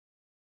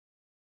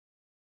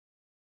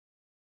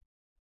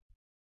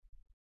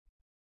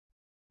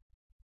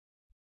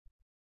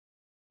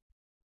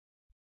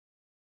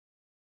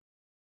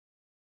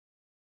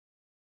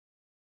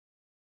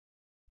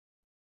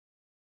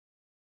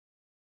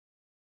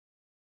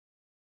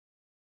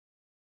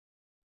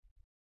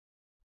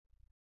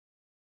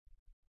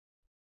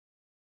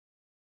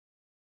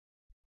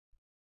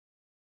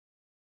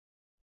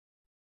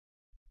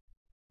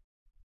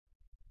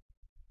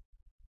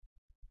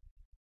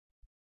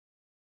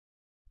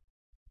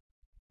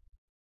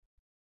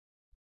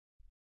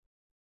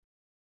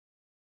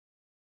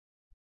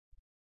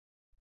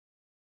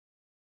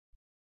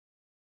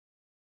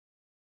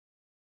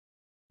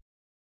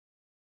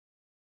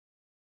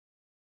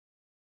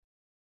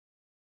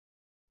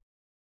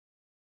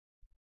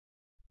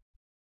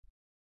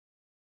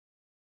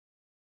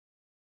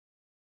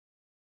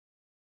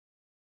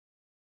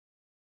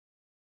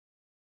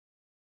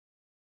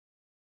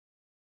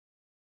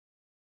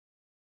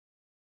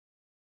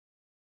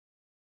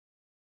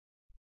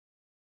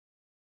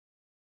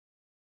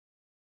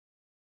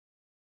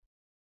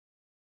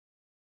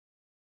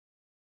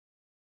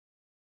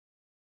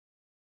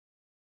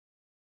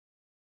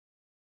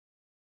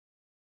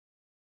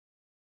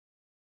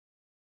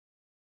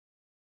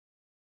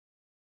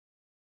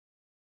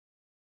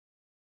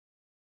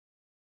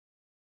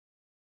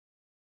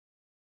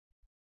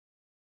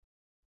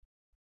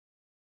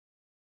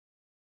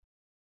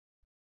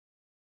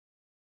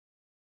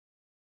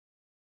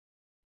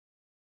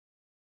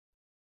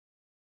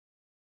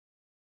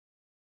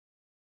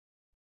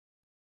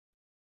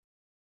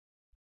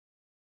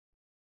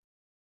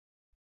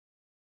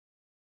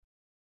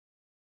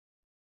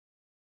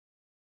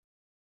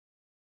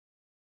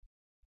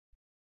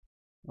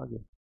आगे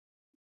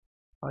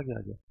आगे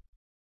आगे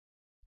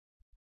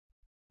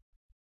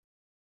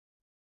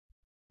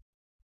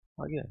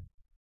आगे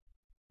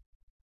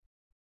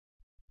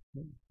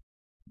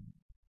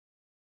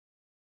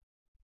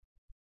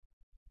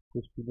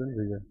कुछ स्टूडेंट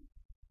भेजा।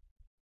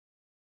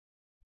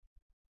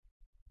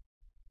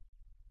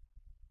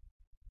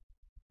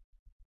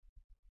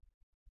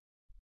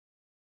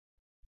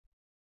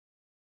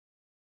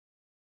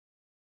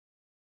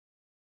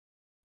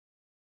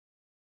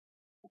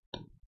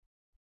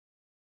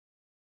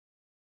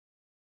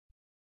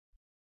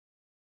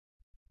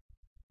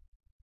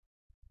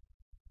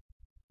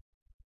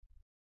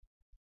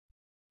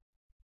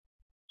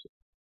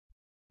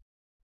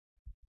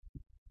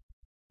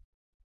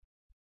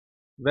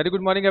 Very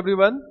good morning,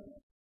 everyone.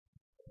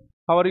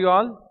 How are you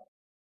all?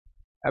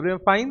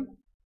 Everyone fine?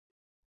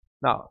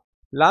 Now,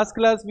 last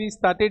class we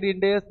started in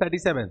day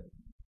 37.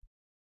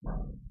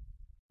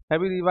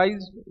 Have you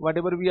revised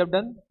whatever we have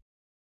done?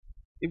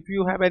 If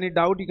you have any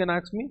doubt, you can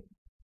ask me.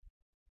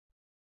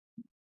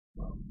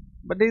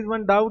 But there is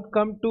one doubt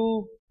come to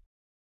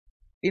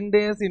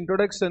India's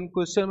introduction,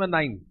 question number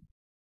 9.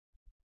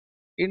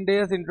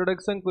 India's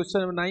introduction,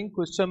 question number 9,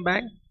 question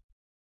bank.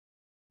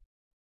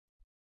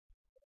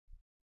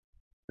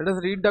 Let us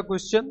read the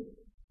question.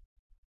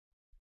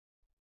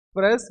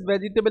 Fresh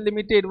Vegetable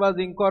Limited was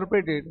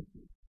incorporated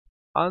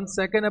on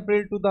 2nd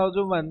April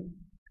 2001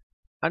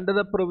 under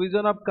the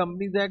provision of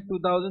Companies Act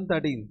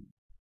 2013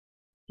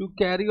 to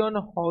carry on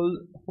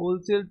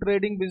wholesale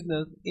trading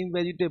business in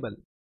vegetable.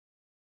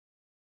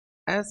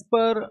 As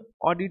per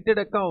audited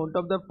account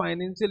of the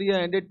financial year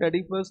ended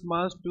 31st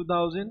March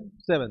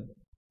 2007,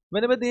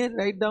 whenever they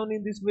write down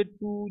in this way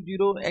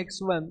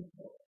 20x1,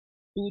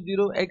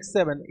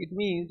 20x7, it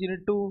means you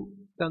need to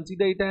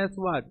consider it as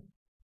what?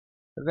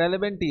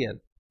 Relevant year.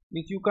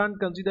 Means you can't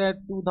consider at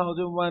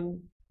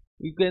 2001,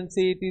 you can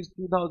say it is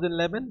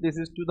 2011, this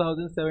is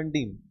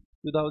 2017.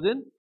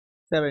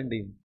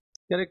 2017.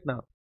 Correct now.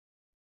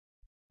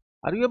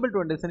 Are you able to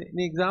understand?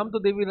 In exam, so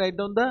they will write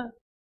down the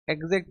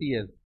exact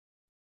year.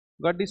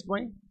 Got this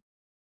point?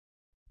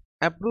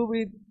 Approved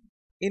it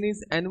in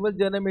his annual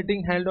general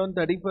meeting held on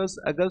 31st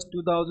August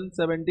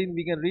 2017,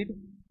 we can read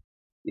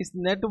its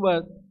net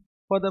worth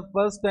for the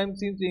first time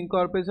since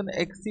incorporation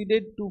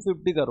exceeded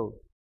 250 crore.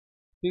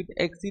 So it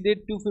exceeded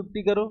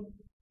 250 crore.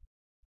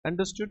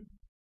 Understood?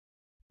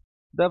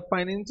 The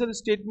financial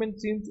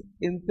statement since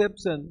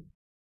inception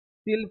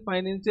till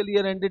financial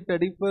year ended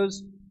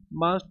 31st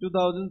March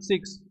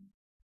 2006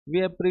 we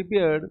have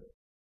prepared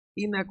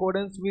in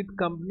accordance with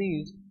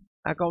companies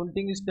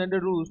accounting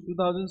standard rules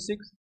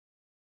 2006.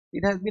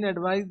 It has been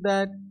advised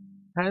that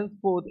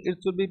henceforth it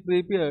should be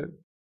prepared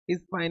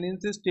its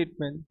financial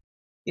statement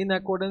in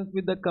accordance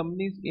with the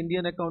company's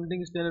Indian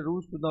accounting standard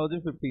rules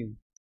 2015.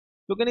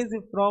 So can you see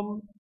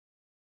from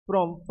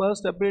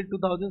 1st April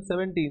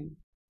 2017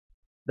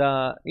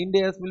 the Ind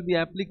AS will be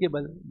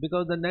applicable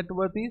because the net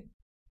worth is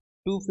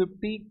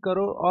 250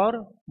 crore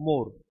or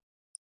more.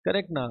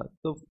 Correct now.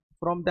 So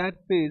from that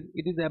phase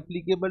it is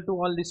applicable to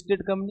all listed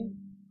company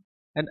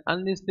and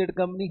unlisted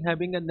company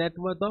having a net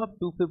worth of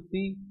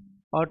 250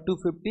 or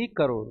 250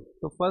 crore.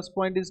 So first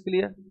point is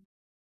clear.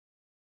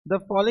 The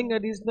following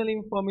additional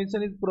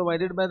information is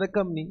provided by the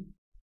company.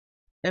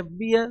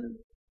 FBL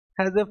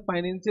has a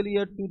financial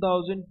year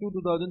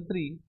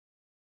 2002-2003.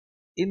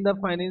 In the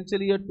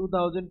financial year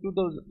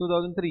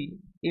 2002-2003,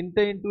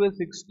 enter into a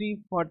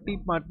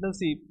 60-40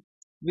 partnership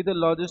with a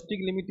logistic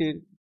limited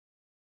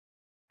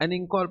and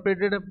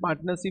incorporated a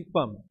partnership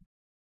firm,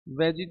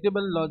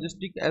 Vegetable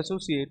Logistic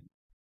Associate,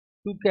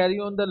 to carry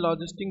on the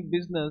logistic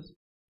business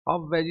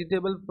of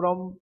vegetable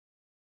from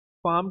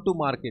farm to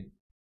market.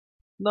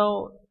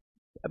 Now,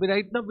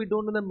 right now we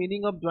don't know the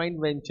meaning of joint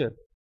venture.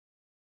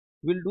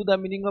 We'll do the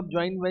meaning of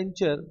joint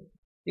venture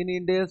in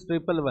India's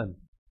 111.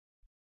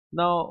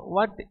 Now,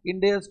 what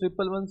India's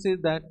 111 says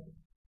that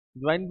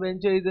joint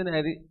venture is an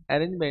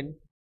arrangement,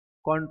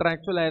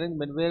 contractual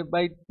arrangement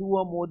whereby two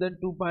or more than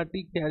two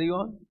parties carry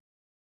on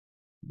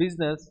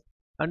business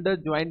under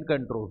joint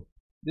control.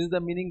 This is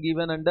the meaning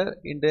given under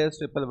India's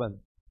 111.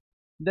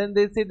 Then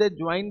they say the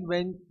joint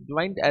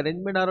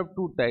arrangement are of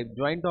two types,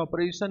 joint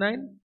operation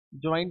and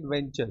joint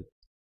venture.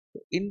 So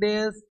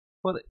India's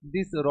for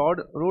this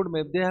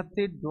roadmap they have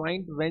said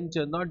joint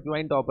venture, not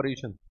joint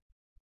operation.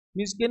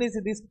 Means can you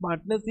say this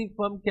partnership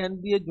firm can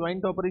be a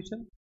joint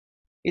operation?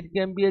 It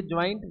can be a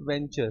joint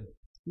venture.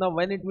 Now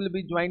when it will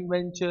be joint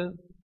venture,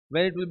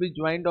 when it will be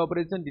joint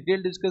operation,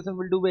 detailed discussion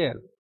will do where?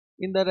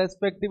 In the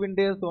respective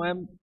India. So I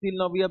am till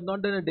now we have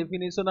not done a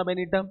definition of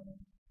any term.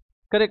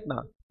 Correct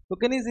now. So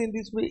can you say in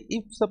this way,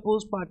 if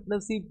suppose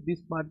partnership,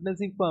 this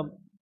partnership firm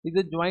is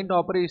a joint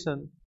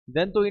operation,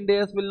 then to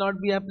India will not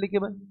be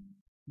applicable.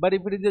 But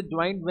if it is a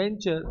joint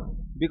venture,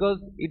 because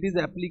it is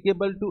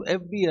applicable to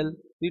FBL,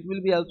 it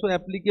will be also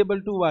applicable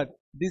to what?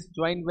 This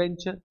joint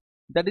venture.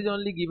 That is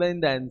only given in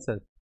the answer.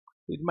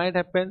 It might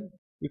happen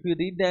if you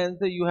read the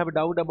answer, you have a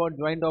doubt about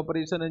joint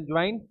operation and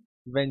joint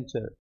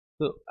venture.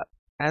 So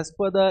as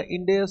per the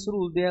India's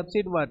rule, they have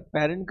said what?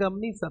 Parent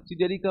company,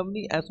 subsidiary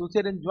company,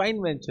 associate and joint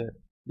venture.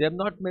 They have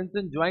not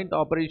mentioned joint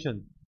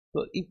operation.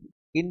 So if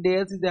Ind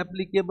AS is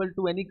applicable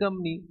to any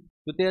company,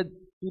 to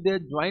their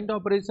joint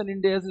operation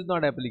Ind AS is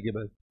not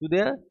applicable. To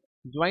their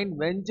joint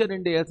venture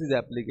Ind AS is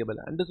applicable.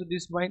 Understood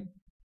this point?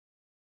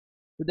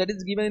 So that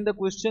is given in the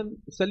question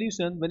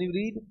solution. When you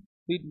read,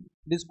 it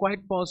is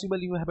quite possible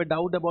you have a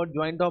doubt about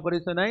joint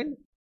operation and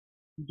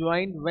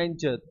joint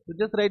venture. So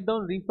just write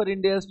down refer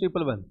Ind AS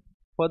 111.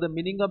 For the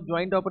meaning of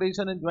joint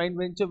operation and joint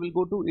venture, we'll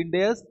go to Ind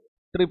AS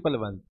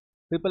 111.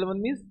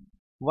 111 means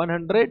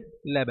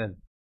 111.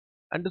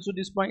 Understood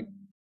this point?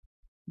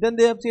 Then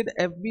they have said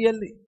FBL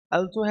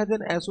also has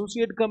an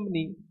associate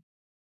company.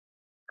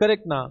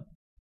 Correct now.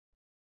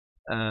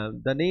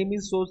 The name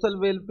is Social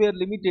Welfare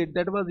Limited,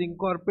 that was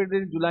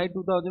incorporated in July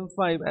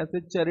 2005 as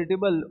a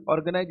charitable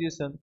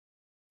organization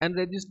and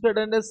registered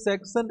under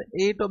Section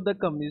 8 of the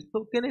company.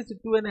 So can I say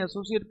to an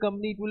associate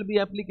company it will be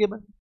applicable?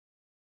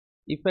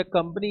 If a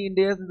company Ind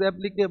AS is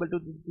applicable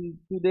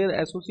to their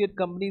associate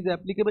company is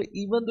applicable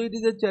even though it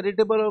is a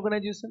charitable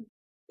organization,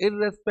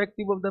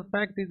 irrespective of the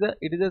fact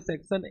it is a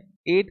Section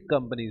 8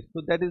 company.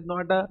 So that is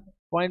not a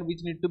point which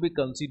need to be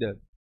considered.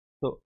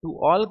 So to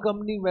all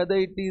company, whether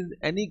it is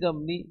any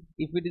company,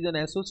 if it is an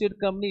associate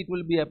company, it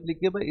will be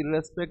applicable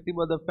irrespective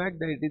of the fact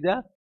that it is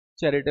a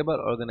charitable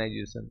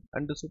organization.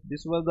 Understood?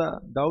 This was the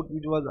doubt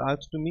which was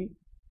asked to me.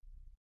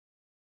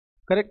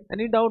 Correct?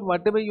 Any doubt,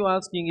 whatever you are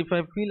asking, if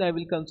I feel I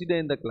will consider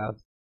in the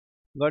class.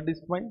 Got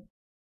this point?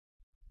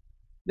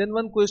 Then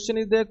one question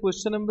is there,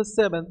 question number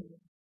 7.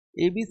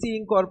 ABC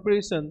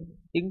Incorporation,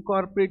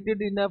 incorporated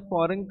in a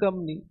foreign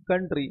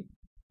country,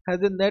 has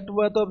a net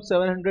worth of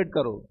 700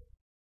 crore.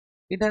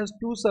 It has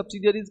two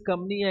subsidiaries,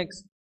 Company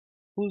X,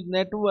 whose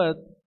net worth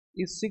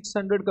is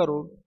 600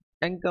 crore,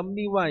 and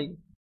Company Y,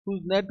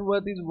 whose net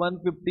worth is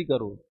 150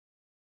 crore.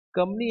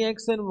 Company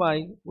X and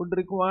Y would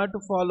require to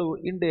follow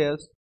Ind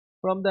AS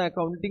from the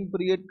accounting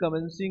period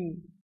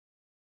commencing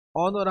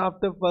on or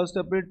after 1st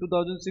April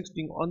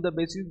 2016 on the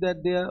basis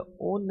that their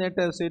own net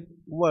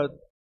worth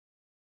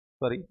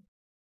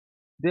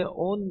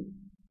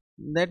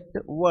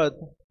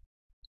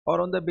or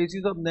on the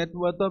basis of net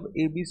worth of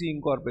ABC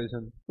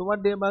Incorporation. So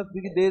what they must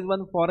be, there is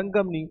one foreign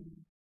company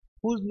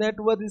whose net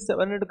worth is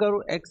 700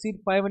 crore exceed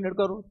 500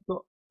 crore.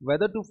 So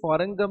whether to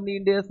foreign company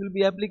Ind AS will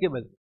be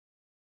applicable?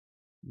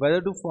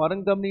 Whether to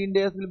foreign company Ind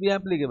AS will be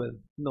applicable?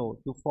 No,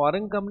 to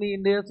foreign company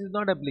Ind AS is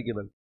not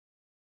applicable.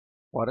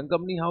 Foreign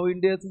company how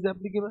Ind AS is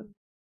applicable?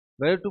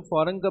 Whether to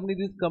foreign company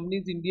this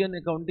company's Indian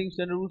accounting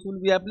standard rules will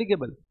be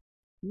applicable?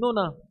 No,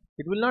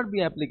 it will not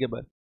be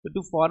applicable. So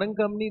to foreign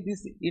company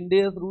this Ind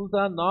AS rules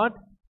are not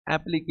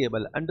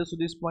applicable. Understood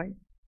this point?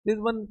 There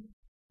is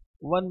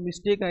one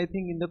mistake I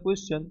think in the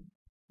question.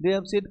 They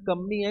have said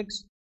Company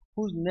X,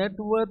 whose net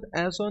worth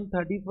as on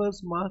 31st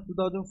March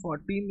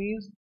 2014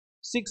 is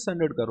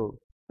 600 crore.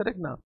 Correct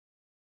now?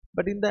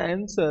 But in the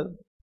answer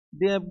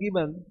they have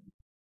given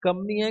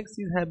Company X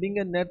is having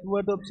a net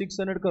worth of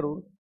 600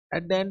 crore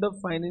at the end of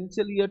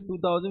financial year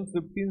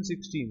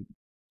 2015-16.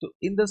 So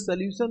in the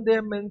solution they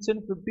have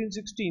mentioned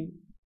 15-16.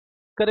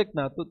 Correct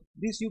now? So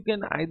this you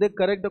can either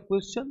correct the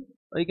question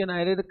or you can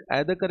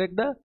either correct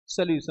the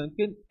solution.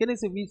 Can I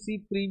say we see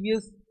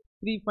previous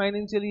 3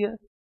 financial year,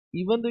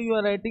 even though you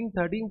are writing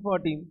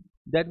 13-14,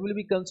 that will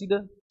be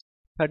considered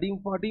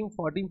 13-14,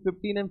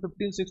 14-15 and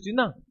 15-16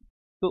 now.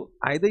 So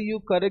either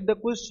you correct the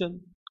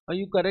question or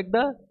you correct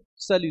the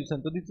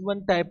solution. So this is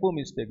one typo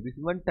mistake. We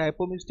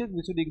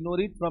should ignore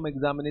it from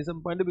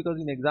examination point of view because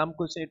in exam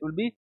question it will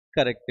be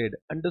corrected.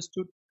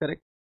 Understood?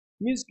 Correct.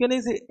 Means can I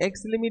say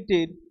X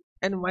limited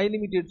and Y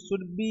limited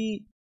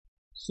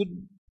should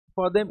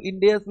for them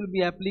Ind AS will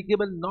be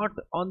applicable not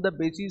on the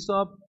basis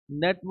of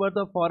net worth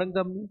of foreign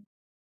company.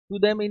 To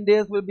them Ind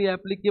AS will be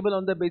applicable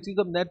on the basis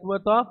of net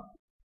worth of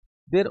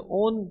their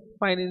own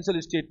financial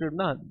statement.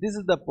 Now this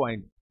is the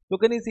point. So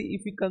can you see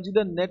if we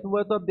consider net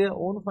worth of their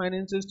own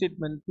financial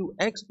statement, to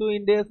X to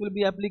Ind AS will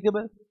be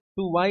applicable,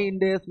 to Y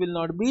Ind AS will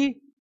not be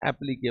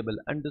applicable.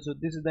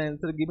 Understood? This is the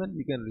answer given.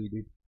 We can read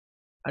it.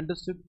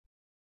 Understood?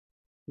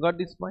 Got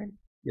this point?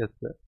 Yes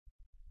sir.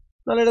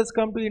 Now let us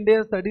come to Ind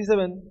AS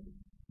 37.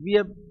 We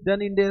have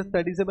done Ind AS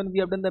 37. We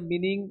have done the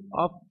meaning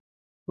of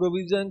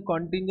provision,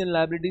 contingent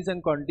liabilities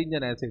and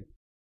contingent assets.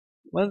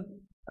 Once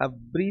a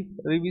brief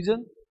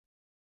revision.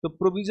 So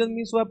provision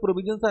means what?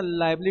 Provisions are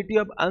liability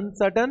of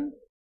uncertain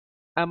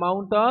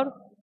amount or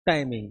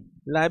timing.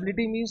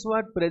 Liability means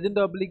what? Present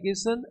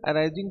obligation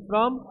arising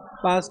from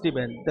past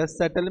event, the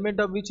settlement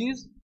of which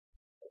is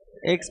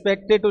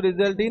expected to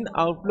result in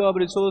outflow of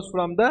resource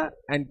from the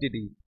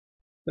entity.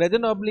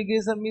 Present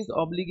obligation means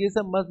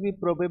obligation must be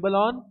probable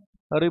on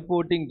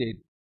reporting date.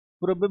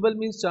 Probable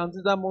means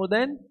chances are more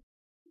than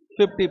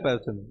 50%.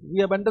 We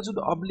have understood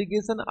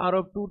obligation are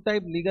of two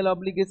types, legal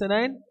obligation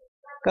and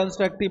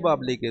constructive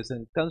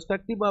obligation.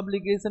 Constructive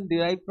obligation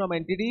derived from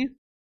entities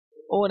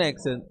own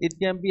action. It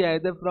can be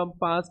either from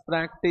past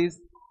practice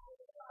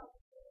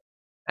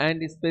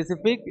and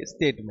specific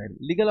statement.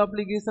 Legal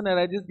obligation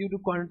arises due to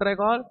contract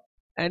or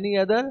any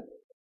other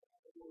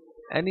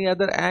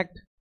act.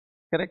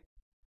 Correct?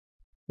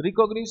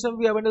 Recognition,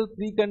 we have under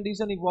three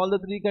conditions. If all the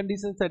three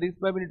conditions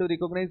satisfied, we need to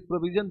recognize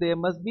provision. There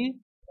must be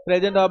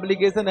present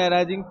obligation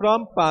arising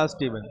from past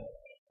event.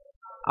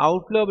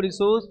 Outflow of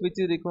resource which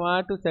is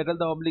required to settle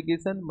the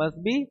obligation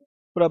must be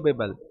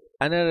probable,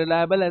 and a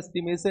reliable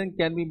estimation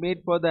can be made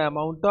for the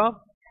amount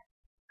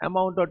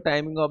or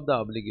timing of the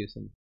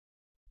obligation.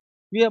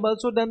 We have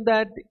also done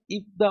that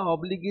if the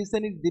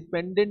obligation is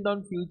dependent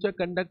on future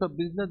conduct of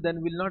business,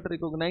 then will not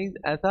recognize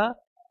as a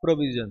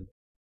provision.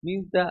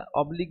 Means the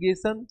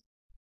obligation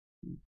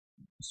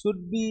should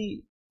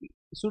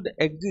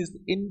exist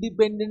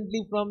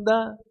independently from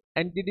the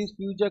entity's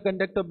future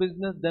conduct of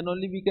business, then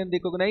only we can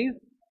recognize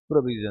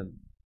provision.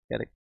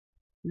 Correct.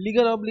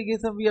 Legal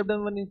obligation, we have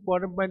done one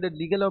important point, that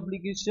legal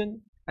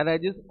obligation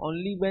arises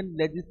only when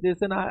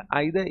legislation are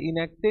either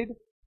enacted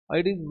or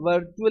it is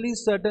virtually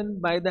certain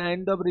by the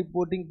end of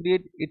reporting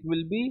period it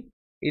will be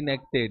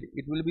enacted.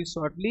 It will be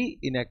shortly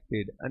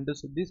enacted.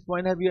 Understood? This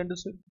point have you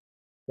understood?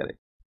 Correct.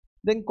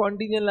 Then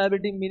contingent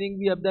liability, meaning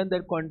we have done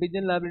that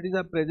contingent liabilities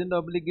are present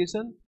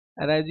obligation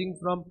arising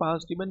from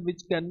past event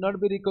which cannot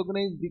be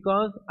recognized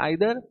because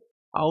either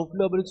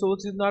outflow of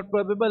resource is not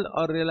probable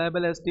or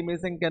reliable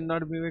estimation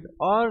cannot be made,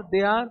 or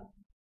they are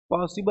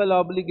possible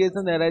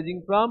obligations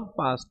arising from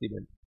past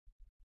event.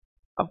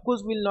 Of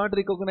course, we will not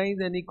recognize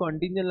any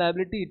contingent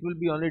liability, it will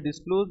be only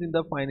disclosed in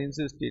the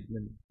financial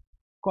statement.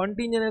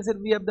 Contingent asset,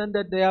 we have done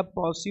that they are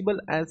possible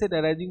asset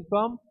arising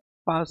from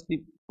past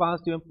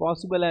event,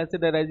 possible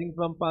asset arising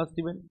from past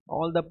event,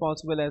 all the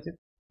possible assets.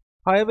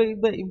 However,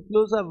 if the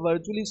inflows are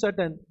virtually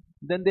certain,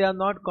 then they are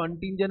not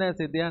contingent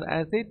asset, they are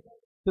asset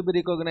to be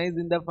recognized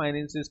in the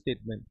financial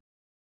statement.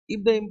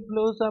 If the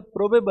inflows are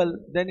probable,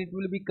 then it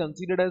will be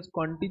considered as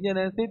contingent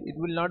asset, it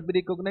will not be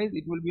recognized,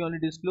 it will be only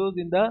disclosed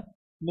in the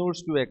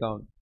notes to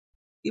account.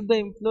 If the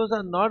inflows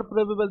are not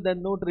probable,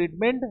 then no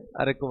treatment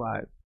are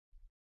required.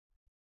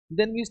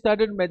 Then we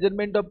started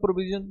measurement of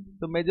provision.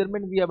 So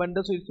measurement we have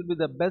understood it should be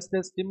the best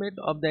estimate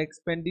of the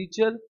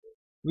expenditure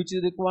which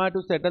is required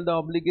to settle the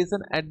obligation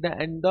at the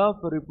end of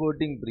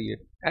reporting period.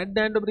 At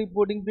the end of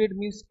reporting period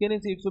means, can I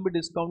say, it should be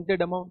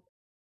discounted amount,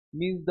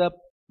 means the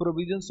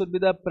provision should be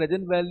the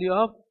present value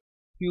of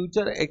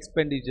future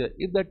expenditure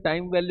if the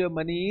time value of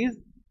money is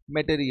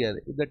material.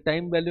 If the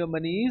time value of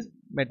money is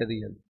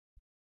material.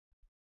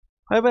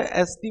 However,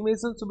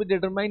 estimation should be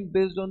determined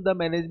based on the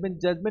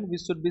management judgment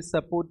which should be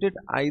supported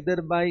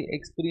either by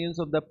experience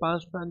of the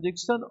past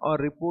transaction or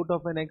report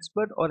of an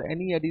expert or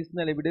any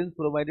additional evidence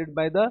provided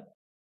by the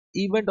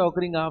event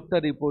occurring after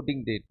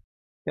reporting date.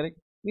 Correct?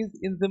 Means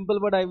in simple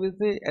word I will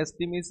say,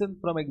 estimation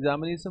from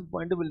examination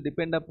point of view will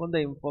depend upon the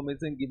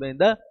information given in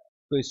the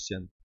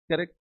question.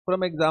 Correct?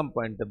 From exam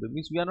point of view,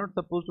 means we are not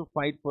supposed to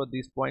fight for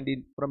this point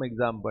in from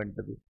exam point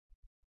of view.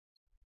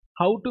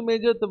 How to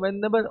measure? The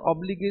whenever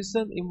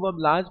obligation involve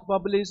large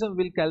population,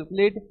 will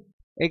calculate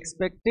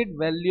expected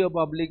value of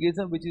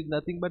obligation which is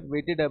nothing but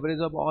weighted average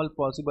of all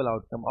possible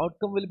outcome.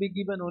 Outcome will be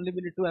given, only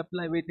we need to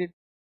apply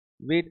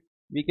weight,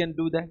 we can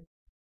do that.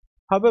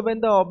 However, when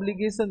the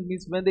obligation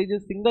means when there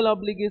is a single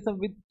obligation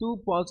with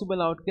two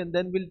possible outcome,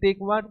 then we'll take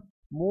what?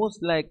 Most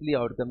likely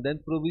outcome. Then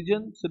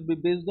provision should be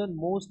based on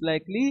most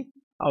likely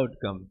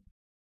outcome.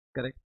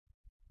 Correct?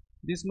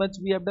 This much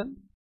we have done.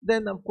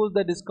 Then of course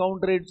the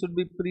discount rate should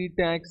be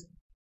pre-tax.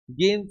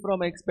 Gain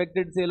from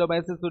expected sale of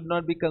assets should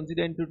not be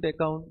considered into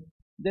account.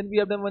 Then we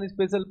have done one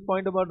special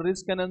point about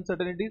risk and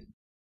uncertainties.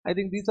 I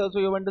think this also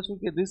you have understood.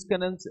 Risk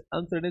and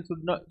uncertainty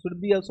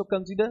should be also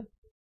considered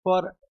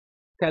for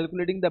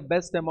calculating the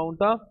best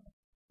amount of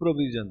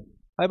provision.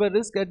 However,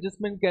 risk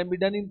adjustment can be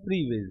done in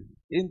three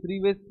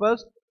ways.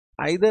 First,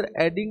 either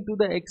adding to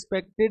the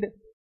expected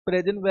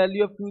present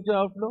value of future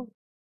outflow,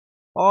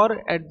 or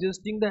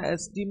adjusting the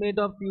estimate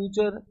of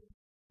future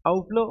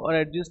outflow, or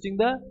adjusting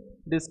the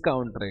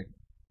discount rate.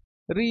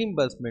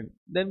 Reimbursement,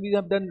 then we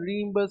have done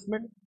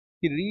reimbursement.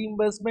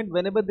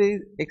 Whenever there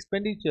is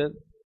expenditure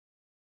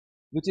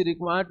which is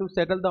required to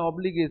settle the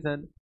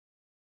obligation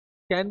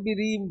can be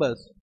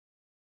reimbursed.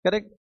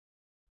 Correct?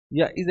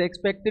 Yeah, is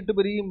expected to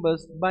be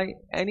reimbursed by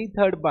any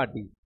third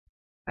party,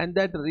 and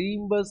that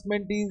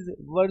reimbursement is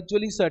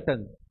virtually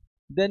certain,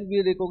 then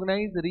we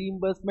recognize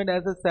reimbursement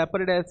as a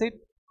separate asset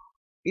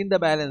in the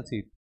balance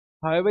sheet.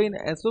 However, in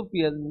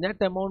SOPL, net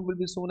amount will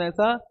be shown as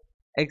a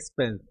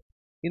expense.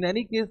 In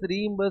any case,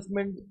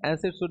 reimbursement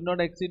asset should not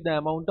exceed the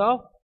amount of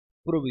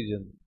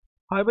provision.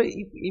 However,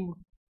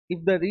 if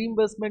the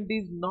reimbursement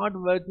is not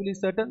virtually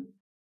certain,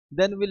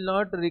 then will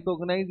not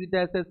recognize it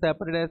as a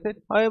separate asset.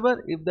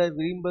 However, if the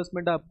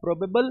reimbursement are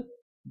probable,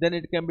 then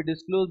it can be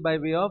disclosed by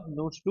way of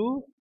notes.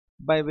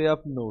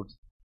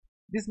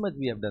 This much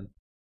we have done.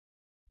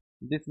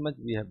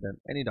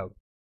 Any doubt?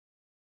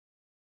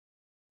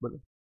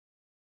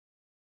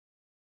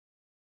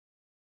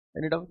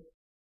 Any doubt?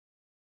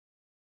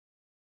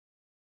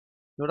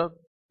 No doubt.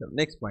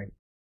 Next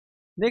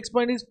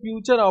point is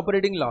future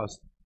operating loss.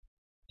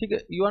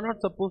 You are not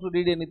supposed to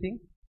read anything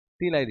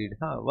till I read.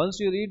 Once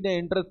you read the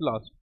interest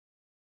loss,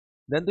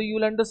 then you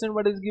will understand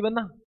what is given.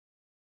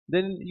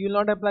 Then you will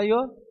not apply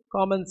your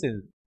common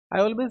sense. I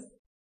always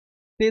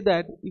say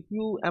that if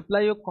you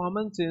apply your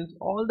common sense,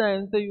 all the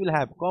answer you will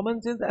have.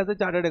 Common sense as a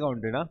chartered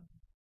accountant, huh?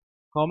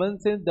 Common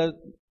sense does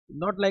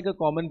not like a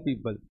common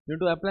people. You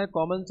need to apply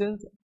common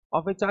sense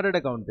of a chartered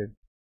accountant.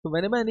 So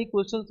whenever any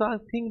questions are,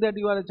 think that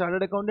you are a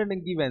chartered accountant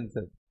and give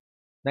answer.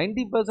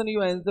 90%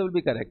 your answer will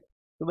be correct.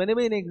 So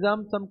whenever in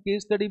exam some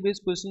case study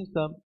based questions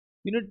come,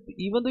 you need,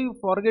 even though you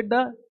forget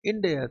the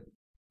India,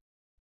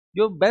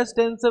 your best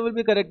answer will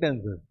be correct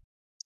answer.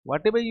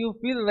 Whatever you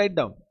feel, write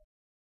down.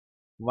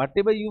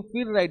 Whatever you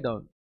feel, write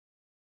down.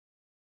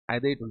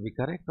 Either it will be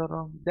correct or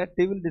wrong. That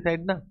they will decide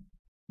now.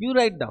 You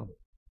write down.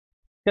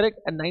 Correct.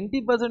 And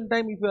 90%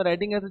 time if you are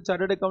writing as a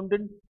chartered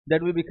accountant,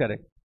 that will be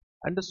correct.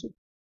 Understood?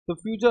 So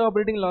future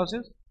operating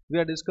losses. We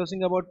are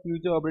discussing about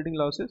future operating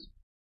losses.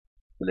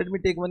 So let me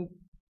take one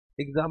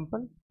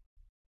example.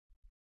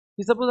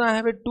 Suppose I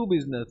have a two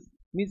business.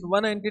 Means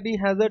one entity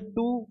has a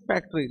two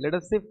factory. Let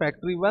us say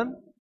factory 1,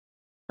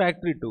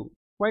 factory 2.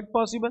 Quite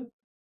possible.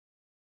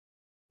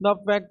 Now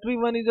factory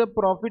 1 is a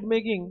profit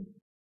making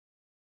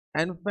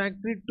and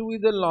factory 2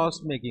 is a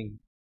loss making.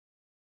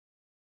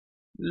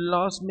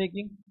 Loss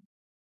making.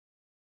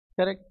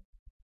 Correct.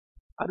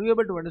 Are you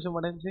able to understand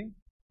what I am saying?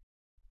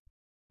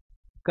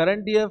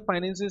 Current year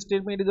financial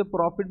statement is a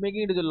profit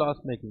making, it is a loss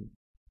making.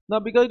 Now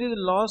because it is a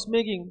loss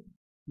making,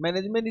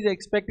 management is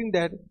expecting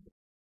that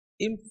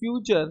in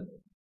future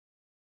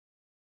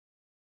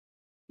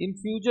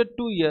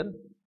 2 year,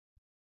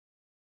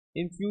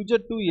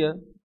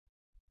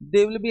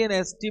 there will be an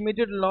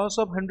estimated loss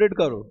of 100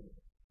 crore.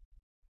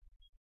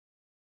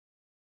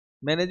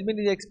 Management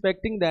is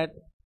expecting that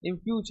in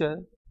future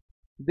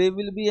there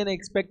will be an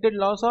expected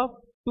loss of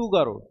 2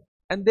 crore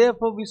and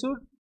therefore we should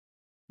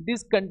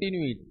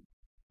discontinue it.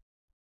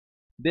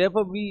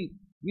 Therefore we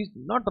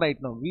not right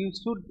now, we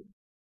should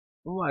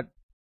what?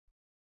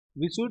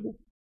 We should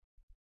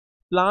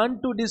plan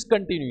to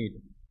discontinue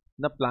it.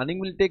 Now planning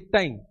will take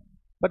time.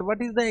 But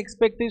what is the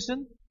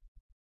expectation?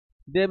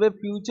 There will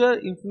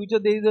in future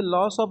there is a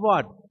loss of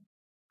what?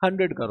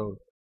 100 crore.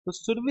 So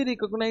should we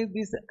recognize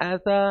this as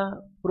a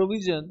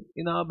provision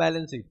in our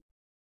balance sheet?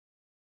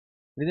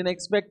 It is an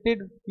expected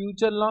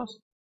future loss.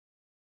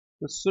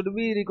 So should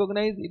we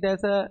recognize it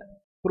as a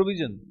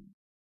provision?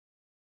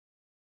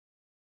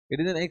 It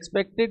is an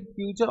expected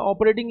future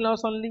operating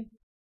loss only.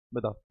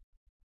 Batao.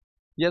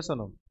 Yes or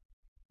no?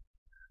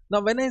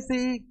 Now when I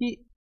say ki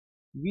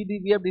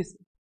we have this,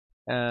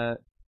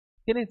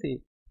 can I say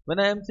when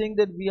I am saying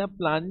that we are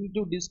planning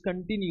to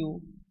discontinue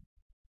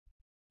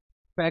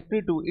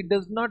factory 2, it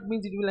does not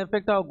mean it will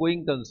affect our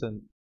going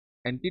concern.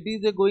 Entity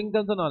is a going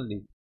concern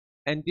only.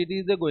 Entity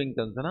is a going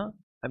concern. Huh?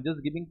 I'm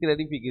just giving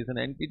clarification.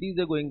 Entity is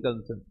a going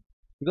concern.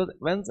 Because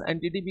once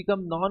entity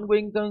become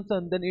non-going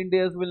concern, then Ind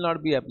AS will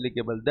not be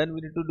applicable. Then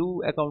we need to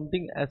do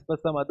accounting as per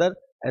some other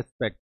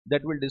aspect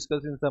that we'll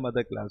discuss in some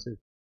other classes.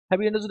 Have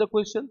you understood the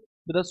question?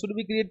 But should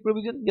we create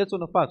provision? Yes or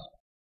no? Fast.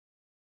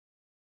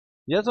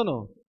 Yes or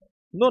no?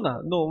 No, no,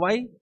 no.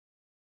 Why?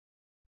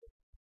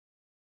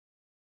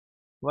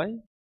 Why?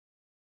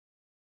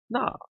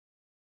 No.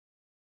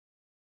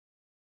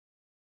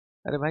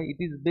 Arey bhai,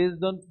 it is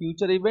based on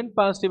future event,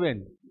 past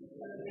event.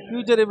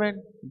 Future event.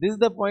 This is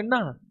the point,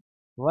 na?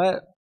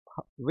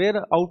 Where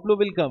outflow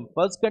will come.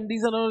 First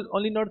condition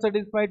only not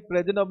satisfied.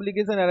 Present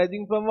obligation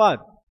arising from what?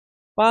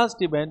 Past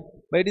event.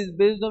 But it is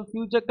based on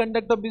future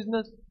conduct of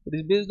business. It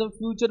is based on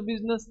future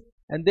business.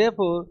 And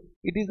therefore,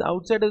 it is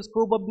outside the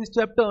scope of this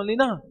chapter only,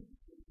 na?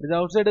 It is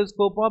outside the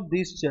scope of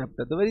this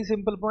chapter. The very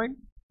simple point.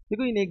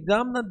 Because in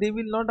exam, na, they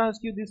will not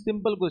ask you this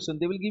simple question.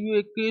 They will give you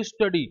a case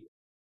study,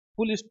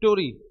 full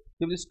story.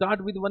 They will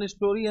start with one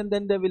story and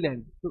then they will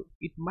end. So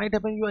it might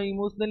happen you are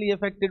emotionally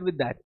affected with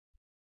that.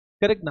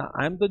 Correct now.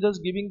 I am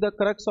just giving the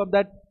crux of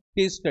that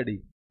case study.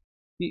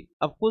 See,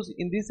 of course,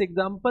 in this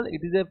example,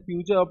 it is a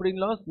future operating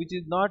loss which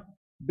is not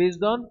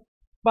based on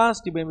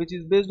past event, which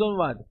is based on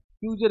what?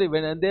 Future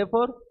event, and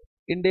therefore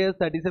Ind AS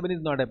 37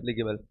 is not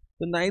applicable.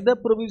 So neither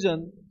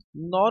provision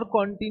nor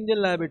contingent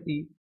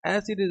liability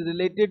as it is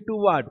related to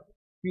what?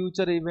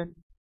 Future event.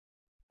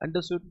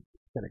 Understood?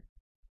 Correct.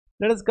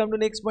 Let us come to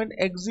next point,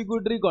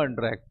 executory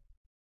contract.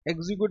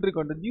 Executory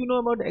contract. Do you know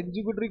about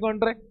executory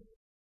contract?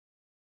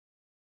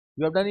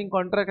 You have done in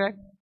contract act.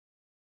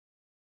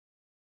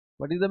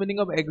 What is the meaning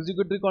of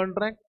executory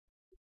contract?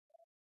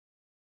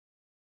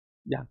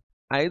 Yeah.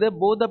 Either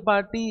both the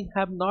party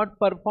have not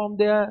performed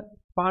their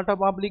part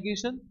of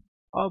obligation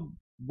or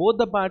both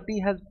the party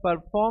has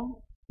performed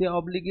their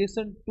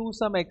obligation to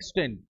some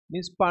extent,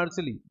 means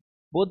partially.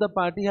 Both the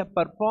party have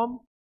performed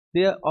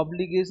their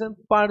obligation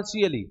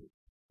partially.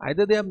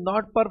 Either they have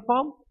not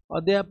performed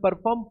or they have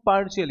performed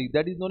partially.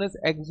 That is known as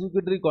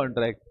executory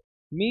contract.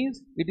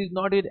 Means it is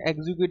not yet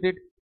executed.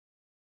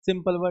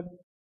 Simple word.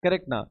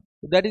 Correct now.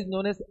 So that is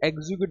known as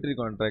executory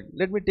contract.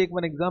 Let me take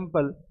one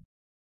example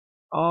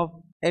of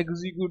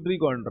executory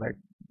contract.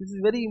 This is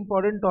very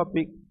important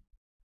topic.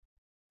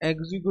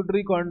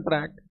 Executory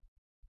contract.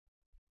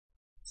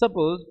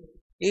 Suppose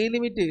A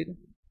Limited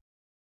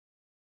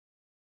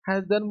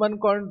has done one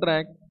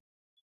contract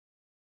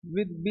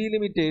with B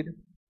Limited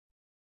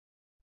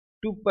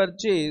to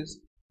purchase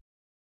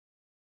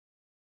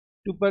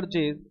to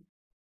purchase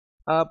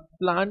a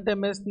plant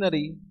and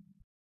machinery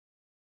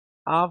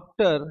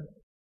after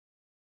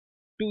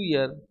 2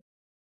 years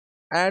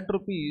at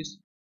rupees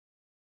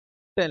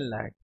 10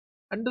 lakh.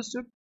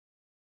 Understood?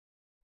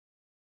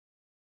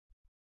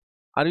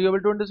 Are you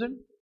able to understand?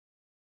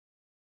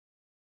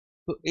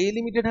 So A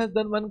Limited has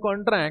done one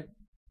contract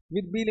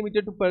with B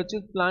Limited to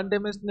purchase plant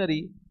and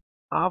machinery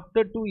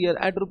after 2 years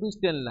at rupees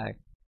 10 lakh.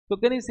 So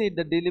can you say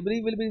the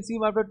delivery will be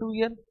received after 2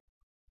 years?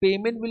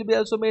 Payment will be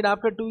also made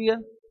after 2 years.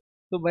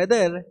 So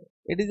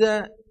it is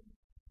a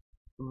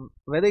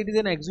whether it is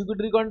an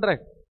executory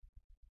contract.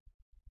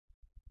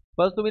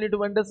 First we need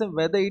to understand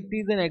whether it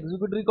is an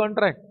executory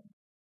contract.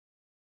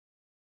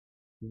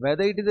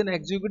 Whether it is an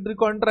executory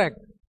contract.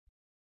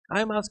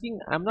 I'm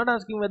not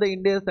asking whether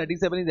Ind AS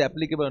 37 is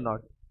applicable or not.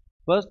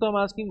 First I'm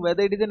asking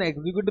whether it is an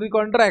executory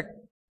contract.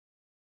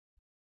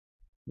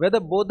 Whether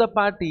both the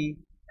party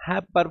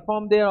have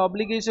performed their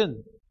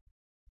obligation.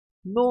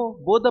 No,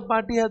 both the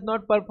party has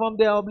not performed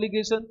their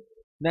obligation.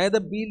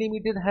 Neither B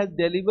Limited has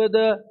delivered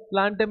the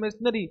plant and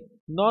machinery,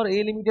 nor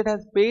A Limited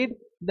has paid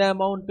the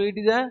amount. So it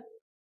is a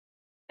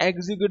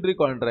executory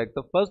contract.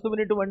 So first we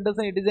need to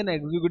understand it is an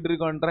executory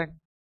contract.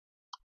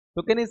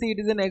 So can you see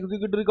it is an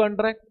executory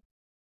contract?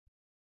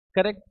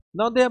 Correct.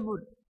 Now A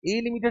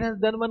Limited has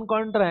done one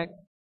contract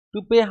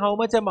to pay how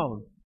much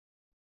amount?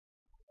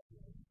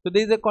 So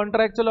there is a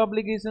contractual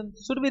obligation.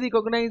 Should we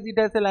recognize it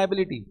as a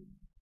liability?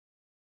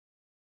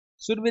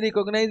 Should we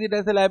recognize it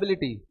as a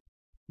liability?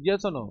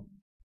 Yes or no?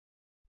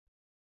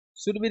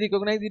 Should we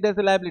recognize it as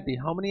a liability?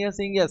 How many are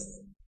saying yes?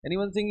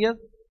 Anyone saying yes?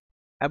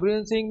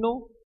 Everyone saying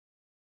no?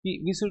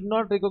 We should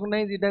not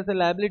recognize it as a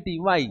liability.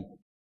 Why?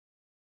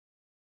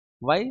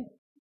 Why?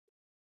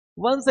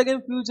 Once again,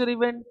 future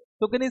event.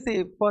 So can you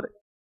say for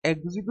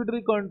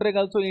executory contract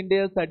also Ind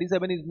AS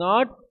 37 is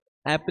not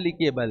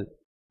applicable.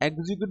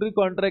 Executory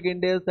contract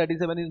Ind AS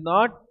 37 is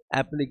not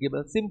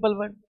applicable. Simple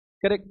one.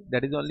 Correct.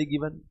 That is only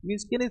given.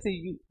 Means can I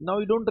say now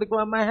you don't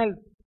require my help.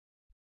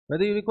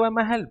 Whether you require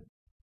my help.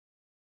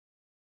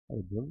 I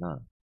don't know.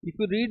 If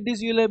you read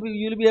this,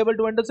 you'll be able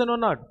to understand or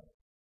not.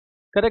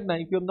 Correct now.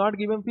 If you have not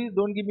given fees,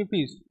 don't give me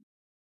fees.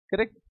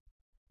 Correct.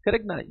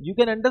 Correct now. You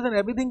can understand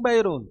everything by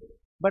your own.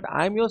 But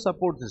I am your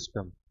support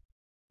system.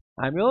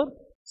 I am your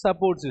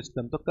support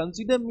system. So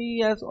consider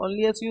me as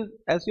only as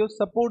your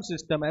support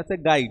system, as a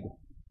guide.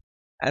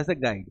 As a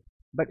guide.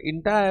 But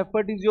entire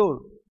effort is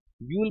yours.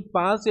 You will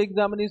pass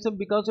examination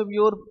because of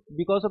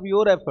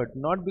your effort,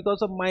 not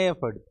because of my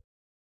effort.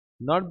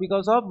 Not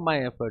because of my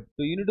effort.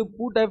 So you need to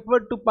put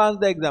effort to pass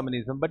the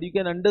examination, but you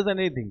can understand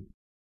anything.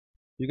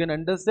 You can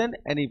understand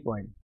any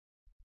point.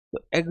 So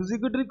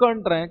executory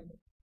contract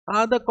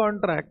are the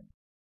contract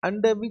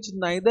under which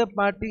neither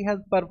party has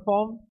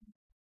performed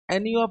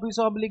any of its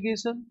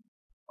obligation,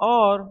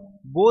 or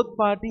both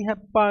parties have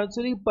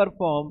partially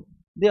performed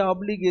their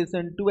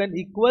obligation to an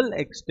equal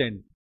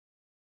extent.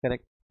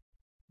 Correct.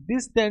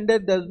 This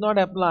standard does not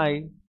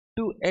apply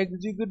to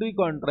executory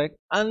contract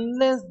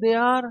unless they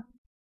are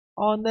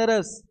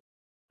onerous.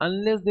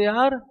 Unless they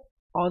are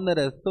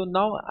onerous. So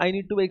now I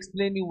need to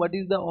explain you what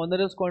is the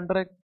onerous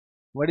contract.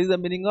 What is the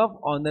meaning of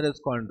onerous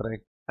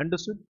contract?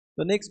 Understood?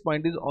 The next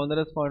point is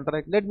onerous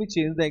contract. Let me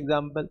change the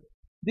example.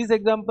 This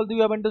example do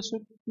you have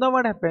understood? Now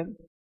what happened?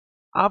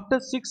 After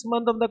 6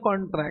 months of the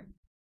contract.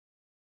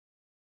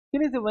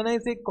 Can you say when I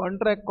say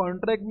contract,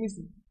 contract means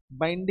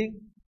binding.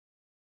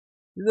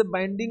 This is a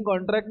binding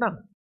contract now.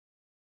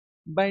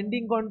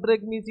 Binding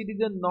contract means it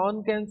is a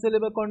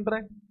non-cancelable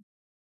contract.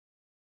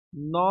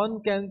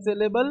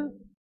 Non-cancelable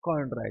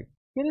contract.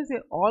 Can you say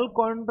all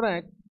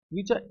contracts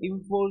which are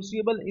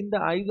enforceable in the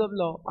eyes of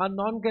law are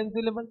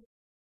non-cancelable?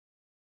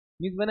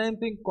 Means when I am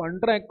saying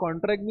contract,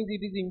 contract means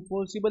it is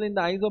enforceable in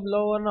the eyes of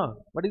law or not.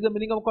 What is the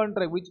meaning of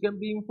contract? Which can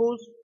be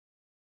enforced?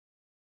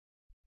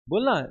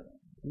 Bolna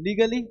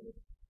legally.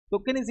 So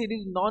can you say it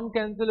is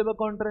non-cancelable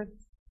contract?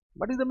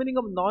 What is the meaning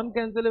of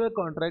non-cancelable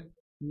contract?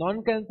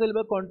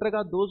 Non-cancelable contract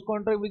are those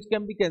contracts which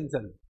can be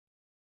cancelled,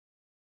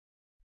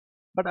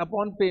 but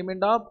upon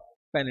payment of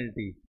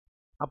penalty.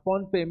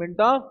 Upon payment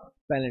of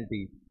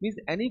penalty means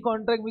any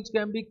contract which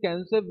can be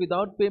cancelled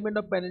without payment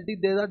of penalty,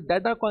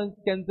 that are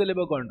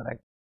cancelable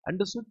contract.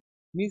 Understood?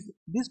 Means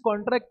this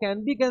contract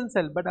can be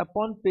cancelled, but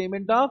upon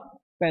payment of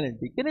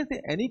penalty. Can I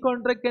say any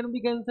contract can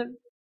be cancelled?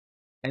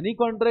 Any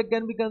contract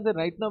can be cancelled.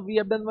 Right now we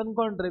have done one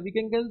contract, we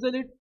can cancel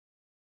it.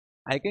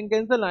 I can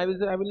cancel, I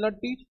will not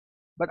teach,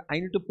 but I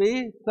need to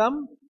pay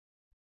some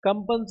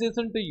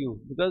compensation to you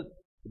because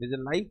it is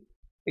a live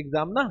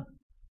exam na.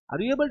 Are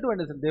you able to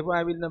understand? Therefore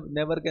I will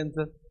never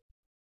cancel.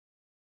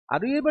 Are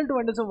you able to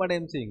understand what I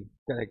am saying?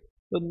 Correct.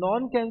 So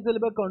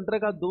non-cancelable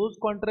contract are those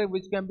contracts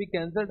which can be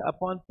cancelled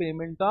upon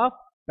payment of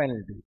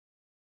penalty.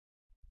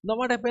 Now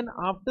what happened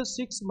after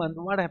 6 months?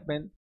 What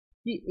happened?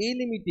 A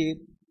Limited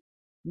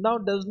now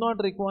does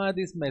not require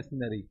this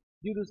machinery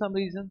due to some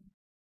reason.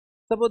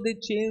 Suppose they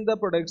change the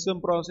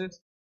production process.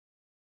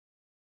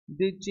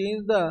 They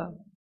change the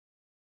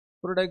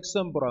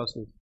production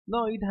process.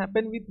 Now it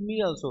happened with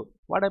me also.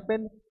 What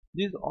happened?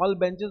 These all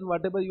benches,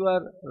 whatever you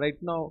are right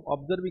now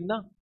observing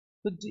now.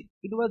 So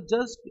it was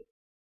just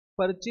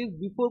purchased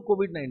before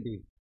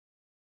COVID-19.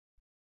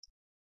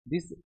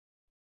 This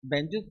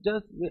benches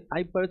just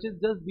I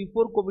purchased just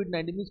before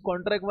COVID-19, means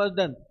contract was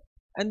done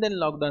and then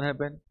lockdown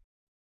happened.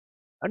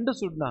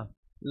 Understood now?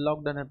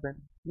 Lockdown happened.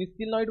 Means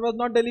till now it was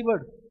not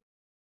delivered.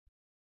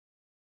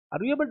 Are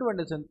you able to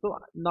understand? So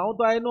now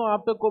I know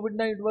after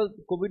COVID-19 it was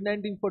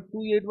COVID-19 for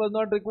 2 years it was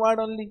not required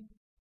only.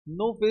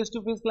 No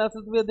face-to-face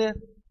classes were there.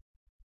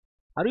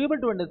 Are you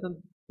able to understand?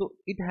 So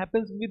it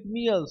happens with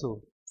me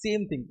also.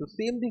 Same thing. So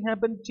same thing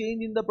happened.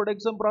 Change in the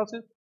production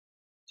process.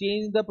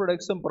 Change the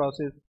production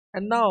process.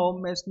 And now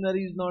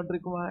machinery is not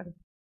required.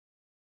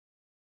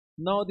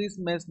 Now this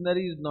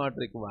machinery is not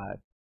required.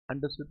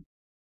 Understood?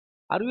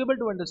 Are you able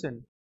to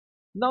understand?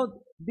 Now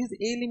this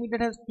A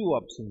Limited has two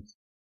options.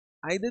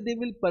 Either they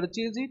will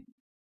purchase it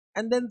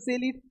and then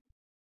sell it.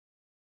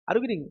 Are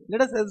you getting?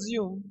 Let us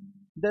assume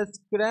the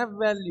scrap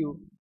value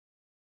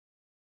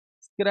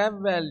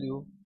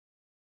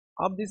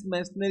of this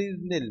machinery is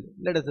nil.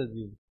 Let us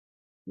assume.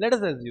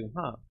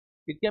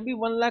 It can be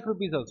 1 lakh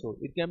rupees also.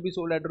 It can be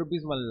sold at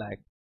rupees 1 lakh.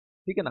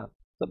 Okay, na?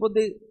 Suppose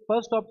the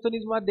first option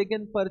is what they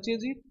can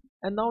purchase it,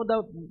 and now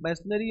the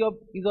machinery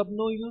is of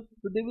no use,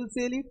 so they will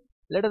sell it.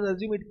 Let us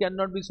assume it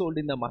cannot be sold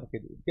in the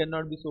market. It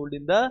cannot be sold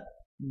in the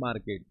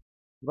market.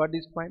 Got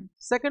this point?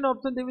 Second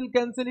option, they will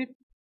cancel it.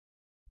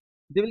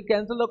 They will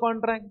cancel the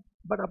contract,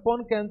 but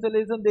upon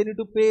cancellation, they need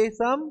to pay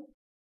some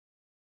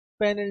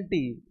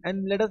penalty.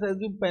 And let us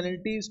assume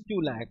penalty is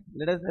 2 lakh.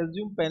 Let us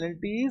assume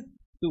penalty is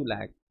 2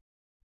 lakh.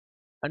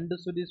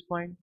 Understood this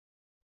point?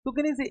 So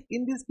can you say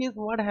in this case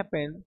what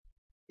happened?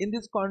 In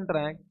this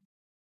contract,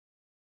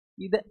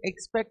 the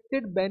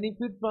expected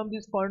benefit from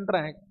this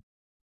contract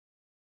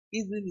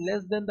is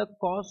less than the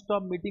cost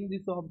of meeting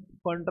this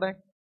contract.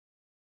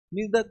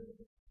 Means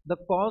the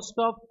cost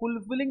of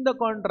fulfilling the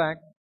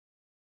contract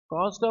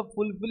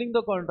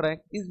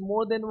is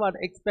more than what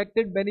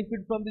expected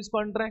benefit from this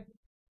contract.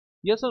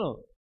 Yes or no?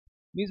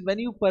 Means when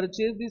you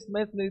purchase this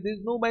machinery, there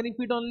is no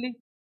benefit only.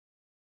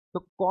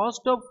 The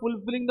cost of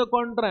fulfilling the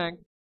contract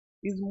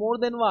is more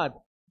than what?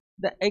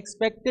 The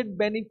expected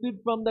benefit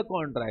from the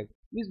contract.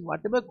 Means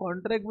whatever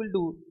contract will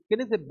do, can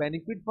you say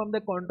benefit from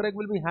the contract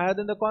will be higher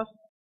than the cost?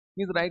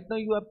 Means right now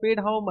you are paid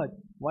how much?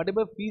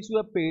 Whatever fees you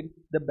are paid,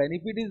 the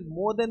benefit is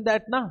more than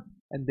that now.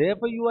 And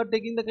therefore you are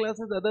taking the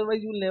classes, otherwise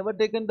you will never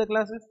taken the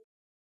classes.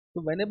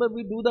 So whenever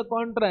we do the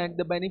contract,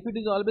 the benefit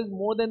is always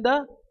more than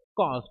the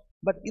cost.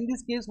 But in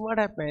this case what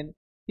happened?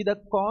 The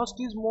cost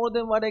is more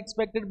than what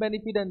expected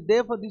benefit, and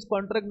therefore this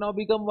contract now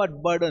become what?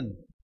 Burden.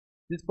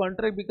 This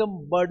contract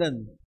become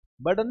burden.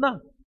 Burden na?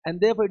 And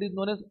therefore it is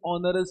known as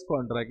onerous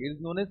contract. It is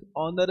known as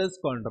onerous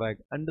contract.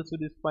 Understood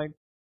this point?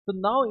 So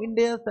now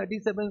India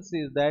 37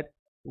 says that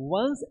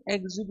once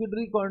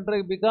executory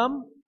contract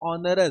become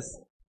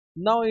onerous,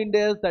 now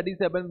India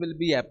 37 will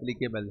be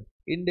applicable.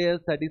 India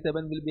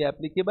 37 will be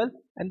applicable,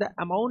 and the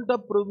amount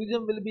of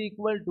provision will be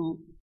equal to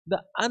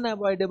the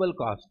unavoidable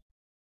cost.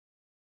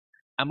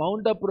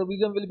 Amount of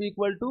provision will be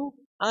equal to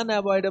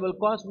unavoidable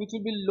cost, which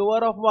will be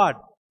lower of what?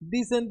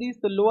 This and this.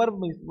 The lower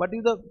means what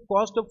is the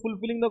cost of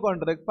fulfilling the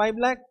contract? 5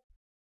 lakh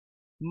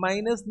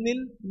minus nil,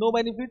 no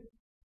benefit.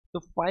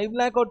 So 5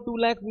 lakh or 2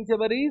 lakh,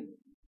 whichever is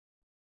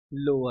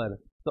lower.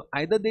 So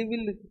either they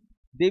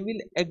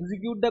will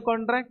execute the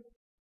contract,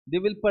 they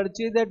will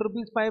purchase at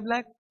rupees 5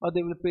 lakh, or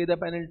they will pay the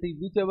penalty,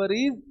 whichever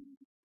is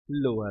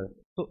lower.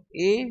 So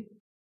A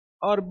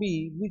or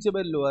B,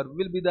 whichever lower,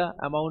 will be the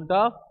amount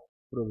of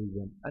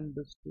provision.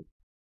 Understood?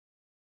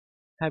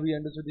 Have you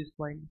understood this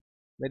point?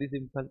 Very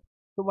simple.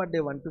 So what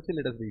they want to say,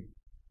 let us read.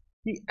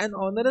 See, an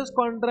onerous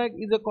contract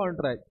is a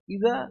contract.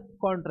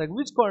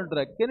 Which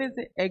contract? Can I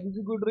say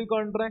executory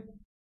contract?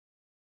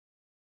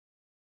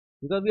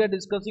 Because we are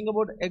discussing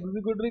about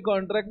executory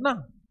contract now.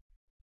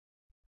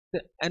 So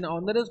an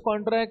onerous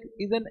contract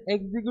is an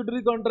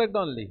executory contract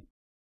only.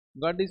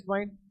 Got this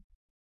point?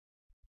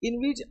 In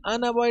which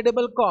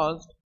unavoidable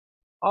cost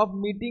of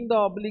meeting the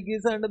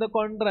obligation under the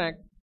contract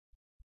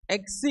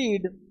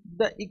exceed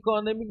the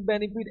economic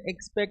benefit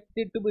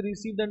expected to be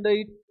received under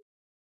it.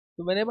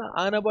 So whenever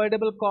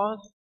unavoidable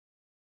cost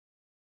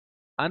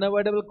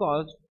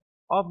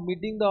of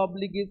meeting the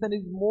obligation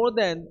is more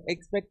than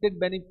expected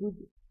benefit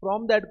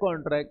from that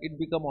contract, it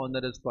becomes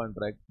onerous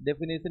contract.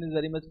 Definition is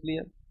very much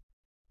clear.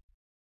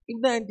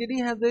 If the entity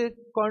has a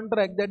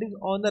contract that is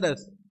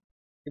onerous,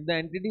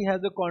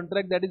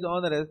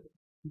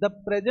 the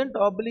present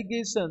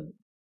obligation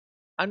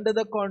under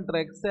the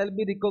contract shall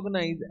be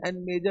recognized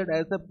and measured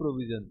as a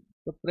provision.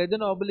 The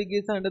present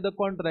obligation under the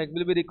contract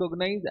will be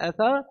recognized as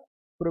a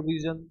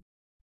provision.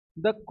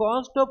 The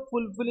cost of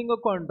fulfilling a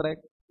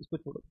contract,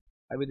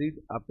 I will read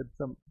after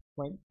some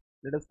point.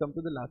 Let us come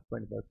to the last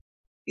point first.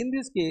 In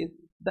this case,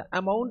 the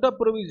amount of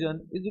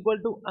provision is equal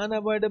to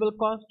unavoidable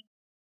cost.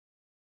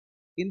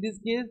 In this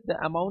case, the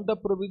amount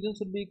of provision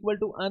should be equal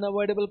to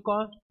unavoidable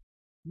cost,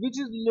 which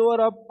is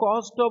lower of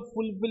cost of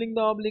fulfilling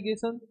the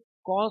obligation,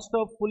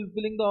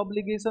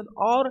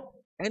 or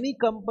any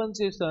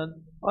compensation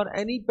or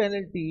any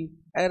penalty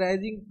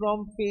arising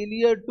from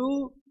failure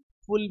to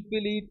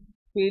fulfill it.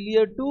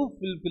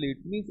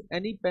 Means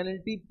any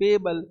penalty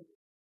payable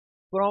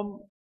from,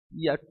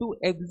 yeah, to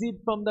exit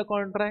from the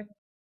contract,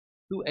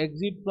 to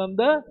exit from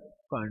the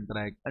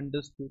contract.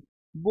 Understood?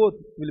 Both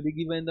will be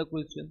given in the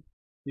question.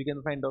 You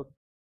can find out.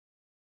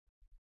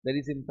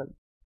 Very simple.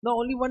 Now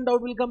only one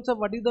doubt will come, sir.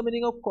 What is the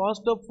meaning of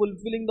cost of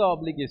fulfilling the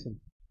obligation?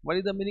 What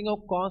is the meaning of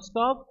cost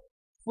of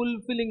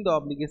fulfilling the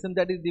obligation?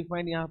 That is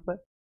defined here.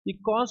 The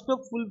cost of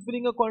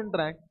fulfilling a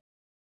contract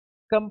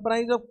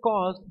comprise of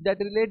costs that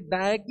relate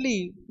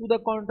directly to the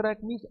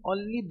contract, means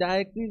only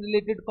directly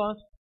related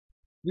costs.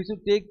 We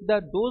should take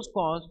those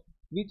costs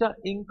which are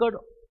incurred,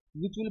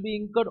 which will be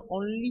incurred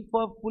only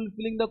for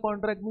fulfilling the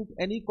contract, means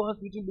any cost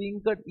which will be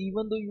incurred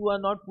even though you are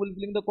not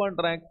fulfilling the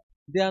contract,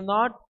 they are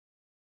not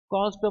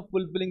cost of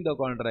fulfilling the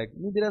contract.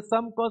 Means there are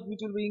some costs which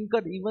will be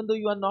incurred even though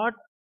you are not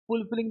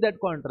fulfilling that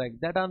contract,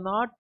 that are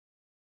not,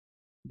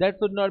 that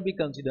should not be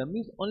considered.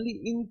 Means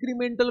only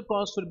incremental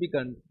cost should be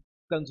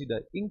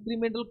considered.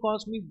 Incremental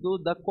cost means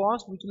those the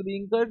cost which will be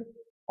incurred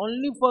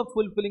only for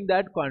fulfilling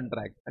that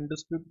contract.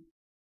 Understood?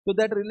 So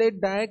that relate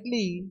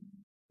directly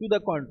to the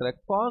contract.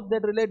 Costs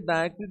that relate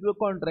directly to the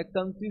contract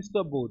consist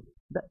of both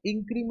the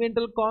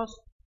incremental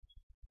cost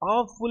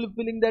of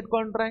fulfilling that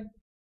contract.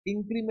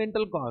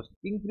 Incremental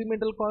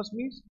cost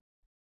means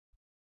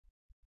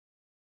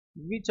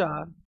which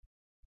are,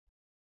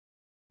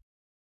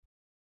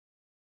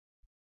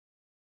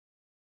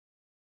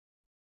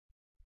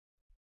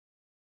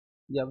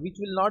 yeah, which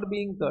will not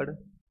be incurred.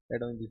 I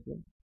don't this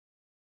one.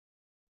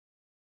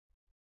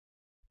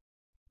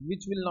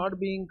 Which will not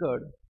be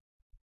incurred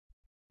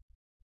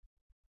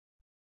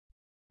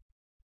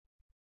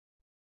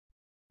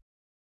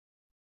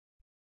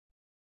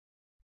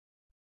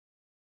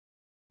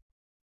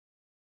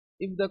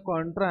if the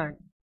contract,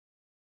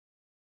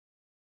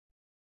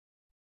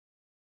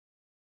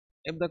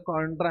 if the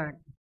contract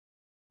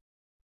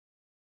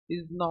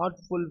is not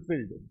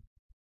fulfilled.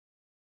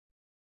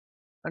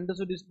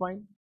 Understood this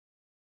point?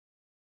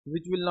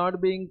 Which will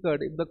not be incurred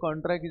if the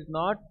contract is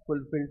not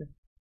fulfilled.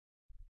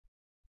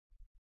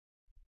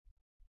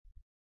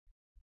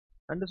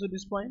 Understood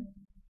this point?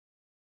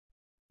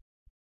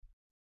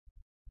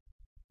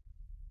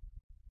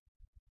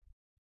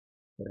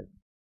 Correct.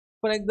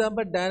 For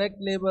example, direct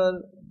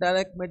labor,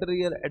 direct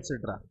material,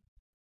 etc.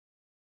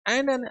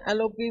 And an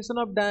allocation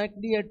of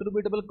directly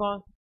attributable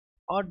cost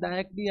or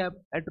directly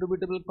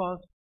attributable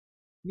cost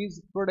means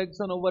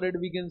production overhead,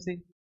 we can say,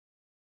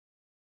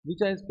 which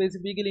are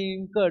specifically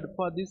incurred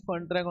for this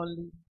contract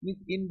only. Means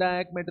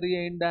indirect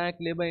material, indirect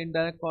labor,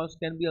 indirect cost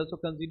can be also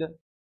considered.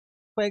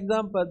 For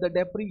example, the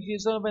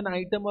depreciation of an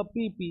item of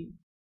PP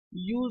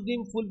used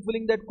in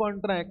fulfilling that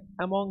contract,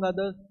 among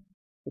others,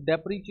 the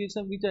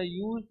depreciation which are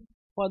used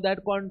for that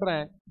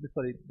contract,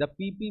 sorry, the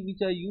PP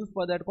which are used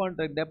for that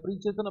contract,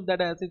 depreciation of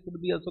that asset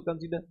should be also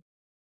considered.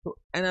 So,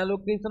 an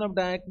allocation of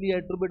directly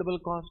attributable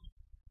cost.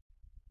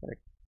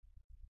 Correct.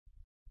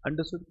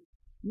 Understood?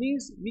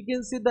 Means we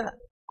can see the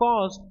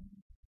cost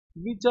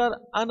which are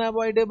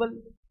unavoidable.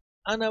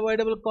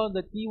 Unavoidable cost.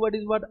 The keyword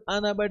is what?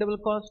 Unavoidable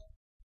cost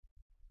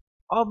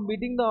of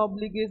meeting the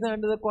obligation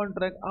under the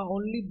contract are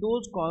only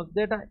those costs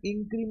that are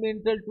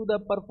incremental to the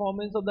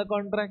performance of the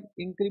contract.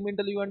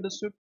 Incremental, you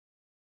understood?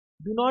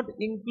 Do not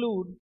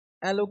include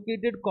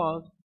allocated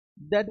costs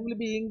that will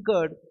be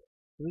incurred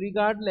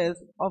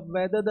regardless of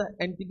whether the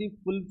entity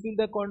fulfill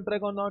the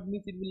contract or not.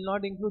 Means it will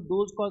not include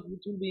those costs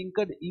which will be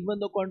incurred even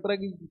though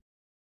contract is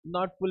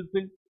not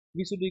fulfilled.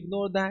 We should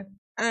ignore that,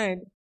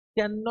 and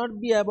cannot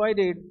be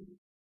avoided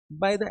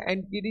by the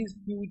entity's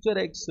future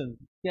actions.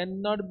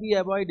 Cannot be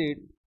avoided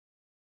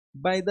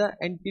by the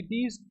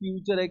entity's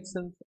future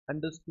actions.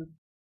 Understood?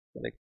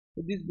 Correct.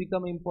 So this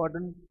become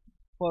important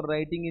for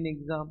writing in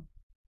exam.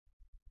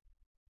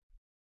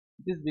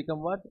 This become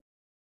what?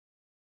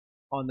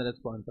 Onerous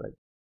contract.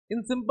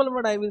 In simple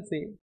word, I will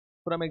say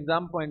from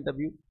exam point of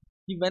view,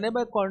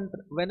 whenever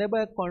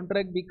a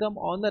contract become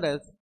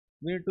onerous,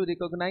 we need to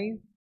recognize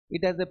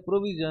it as a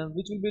provision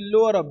which will be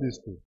lower of these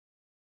two.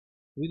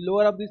 With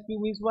lower of these two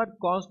means what?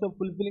 Cost of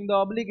fulfilling the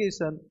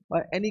obligation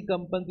or any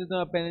compensation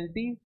or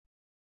penalty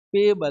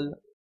payable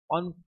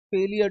on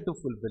failure to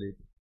fulfill it.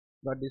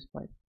 Got this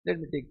point? Let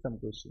me take some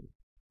questions.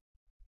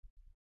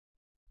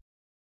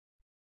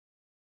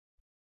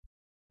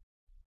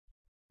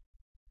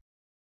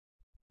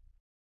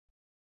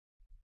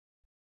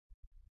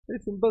 Very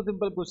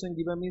simple question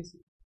given means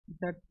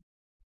that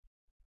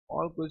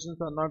all questions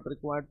are not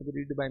required to be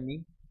read by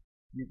me.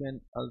 You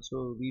can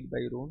also read by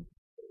your own.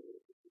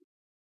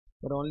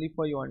 But only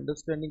for your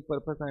understanding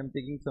purpose I am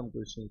taking some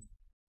questions.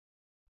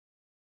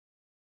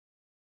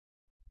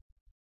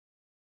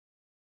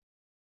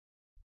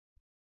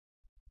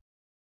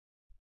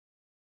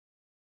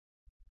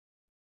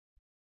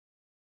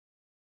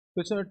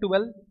 Question number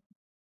 12.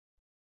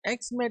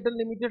 X Metal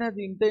Limited has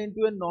entered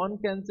into a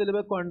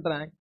non-cancelable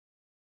contract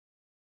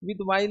with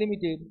Y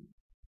Limited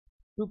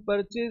to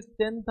purchase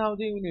 10,000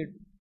 units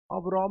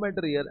of raw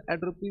material at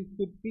rupees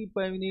 50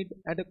 per unit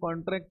at a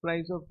contract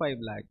price of 5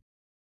 lakh.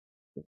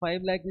 So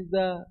 5 lakh is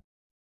the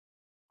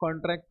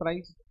contract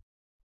price.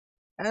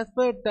 As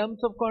per terms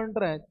of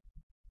contract,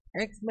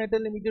 X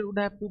Metal Limited would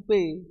have to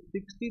pay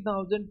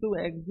 60,000 to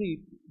exit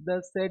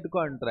the said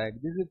contract.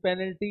 This is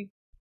penalty.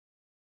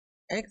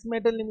 X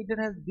Metal Limited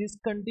has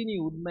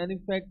discontinued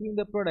manufacturing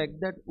the product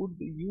that would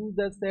use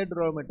the said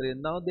raw material.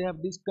 Now they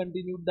have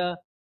discontinued the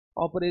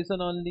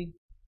operation only.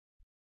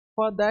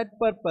 For that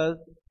purpose,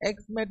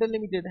 X Metal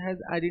Limited has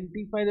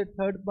identified a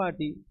third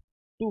party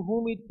to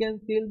whom it can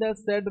sell the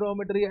said raw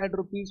material at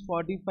rupees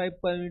 45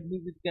 per unit.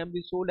 Means it can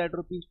be sold at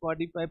rupees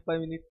 45 per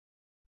unit.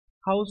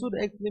 How should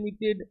X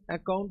Limited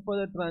account for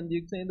the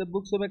transaction in the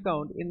books of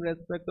account in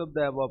respect of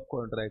the above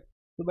contract?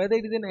 So whether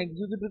it is an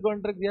executive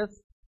contract, yes.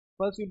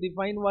 First you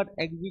define what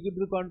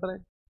executive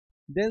contract.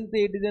 Then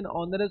say it is an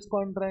onerous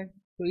contract.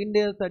 So Ind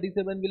AS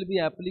 37 will be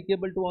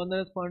applicable to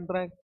onerous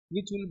contract,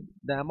 which will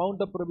the amount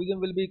of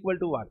provision will be equal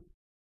to what?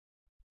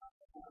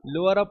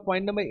 Lower of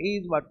point number A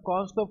is what?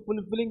 Cost of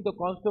fulfilling. The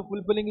cost of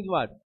fulfilling is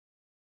what?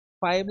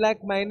 5 lakh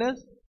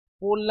minus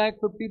 4 lakh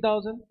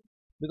 50,000,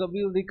 because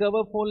we will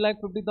recover 4 lakh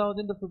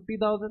 50,000 to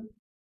 50,000,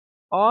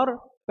 or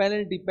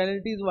penalty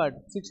is what?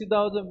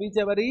 60,000,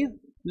 whichever is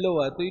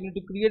lower. So you need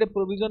to create a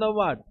provision of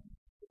what?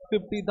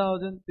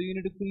 50,000. So you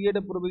need to create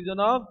a provision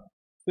of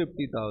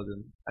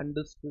 50,000.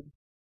 Understood?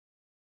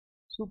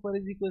 Super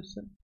easy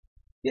question.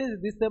 Yes,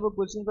 this type of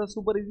questions are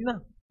super easy na,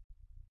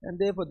 and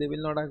therefore they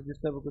will not ask this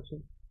type of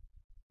question.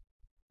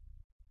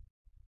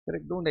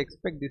 Correct? Don't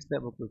expect this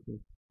type of question.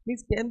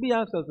 Means can be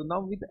asked also.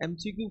 Now with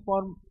MCQ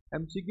form,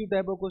 MCQ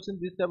type of question,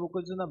 this type of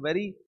question are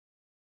very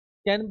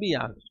can be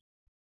asked.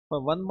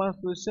 For 1 mark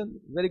question,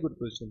 very good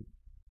question.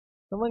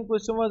 So one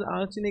question was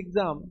asked in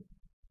exam.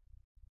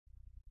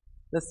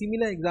 The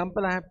similar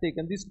example I have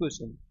taken this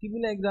question.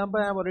 Similar example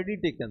I have already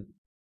taken.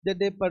 That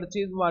they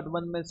purchase what?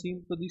 One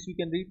machine. So this you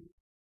can read.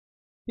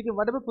 Okay,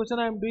 whatever question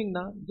I am doing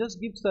now, just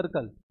give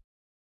circle.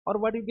 Or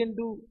what you can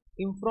do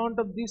in front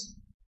of this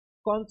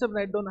concept,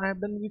 write down I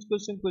have done which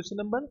question? Question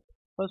number?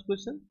 First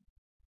question.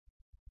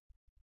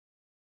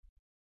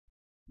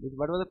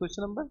 What was the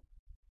question number?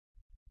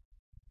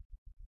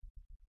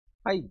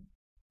 5.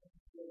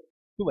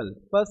 12.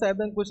 First I have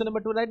done question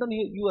number 2. Write down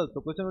you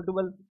also. Question number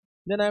 12.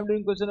 Then I am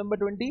doing question number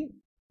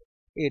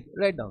 28.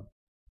 Write down.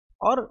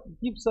 Or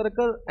keep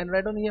circle and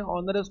write down here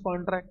onerous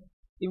contract.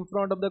 In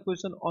front of the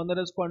question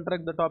onerous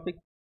contract, the topic.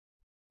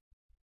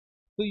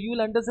 So you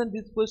will understand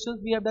these questions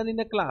we have done in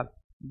the class.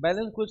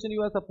 Balance question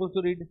you are supposed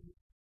to read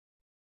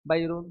by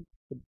your own.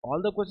 So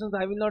all the questions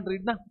I will not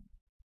read now.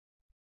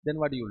 Then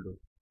what you will do?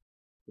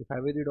 If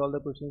I will read all the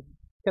questions,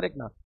 correct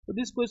now. So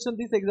this question,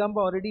 this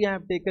example already I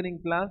have taken in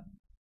class,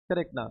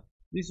 correct now.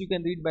 This you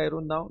can read by your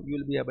own now. You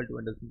will be able to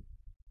understand.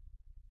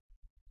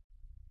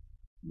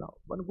 Now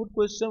one good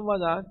question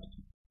was asked,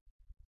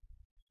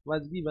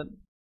 was given. I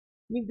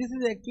mean, this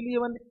is actually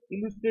one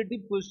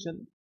illustrative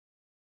question.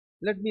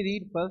 Let me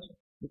read first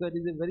because it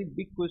is a very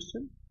big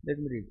question. Let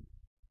me read.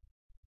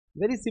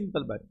 Very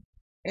simple, but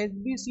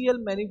HBCL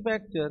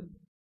manufacture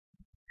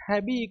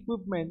heavy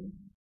equipment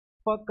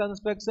for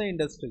construction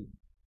industry.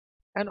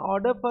 An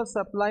order for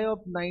supply of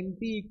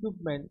 90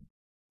 equipment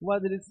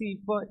was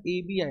received for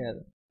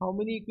ABIL. How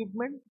many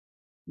equipment?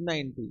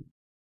 90.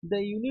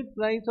 The unit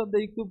price of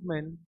the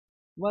equipment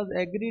was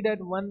agreed at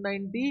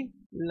 190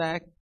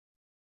 lakh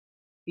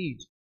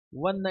each.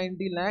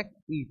 190 lakh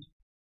each.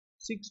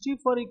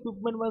 64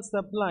 equipment was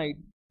supplied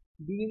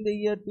during the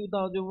year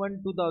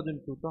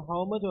 2001-2002. So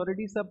how much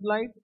already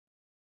supplied?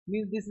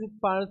 Means this is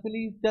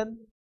partially done.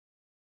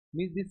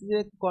 Means this is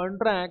a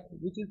contract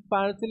which is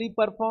partially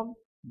performed.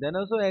 Then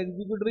also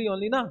executory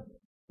only na.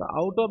 So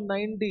out of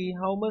 90,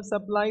 how much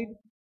supplied?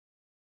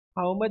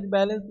 How much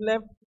balance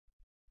left?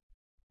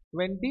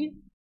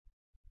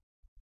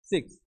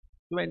 26.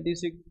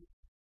 26.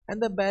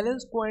 And the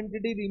balance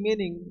quantity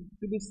remaining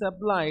to be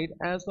supplied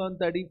as on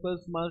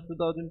 31st March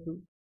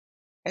 2002.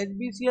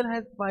 HBCL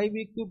has 5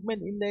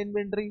 equipment in the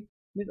inventory.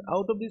 Means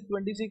out of this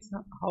 26,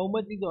 how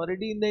much is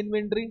already in the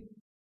inventory?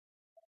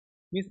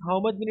 Means how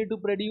much we need to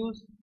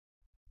produce?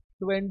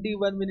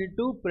 21 we need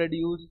to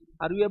produce.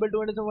 Are you able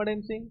to understand what I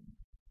am saying?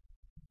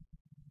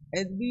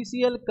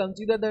 HBCL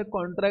consider that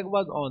contract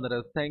was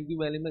onerous. Thank you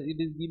very much. It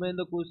is given in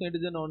the question, it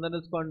is an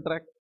onerous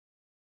contract.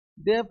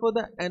 Therefore,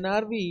 the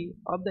NRV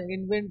of the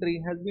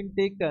inventory has been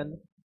taken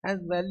as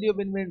value of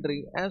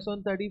inventory as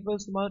on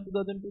 31st March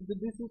 2002. So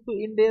this is to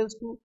Ind AS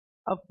 2.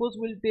 Of course,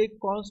 we'll take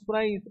cost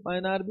price or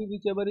NRV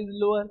whichever is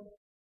lower.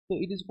 So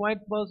it is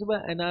quite possible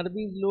NRV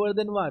is lower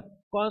than what?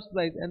 Cost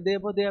price, and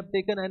therefore they have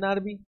taken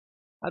NRV.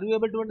 Are you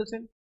able to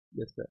understand?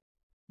 Yes, sir.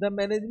 The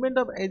management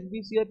of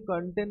HBCL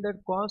contend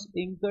that costs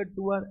incurred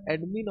toward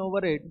admin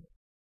overhead,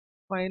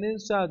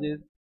 finance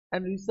charges,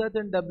 and research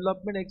and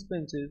development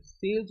expenses,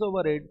 sales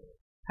overhead,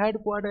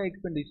 headquarter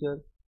expenditure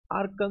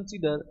are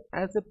considered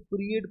as a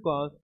period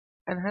cost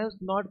and hence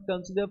not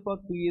considered for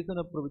creation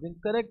of provision.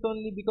 Correct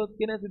only because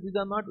these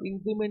are not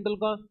incremental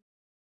costs.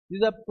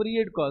 These are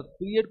period costs.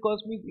 Period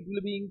cost means it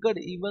will be incurred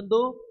even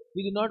though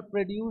we do not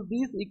produce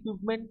this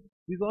equipment.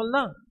 This all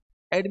now.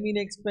 Admin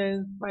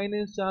expense,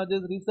 finance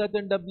charges, research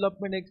and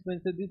development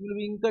expenses. This will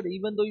be incurred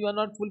even though you are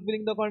not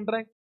fulfilling the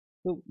contract.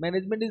 So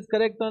management is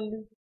correct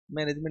only.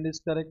 Management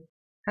is correct.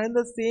 and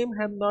the same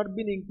have not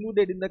been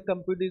included in the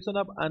computation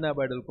of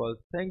unavoidable cost.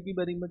 Thank you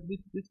very much.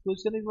 This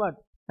question is what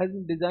has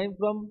been designed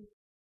from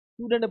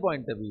student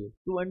point of view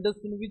to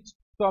understand which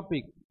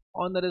topic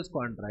onerous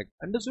contract.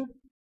 Understood?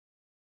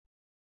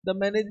 The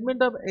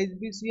management of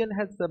HBCL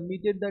has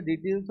submitted the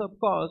details of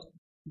cost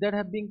that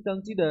have been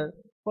considered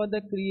for the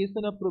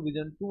creation of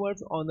provision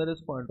towards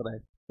onerous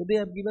contract. So they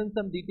have given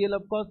some detail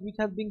of cost which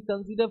has been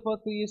considered for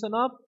creation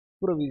of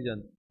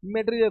provision.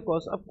 Material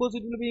cost, of course,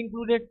 it will be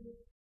included.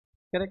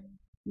 Correct.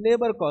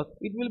 Labor cost,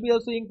 it will be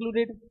also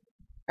included,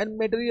 and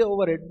material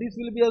overhead, this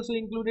will be also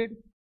included.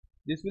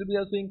 This will be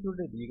also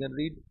included. You can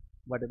read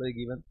whatever is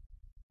given.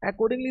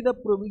 Accordingly, the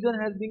provision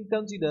has been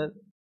considered.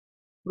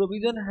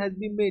 Provision has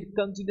been made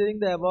considering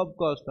the above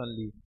cost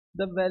only.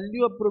 The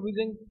value of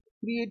provision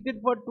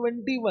created for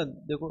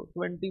 21. देखो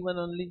 21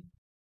 only.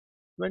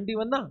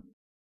 21 na?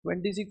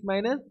 26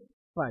 minus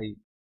 5.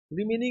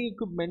 Remaining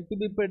equipment to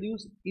be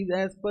produced is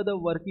as per the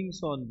working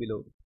shown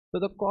below. So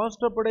the cost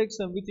of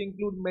production, which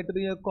include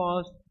material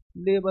cost,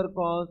 labor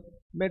cost,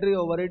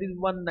 material overhead, is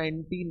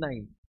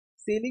 199.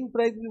 Selling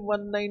price is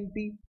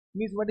 190.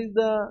 Means what is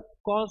the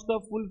cost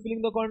of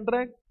fulfilling the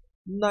contract?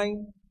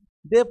 9.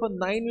 Therefore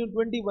 9 into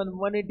 21,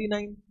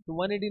 189. So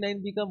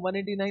 189 become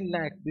 189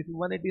 lakhs. This is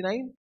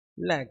 189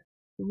 lakhs.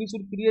 So we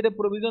should create a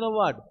provision of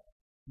what?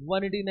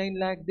 189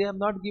 lakhs. They have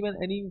not given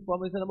any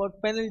information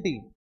about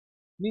penalty.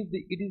 Means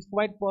it is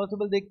quite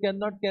possible they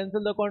cannot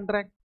cancel the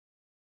contract.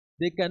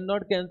 They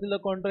cannot cancel the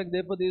contract,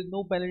 therefore there is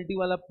no penalty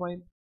wala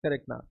point.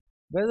 Correct now.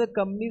 Whether the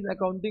company's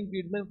accounting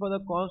treatment for the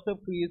cost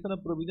of creation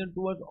of provision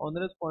towards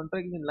onerous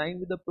contract is in line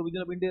with the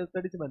provision of India's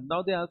 37.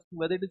 Now they ask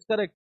whether it is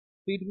correct.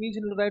 So it means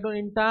you will write on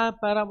entire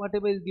para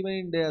whatever is given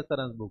in their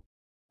Saran's book.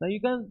 Now you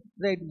can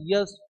write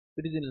yes,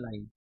 it is in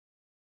line.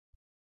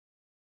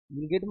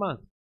 You will get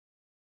marks.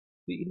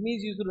 So it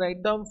means you should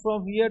write down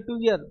from here to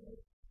here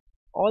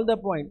all the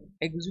point,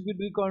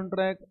 executive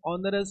contract,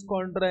 onerous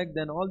contract,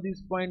 then all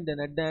these point, then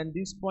at the end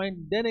this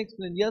point, then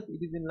explain yes,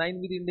 it is in line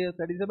with India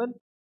 37.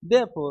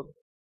 Therefore,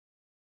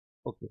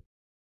 okay,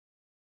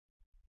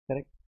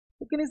 correct.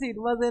 So can you see it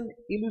was an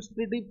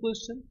illustrative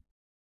question?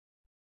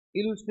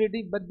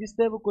 Illustrative, but this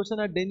type of question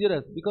are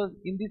dangerous because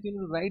in this you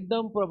will write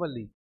down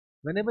properly.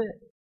 Whenever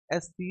a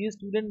CA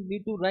student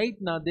need to write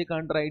now, they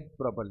can't write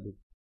properly.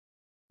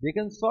 They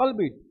can solve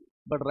it,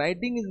 but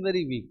writing is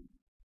very weak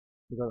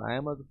because I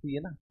am also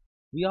CA na.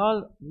 We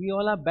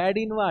all are bad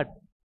in what?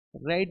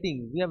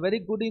 Writing. We are very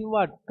good in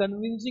what?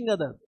 Convincing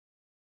others.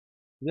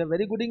 We are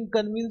very good in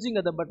convincing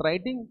others, but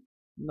writing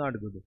not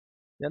good.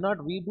 We are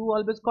not. We do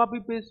always copy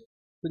paste.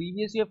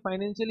 Previous year,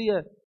 financial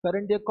year,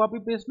 current year, copy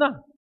paste na.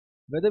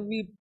 Whether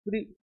we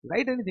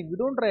write anything, we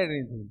don't write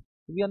anything.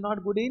 We are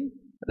not good in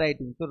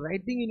writing. So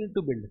writing you need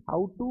to build.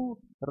 How to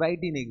write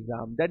in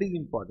exam, that is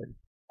important.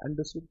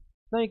 Understood?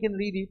 Now you can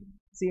read it.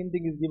 Same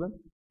thing is given.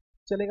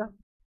 Chalega?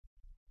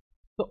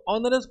 So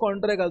onerous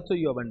contract also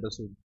you have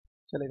understood.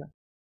 Chalega?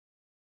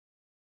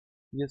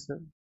 Yes, sir.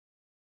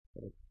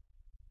 Correct.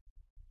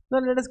 Now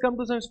let us come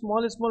to some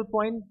small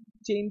point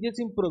changes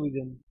in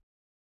provision.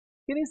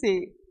 Can you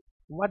say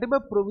whatever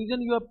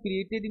provision you have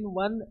created in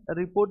one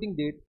reporting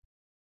date,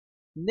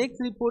 next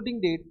reporting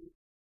date,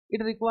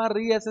 it requires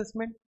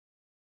reassessment?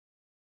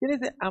 Can you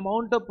say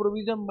amount of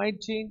provision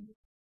might change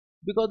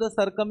because the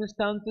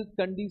circumstances,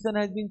 condition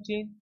has been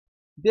changed?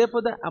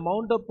 Therefore, the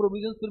amount of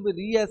provisions will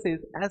be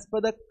reassessed as per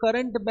the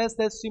current best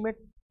estimate,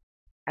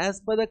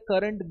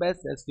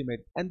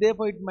 and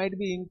therefore it might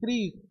be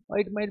increased or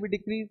it might be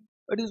decreased.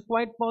 It is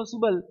quite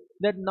possible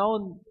that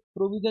now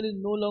provision is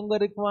no longer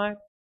required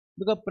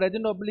because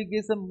present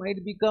obligation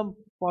might become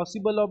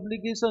possible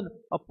obligation,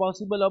 or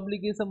possible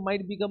obligation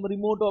might become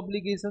remote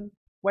obligation.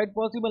 Quite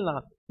possible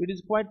now. It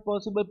is quite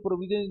possible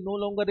provision is no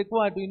longer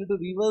required. You need to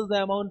reverse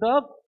the amount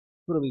of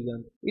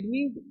provision. It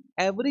means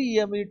every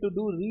year we need to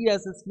do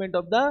reassessment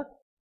of the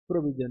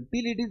provision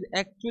till it is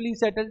actually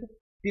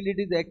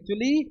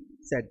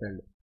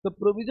settled. The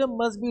provision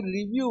must be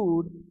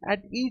reviewed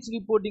at each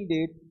reporting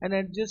date and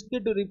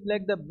adjusted to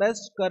reflect the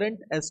best current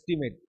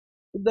estimate.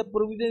 If the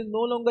provision is no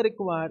longer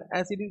required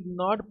as it is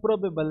not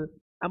probable,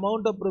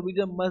 amount of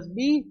provision must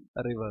be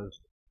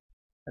reversed.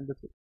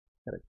 Understood?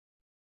 Correct.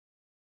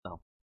 Now,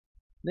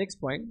 next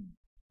point,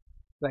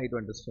 try to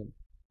understand.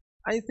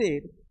 I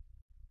said,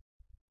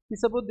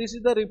 suppose this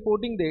is the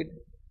reporting date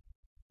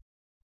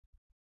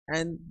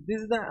and this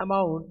is the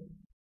amount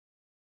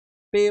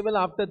payable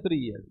after 3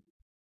 years.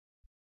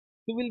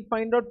 So we'll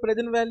find out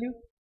present value.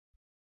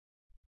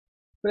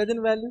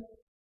 Present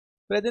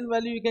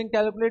value you can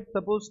calculate.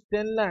 Suppose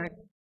 10 lakh.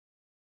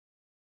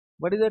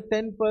 What is the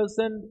 10%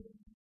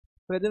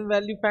 present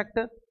value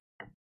factor?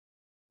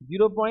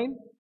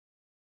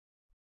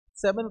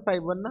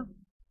 0.751 na?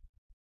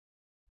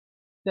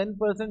 10%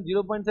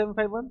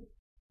 0.751.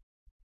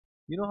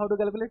 You know how to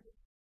calculate?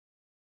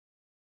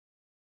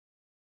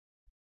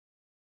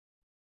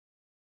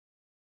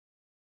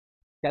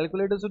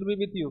 Calculator should be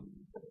with you.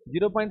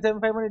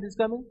 0.751 it is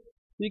coming.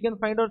 So you can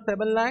find out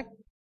 7 lakh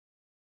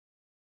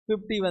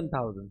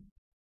 51,000.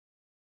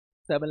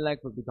 7 lakh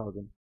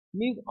 50,000.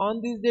 Means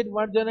on this date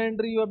what journal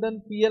entry you have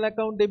done? PL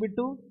account debit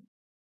to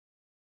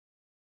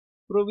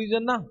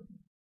provision na.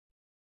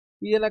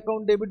 PL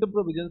account debit to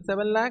provision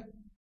 7 lakh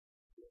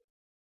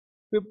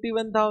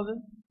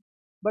 51,000.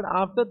 But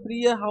after 3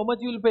 years how much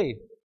you will pay?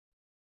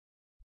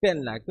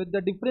 10 lakh. So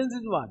the difference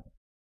is what?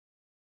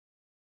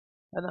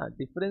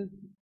 Difference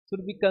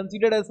should be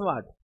considered as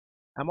what?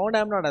 Amount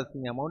I am not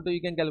asking. Amount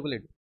you can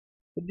calculate.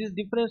 So this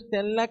difference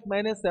 10 lakh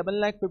minus 7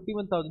 lakh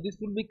 51,000. This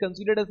will be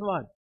considered as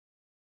what?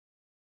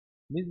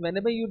 Means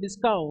whenever you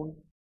discount,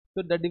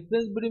 so the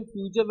difference between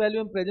future value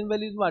and present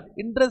value is what?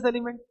 Interest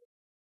element.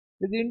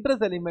 This is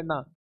interest element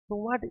now. So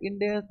what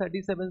India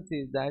 37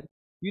 says that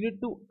you need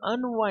to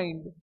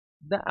unwind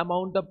the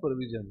amount of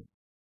provision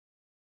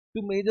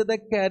to measure the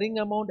carrying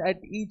amount at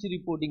each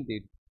reporting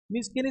date.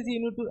 Means can you see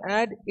you need to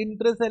add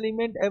interest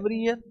element every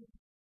year?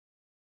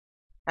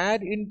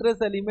 Add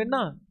interest element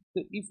na.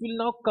 So if you will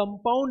now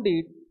compound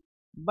it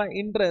by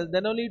interest,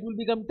 then only it will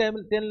become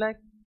 10 lakh.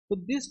 So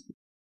this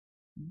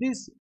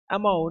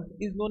amount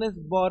is known as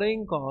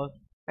borrowing cost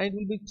and it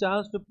will be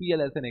charged to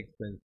PL as an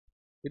expense.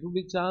 It will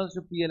be charged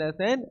to PL as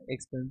an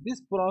expense.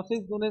 This process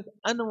is known as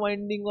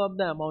unwinding of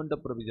the amount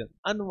of provision.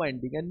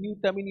 Unwinding, a new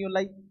term in your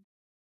life.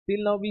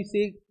 Till now we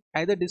say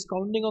either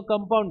discounting or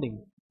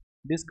compounding.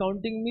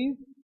 Discounting means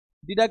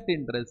deduct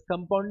interest.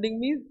 Compounding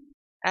means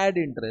add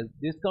interest.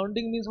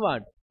 Discounting means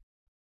what?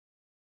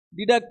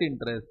 Deduct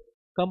interest.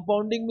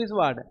 Compounding means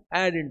what?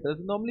 Add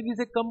interest. Normally we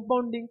say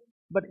compounding,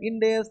 but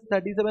Ind AS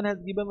 37 has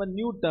given a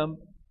new term,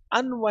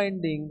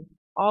 unwinding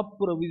of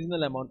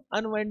provisional amount.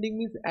 Unwinding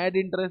means add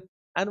interest.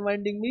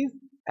 Unwinding means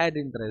add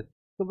interest.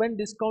 So when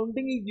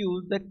discounting is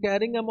used, the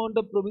carrying amount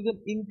of provision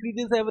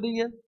increases every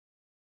year.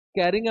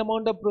 Carrying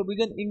amount of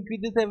provision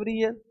increases every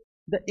year.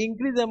 The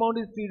increased amount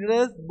is treated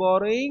as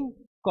borrowing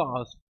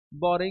cost.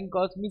 Borrowing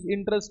cost means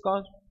interest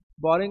cost.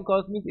 Borrowing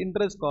cost means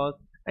interest cost.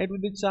 And it will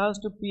be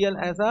charged to PL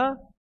as a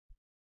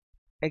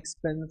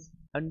expense.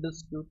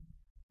 Understood?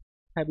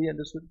 Have you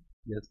understood?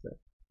 Yes, sir.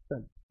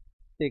 Done.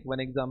 Take one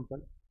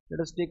example.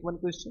 Let us take one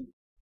question.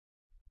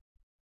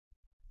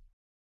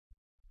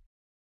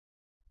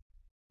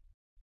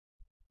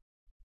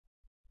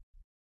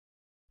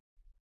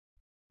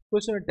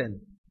 Question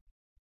 10.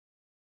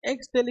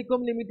 X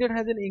Telecom Limited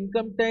has an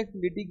income tax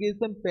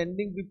litigation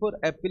pending before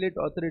appellate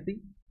authority.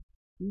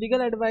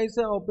 Legal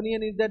advisor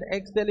opinion is that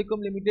X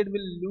Telecom Limited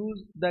will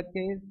lose the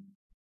case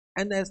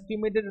and the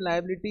estimated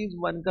liability is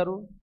 1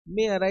 crore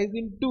may arise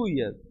in 2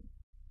 years.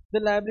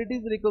 The liability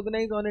is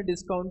recognized on a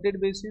discounted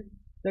basis.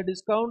 The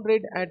discount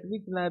rate at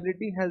which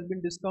liability has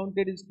been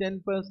discounted is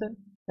 10%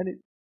 and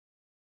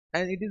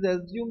it is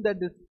assumed that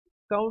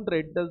discount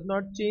rate does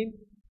not change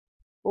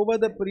over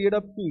the period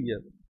of 2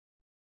 years.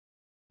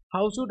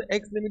 How should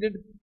X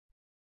Limited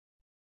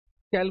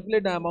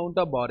calculate the amount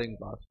of borrowing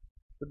cost?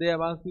 So they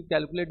have asked you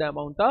calculate the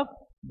amount of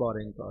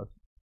borrowing cost.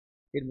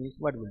 It means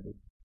what we are doing.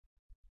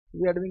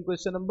 We are doing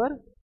question number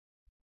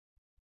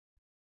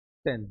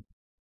 10.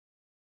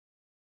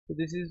 So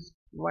this is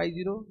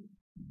y0,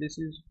 this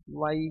is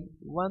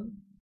y1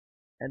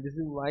 and this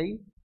is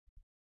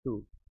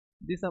y2.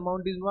 This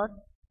amount is what?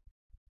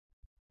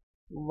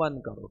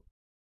 1 crore.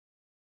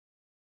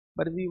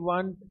 But we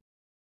want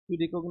to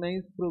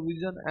recognize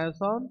provision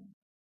as on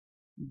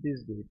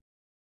this date.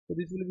 So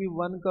this will be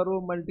 1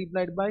 crore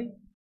multiplied by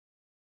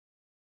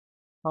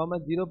how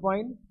much?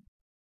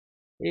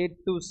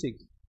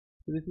 0.826.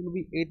 So this will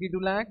be 82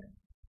 lakh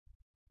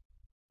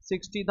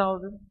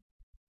 60,000.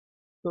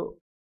 So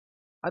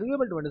are you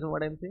able to understand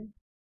what I am saying?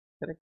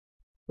 Correct.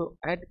 So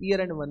at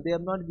year end 1 they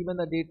have not given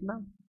the date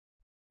now.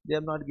 They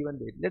have not given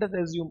date. Let us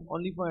assume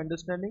only for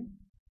understanding.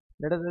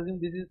 Let us assume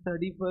this is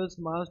 31st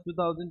March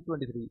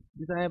 2023.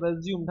 This I have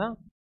assumed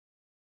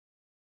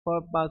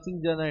for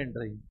passing journal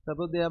entry.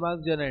 Suppose they have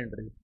asked journal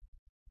entry.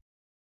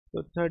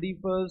 So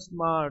 31st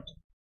March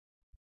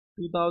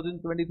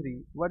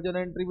 2023. What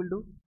journal entry will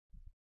do?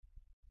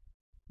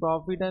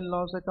 Profit and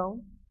loss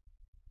account.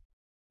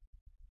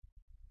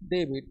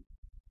 Debit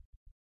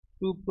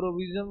to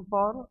provision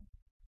for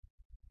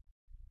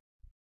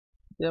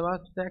they have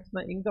asked tax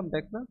na income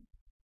tax na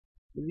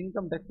is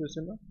income tax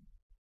question na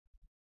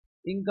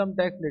income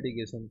tax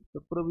litigation. So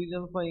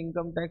provision for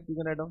income tax you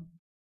can add on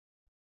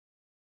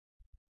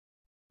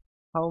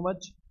how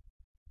much?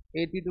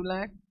 82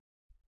 lakh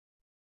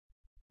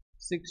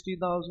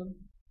 60,000.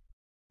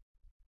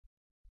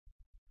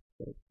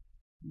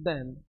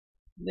 Then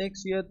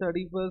next year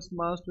 31st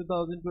March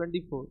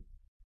 2024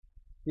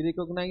 we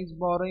recognize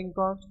borrowing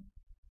cost.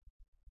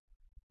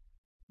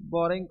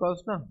 Borrowing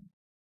cost na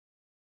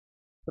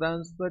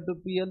transfer to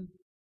PL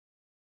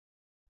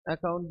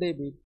account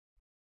debit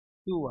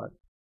to what?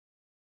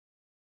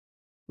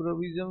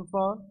 Provision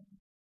for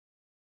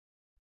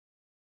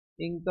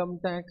income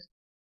tax.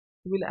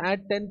 We will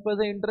add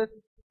 10% interest.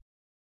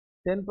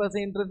 10%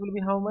 interest will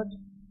be how much?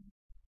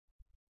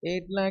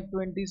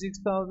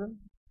 8,26,000.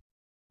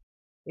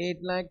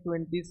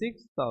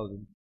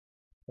 8,26,000.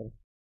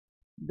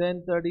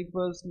 Then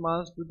 31st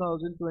March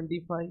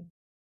 2025.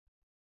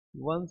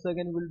 Once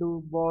again we'll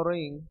do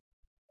borrowing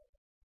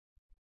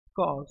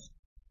cost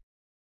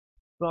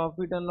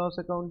profit and loss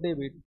account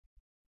debit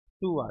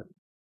to what?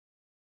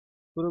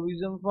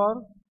 Provision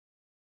for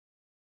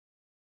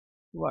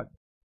what?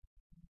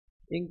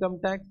 Income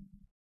tax.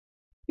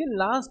 In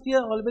last year,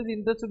 always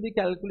interest should be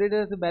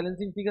calculated as a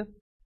balancing figure.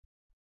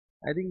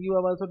 I think you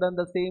have also done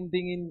the same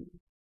thing in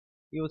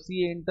your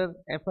CA Inter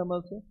FM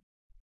also.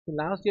 So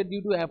last year,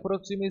 due to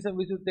approximation,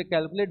 we should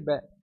calculate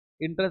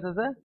interest as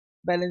a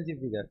balancing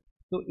figure.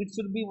 So it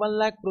should be 1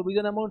 lakh,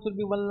 provision amount should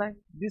be 1 lakh.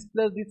 This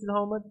plus this is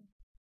how much?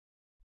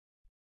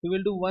 We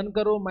will do 1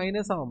 crore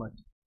minus how much?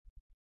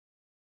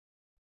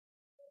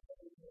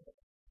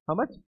 How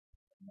much?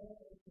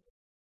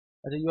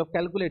 You have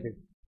calculated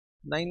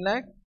 9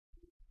 lakh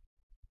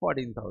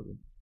 14,000.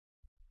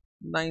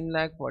 9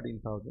 lakh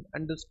 14,000.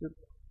 Understood?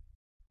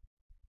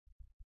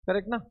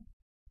 Correct, na?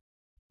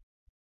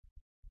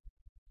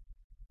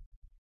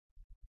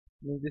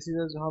 This is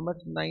as how much?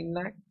 9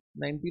 lakh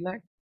 90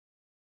 lakh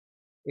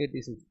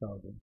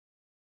 86,000.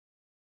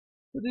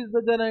 So this is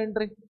the journal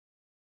entry.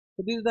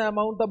 So this is the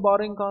amount of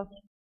borrowing cost.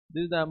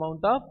 This is the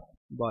amount of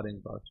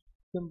borrowing cost.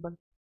 Simple.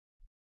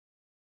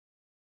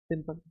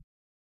 Simple.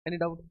 Any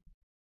doubt?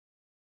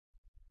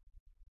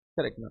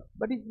 Correct now.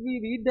 But if we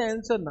read the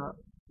answer now,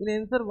 in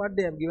answer what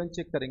they have given,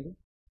 check करेंगे.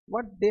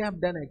 What they have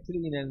done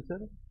actually in answer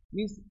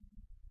means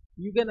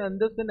you can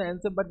understand the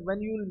answer, but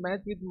when you will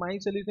match with my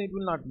solution, it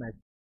will not match.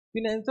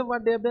 In answer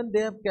what they have done,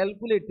 they have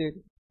calculated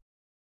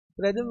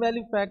present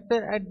value factor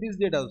at this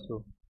date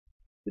also.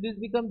 So this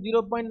becomes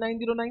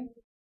 0.909.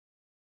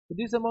 So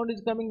this amount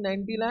is coming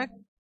 90 lakh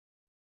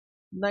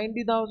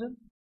 90,000.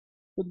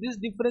 So this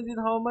difference is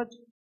how much?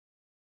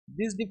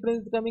 This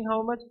difference is coming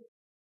how much?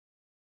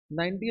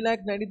 90 lakh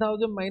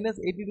 90,000 minus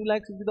 82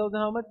 lakh 60,000,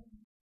 how much?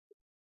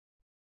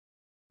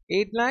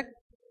 8 lakh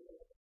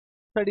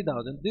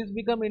 30,000. This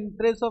become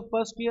interest of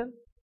first year.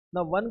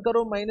 Now 1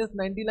 crore minus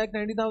 90 lakh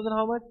 90,000,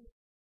 how much?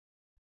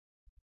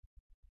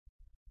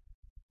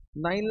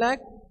 9 lakh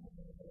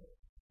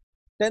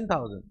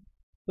 10,000.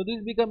 So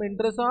this become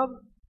interest of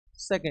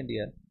second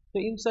year. So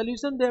in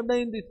solution they have done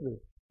in this way,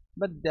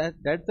 but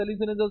that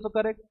solution is also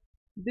correct.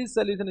 This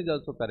solution is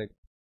also correct.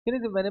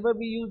 Whenever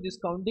we use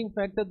discounting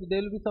factor,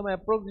 there will be some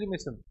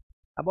approximation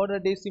about a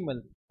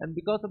decimal, and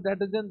because of that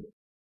reason,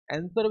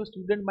 answer of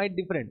student might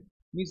different.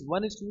 Means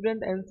one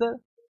student answer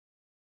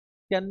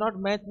cannot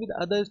match with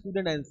other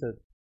student answers.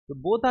 So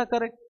both are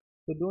correct.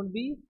 So don't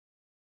be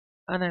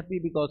unhappy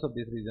because of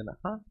this reason.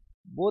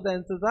 Both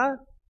answers are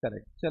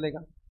correct.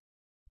 Chalega?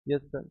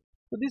 Yes, sir.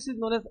 So this is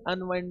known as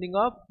unwinding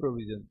of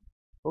provision.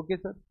 Okay,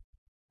 sir.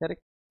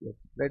 Correct. Yes.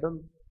 Write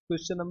down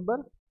question number.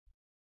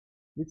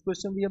 Which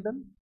question we have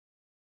done?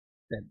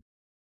 10.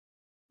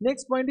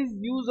 Next point is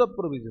use of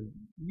provision.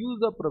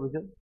 Use of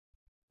provision.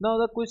 Now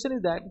the question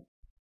is that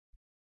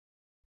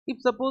if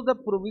suppose the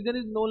provision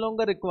is no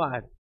longer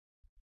required,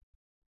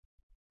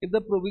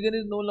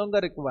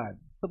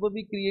 suppose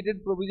we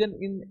created provision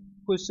in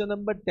question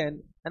number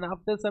 10 and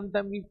after some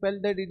time we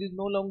felt that it is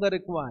no longer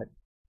required.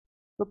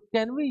 So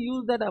can we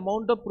use that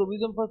amount of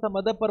provision for some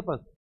other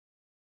purpose?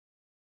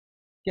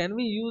 Can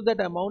we use that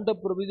amount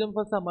of provision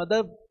for some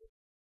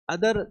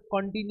other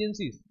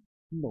contingencies?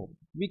 No,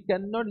 we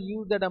cannot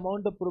use that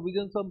amount of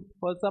provision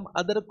for some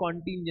other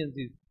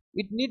contingencies.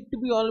 It needs to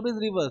be always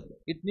reversed.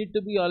 If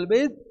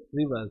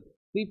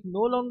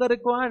no longer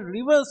required,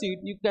 reverse it.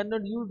 You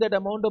cannot use that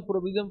amount of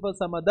provision for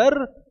some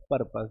other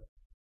purpose.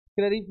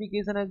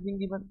 Clarification has been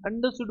given.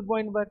 Understood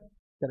point, but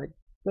correct.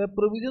 The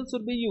provision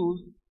should be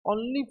used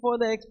only for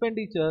the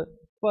expenditure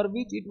for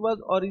which it was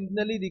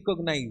originally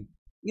recognized.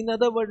 In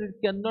other words, it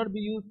cannot be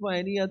used for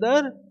any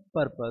other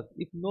purpose.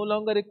 If no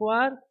longer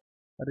required,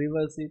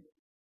 reverse it.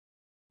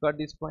 Got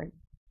this point?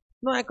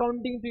 Now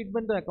accounting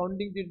treatment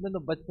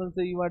of bachpan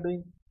se you are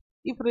doing.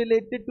 If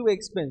related to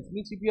expense,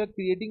 means if you are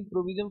creating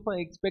provision for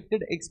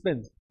expected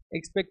expense,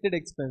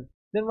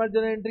 then what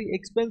journal entry?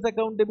 Expense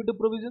account debit to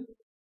provision,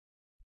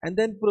 and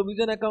then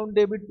provision account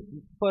debit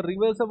for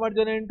reverse of what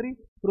journal entry?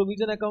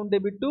 Provision account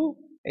debit to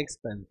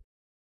expense.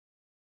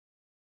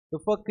 So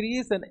for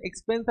creation,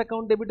 expense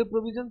account debit to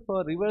provision;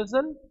 for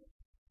reversal,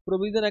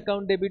 provision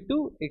account debit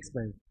to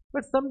expense.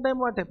 But sometime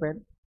what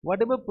happened?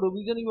 Whatever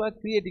provision you are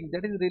creating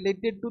that is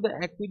related to the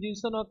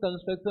acquisition or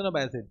construction of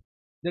asset,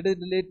 then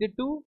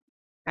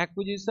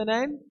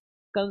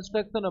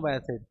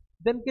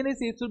can I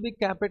say it should be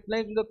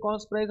capitalized to the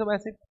cost price of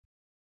asset?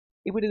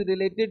 If it is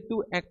related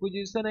to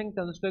acquisition and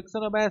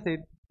construction of asset,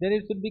 then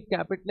it should be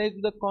capitalized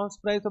to the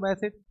cost price of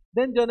asset.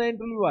 Then journal entry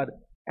will be what?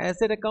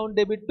 Asset account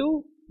debit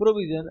to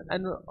provision,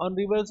 and on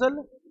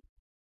reversal,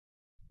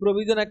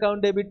 provision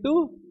account debit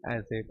to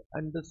asset.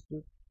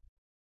 Understood?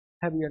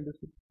 Have you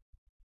understood?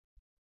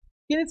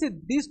 Can you say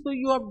this so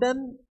you have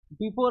done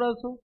before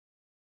also?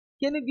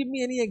 Can you give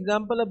me any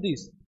example of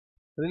this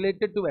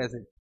related to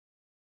asset?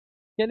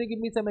 Can you give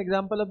me some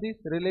example of this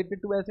related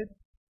to asset?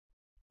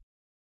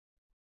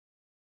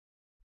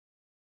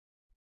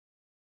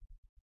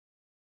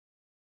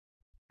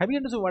 Have you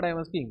understood what I am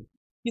asking?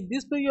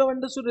 This so you have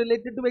understood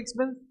related to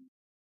expense?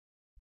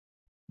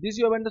 This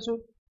you have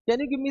understood? Can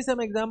you give me some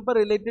example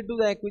related to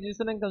the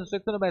acquisition and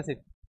construction of asset?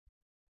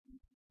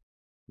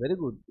 Very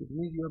good. It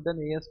means you have done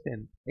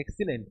AS10.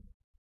 Excellent.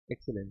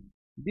 Excellent.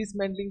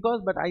 Dismantling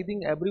cost, but I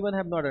think everyone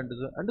have not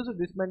understood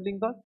dismantling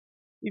cost.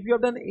 If you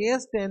have done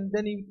AS10,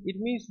 then it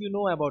means you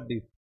know about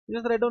this.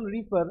 Just write down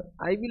refer.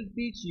 I will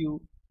teach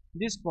you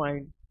this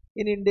point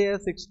in India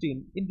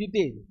 16 in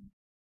detail.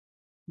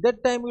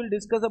 That time we will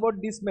discuss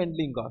about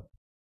dismantling cost.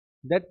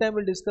 That time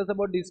we'll discuss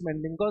about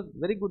dismantling cost.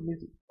 Very good,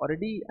 means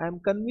already I am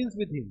convinced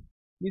with him.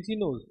 Means he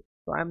knows.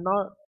 So I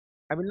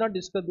will not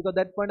discuss, because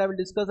that point I will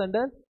discuss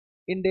under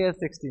India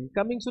 16.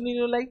 Coming soon in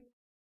your life,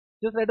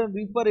 just write down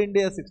refer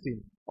India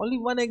 16. Only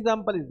one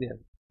example is there.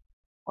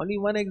 Only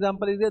one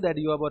example is there that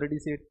you have already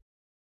said.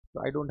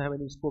 So I don't have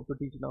any scope to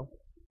teach now.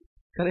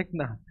 Correct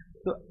now.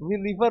 So we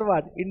refer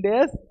what?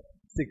 India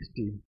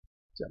 16.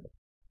 Chalo.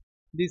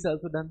 This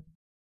also done.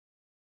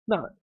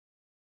 Now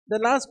the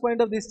last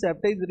point of this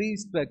chapter is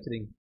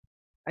restructuring.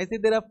 I say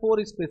there are four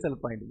special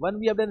points. One,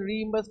 we have done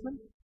reimbursement,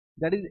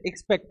 that is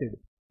expected.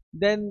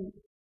 Then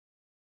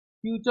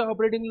future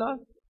operating loss,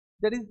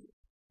 that is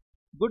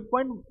good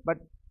point, but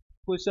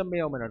question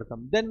may or may not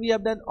come. Then we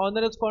have done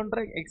onerous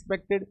contract,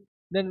 expected.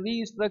 Then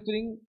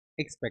restructuring,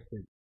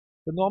 expected.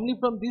 So normally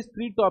from these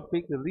three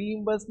topics,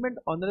 reimbursement,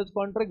 onerous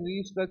contract,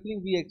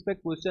 restructuring, we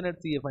expect question at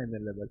CA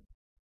final level.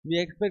 We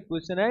expect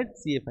question at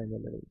CA final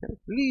level.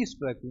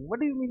 Restructuring. What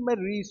do you mean by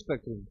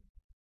restructuring?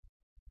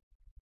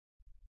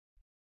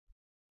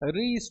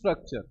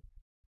 Restructure.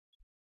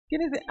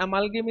 Can you say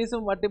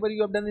amalgamation? Whatever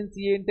you have done in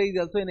CA Inter is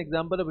also an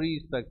example of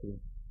restructuring.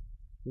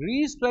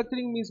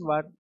 Restructuring means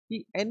what?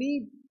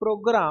 Any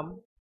program,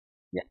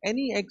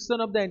 any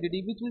action of the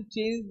entity which will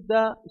change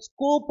the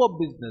scope of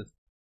business,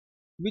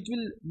 which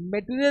will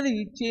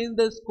materially change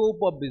the scope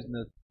of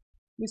business.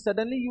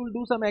 Suddenly you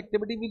will do some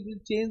activity which will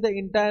change the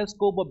entire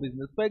scope of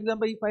business. For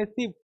example, if I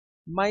shift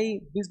my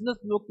business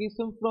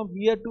location from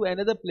here to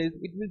another place,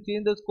 it will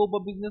change the scope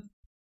of business.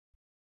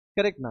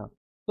 Correct now.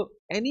 So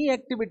any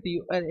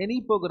activity or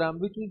any program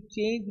which will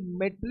change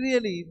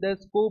materially the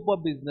scope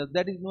of business,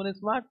 that is known as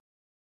what?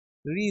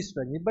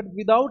 Restructuring. But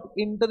without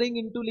entering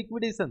into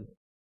liquidation.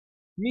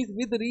 Means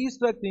with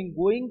restructuring,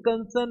 going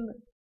concern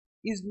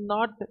is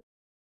not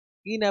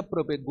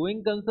inappropriate.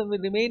 Going concern will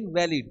remain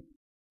valid.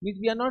 Means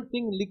we are not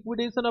saying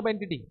liquidation of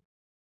entity.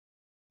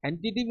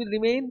 Entity will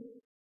remain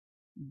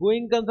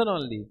going concern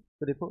only.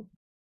 So therefore,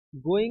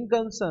 going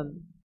concern,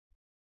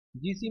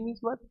 GC means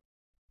what?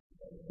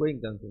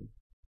 Going concern.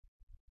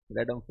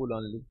 Write down full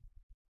only.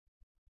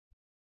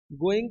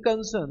 Going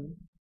concern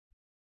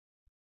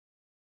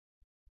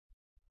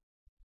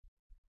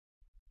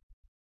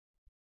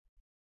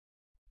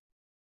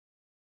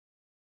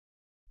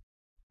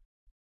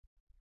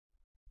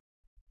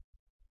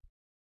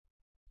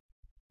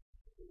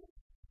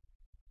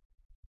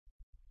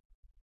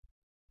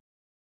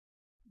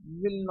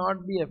will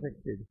not be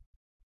affected.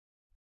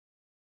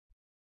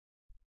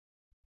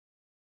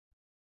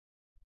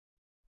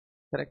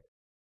 Correct.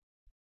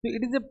 So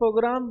it is a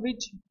program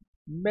which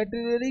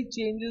materially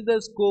changes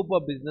the scope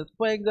of business.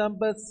 For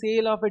example,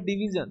 sale of a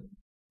division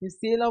is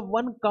sale of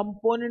one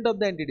component of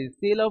the entity,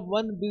 sale of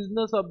one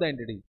business of the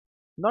entity,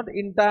 not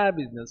entire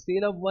business,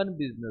 sale of one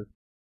business.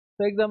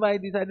 For example, I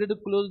decided to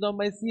close down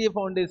my CA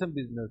foundation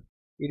business.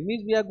 It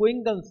means we are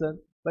going concern,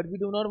 but we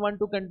do not want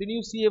to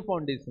continue CA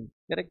foundation.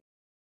 Correct.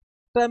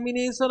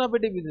 Termination of a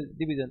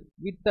division.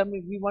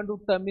 We want to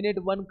terminate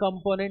one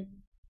component,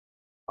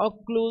 or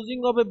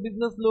closing of a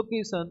business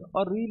location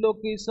or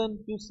relocation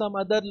to some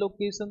other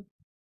location.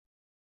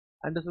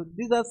 Understood?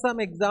 These are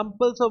some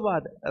examples of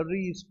what?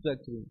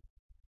 Restructuring.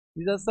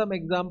 These are some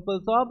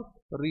examples of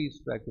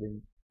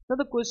restructuring. Now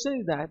the question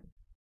is that,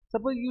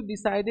 suppose you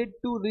decided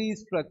to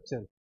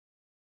restructure.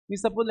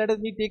 Suppose, let us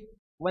take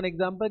one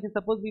example.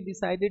 Suppose we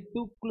decided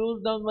to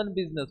close down one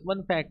business,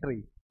 one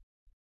factory.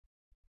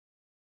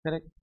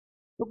 Correct.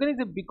 So can you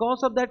say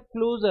because of that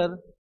closure,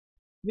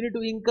 we need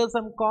to incur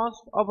some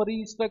cost of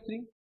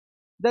restructuring?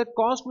 The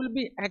cost will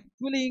be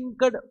actually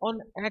incurred on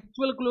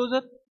actual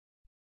closure.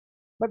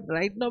 But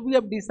right now we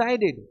have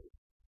decided,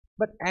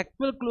 but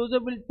actual closure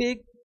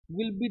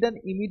will be done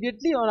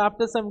immediately or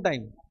after some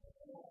time.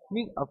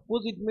 Means of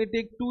course it may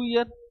take 2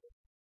 years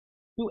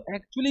to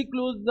actually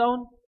close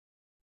down,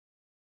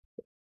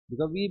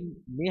 because we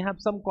may have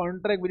some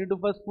contract we need to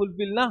first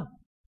fulfill now.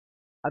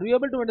 Are you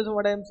able to understand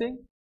what I am saying?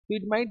 So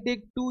it might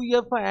take 2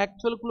 years for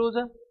actual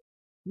closure.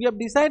 We have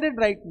decided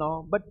right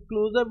now, but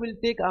closure will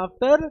take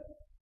after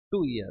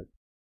 2 years.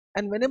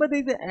 And whenever there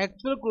is an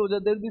actual closure,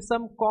 there will be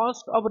some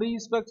cost of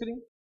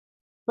restructuring.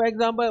 For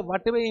example,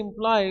 whatever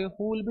employee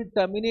who will be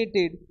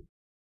terminated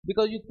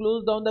because you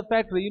close down the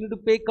factory, you need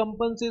to pay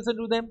compensation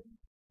to them.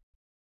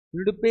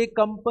 You need to pay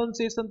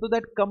compensation. So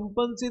that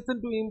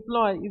compensation to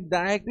employee is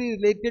directly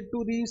related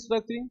to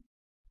restructuring.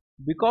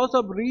 Because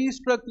of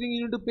restructuring,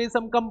 you need to pay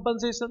some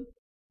compensation.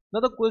 Now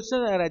the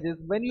question arises,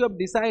 when you have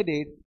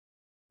decided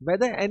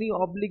whether any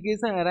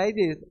obligation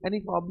arises, and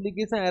if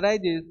obligation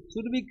arises,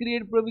 should we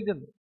create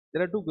provision?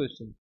 There are two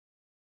questions.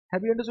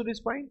 Have you understood this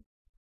point?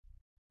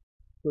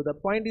 So the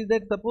point is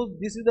that suppose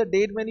this is the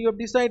date when you have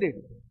decided.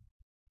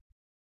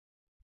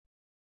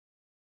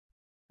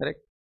 Correct.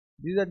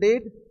 This is the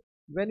date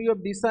when you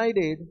have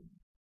decided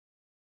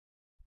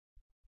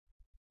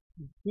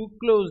to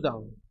close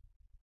down,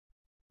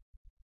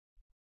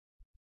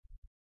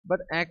 but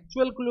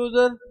actual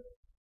closure,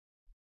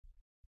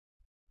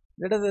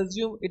 let us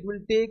assume it will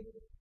take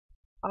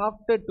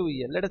after 2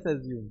 years. Let us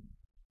assume.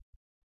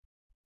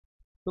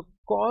 So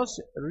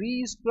cost,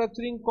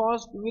 restructuring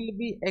cost will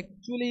be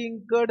actually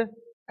incurred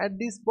at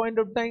this point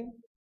of time.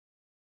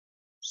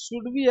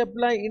 Should we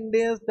apply Ind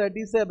AS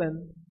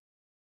 37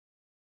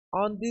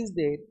 on this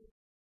date,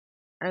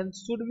 and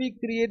should we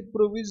create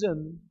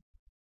provision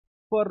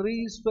for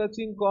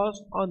restructuring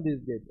cost on this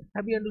date?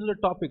 Have you understood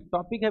the topic?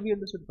 Topic have you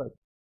understood first?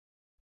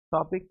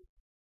 Topic,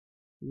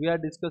 we are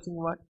discussing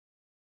what?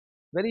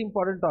 Very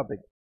important topic,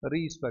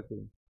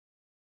 restructuring.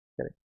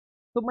 Correct.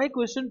 So my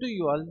question to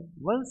you all,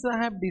 once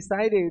I have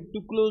decided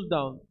to close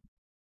down,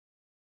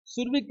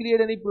 should we create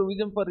any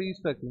provision for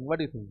restructuring? What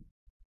do you think?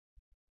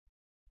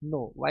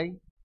 No. Why?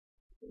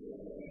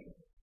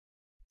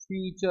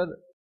 Future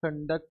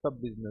conduct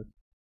of business.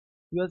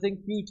 You are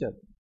saying future.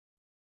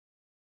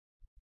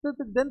 So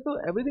then so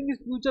everything is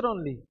future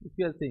only, if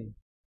you are saying.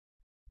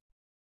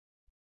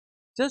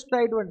 Just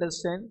try to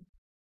understand.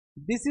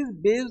 This is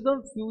based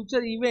on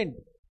future event,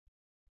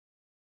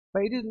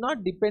 but it is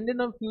not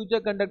dependent on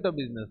future conduct of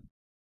business.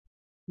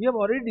 We have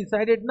already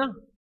decided, na?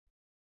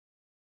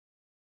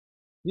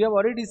 We have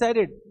already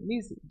decided.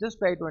 Means just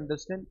try to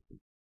understand.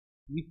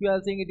 If you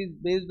are saying it is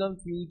based on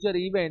future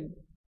event,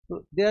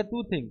 so there are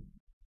two things.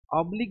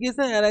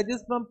 Obligation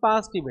arises from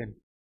past event,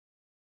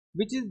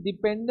 which is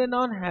dependent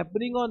on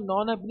happening or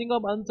non-happening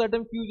of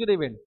uncertain future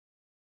event.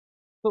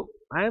 So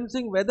I am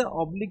saying whether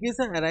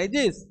obligation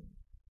arises.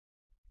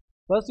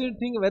 First you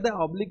think whether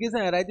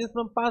obligation arises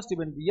from past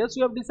event. Yes,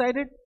 you have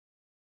decided.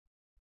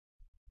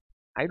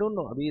 I don't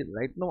know. I mean,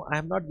 right now I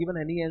have not given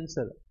any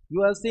answer.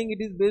 You are saying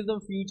it is based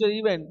on future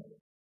event.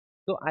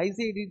 So I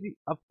say it is,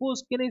 of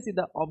course, can I say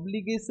the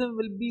obligation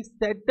will be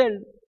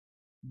settled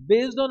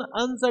based on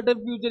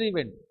uncertain future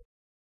event.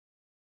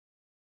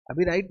 I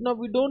mean, right now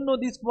we don't know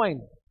this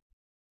point.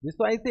 This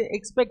why I say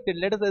expected.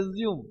 Let us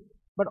assume.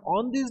 But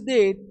on this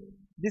date,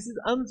 this is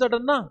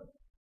uncertain, na?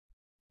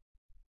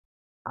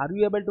 Are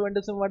you able to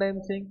understand what I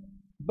am saying?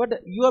 But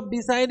you have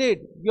decided.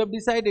 You have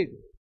decided.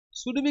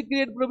 Should we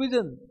create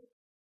provision?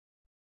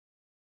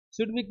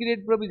 Should we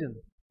create provision?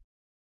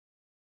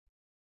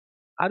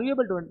 Are you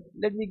able to?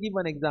 Let me give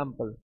an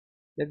example.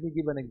 Let me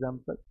give an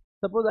example.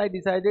 Suppose I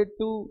decided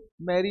to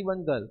marry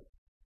one girl.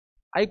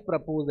 I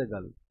propose a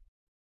girl.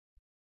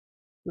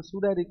 So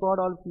should I record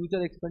all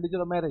future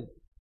expenditure of marriage?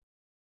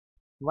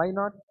 Why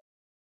not?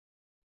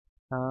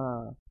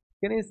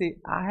 Can I say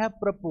I have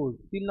proposed,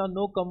 till now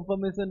no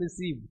confirmation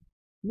received?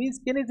 Means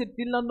can I say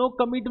till now no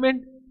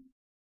commitment?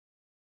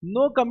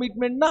 No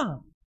commitment, na?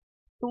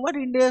 So what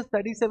Ind AS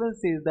 37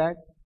 says that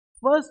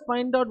first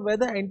find out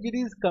whether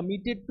entity is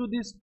committed to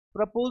this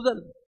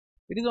proposal.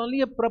 It is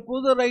only a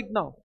proposal right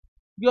now.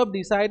 You have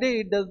decided,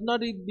 it does not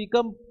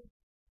become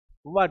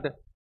what?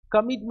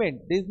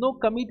 Commitment. There is no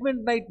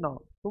commitment right now.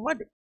 So what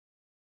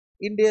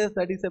Ind AS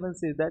 37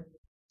 says that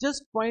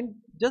just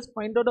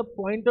find out a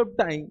point of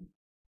time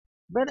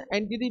when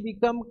entity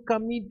become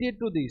committed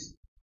to this.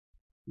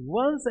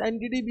 Once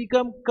entity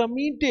become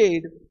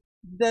committed,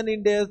 then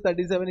Ind AS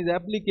 37 is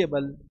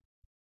applicable.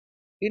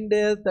 Ind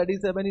AS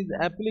 37 is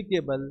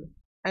applicable,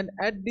 and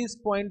at this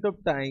point of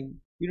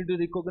time you need to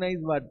recognize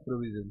what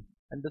provision.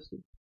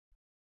 Understood?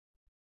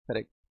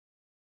 Correct.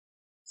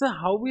 So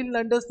how we'll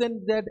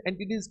understand that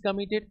entity is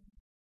committed?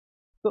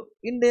 So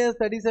Ind AS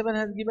 37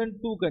 has given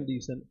two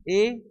conditions,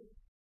 A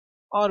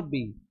or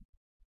B.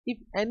 If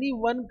any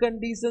one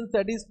condition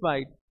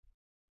satisfied,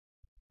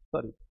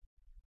 sorry,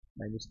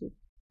 my mistake,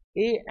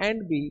 A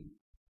and B,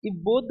 if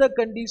both the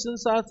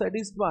conditions are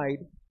satisfied,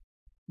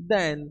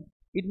 then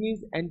it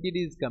means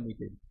entity is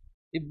committed.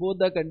 If both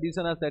the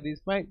conditions are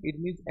satisfied, it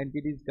means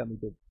entity is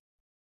committed.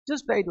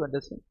 Just try to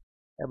understand,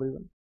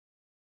 everyone.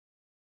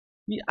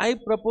 I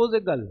propose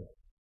a girl,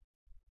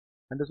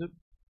 understood,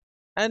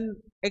 and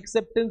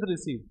acceptance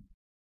received.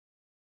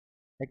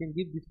 I can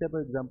give this type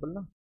of example,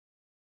 no?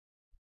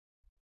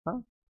 Huh?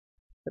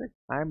 Correct.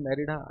 I am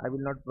married, huh? I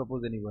will not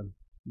propose anyone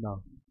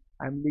now.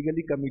 I am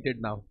legally committed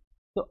now.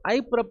 So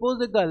I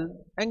propose a girl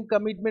and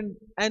commitment,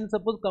 and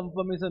suppose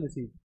confirmation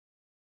received.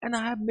 And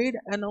I have made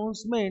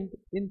announcement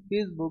in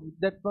Facebook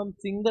that from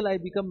single I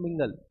become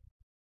mingle.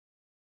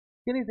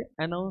 Can I say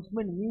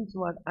announcement means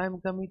what? I am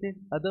committed.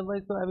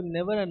 Otherwise, so I will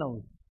never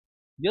announce.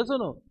 Yes or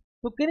no?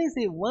 So can I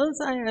say once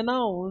I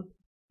announce,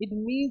 it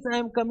means I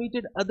am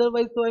committed.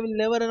 Otherwise, so I will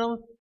never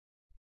announce.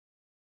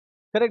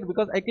 Correct,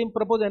 because I can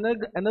propose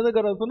another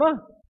girl also, no?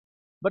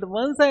 But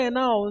once I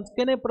announce,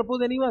 can I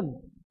propose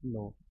anyone?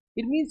 No.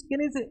 It means,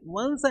 can I say,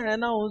 once I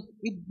announce,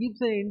 it gives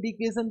an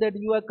indication that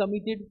you are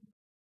committed.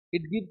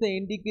 It gives an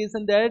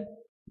indication that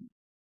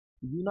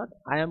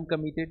I am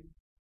committed.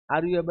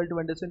 Are you able to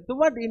understand? So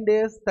what Ind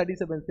AS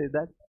 37 says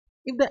that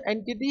if the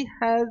entity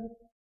has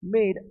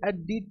made a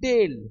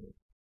detailed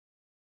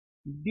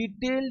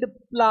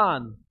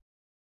plan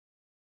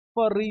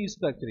for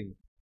restructuring,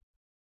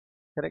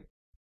 correct?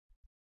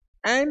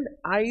 and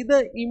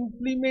either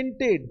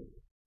implemented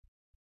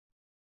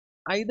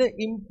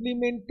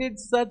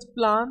such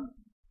plan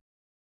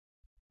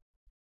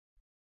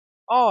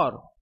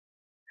or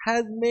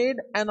has made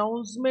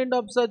announcement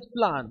of such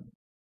plan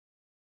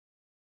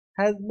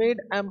has made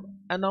an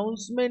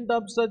announcement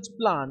of such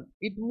plan,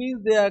 it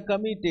means they are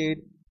committed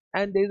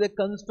and there is a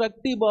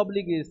constructive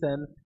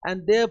obligation,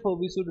 and therefore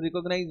we should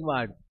recognize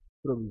what?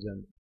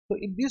 Provision. So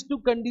if these two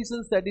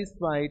conditions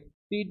satisfied,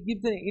 so it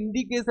gives an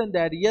indication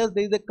that yes,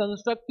 there is a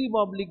constructive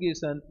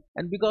obligation,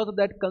 and because of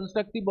that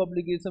constructive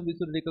obligation we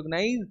should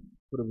recognize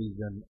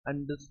provision.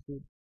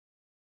 Understood?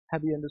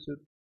 Have you understood?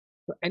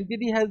 So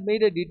entity has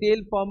made a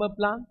detailed formal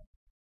plan,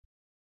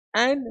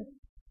 and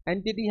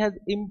entity has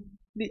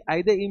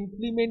either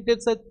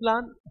implemented such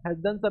plan, has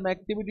done some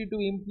activity to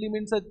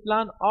implement such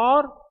plan,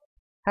 or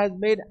has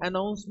made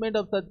announcement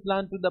of such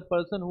plan to the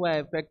person who are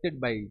affected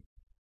by it.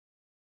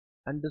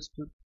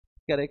 Understood?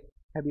 Correct?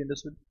 Have you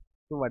understood?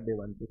 So what they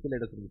want to? So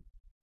let us read.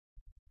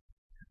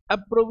 A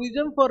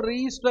provision for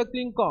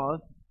restructuring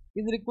cost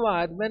is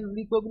required when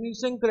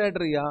recognition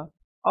criteria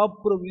of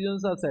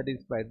provisions are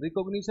satisfied.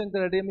 Recognition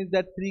criteria means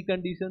that three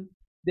conditions.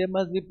 There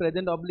must be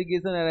present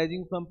obligation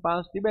arising from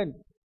past event.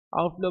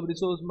 Outflow of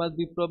resource must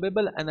be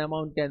probable and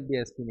amount can be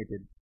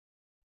estimated.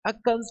 A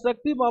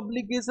constructive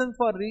obligation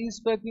for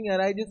restructuring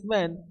arises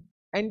when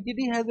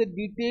entity has a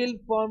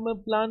detailed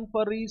formal plan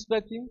for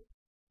restructuring.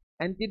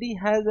 Entity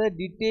has a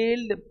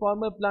detailed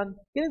formal plan.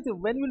 Can you say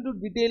when you will do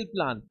detailed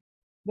plan?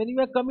 When you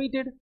are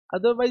committed,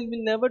 otherwise you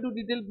will never do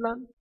detailed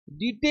plan.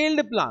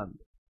 Detailed plan.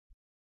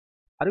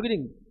 Are you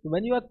getting?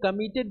 When you are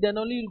committed, then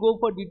only you will go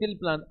for detailed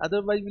plan.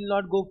 Otherwise, you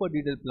will not go for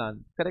detailed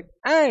plan. Correct?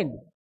 And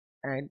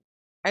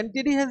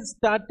entity has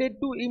started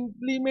to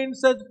implement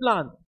such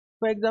plan.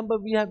 For example,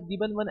 we have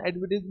given one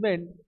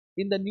advertisement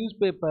in the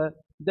newspaper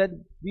that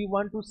we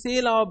want to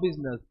sell our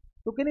business.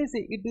 So can I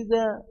say it is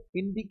a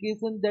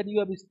indication that you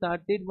have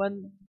started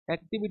one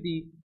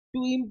activity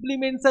to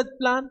implement such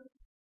plan?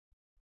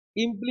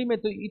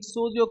 Implement. So it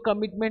shows your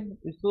commitment.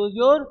 It shows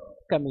your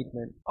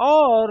commitment.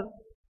 Or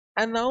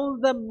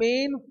announce the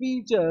main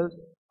features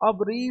of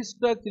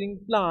restructuring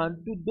plan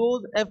to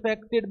those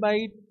affected by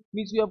it,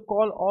 means you have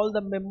called all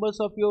the members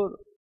of your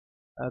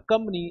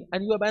company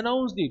and you have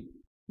announced it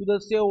to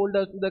the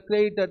shareholders, to the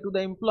creditor, to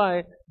the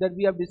employee that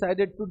we have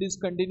decided to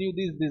discontinue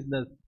this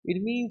business.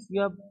 It means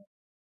you have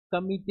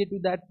committed to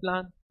that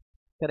plan.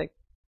 Correct?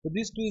 So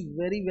this too is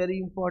very very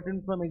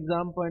important from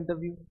exam point of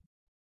view.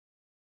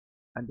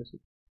 Understood?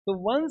 So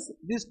once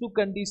these two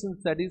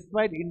conditions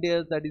satisfied,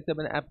 India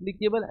 37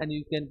 applicable and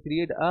you can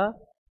create a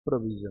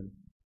provision.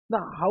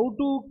 Now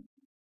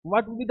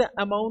what will be the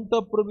amount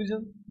of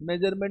provision,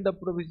 measurement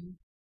of provision?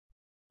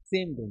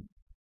 Same thing.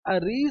 A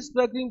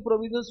restructuring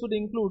provision should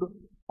include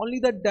only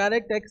the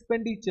direct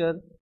expenditure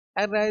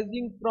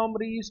arising from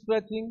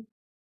restructuring.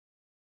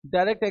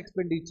 Direct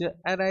expenditure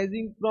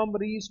arising from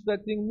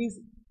restructuring means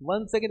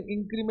once again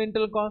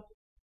incremental cost.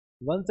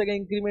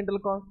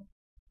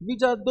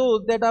 Which are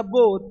those that are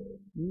both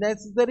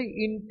necessary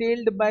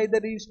entailed by the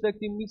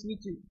restructuring, means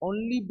which is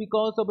only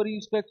because of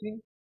restructuring,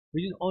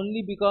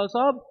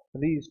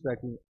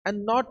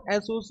 and not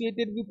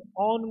associated with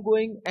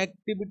ongoing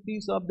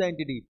activities of the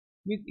entity,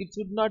 means it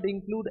should not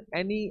include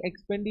any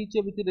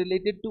expenditure which is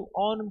related to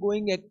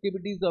ongoing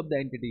activities of the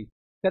entity.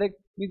 Correct?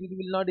 Means it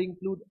will not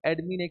include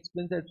admin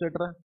expense,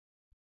 etc.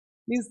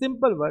 Means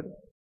simple word,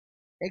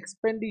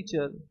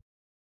 expenditure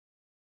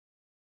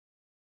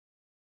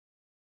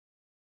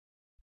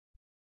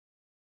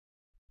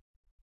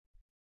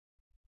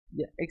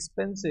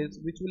expenses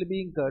which will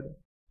be incurred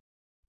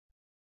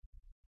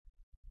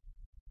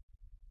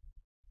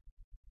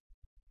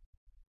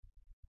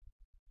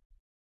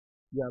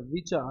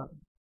which are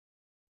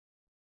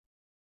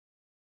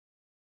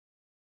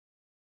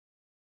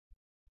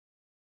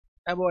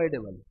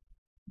avoidable,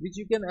 which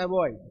you can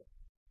avoid,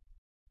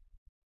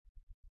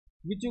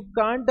 which you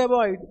can't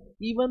avoid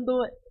even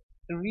though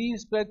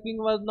restructuring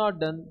was not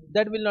done,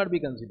 that will not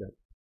be considered.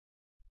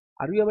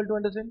 Are you able to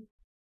understand?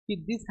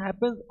 This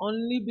happens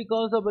only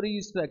because of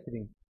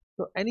restructuring.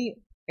 So any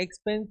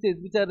expenses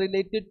which are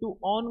related to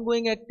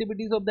ongoing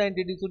activities of the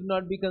entity should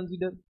not be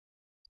considered.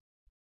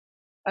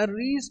 A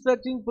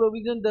restructuring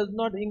provision does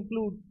not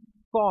include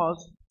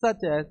costs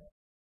such as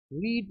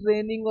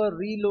retraining or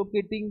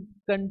relocating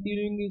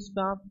continuing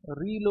staff,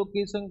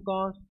 relocation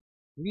cost,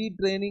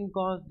 retraining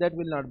cost, that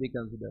will not be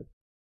considered.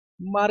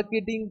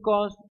 Marketing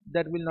cost,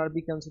 that will not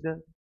be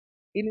considered.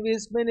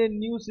 Investment in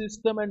new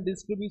system and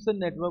distribution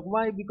network.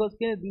 Why? Because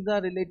these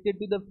are related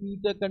to the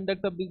future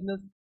conduct of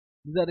business.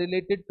 These are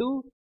related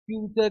to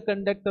future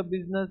conduct of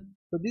business.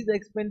 So this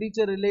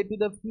expenditure relate to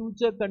the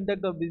future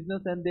conduct of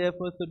business and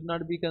therefore should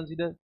not be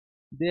considered.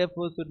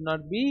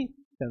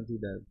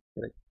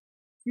 Correct.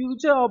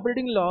 Future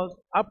operating loss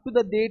up to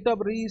the date of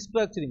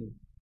restructuring.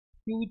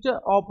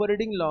 Future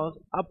operating loss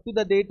up to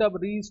the date of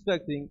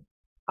restructuring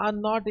are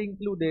not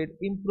included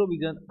in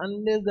provision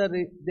unless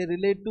they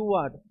relate to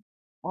what?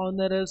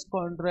 Onerous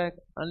contract.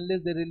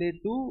 Unless they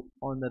relate to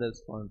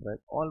onerous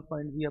contract. All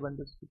points we have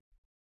understood.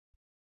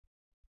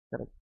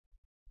 Correct.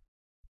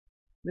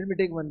 Let me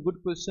take one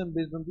good question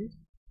based on this.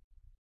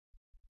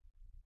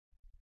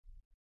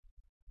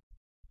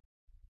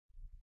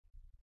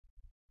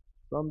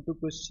 Come to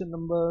question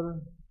number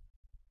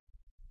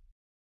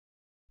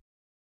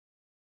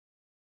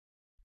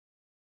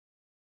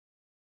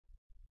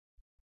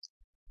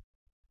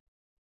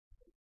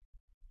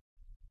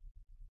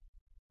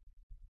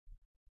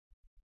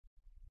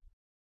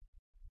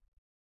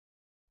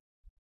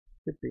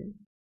 15.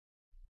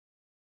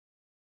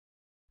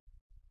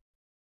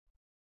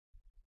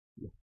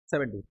 Yeah,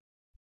 17.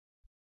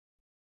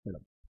 Hello.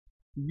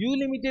 U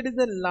Limited is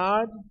a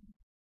large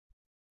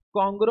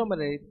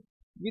conglomerate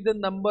with a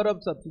number of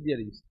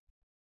subsidiaries.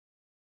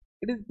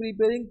 It is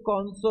preparing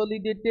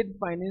consolidated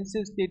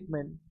financial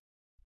statement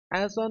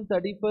as on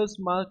 31st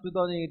March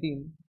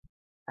 2018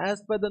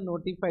 as per the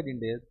notified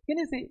Indias. Can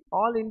you say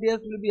all Indias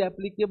will be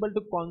applicable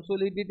to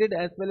consolidated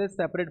as well as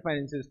separate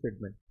financial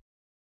statement?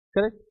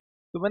 Correct?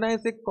 So when I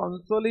say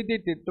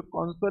consolidated, so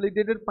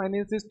consolidated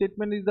financial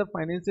statement is the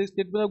financial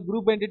statement of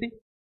group entity.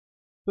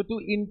 So to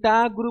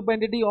entire group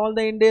entity, all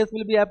the Indias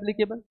will be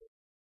applicable.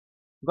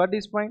 Got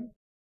this point?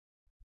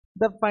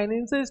 The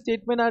financial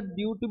statement are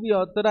due to be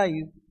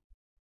authorized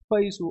for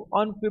issue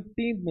on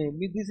 15th May.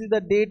 This is the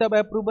date of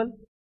approval.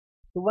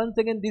 So once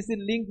again, this is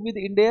linked with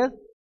India's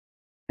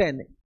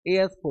 10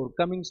 AS4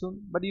 coming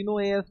soon. But you know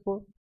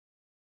AS4.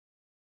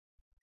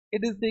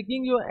 It is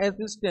taking your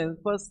assistance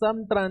for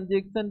some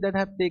transactions that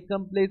have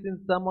taken place in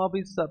some of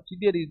its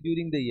subsidiaries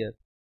during the year.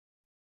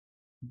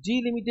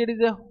 G Limited is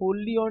a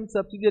wholly owned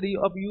subsidiary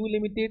of U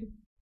Limited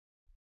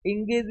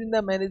engaged in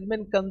the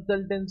management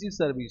consultancy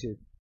services.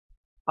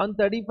 On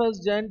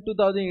 31st Jan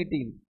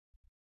 2018,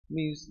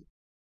 means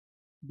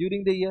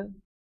during the year,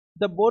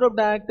 the board of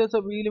directors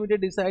of U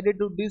Limited decided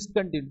to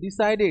discontinue, to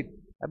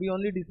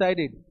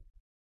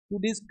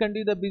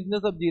discontinue the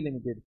business of G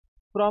Limited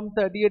from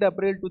 30th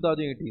April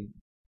 2018.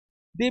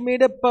 They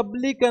made a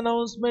public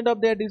announcement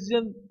of their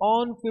decision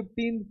on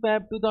 15th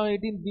Feb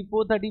 2018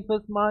 before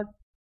 31st March.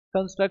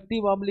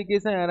 Constructive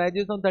obligation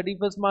arises on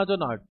 31st March or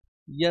not?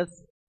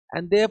 Yes.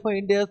 And therefore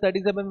India's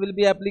 37 will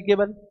be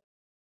applicable.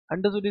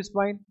 Understood this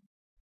point?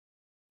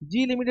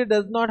 G Limited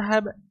does not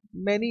have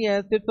many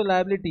assets or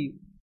liability.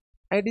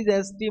 It is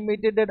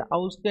estimated that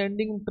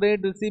outstanding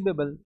trade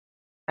receivable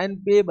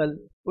and payable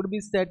would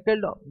be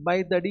settled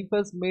by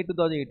 31st May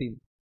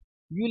 2018.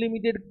 U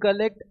Limited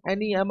collect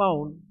any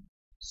amount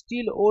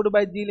still owed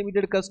by G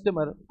Limited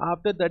customer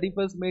after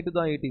 31st May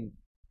 2018.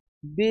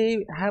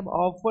 They have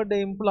offered the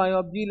employee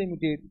of G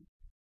Limited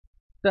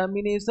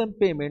termination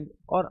payment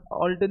or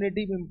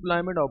alternative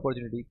employment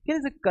opportunity. Here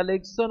is a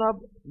collection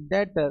of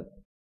debtor.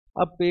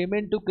 A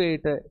payment to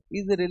creditor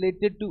is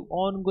related to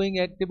ongoing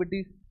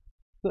activities.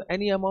 So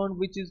any amount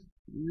which is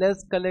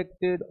less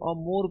collected or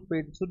more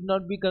paid should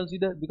not be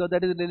considered because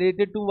that is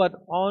related to what?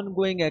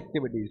 Ongoing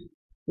activities.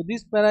 So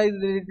this para is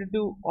related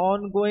to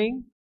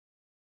ongoing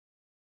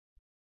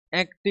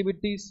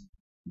activities,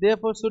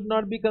 therefore should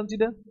not be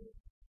considered.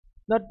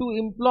 Now to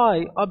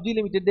employ of G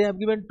Limited, they have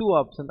given two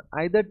options,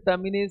 either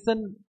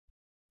termination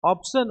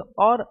option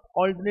or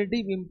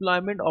alternative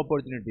employment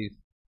opportunities.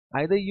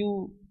 Either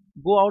you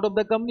go out of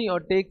the company or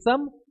take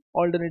some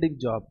alternative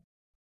job.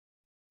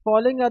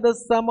 Following are the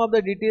some of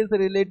the details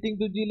relating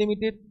to G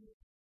Limited.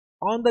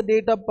 On the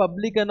date of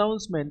public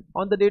announcement,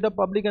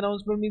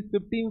 means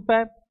 15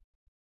 Feb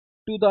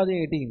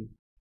 2018.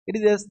 It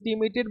is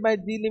estimated by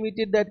G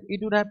Limited that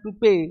it would have to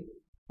pay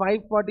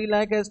 540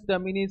 lakh as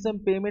termination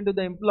payment to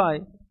the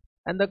employee,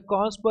 and the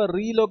cost for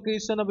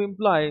relocation of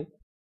employee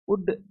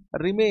would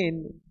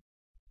remain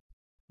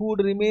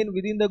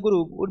within the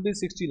group would be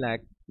 60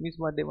 lakh. Means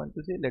what they want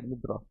to say. Let me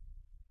draw.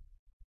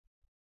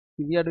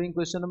 We are doing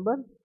question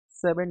number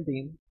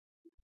 17,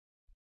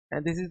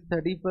 and this is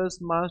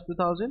 31st March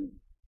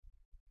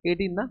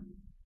 2018, na?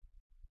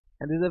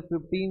 And this is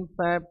 15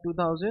 Feb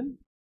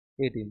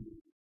 2018.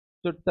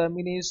 So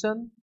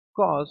termination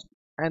cost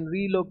and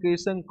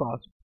relocation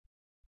cost.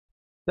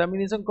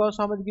 Termination cost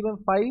how much given?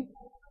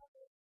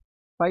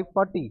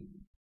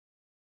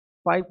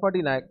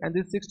 540 lakh, and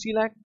this 60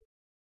 lakh.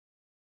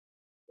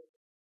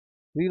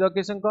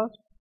 Relocation cost?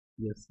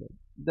 Yes, sir.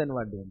 Then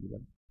what they have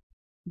given?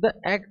 The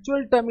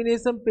actual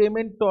termination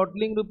payment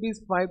totaling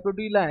rupees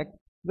 520 lakh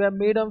were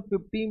made on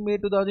 15 May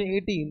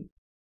 2018.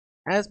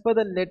 As per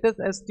the latest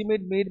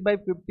estimate made by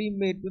 15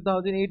 May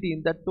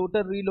 2018, the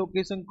total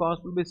relocation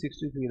cost will be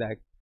 63 lakh.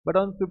 But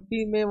on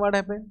 15 May, what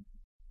happened?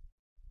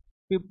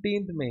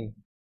 15th May.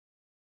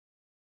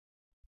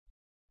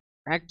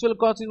 Actual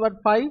cost is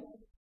what?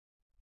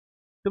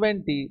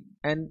 520,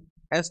 and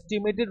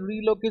estimated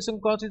relocation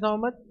cost is how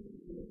much?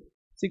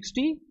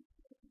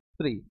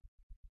 63.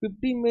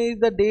 15 May is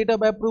the date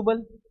of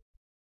approval.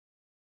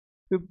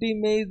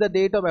 15 May is the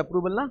date of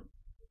approval, na?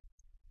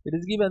 It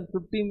is given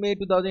 15 May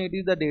 2018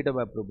 is the date of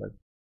approval.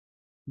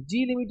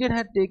 G Limited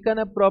had taken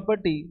a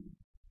property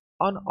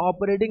on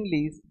operating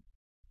lease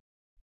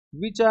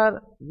which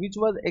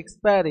was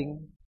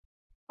expiring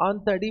on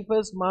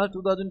 31st March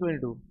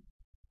 2022.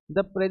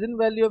 The present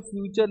value of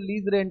future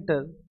lease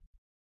rental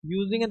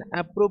using an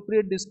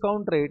appropriate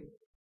discount rate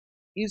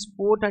is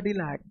 430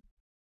 lakh.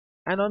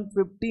 and on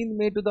 15th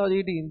May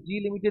 2018,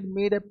 G Limited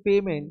made a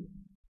payment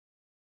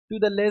to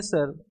the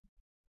lessor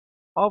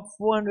of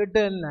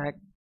 410 lakh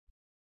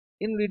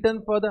in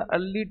return for the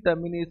early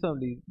termination of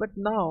lease. But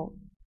now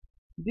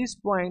this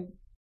point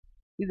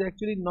is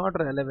actually not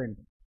relevant.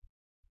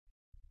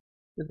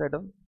 Just write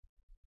down,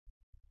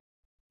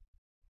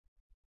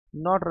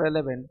 not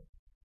relevant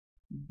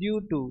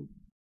due to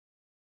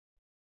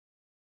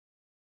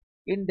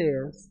Ind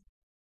AS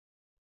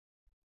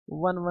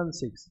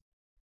 116.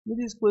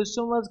 This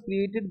question was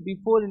created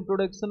before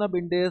introduction of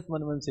Ind AS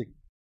 116.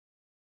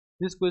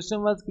 This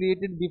question was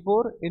created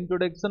before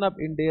introduction of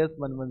Ind AS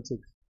 116.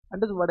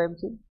 Understand what I am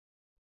saying?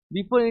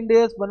 Before Ind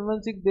AS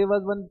 116, there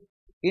was one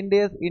Ind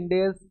AS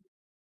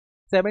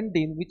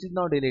 17, which is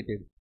now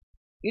deleted.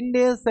 Ind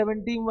AS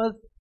 17 was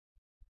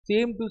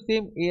same to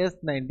same AS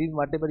 19,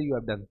 whatever you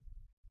have done.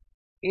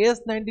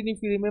 AS 19, if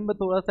you remember,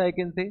 thoda sa I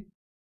can say,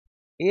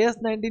 AS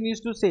 19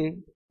 used to say,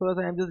 thoda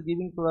sa I am just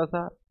giving thoda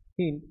sa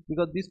hint,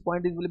 because this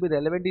point will be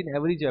relevant in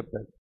every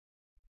chapter.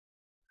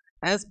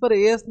 As per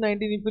AS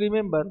 19, if you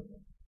remember,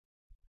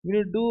 we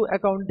will do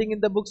accounting in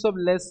the books of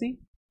lessee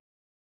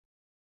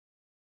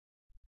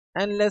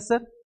and lessor.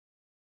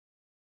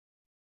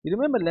 You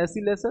remember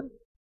lessee, lessor?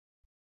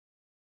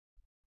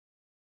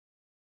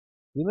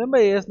 Remember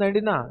AS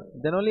 19, na?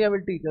 Then only I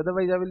will teach,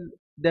 otherwise I will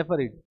defer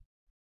it.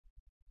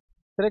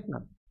 Correct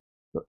now?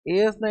 So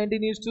AS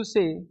 19 used to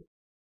say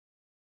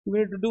we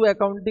need to do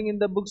accounting in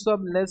the books of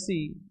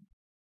lessee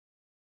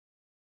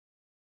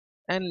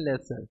and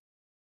lessor.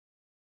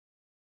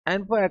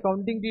 And for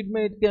accounting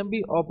treatment, it can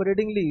be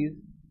operating lease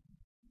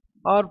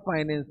or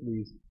finance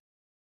lease.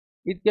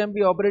 It can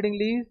be operating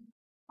lease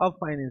or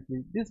finance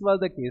lease. This was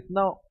the case.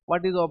 Now,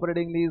 what is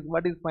operating lease?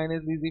 What is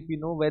finance lease? If you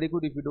know, very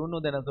good. If you don't know,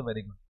 then also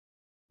very good.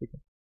 Okay.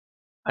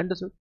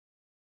 Understood?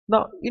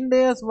 Now, in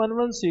AS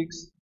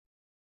 116,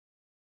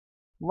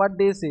 what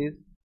they says,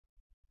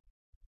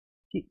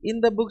 in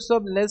the books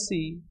of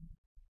lessee,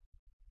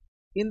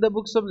 in the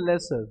books of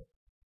lessor,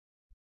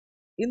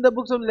 in the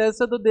books of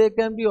lessor, so there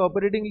can be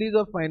operating lease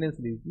or finance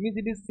lease. Means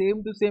it is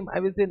same to same. I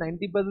will say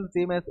 90%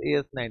 same as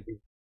AS 90.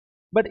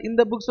 But in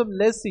the books of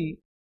lessee,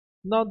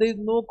 now there is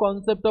no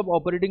concept of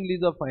operating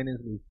lease or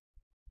finance lease.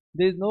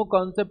 There is no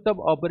concept of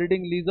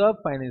operating lease or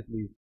finance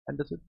lease.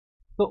 Understood?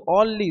 So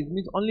all lease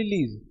means only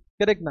lease.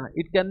 Correct now?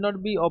 It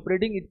cannot be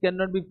operating. It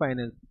cannot be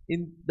finance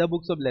in the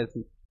books of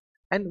lessee.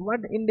 And what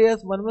Ind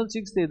AS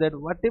 116 says that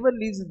whatever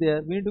lease is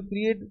there, we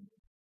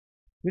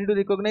need to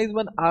recognize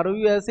one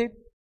ROU asset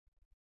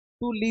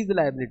to lease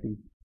liability.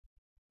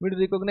 We need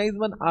to recognize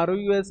one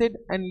ROU asset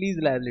and lease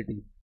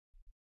liability.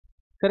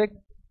 Correct?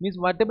 Means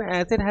whatever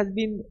asset has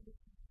been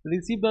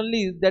received on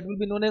lease, that will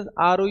be known as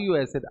ROU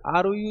asset.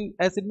 ROU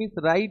asset means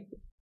right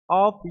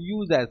of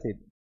use asset.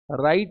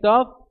 Right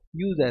of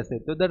use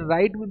asset. So the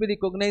right will be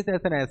recognized as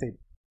an asset.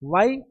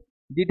 Why?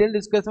 Detailed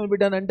discussion will be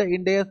done under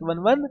Ind AS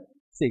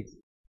 116.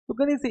 So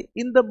can you say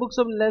in the books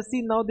of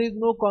lessee, now there is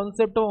no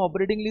concept of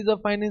operating lease or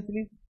finance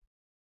lease?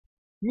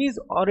 Means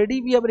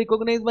already we have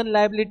recognized one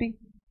liability.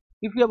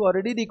 If you have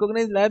already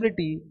recognized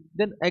liability,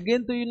 then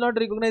again so you will not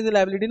recognize the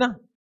liability, na?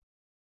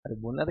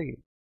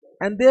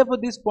 And therefore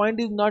this point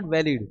is not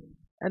valid.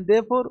 And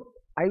therefore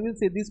I will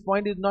say this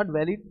point is not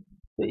valid.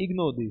 So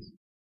ignore this.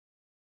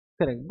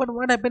 Correct. But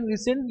what happened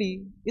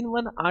recently in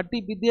one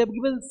RTP, they have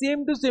given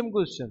same to same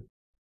question.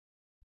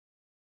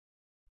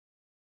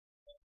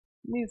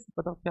 Means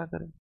बताओ क्या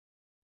करें?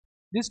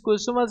 This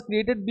question was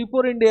created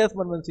before Ind AS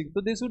 116,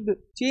 so they should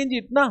change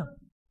it, na?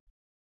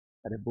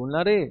 अरे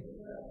बोलना रे.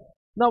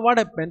 Now what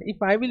happened if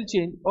I will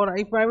change or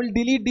if I will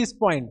delete this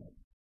point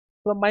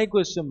from my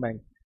question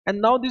bank,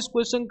 and now this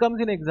question comes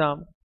in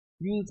exam,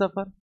 you will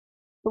suffer.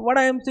 So what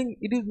I am saying,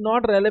 it is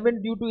not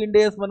relevant due to Ind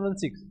AS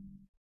 116.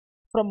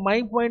 From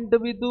my point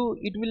of view,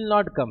 it will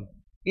not come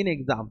in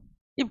exam.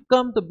 If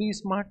come, to be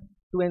smart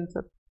to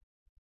answer.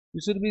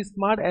 You should be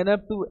smart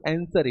enough to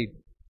answer it.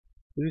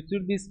 You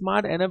should be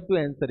smart enough to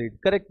answer it.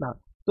 Correct now.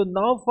 So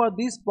now for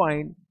this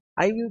point,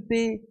 I will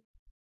say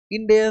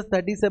Ind AS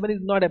 37 is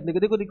not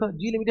applicable.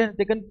 G Limited has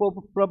taken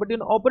property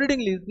on operating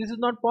lease. This is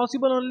not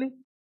possible only.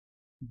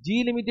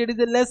 G Limited is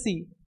a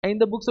lessee, and in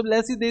the books of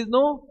lessee there is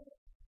no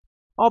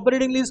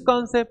operating lease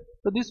concept.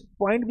 So this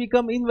point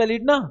become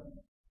invalid, na?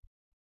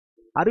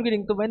 Are you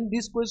getting? So when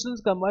these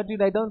questions come out, you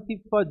write down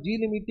for G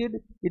Limited,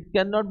 it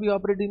cannot be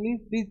operating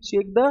lease. Please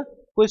check the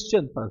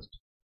question first.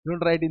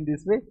 Don't write in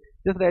this way.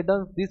 Just write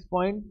down this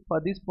point.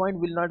 For this point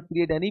will not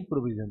create any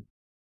provision.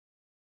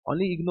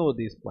 Only ignore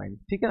this point.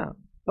 Okay?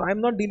 So I am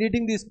not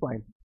deleting this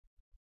point.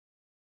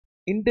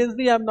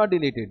 Intensely I have not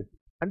deleted.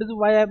 Understand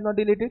why I have not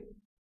deleted?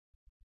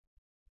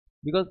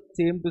 Because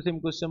same to same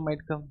question might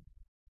come.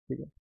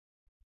 Okay?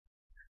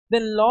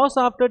 Then loss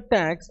after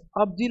tax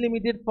of G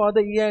Limited for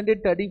the year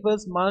ended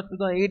 31st March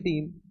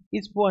 2018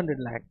 is 400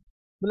 lakh.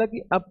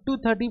 Up to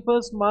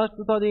 31st March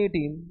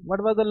 2018,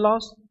 what was the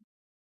loss?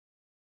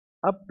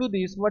 Up to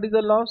this, what is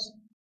the loss?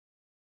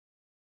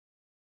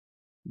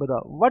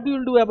 What you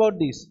will do about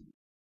this?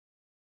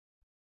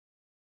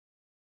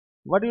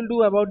 What you will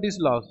do about this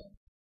loss?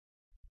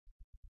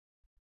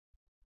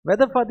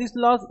 Whether for this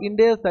laws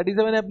India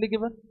 37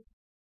 applicable?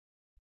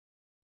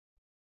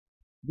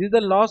 This is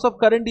the loss of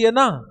current year,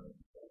 na?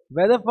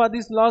 Whether for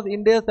this laws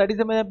India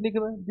 37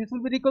 applicable? This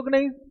will be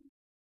recognized.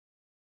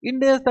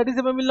 India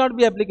 37 will not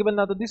be applicable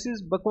now. So this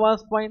is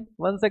bakwas point.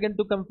 1 second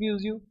to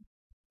confuse you.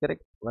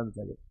 Correct. 1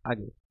 second.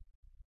 Again.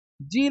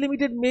 G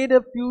Limited made a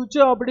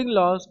future operating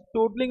loss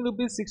totaling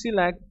rupees 60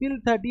 lakh till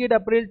 30th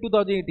April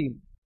 2018.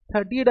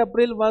 30th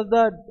April was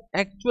the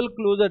actual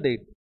closure date.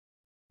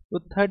 So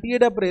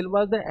 30th April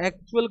was the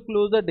actual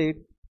closure date.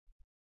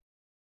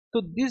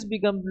 So this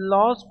becomes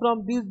loss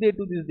from this date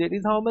to this date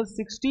is how much?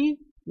 60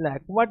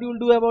 lakh. What you will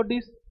do about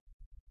this?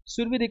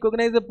 Should we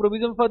recognize the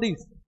provision for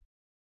this?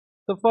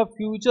 So for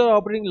future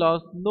operating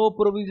loss, no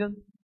provision.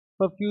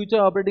 For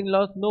future operating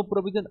loss, no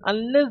provision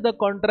unless the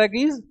contract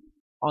is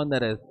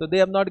onerous. So they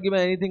have not given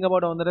anything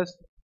about onerous.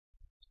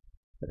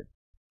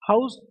 How,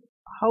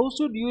 how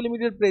should U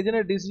Limited present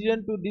a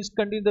decision to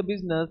discontinue the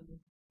business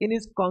in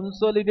its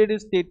consolidated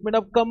statement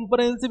of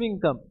comprehensive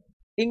income?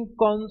 In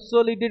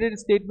consolidated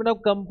statement of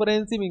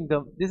comprehensive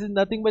income, this is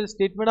nothing but a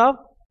statement of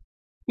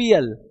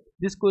PL.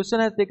 This question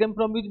has taken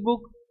from which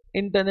book?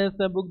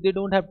 International book. They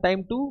don't have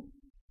time to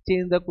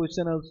change the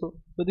question also.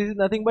 So this is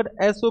nothing but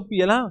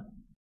SOPL. Huh?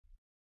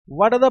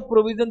 What are the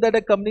provisions that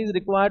a company is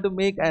required to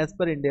make as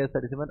per India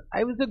 37?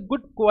 I will say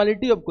good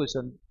quality of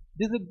question.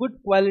 This is a good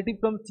quality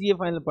from CA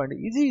final point.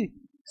 Easy.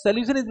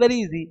 Solution is very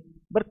easy,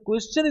 but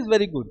question is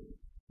very good.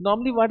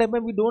 Normally what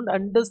happens, we don't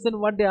understand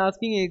what they are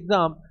asking in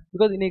exam,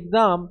 because in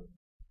exam,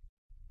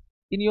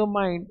 in your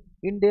mind,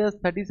 India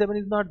 37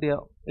 is not there.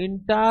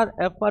 Entire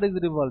FR is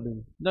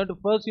revolving. Now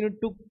first you need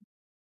to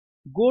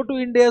go to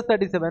India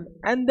 37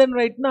 and then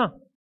write now.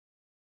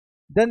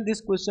 Then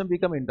this question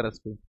become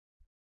interesting.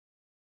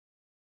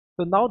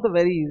 So now the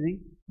very easy,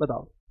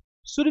 batao.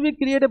 Should we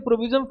create a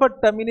provision for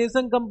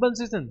termination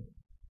compensation?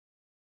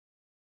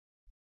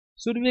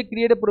 Should we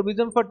create a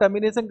provision for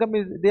termination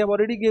compensation? They have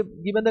already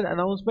given that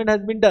announcement has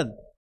been done.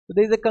 So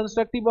there is a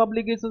constructive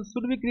obligation.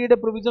 Should we create a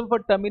provision for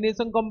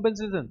termination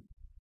compensation?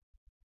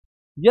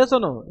 Yes or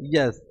no?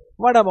 Yes.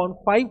 What about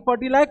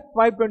 540 lakh,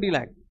 520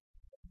 lakh?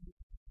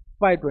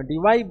 520.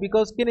 Why?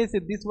 Because can I say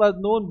this was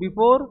known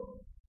before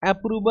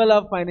approval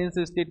of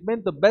financial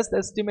statement. The best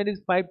estimate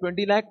is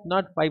 520 lakh,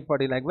 not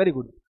 540 lakh. Very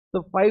good.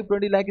 So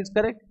 520 lakh is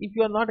correct. If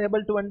you are not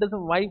able to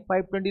understand why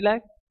 520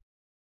 lakh,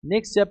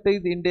 next chapter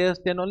is India's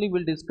 10 only.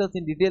 We'll discuss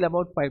in detail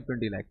about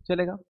 520 lakh.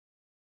 Chalega?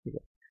 Okay.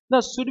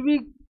 Now, should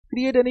we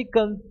create any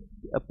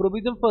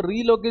provision for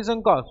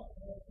relocation cost?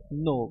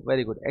 No.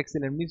 Very good.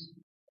 Excellent. Means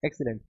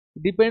excellent.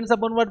 Depends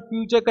upon what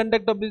future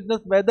conduct of business,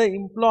 whether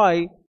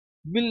employee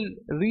will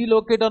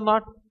relocate or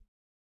not.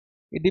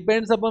 It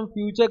depends upon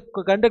future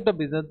conduct of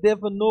business.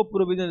 Therefore, no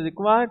provision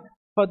required.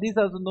 For this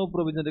also no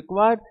provision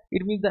required.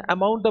 It means the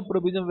amount of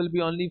provision will be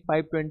only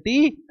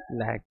 520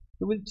 lakh.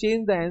 So we'll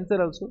change the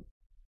answer also.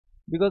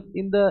 Because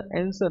in the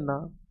answer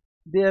now,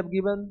 they have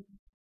given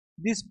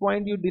this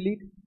point you delete.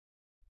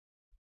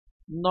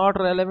 Not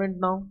relevant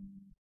now.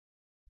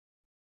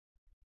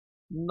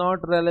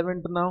 Not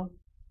relevant now.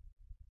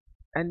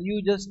 And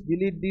you just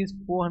delete this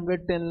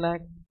 410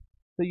 lakh.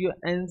 So your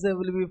answer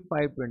will be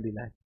 520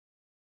 lakh.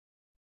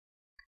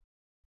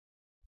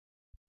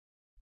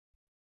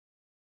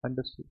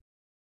 Understood.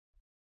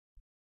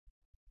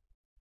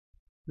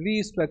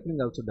 Restructuring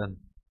also done.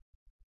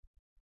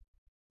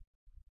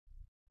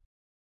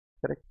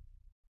 Correct.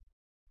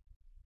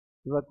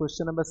 You have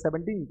question number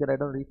 17. You can write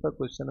down refer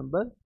question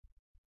number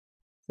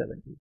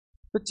 17.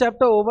 So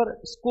chapter over.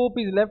 Scope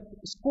is left.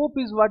 Scope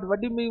is what? What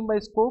do you mean by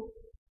scope?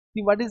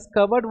 See what is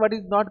covered, what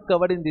is not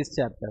covered in this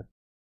chapter.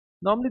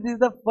 Normally this is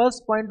the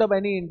first point of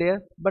any India,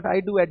 but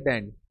I do at the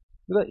end.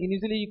 Because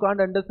initially you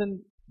can't understand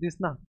this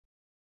now.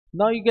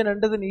 Now you can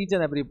understand each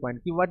and every point.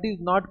 See what is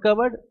not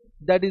covered,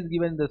 that is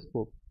given the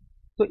scope.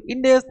 So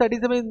India's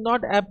 37 is not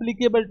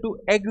applicable to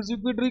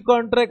executory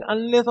contract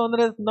unless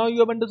onerous. Now you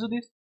have understood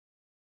this.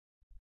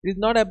 It is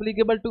not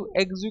applicable to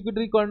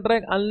executory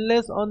contract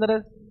unless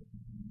onerous.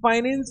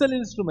 Financial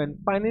instrument.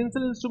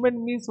 Financial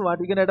instrument means what?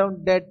 You can add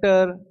down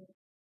debtor,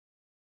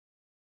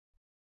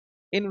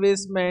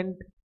 investment,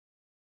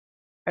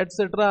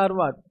 etc. or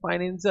what?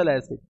 Financial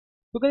asset.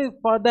 Because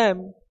for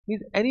them,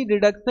 is any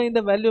reduction in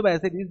the value of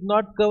asset is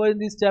not covered in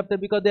this chapter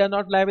because they are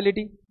not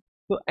liability.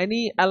 So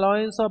any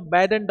allowance of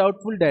bad and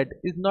doubtful debt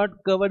is not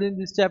covered in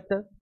this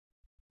chapter.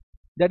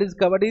 That is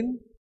covered in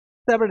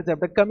separate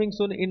chapter coming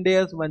soon,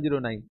 India's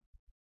 109.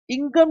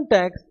 Income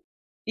tax.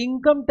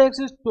 Income tax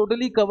is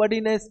totally covered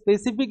in a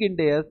specific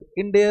India's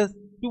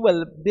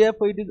 12.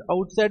 Therefore, it is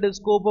outside the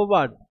scope of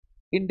what?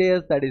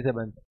 India's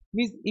 37.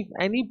 Means if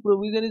any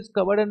provision is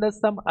covered under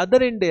some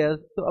other India's,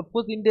 so of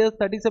course India's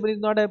 37 is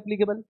not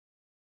applicable.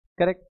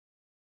 Correct.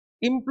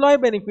 Employee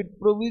benefit.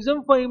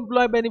 Provision for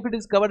employee benefit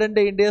is covered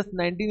under India's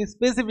 19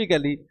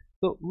 specifically.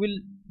 So will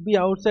be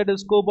outside the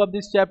scope of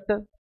this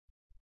chapter.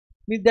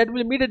 Means that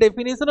will meet a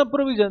definition of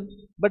provision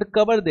but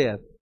cover there.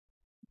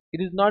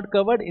 It is not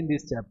covered in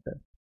this chapter.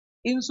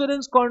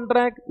 Insurance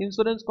contract.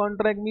 Insurance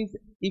contract means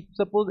if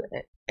suppose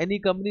any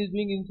company is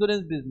doing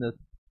insurance business,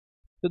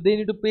 so they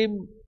need to pay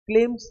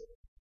claims.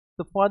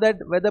 So for that,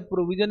 whether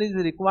provision is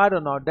required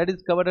or not, that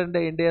is covered under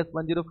Ind AS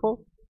 104.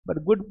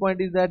 But good point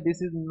is that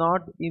this is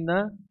not in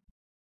a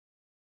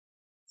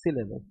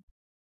syllabus.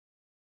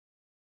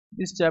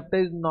 This chapter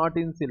is not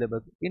in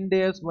syllabus. Ind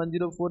AS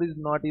 104 is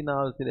not in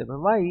our syllabus.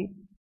 Why?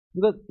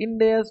 Because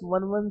Ind AS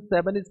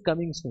 117 is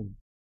coming soon.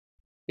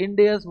 Ind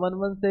AS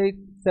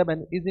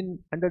 117 is in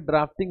under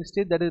drafting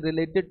stage, that is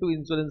related to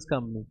insurance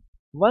company.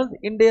 Once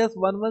Ind AS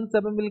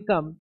 117 will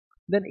come,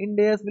 then Ind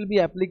AS will be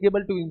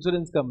applicable to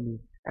insurance company,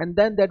 and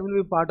then that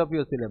will be part of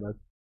your syllabus.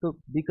 So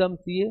become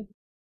CA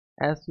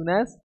as soon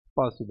as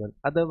possible.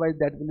 Otherwise,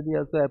 that will be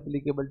also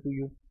applicable to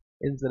you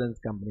insurance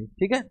company.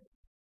 Okay?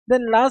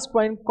 Then last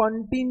point,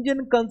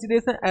 contingent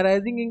consideration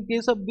arising in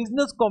case of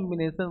business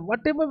combination.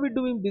 Whatever we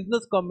do in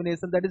business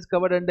combination, that is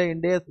covered under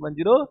Ind AS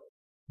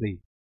 103.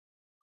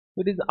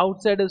 So it is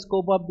outside the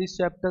scope of this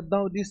chapter.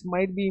 Now this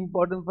might be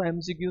important for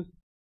MCQs.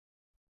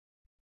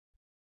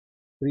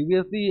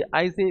 Previously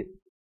I say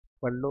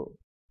Padlo,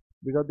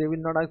 because they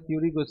will not ask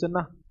theory question.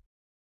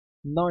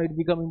 Now it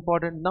become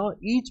important. Now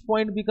each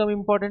point become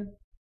important.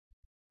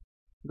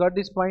 Got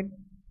this point?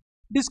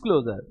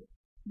 Disclosure.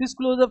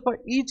 Disclosure for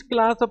each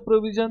class of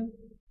provision.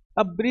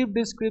 A brief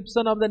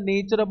description of the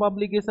nature of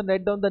obligation.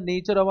 Write down the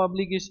nature of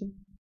obligation.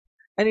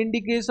 An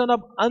indication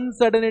of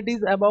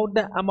uncertainties about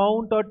the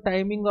amount or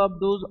timing of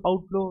those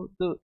outflows.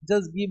 So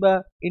just give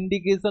a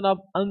indication of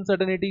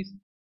uncertainties.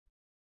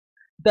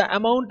 The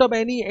amount of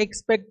any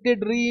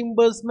expected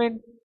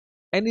reimbursement.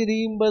 Any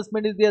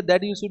reimbursement is there,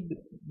 that you should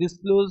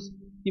disclose.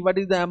 What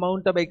is the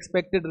amount of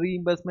expected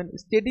reimbursement?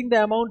 Stating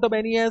the amount of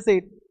any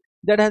asset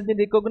that has been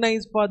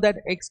recognized for that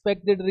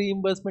expected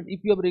reimbursement. If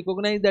you have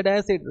recognized that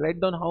asset,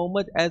 write down how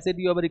much asset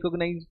you have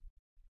recognized.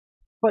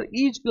 For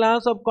each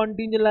class of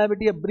contingent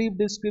liability, a brief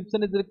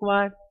description is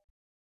required.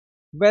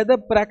 Where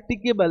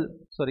practicable,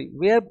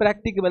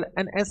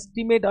 an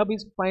estimate of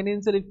its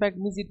financial effect,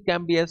 means it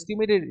can be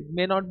estimated, it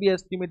may not be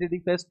estimated.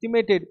 If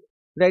estimated,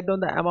 write down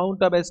the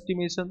amount of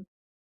estimation.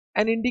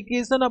 An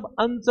indication of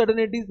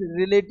uncertainties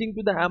relating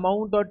to the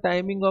amount or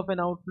timing of an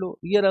outflow.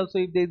 Here also,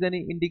 if there is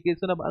any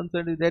indication of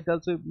uncertainty, that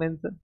also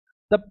mentioned.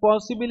 The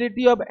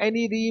possibility of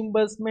any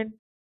reimbursement.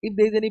 If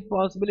there is any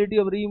possibility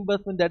of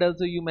reimbursement, that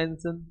also you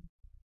mention.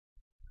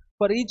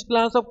 For each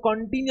class of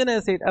contingent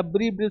asset, a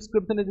brief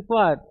description is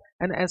required.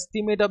 An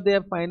estimate of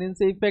their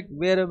financial effect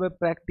wherever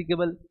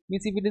practicable.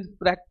 Means if it is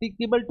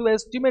practicable to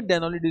estimate,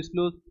 then only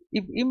disclose.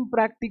 If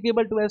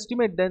impracticable to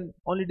estimate, then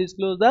only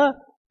disclose the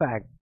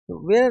fact. So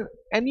where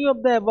any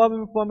of the above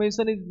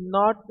information is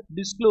not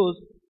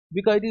disclosed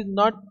because it is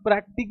not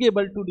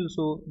practicable to do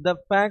so, the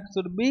fact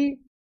should be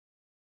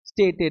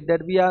stated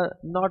that we are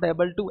not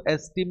able to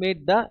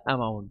estimate the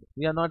amount.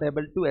 We are not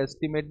able to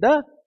estimate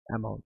the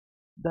amount.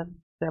 Then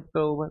chapter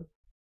over.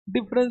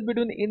 Difference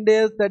between Ind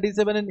AS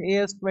 37 and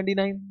AS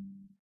 29.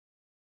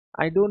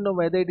 I don't know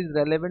whether it is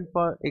relevant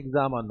for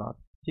exam or not.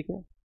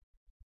 Okay?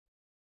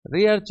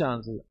 Rare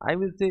chances. I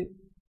will say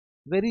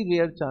very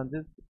rare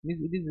chances.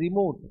 Means it is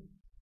remote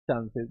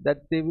chances that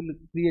they will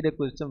create a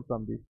question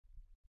from this.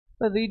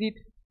 So read it.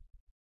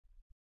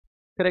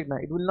 Correct now.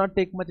 It will not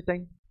take much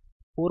time.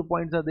 4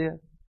 points are there.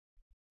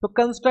 So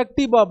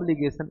constructive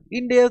obligation.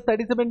 Ind AS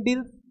 37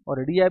 deals.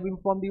 Already I have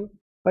informed you.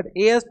 But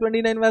AS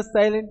 29 was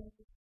silent.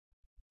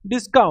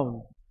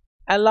 Discount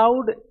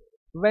allowed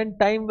when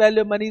time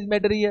value of money is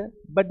material,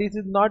 but this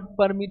is not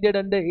permitted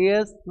under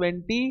AS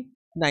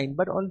 29.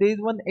 But there is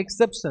one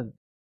exception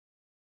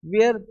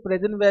where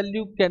present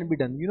value can be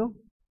done.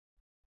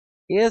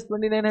 AS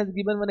 29 has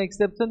given one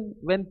exception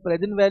when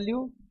present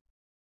value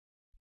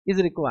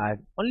is required.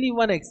 Only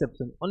one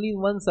exception, only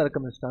one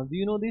circumstance. Do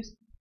you know this?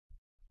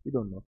 You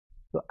don't know.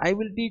 So I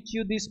will teach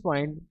you this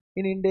point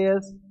in Ind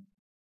AS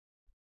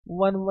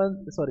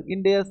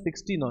Ind AS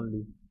 16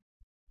 only.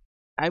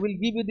 I will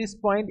give you this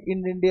point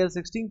in Ind AS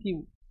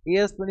 16.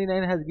 AS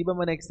 29 has given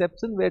one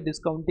exception where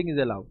discounting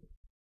is allowed.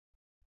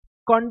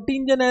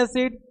 Contingent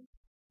asset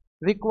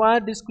require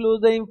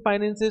disclosure in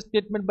financial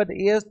statement, but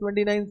AS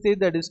 29 says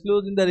that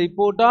disclose in the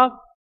report of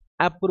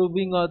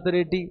approving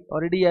authority.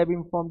 Already I have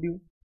informed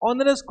you.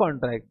 Onerous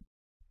contract.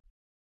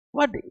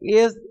 What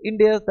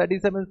Ind AS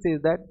 37 says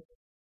that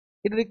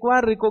it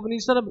requires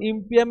recognition of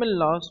impairment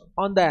loss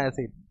on the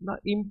asset. Now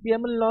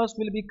impairment loss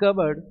will be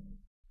covered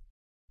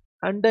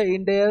under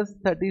Ind AS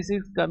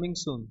 36 coming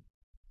soon.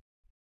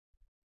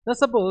 Now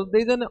suppose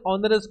there is an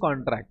onerous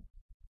contract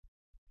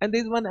and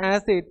there is one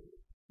asset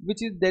which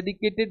is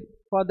dedicated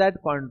for that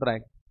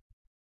contract,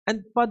 and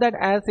for that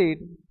asset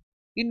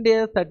Ind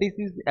AS 36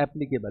 is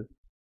applicable.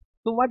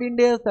 So what Ind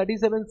AS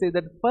 37 says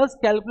that first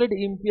calculate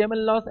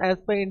impairment loss as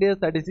per Ind AS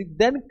 36,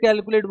 then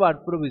calculate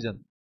what?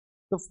 Provision.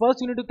 So first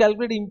you need to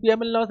calculate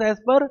impairment loss as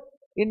per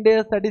Ind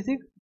AS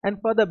 36, and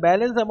for the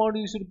balance amount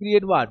you should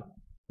create what?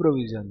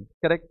 Provision.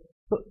 Correct?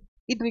 So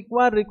it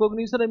requires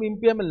recognition of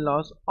impairment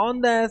loss on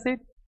the asset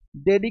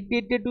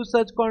dedicated to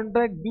such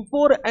contract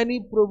before any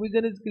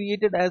provision is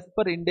created as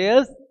per Ind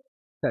AS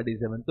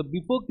 37. So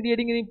before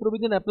creating any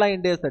provision, apply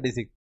Ind AS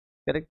 36.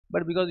 Correct?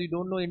 But because you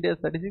don't know Ind AS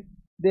 36,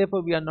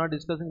 therefore we are not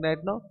discussing right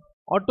now.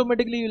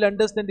 Automatically you will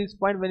understand this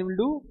point when we will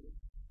do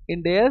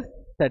Ind AS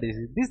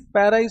 36. This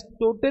para is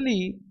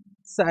totally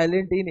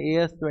silent in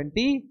AS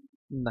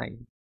 29.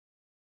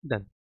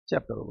 Done.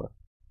 Chapter over.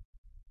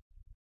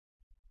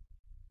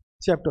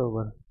 Chapter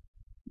over.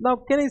 Now,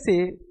 can I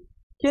say,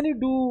 can you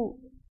do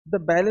the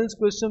balance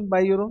question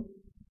by your own?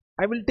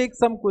 I will take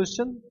some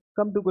question.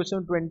 Come to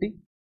question 20.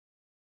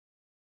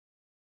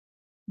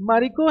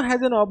 Marico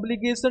has an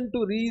obligation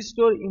to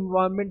restore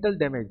environmental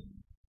damage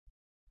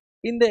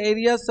in the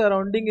area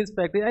surrounding his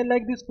factory. I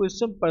like this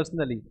question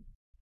personally.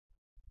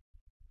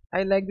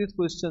 I like this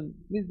question.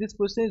 Means this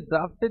question is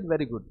drafted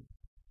very good.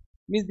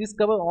 Means this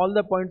cover all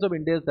the points of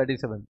India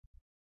 37.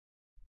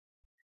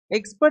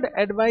 Expert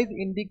advice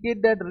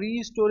indicate that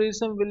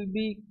restoration will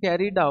be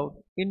carried out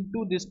in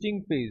two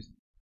distinct phases.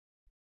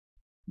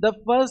 The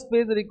first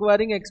phase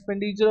requiring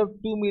expenditure of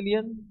 2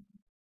 million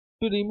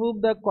to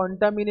remove the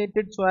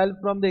contaminated soil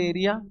from the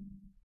area,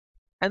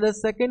 and the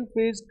second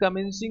phase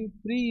commencing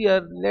 3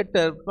 years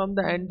later from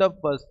the end of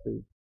first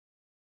phase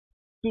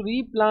to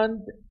replant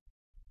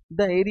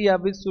the area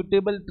with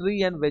suitable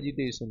tree and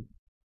vegetation.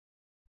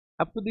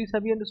 Up to this,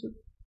 have you understood?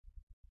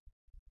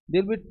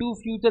 There will be two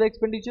future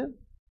expenditure.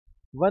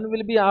 One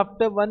will be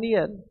after 1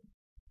 year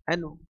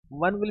and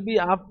one will be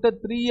after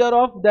 3 years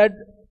of that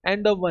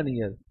end of 1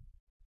 year.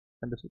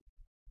 Understood?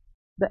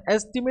 The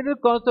estimated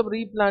cost of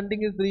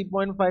replanting is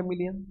 3.5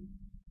 million.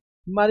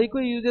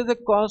 Marico uses a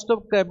cost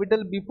of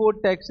capital before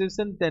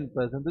taxation 10%.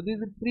 So this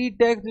is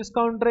pre-tax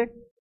discount rate.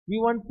 We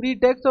want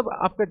pre-tax or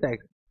after tax?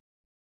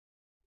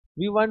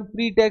 We want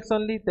pre-tax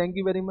only. Thank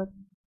you very much.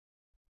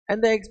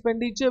 And the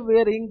expenditure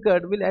where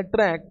incurred will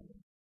attract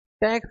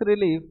tax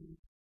relief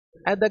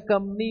at the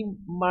company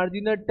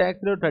marginal tax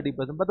rate of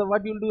 30%. But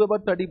what you will do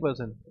about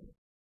 30%?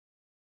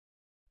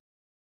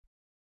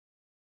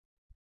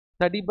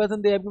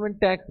 30% they have given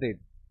tax rate.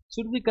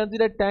 Should we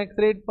consider tax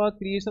rate for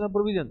creation of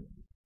provision?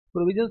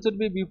 Provision should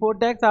be before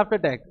tax, after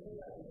tax.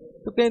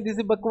 Okay, this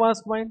is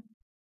bakwas point.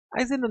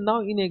 I said now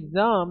in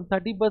exam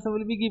 30%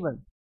 will be given.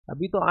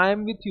 Abhi to I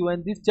am with you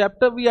and this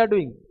chapter we are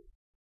doing.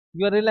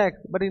 You are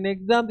relaxed, but in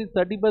exam this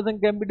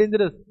 30% can be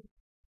dangerous.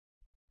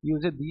 You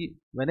say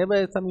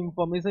whenever some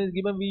information is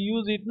given, we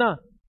use it na.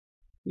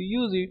 We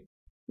use it.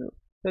 So,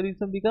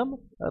 solution become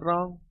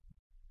wrong.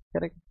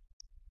 Correct.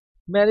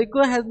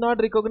 Marico has not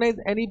recognized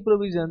any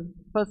provision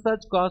for such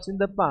costs in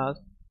the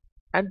past,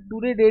 and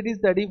today date is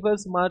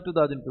 31st March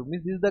 2002.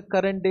 Means this is the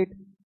current date.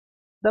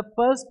 The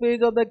first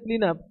phase of the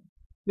cleanup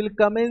will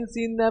commence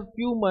in a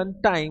few months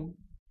time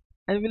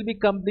and will be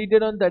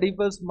completed on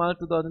 31st March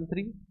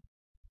 2003,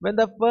 when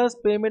the first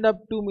payment of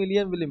 2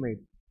 million will be made.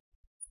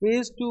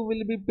 Phase 2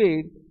 will be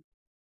paid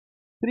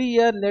 3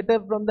 years later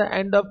from the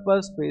end of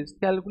first phase.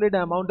 Calculate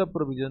amount of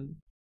provision.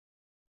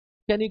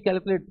 Can you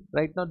calculate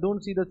right now?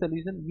 Don't see the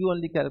solution. You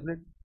only calculate.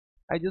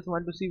 I just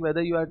want to see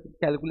whether you are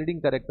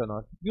calculating correct or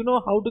not. You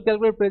know how to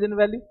calculate present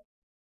value?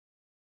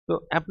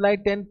 So apply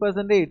 10%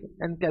 rate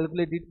and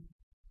calculate it.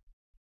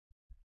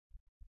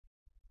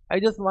 I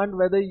just want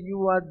whether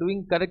you are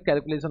doing correct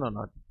calculation or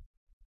not.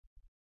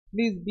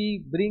 Please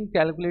bring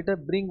calculator,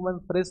 bring one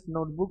fresh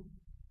notebook.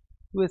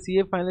 To a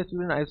CA final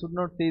student, I should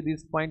not say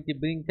this point.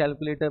 Bring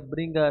calculator,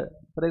 bring a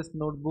fresh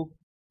notebook.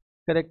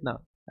 Correct now.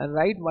 And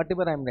write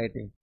whatever I am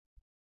writing.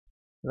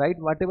 Write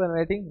whatever I am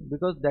writing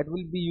because that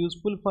will be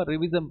useful for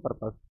revision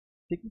purpose.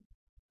 Okay?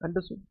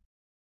 Understood?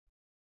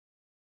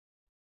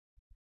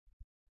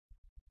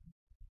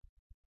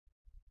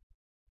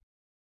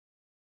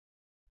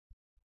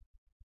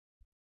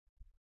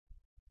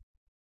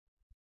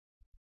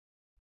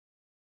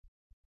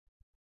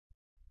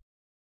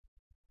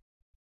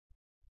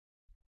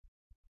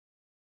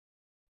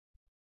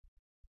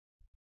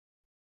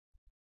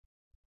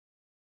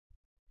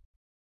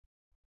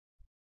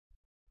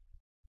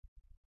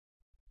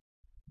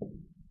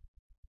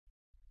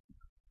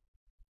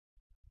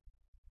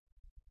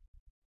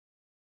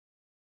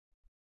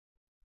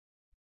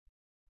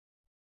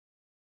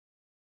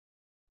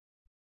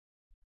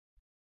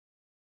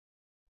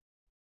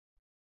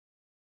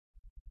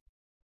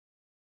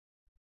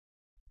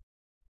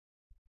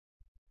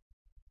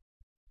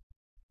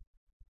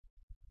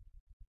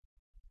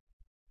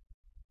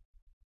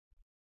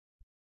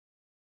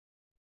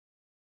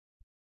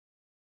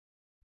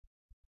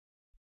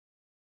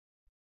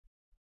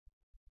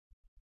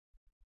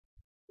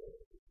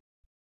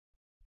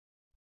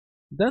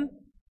 Done?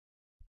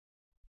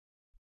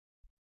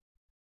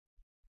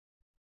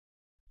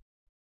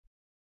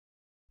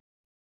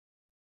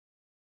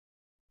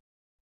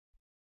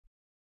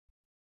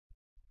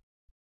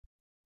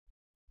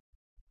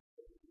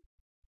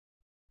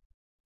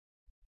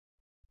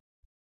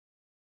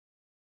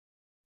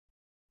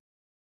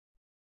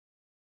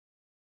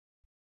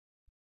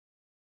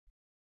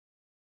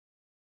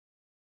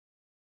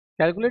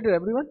 Calculated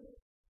everyone?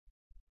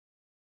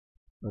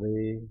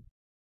 Array.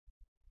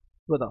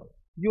 बताओ.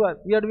 We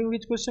are doing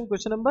which question?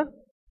 Question number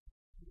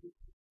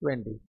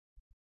 20.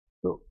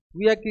 So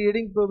we are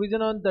creating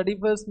provision on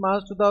 31st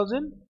March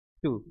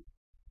 2002.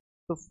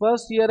 So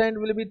first year end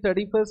will be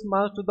 31st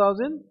March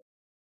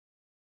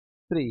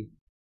 2003.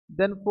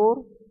 Then 4,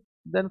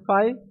 then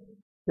 5,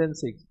 then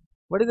 6.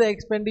 What is the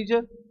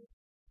expenditure?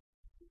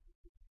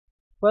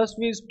 First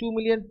means 2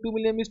 million, 2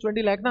 million means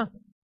 20 lakh, na?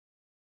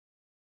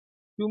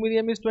 2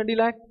 million means 20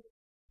 lakh.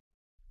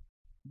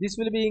 This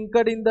will be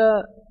incurred in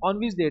the, on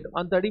which date?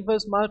 On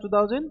 31st March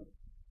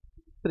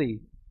 2003.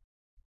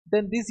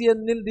 Then this year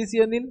nil,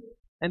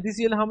 and this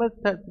year how much?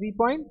 3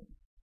 point.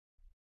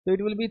 So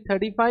it will be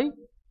 35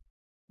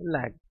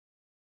 lakh.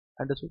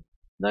 Understood?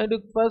 Now you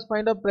do first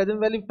find out present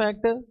value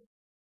factor.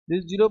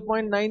 This is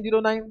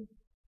 0.909,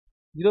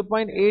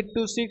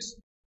 0.826,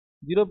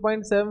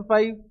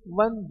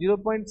 0.751,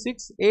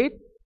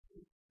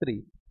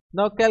 0.683.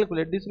 Now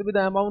calculate. This will be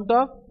the amount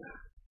of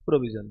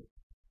provision.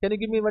 Can you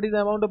give me what is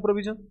the amount of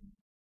provision?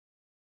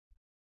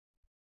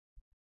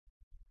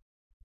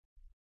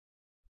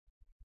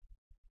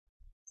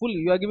 Full.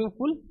 You are giving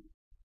full?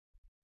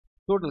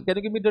 Total. Can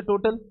you give me the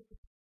total?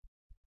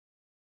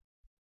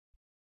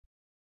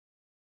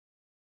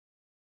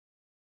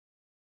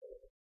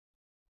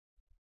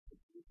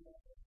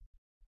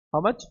 How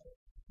much?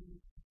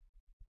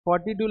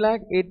 42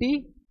 lakh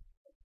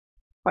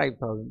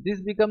 85,000.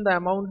 This become the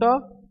amount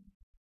of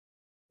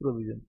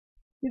provision.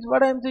 Is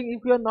what I am saying.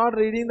 If you are not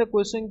reading the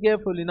question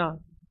carefully now,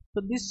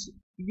 so this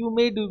you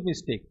may do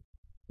mistake.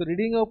 So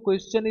reading of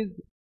question is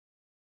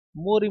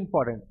more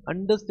important.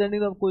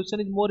 Understanding of question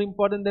is more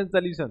important than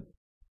solution.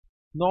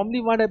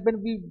 Normally what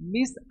happens, we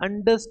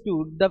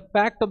misunderstood the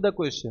fact of the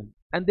question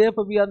and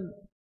therefore we are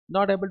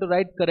not able to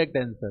write correct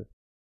answer.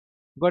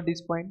 Got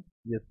this point?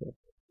 Yes sir.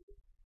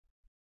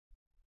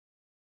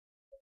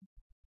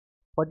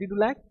 42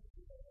 lakh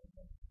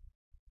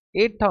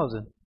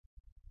 8,000.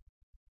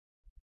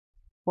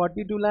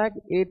 42 lakh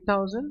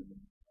 8,000.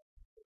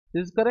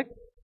 This is correct?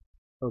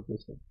 Okay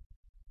sir.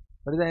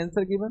 What is the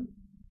answer given?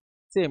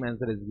 Same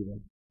answer is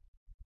given.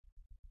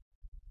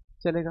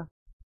 Chalega.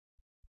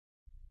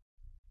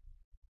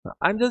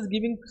 I'm just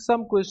giving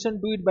some question,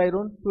 do it by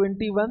round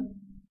 21.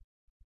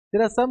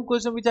 There are some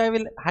questions which I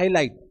will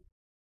highlight.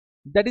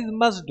 That is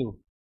must do.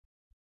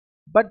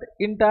 But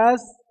entire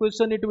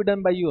question need to be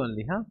done by you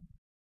only, huh?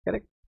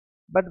 Correct?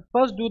 But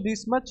first do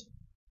this much.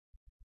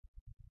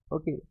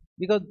 Okay.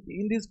 Because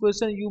in this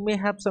question you may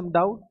have some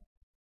doubt.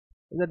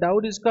 If the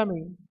doubt is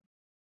coming,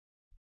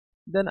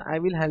 then I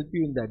will help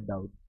you in that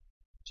doubt.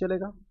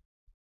 Chalega?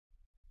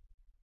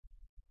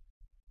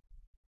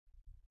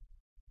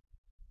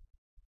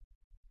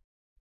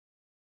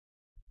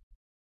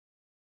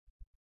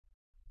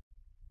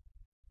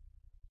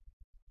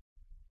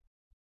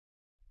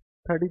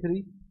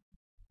 $33.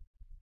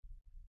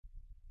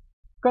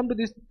 Come to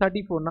this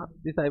 34 now.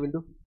 This I will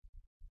do.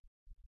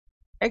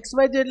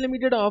 XYZ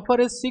Limited offer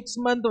a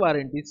 6-month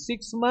warranty.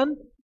 6-month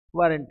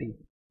warranty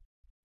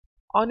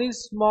on a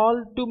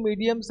small to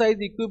medium size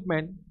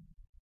equipment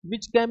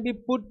which can be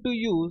put to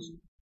use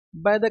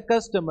by the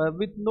customer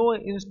with no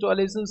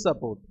installation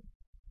support.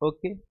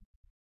 Okay.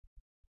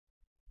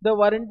 The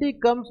warranty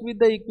comes with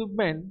the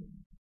equipment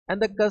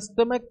and the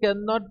customer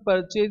cannot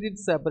purchase it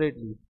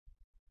separately.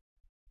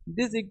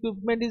 This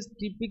equipment is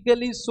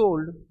typically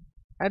sold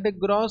at a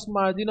gross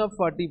margin of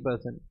 40%.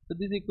 So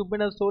this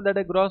equipment is sold at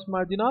a gross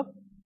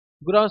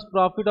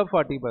profit of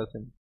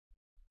 40%.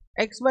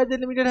 XYZ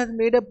Limited has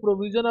made a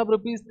provision of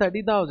rupees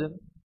 30,000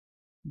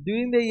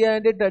 during the year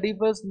ended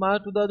 31st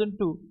March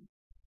 2002,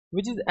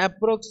 which is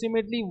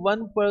approximately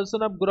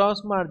 1% of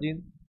gross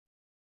margin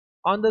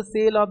on the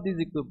sale of this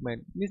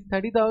equipment. Means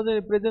 30,000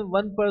 represents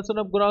 1%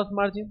 of gross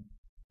margin.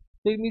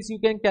 So it means you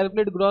can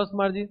calculate gross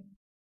margin.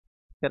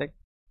 Correct.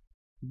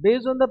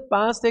 Based on the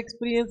past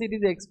experience, it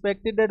is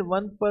expected that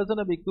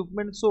 1% of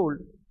equipment sold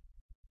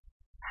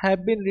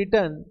have been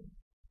returned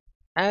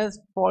as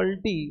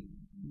faulty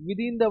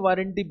within the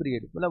warranty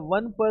period. Well,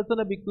 1%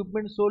 of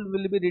equipment sold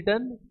will be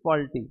returned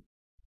faulty.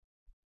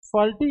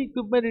 Faulty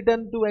equipment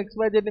returned to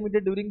XYZ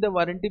Limited during the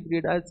warranty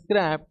period are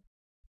scrapped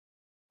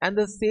and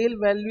the sale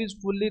value is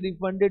fully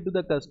refunded to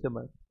the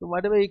customer. So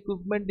whatever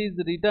equipment is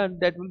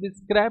returned, that will be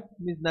scrapped,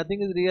 means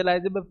nothing is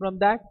realizable from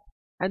that,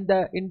 and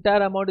the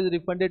entire amount is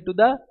refunded to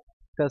the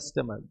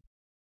customer.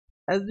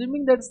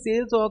 Assuming that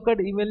sales occurred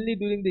evenly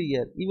during the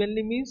year.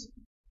 Evenly means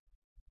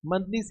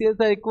monthly sales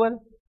are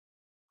equal.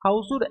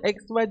 How should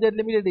XYZ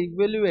Limited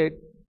evaluate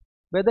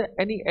whether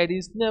any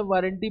additional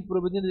warranty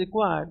provision is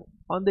required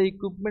on the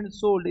equipment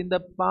sold in the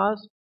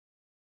past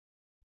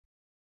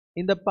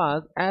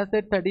as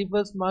at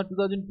 31st March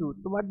 2002?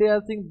 So what they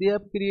are saying, they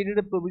have created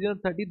a provision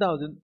of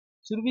 30,000.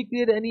 Should we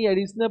create any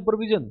additional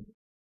provision?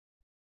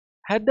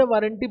 Had the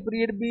warranty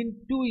period been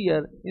 2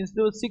 years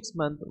instead of 6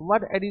 months,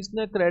 what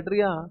additional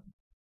criteria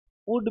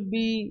would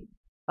be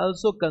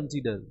also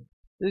considered?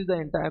 This is the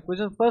entire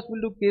question. First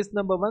we'll do case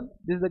number 1.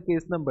 This is the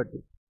case number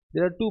 2.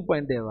 There are 2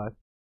 points they have asked.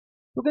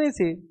 So can I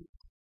say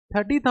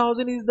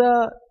 30,000 is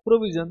the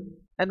provision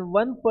and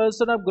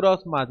 1% of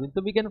gross margin.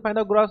 So we can find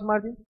out gross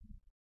margin.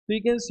 So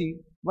you can see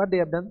what they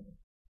have done.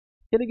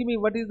 Can you give me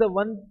what is the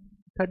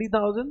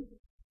 30,000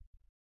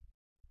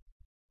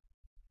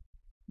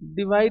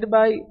 divided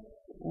by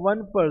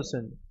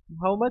 1%?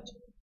 How much?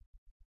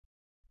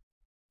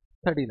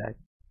 30 lakh.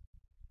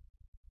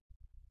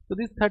 So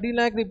this 30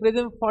 lakh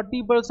represents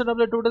 40% of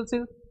the total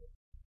sales.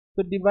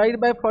 So divide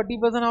by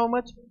 40%, how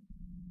much?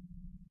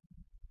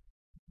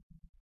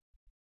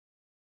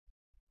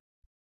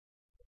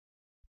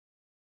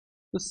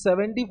 So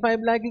 75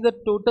 lakh is the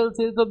total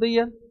sales of the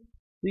year.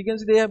 You can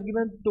see they have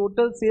given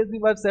total sales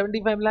about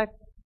 75 lakh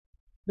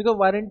because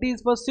warranty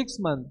is for 6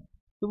 months.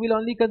 So we'll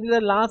only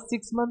consider last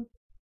 6 months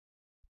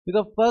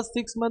because first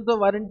 6 months of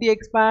warranty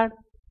expired.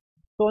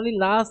 So only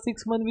last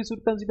 6 months we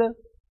should consider.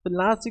 So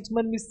last 6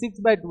 months is 6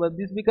 by 12.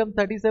 This becomes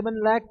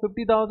 37 lakh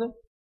 50,000.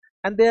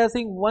 And they are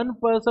saying 1%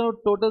 of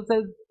total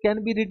sales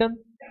can be returned.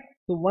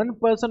 So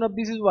 1% of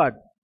this is what?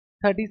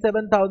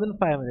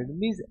 37,500.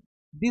 Means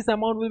this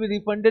amount will be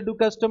refunded to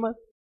customer.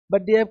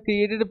 But they have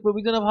created a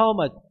provision of how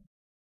much?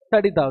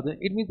 30,000.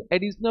 It means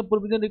additional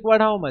provision required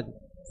how much?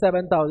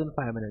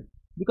 7,500.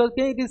 Because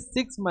okay, it is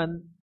 6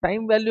 months,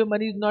 time value of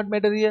money is not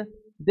matter here.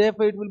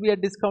 Therefore, it will be a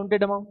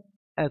discounted amount.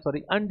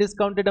 Sorry,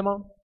 undiscounted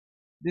amount.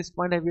 This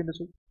point have you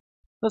understood?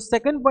 The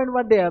second point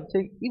what they have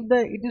said, if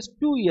it is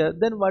 2 years,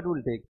 then what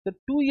will take? The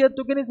 2 year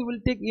token is will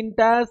take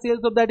entire sales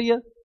of that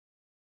year.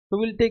 So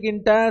we'll take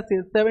entire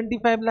sales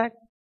 75 lakh.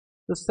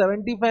 So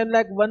 75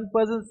 lakh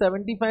 1%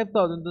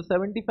 75,000. So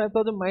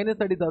 75,000 minus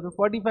 30,000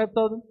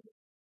 45,000.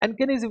 And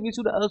can you see we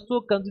should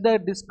also consider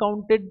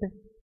discounted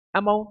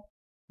amount,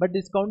 but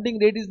discounting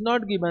rate is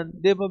not given.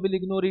 Therefore, we'll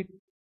ignore it.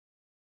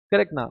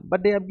 Correct now.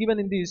 But they have given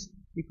in this.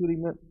 If you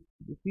remember,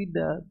 see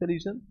the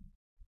solution.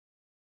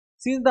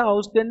 Since the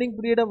outstanding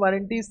period of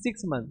warranty is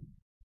 6 months,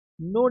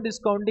 no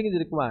discounting is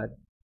required.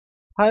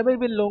 However,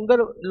 when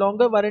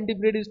longer warranty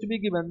period is to be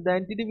given, the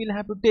entity will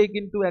have to take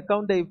into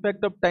account the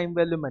effect of time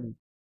value money.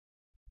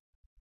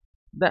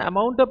 The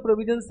amount of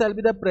provision shall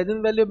be the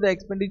present value of the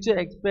expenditure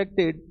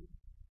expected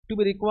to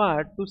be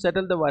required to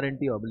settle the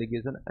warranty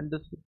obligation.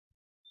 Understood?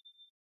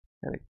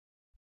 Correct.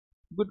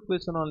 Good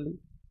question only.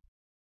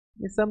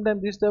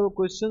 Sometimes this type of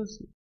questions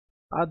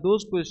are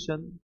those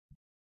questions.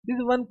 This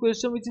is one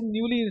question which is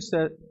newly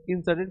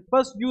inserted.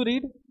 First you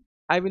read,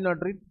 I will not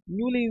read.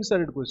 Newly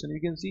inserted question. You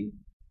can see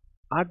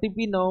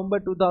RTP November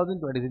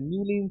 2020.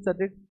 Newly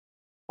inserted.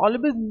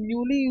 Always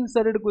newly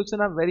inserted question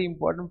are very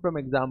important from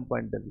exam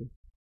point of view.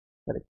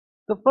 Correct.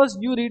 So first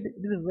you read.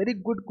 This is a very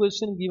good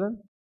question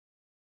given.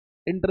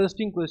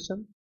 Interesting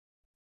question.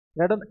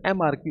 That on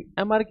MRQ.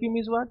 MRQ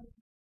means what?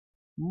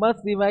 Must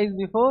revise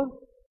before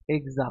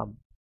exam.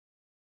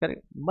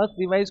 Correct. Must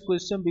revise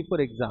question before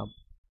exam.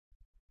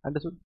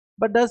 Understood?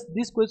 But does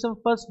this question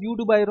first you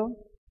do by your own?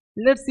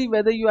 Let's see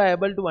whether you are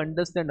able to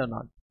understand or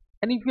not.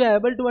 And if you are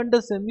able to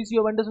understand, means you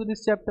have understood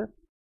this chapter.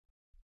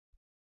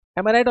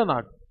 Am I right or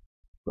not?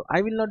 So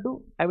I will not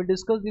do. I will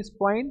discuss this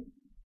point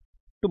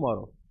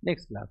tomorrow,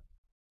 next class.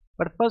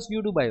 But first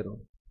you do by your own.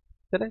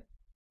 Correct?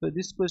 So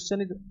this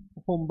question is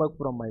homework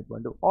from my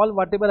point of view. All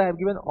whatever I have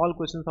given, all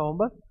questions are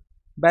homework.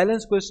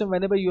 Balance question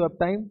whenever you have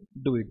time,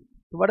 do it.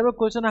 So whatever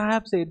question I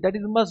have said, that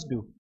is must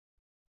do.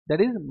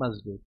 That is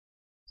must do.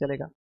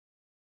 Chalega.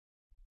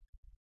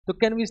 So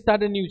can we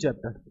start a new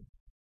chapter?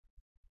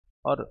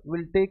 Or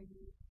we'll take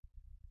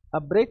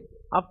a break.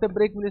 After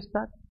break we'll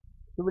start.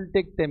 So we'll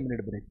take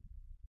 10-minute break.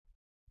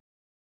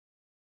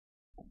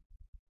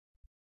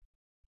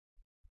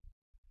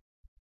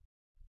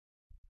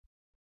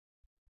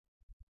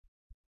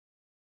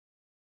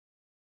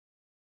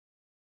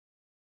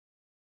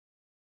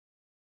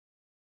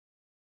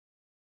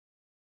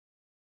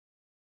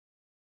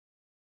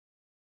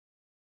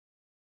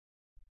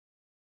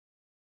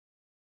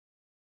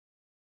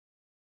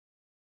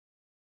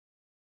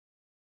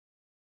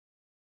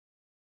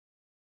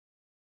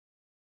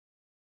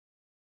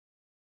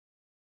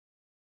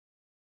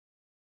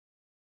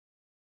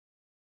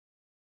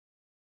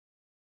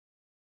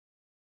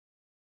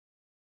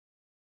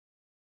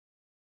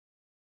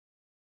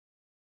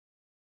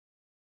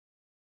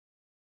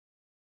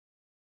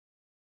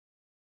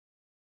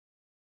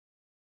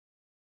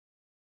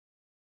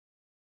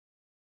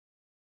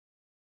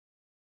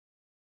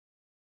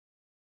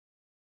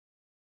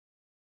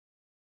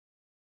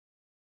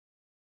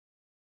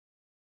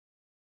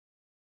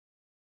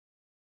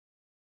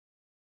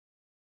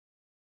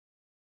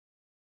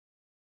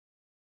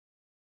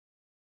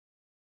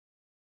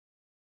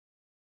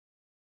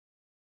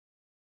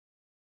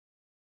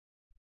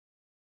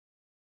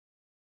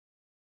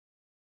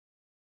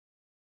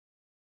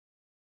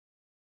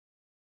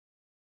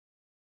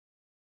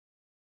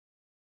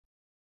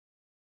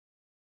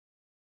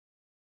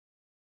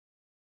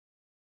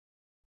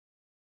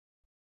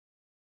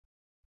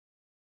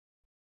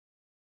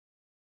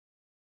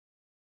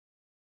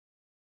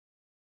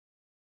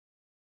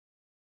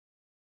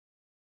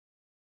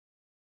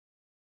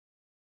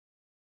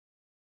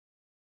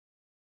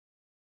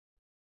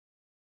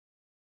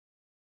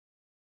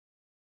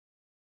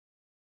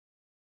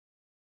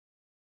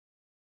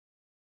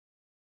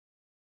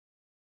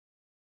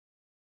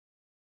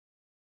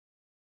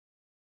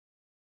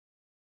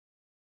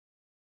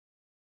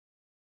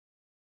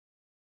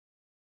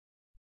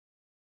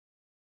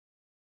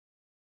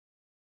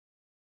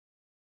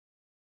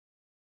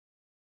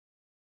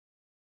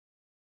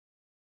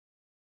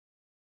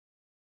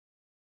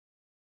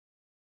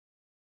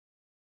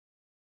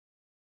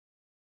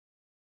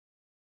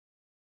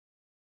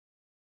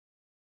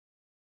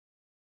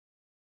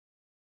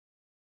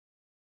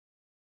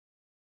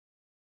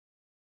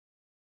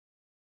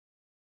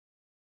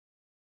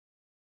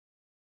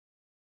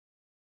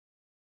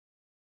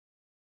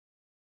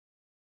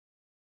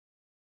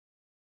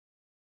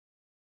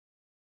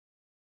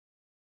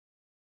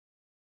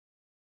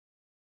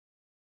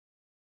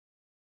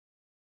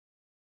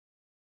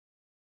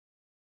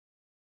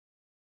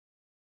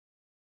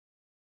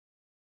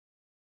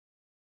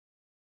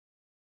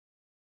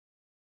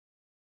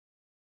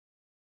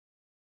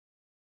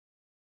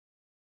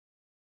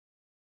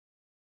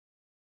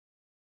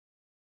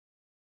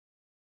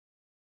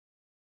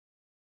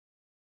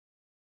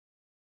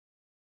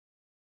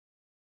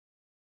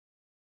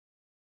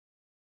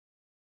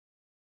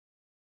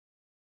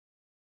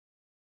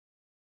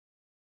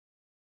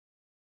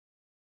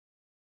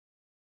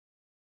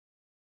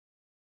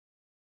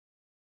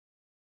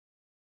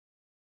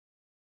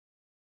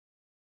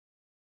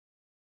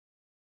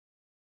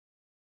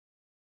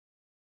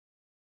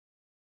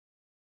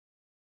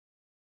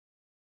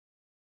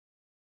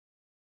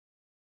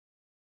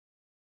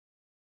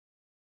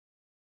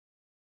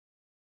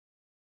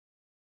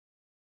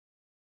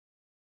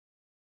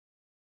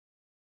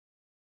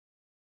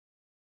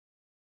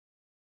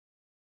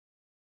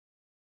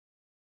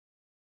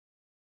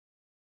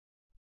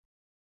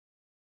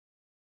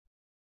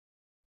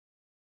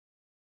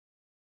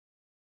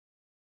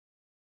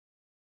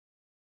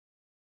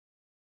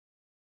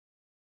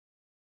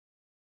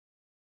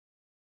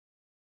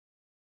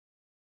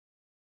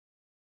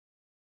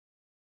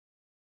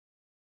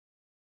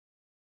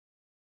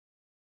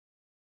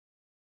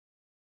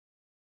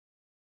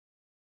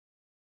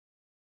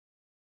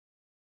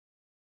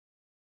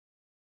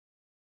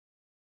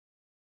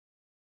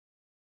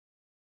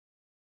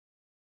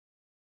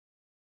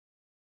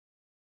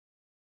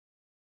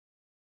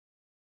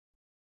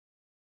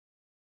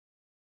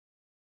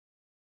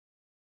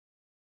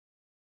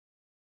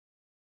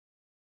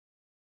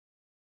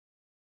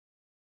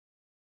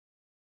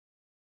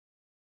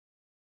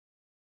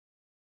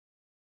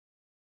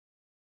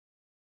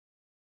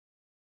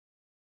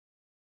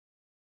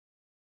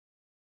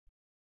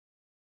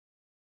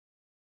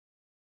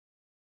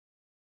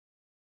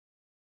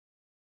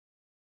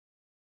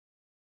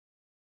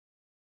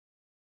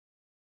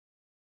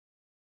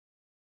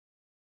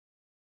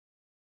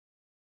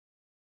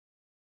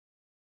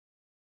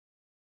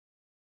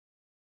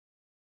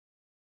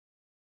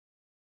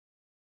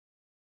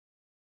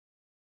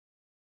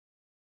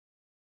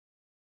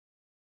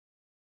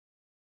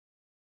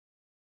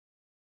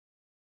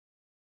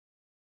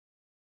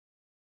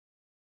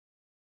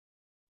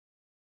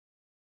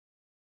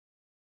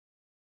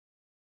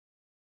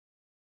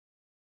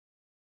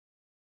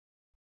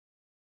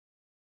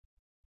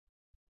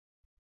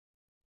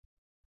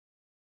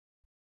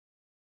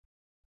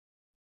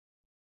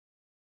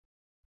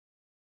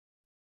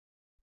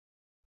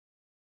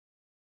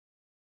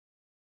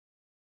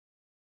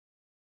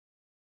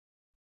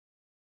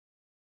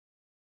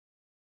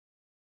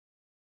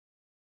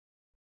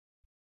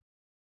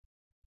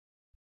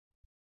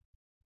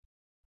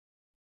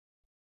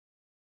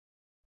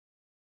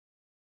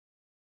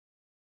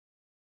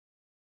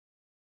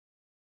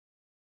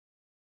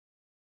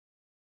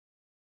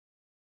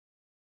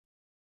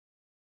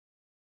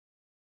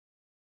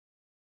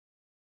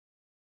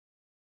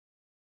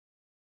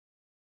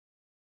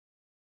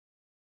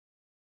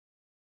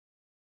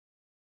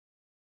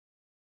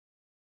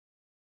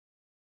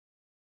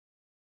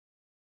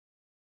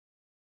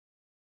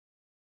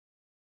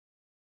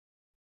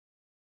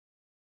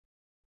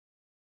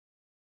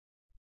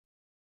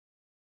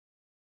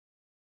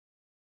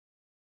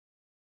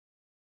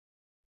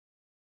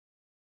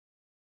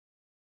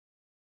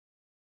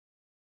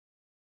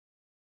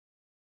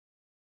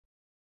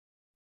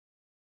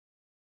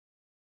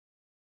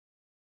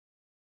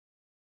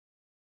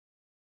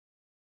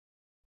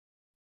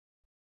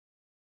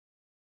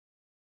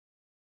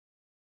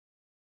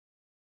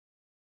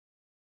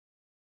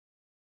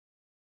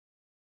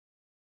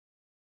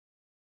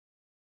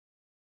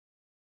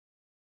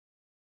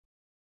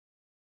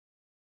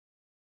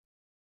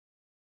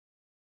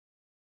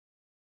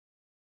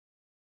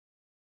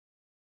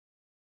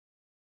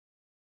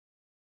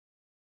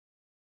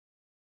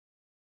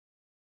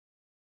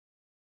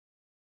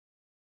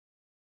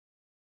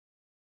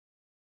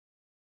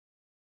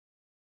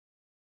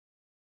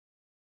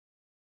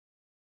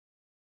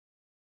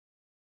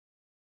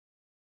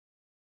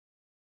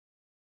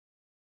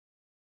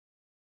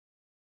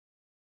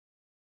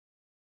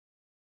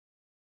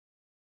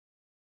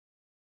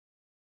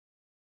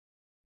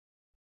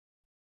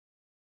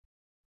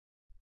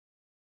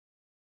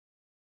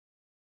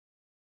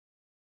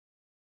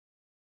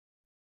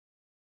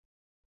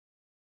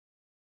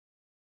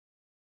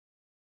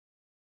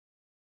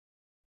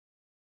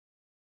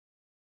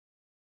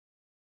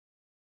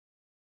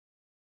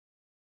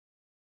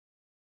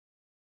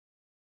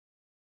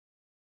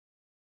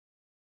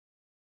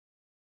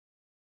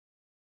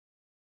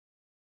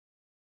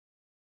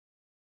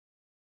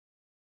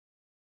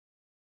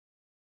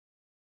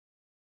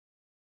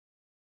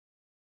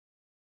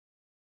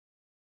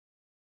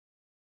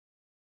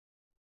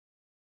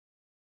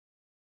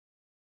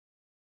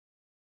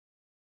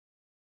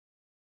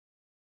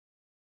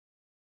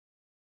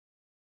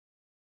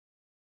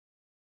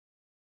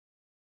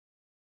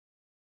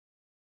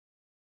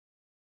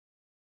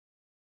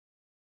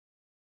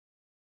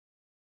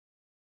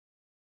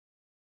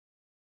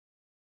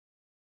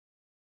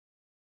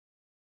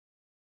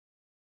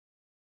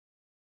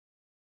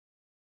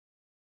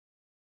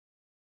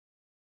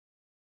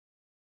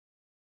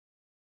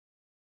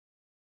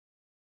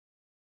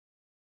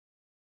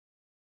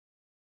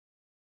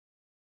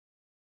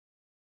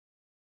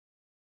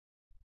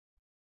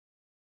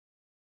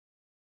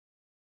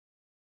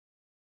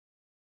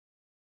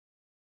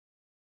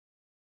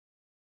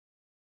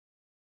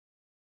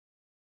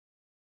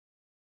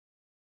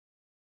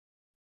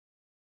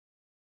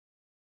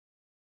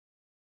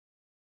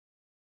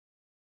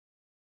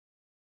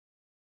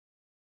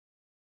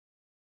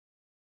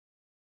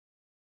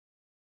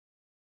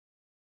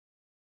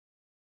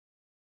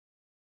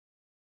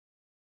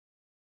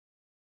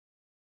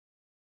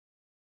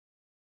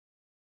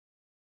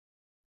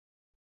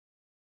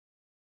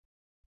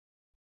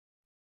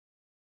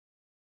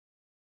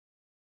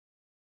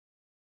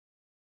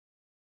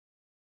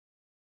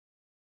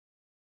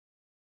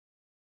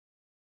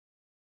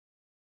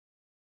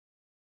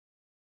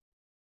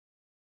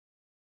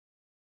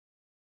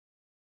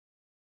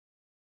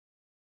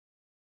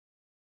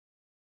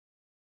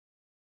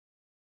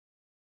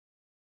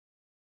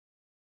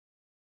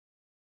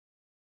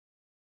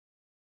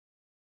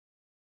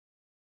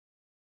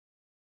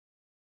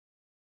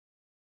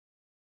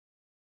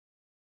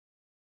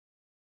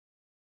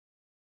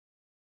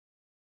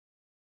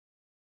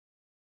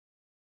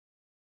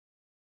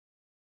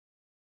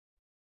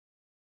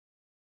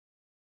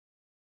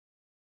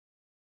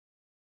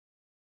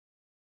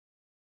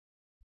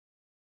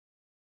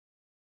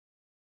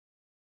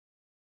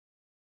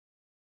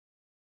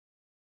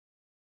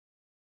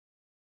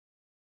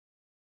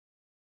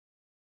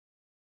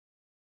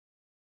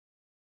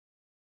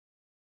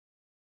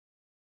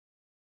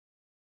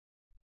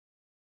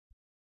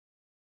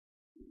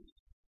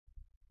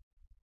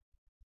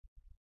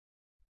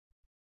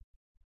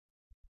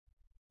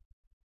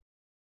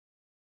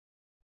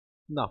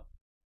 Now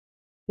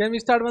can we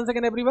start once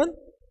again everyone?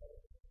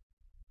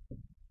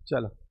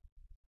 Chalo.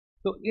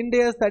 So in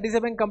days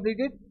 37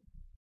 completed.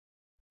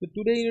 So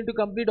today you need to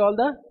complete all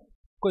the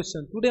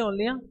questions today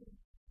only. Huh?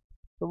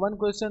 So one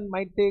question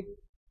might take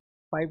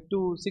 5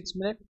 to 6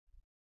 minutes.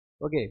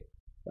 Okay,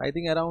 so I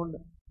think around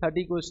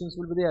 30 questions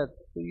will be there.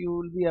 So you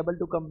will be able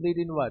to complete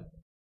in what?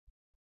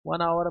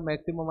 1 hour,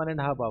 maximum 1.5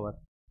 hours.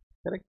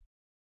 Correct?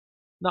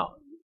 Now,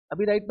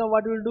 Abhi, right now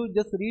what you will do?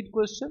 Just read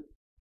question,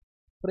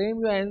 frame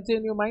your answer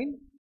in your mind,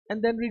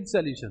 and then read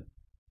solution.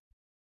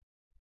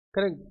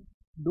 Correct?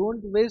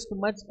 Don't waste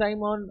much time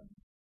on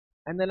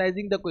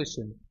analyzing the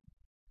question.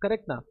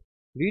 Correct now?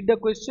 Read the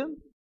question,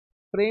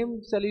 frame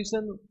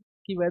solution,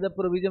 ki whether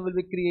provision will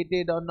be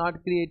created or not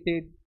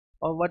created,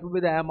 or what will be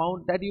the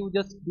amount that you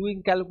just do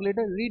in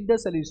calculator. Read the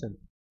solution.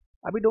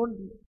 Abhi don't,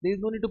 there is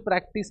no need to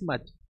practice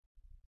much.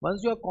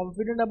 Once you are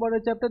confident about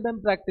a chapter,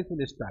 then practice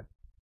will start.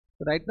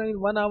 So right now in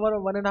 1 hour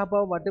or 1.5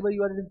 hours, whatever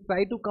you are doing,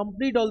 try to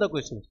complete all the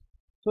questions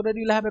so that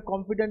you will have a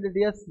confidence that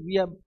yes, we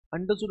have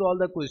understood all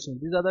the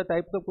questions. These are the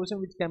types of questions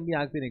which can be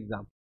asked in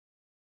exam.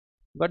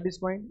 Got this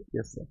point?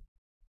 Yes, sir.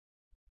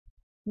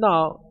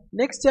 Now,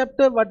 next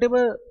chapter,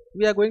 whatever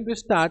we are going to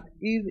start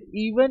is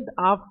event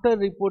after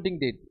reporting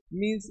date.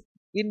 Means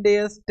in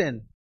AS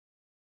 10.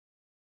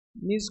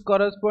 Means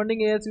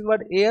corresponding AS is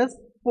what? AS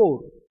 4.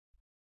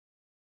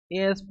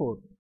 AS 4.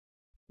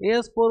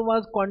 AS 4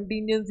 was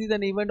contingencies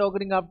and event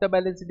occurring after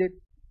balance date.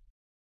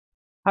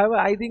 However,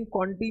 I think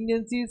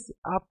contingencies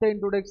after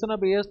introduction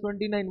of AS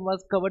 29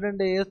 was covered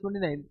under AS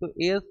 29. So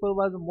AS 4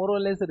 was more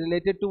or less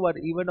related to what?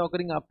 Event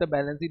occurring after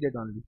balance date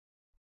only.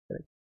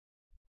 Correct.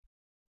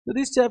 So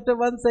this chapter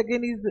once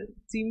again is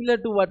similar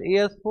to what?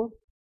 AS 4.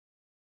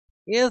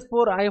 AS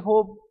 4, I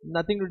hope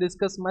nothing to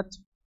discuss much.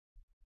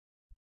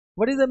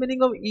 What is the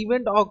meaning of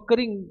event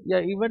occurring? Yeah,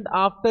 event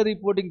after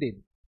reporting date.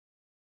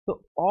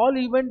 So all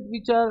events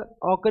which are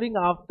occurring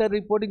after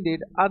reporting date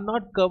are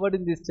not covered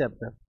in this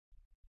chapter.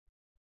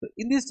 So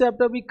in this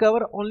chapter we cover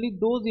only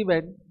those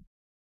events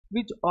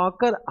which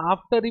occur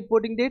after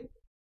reporting date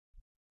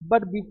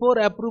but before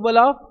approval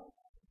of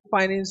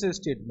financial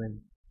statement.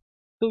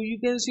 So you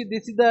can see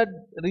this is the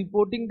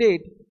reporting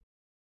date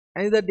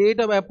and the date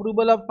of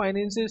approval of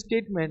financial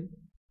statement.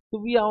 So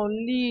we are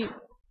only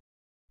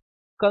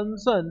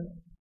concerned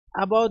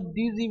about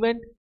this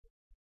event.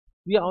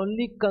 We are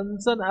only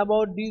concerned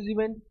about this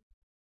event.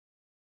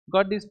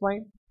 Got this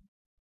point?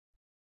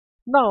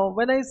 Now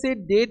when I say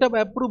date of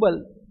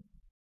approval,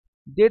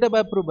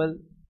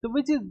 so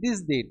which is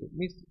this date?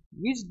 Means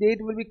which date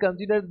will be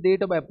considered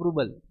date of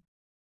approval?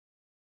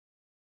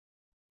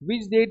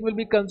 Which date will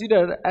be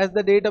considered as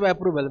the date of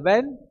approval?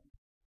 When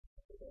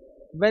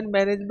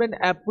management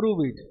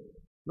approve it.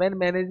 When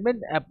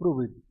management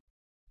approve it.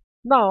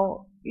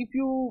 Now if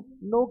you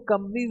know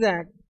Companies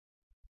Act,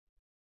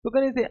 so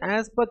can I say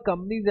as per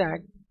Companies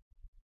Act,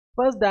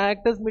 first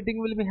directors meeting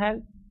will be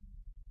held,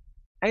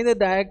 and the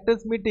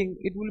directors meeting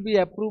it will be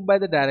approved by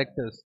the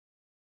directors,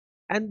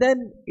 and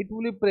then it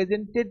will be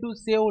presented to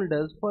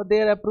shareholders for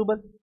their approval,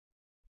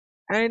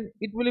 and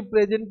it will be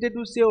presented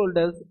to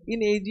shareholders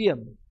in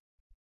AGM.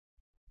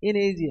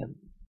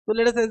 So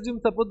let us assume,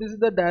 suppose this is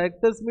the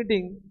directors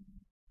meeting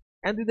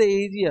and this is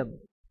the AGM.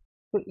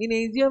 So in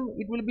AGM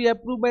it will be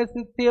approved by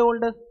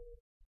shareholders.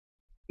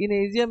 In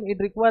AGM it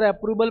require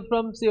approval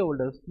from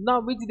shareholders.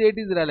 Now which date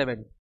is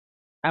relevant?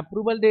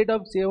 Approval date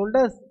of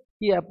shareholders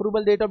ki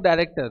approval date of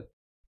directors?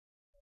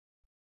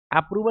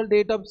 Approval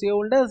date of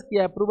shareholders ki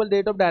approval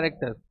date of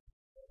directors?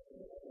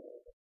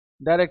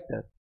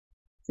 Directors.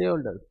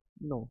 Shareholders.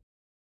 No.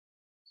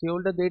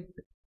 Shareholder date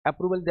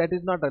approval, that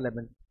is not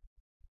relevant.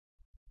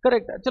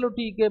 Correct. Chalo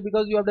theek hai,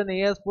 because you have done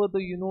AS4, so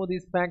you know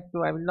this fact,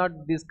 so I will not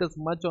discuss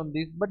much on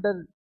this. But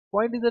the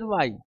point is that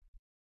why?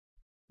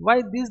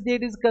 Why this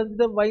date is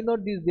considered? Why not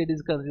this date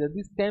is considered?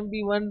 This can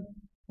be one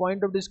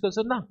point of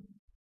discussion. Na?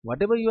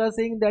 Whatever you are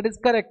saying, that is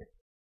correct.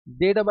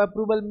 Date of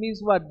approval means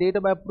what? Date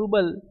of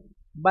approval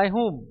by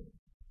whom?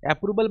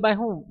 Approval by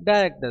whom?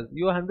 Directors.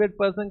 You are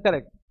 100%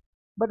 correct.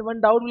 But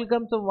one doubt will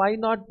come, so why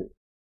not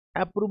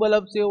approval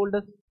of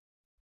shareholders?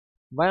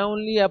 Why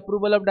only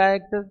approval of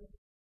directors?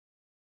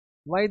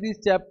 Why this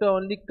chapter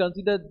only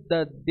consider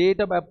the date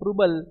of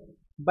approval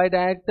by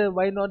director?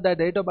 Why not the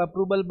date of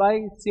approval by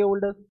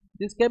shareholders?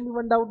 This can be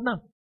one doubt, na?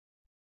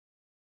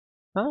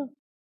 Huh?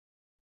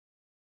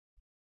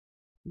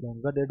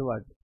 Younger date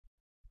what?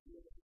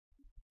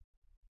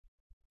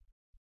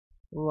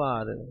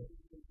 War.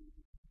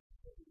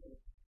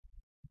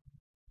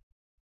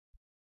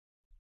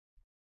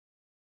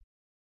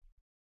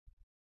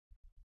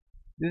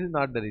 This is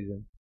not the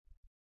reason.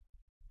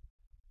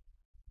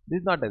 This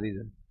is not the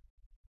reason.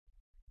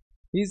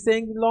 He is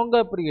saying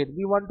longer period.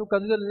 We want to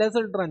consider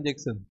lesser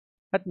transaction.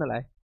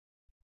 Hatnalai.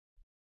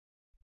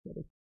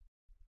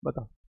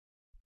 Batao.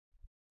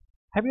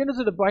 Have you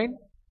understood the point?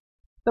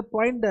 The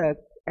point that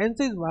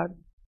answer is what?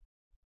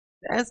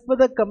 As per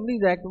the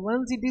Companies Act,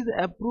 once it is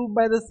approved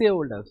by the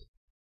shareholders,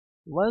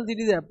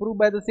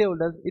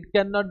 it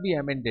cannot be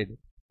amended.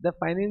 The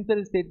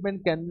financial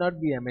statement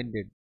cannot be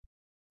amended.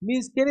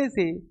 Means, can I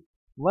say,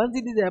 once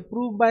it is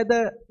approved by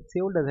the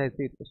shareholders, I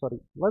said, sorry,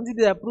 once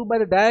it is approved by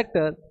the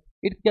director,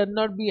 it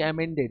cannot be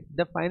amended.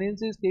 The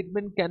financial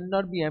statement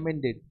cannot be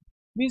amended.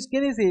 Means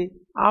can I say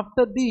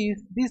after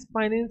this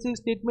financial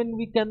statement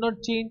we cannot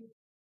change?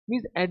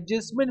 Means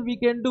adjustment we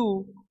can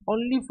do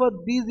only for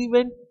this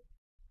event.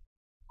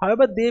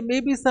 However, there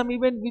may be some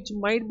event which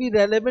might be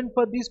relevant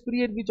for this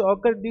period which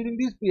occurred during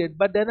this period.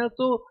 But then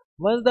also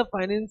once the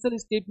financial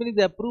statement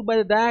is approved by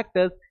the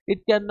directors, it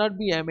cannot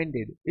be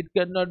amended. It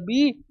cannot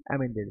be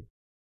amended.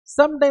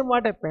 Sometime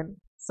what happen?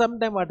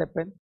 Sometime what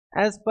happen?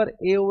 As per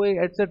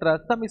AOA etc.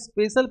 Some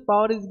special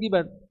power is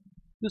given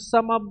to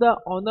some of the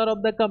owner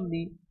of the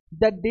company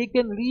that they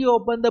can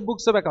reopen the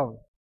books of account.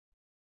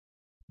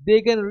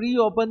 They can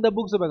reopen the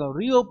books of account.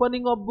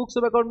 Reopening of books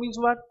of account means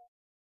what?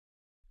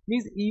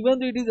 Means even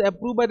though it is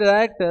approved by the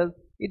directors,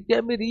 it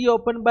can be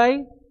reopened by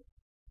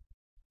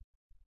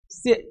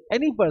say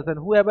any person,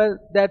 whoever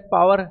that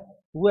power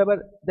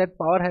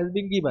has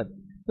been given.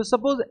 So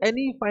suppose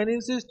any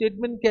financial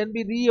statement can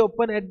be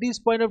reopened at this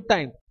point of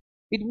time.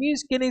 It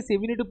means can I say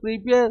we need to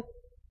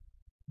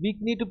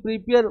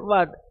prepare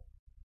what?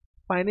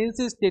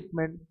 Financial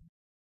statement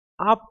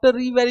after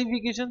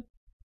re-verification.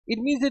 It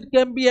means it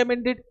can be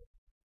amended.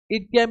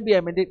 It can be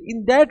amended.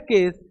 In that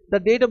case, the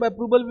date of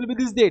approval will be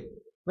this date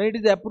when it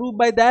is approved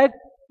by that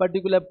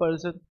particular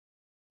person.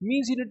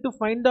 Means you need to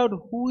find out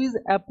who is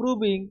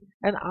approving,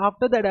 and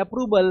after that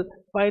approval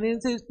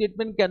financial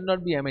statement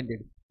cannot be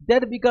amended.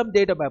 That become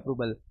date of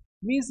approval.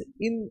 Means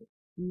in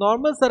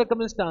normal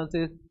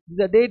circumstances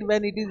the date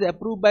when it is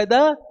approved by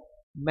the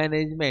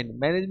management.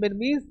 Management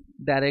means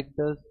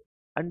directors.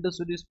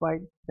 Understood this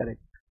point? Correct.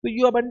 So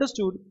you have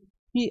understood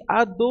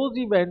are those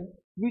events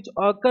which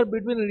occur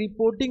between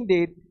reporting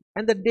date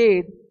and the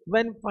date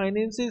when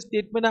financial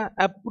statement are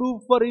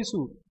approved for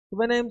issue. So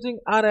when I am saying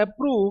are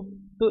approved,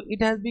 so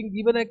it has been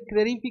given a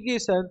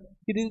clarification.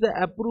 It is the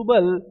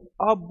approval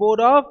of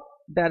board of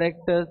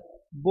directors.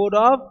 Board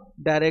of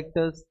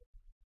directors.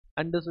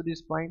 Understood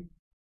this point?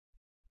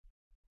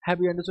 Have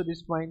you understood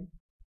this point?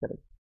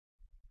 Correct.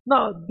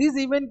 Now this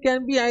event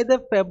can be either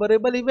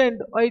favorable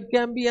event or it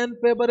can be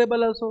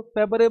unfavorable also.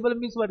 Favorable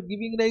means what?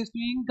 Giving rise to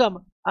income.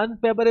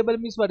 Unfavorable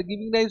means what?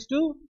 Giving rise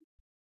to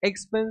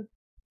expense.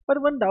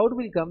 But one doubt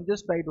will come,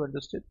 just try to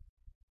understand.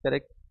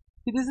 Correct.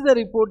 See, this is the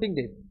reporting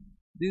date.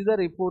 This is the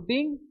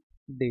reporting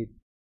date.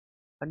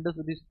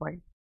 Understood this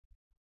point?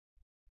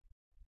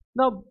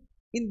 Now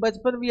in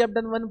Bachpan we have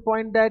done one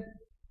point that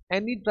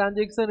any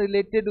transaction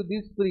related to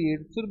this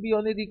period should be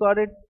only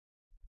recorded.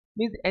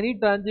 Means any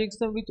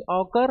transaction which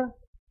occur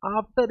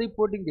after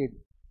reporting date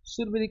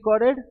should be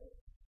recorded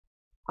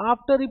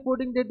after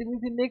reporting date,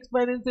 means in next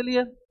financial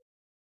year.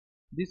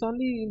 This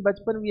only in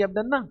Bachpan we have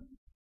done, na?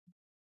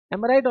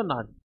 Am I right or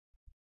not?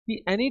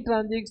 See, any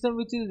transaction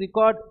which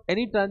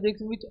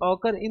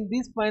occur in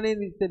this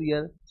financial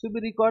year should be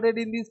recorded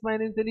in this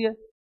financial year.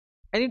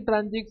 Any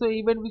transaction or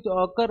event which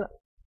occur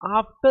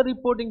after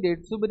reporting date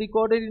should be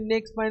recorded in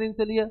next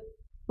financial year.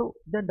 So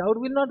the doubt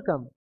will not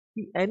come.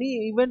 See,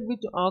 any event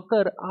which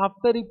occur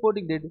after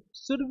reporting date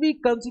should be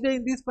considered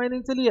in this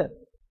financial year.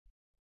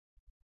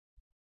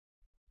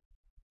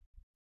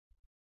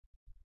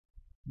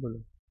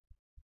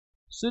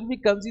 Should be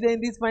considered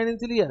in this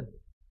financial year.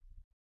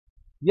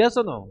 Yes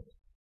or no?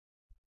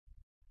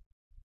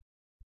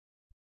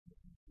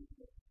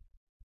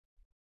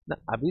 Now,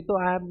 abhi to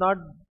I have not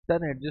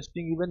done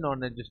adjusting even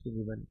non-adjusting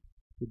even.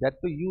 So that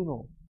too you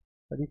know.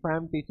 But if I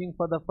am teaching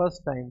for the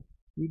first time,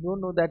 you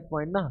don't know that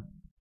point, na?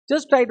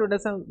 Just try to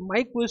understand.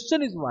 My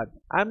question is what?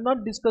 I am not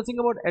discussing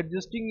about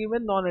adjusting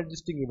even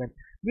non-adjusting even.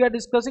 We are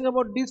discussing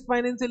about this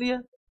financial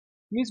year.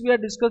 Means we are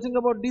discussing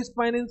about this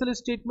financial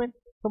statement.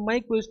 So my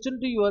question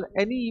to you are,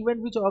 any event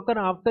which occur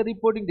after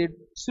reporting date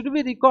should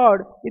we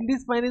record in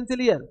this financial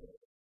year?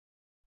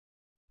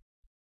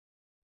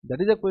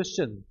 That is a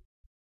question.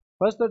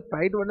 First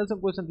try to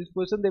understand question. This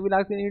question they will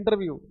ask in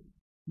interview.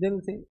 They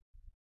will say.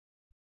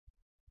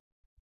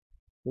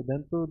 So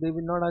then so they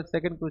will not ask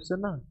second question,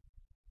 na?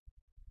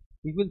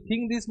 If you will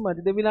think this much,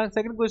 they will ask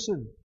second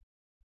question.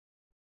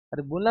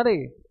 Are bolna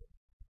re?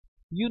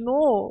 You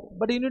know,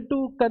 but you need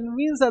to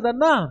convince other,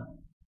 na?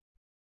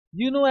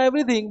 You know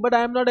everything, but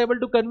I am not able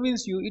to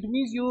convince you. It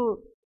means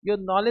your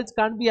knowledge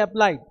can't be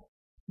applied.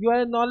 You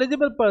are a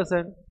knowledgeable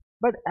person,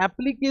 but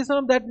application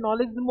of that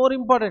knowledge is more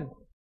important.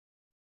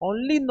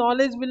 Only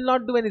knowledge will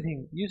not do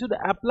anything. You should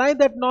apply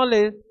that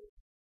knowledge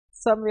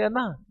somewhere,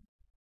 na?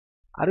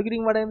 Are you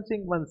getting what I am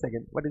saying? One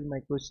second. What is my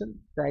question?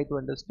 Try to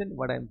understand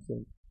what I am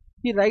saying.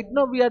 See, right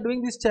now we are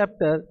doing this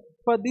chapter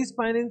for this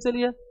financial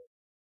year.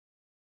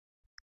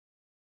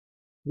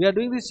 We are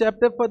doing this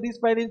chapter for this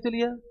financial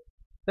year.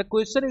 The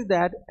question is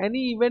that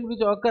any event which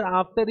occur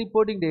after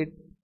reporting date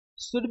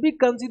should be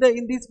considered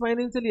in this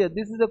financial year.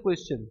 This is the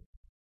question.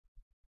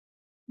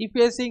 If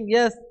you are saying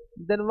yes,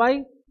 then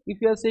why? If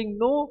you are saying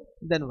no,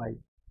 then why?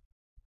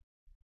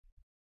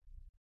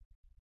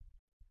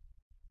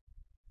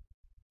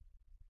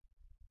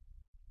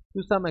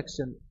 To some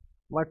extent.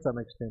 What some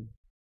extent?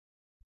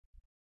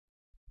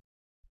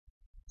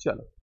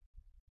 Chalo.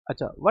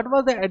 Acha, what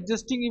was the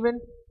adjusting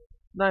event?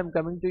 Now I'm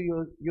coming to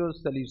your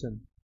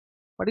solution.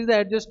 What is the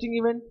adjusting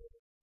event?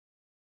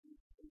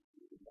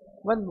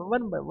 One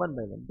by one.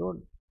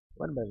 Don't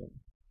one by one.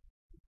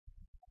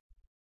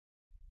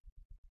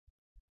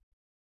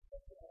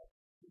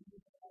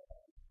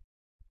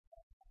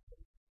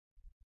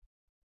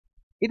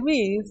 It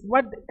means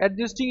what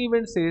adjusting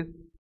event says.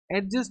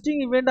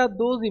 Adjusting event are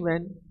those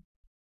events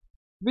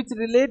which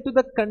relate to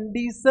the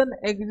condition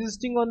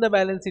existing on the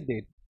balance sheet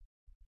date.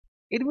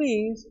 It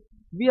means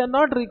we are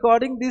not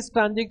recording this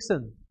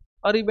transaction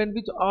or event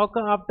which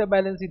occur after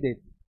balance sheet date.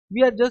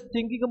 We are just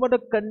thinking about a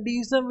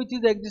condition which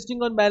is existing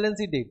on balance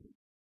sheet date.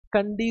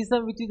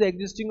 Condition which is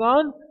existing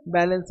on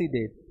balance sheet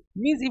date.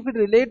 Means if it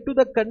relate to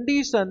the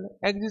condition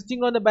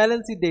existing on the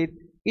balance sheet date,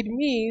 it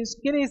means,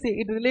 can I say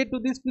it relate to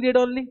this period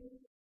only?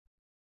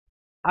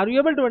 Are you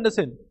able to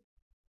understand?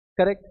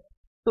 Correct.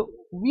 So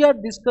we are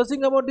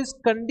discussing about this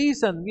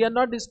condition. We are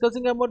not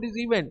discussing about this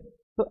event.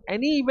 So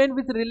any event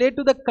which relate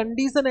to the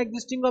condition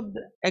existing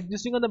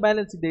on the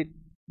balance sheet date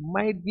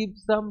might give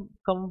some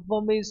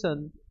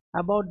confirmation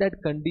about that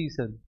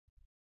condition.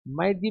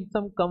 Might give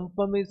some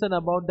confirmation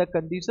about the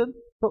condition.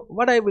 So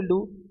what I will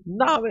do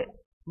now,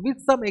 with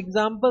some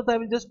examples, I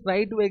will just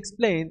try to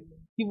explain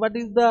what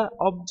is the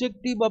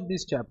objective of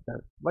this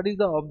chapter. What is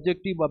the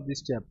objective of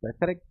this chapter?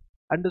 Correct.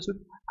 Understood?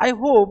 I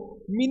hope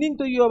meaning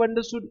to you have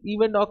understood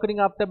event occurring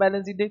after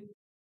balance sheet date.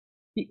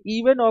 The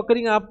event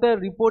occurring after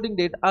reporting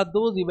date are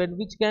those events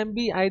which can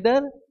be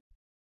either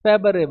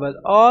favorable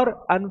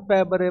or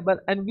unfavorable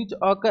and which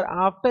occur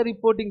after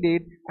reporting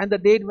date and the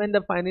date when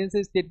the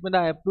financial statement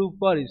are approved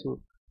for issue.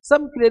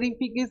 Some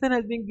clarification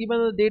has been given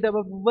on the date of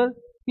approval.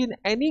 In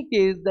any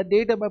case, the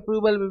date of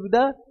approval will be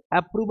the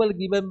approval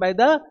given by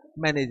the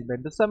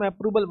management. Some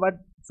approval, but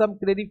some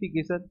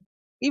clarification.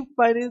 If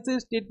financial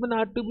statement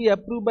are to be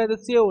approved by the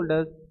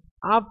shareholders,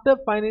 after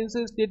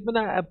financial statement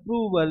are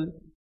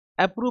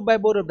approved by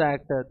board of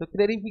directors. So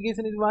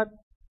clarification is what?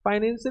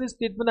 Financial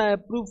statement are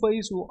approved for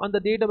issue on the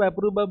date of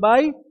approval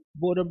by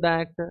board of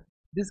directors.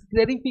 This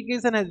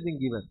clarification has been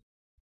given.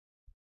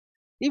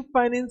 If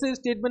financial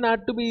statement are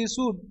to be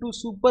issued to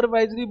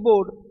supervisory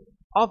board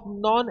of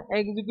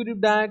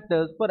non-executive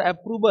directors for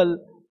approval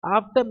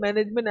after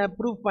management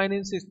approve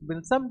financial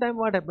statement, sometime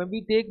what happens?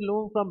 We take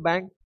loan from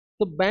bank,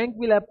 so bank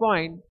will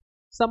appoint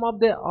some of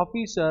their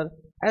officer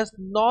as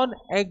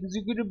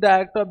non-executive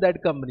director of that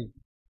company.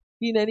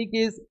 In any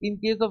case, in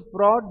case of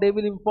fraud, they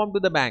will inform to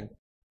the bank.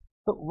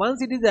 So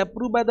once it is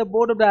approved by the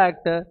board of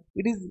director,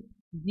 it is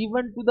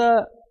given to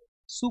the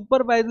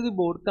supervisory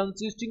board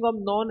consisting of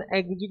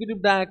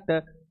non-executive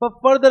director for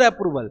further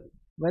approval.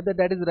 Whether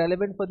that is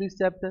relevant for this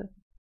chapter,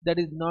 that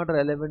is not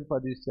relevant for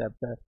this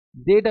chapter.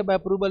 Date of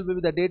approval will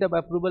be the date of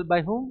approval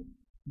by whom?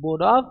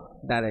 Board of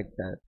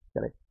directors.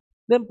 Correct.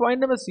 Then point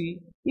number C,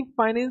 if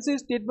financial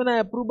statement are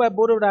approved by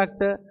board of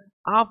director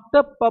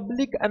after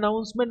public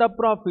announcement of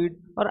profit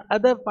or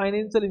other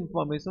financial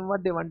information,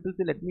 what they want to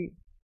say, let me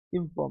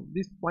inform.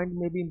 This point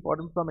may be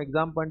important from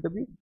exam point of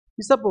view.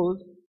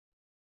 Suppose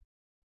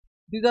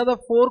these are the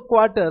 4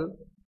 quarters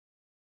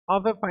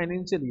of a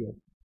financial year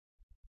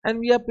and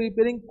we are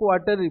preparing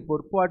quarter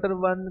report, quarter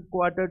 1,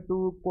 quarter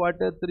 2,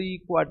 quarter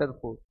 3, quarter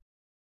 4.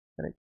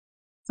 Correct.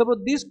 Suppose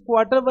this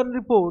quarter 1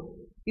 report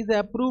is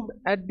approved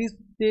at this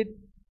date.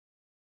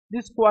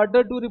 This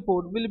quarter 2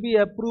 report will be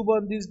approved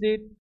on this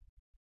date.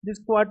 This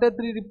quarter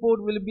 3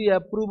 report will be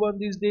approved on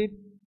this date.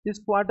 This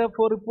quarter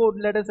 4 report,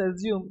 let us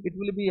assume it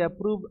will be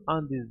approved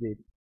on this date.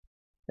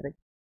 Correct.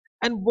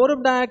 And board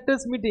of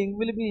directors meeting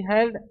will be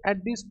held at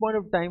this point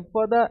of time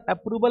for the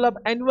approval of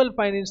annual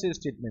financial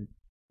statement.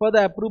 For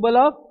the approval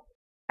of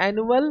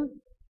annual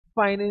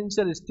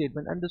financial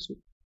statement. Understood?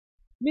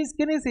 Means,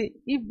 can I say,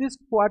 if this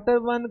quarter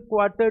 1,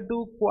 quarter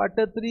 2,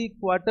 quarter 3,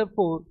 quarter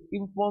 4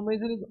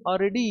 information is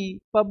already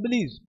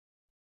published,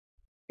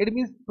 it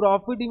means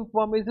profit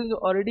information is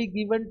already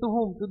given to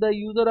whom? To the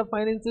user of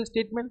financial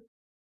statement.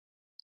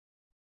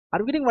 Are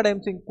you getting what I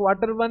am saying?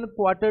 Quarter 1,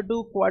 quarter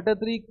 2, quarter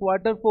 3,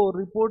 quarter 4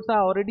 reports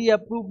are already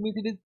approved, means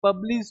it is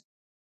published.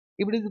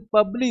 If it is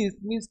published,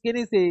 means can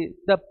I say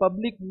the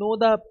public know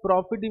the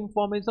profit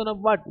information of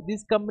what?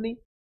 This company.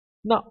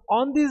 Now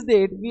on this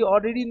date we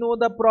already know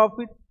the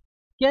profit.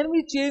 Can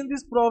we change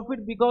this profit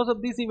because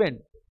of this event?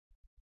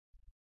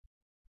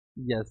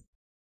 Yes,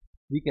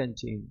 we can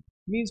change.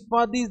 Means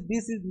for this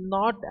is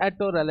not at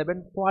all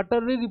relevant.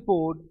 Quarterly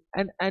report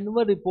and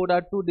annual report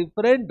are two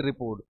different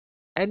reports.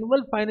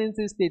 Annual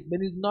financial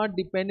statement is not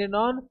dependent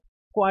on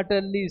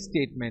quarterly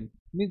statement.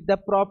 Means the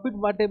profit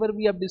whatever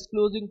we are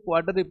disclosing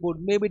quarter report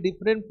may be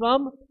different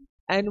from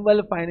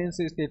annual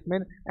financial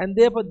statement, and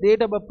therefore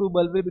date of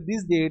approval will be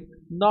this date,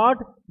 not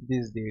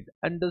this date.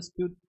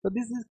 Understood? So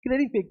this is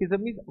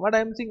clarification. Means what I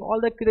am saying, all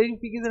the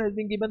clarification has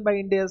been given by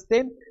Ind AS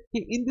 10.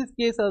 In this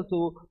case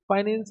also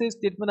financial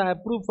statement are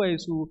approved for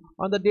issue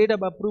on the date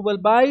of approval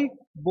by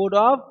board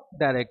of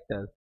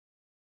directors.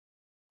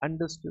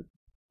 Understood?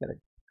 Correct.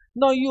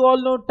 Now you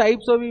all know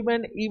types of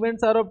event.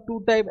 Events are of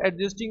two types: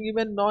 adjusting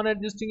event,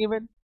 non-adjusting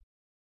event.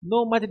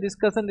 No much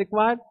discussion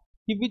required.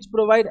 which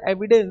provide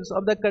evidence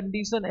of the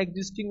condition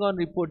existing on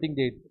reporting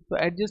date. So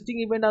adjusting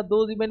event are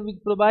those events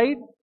which provide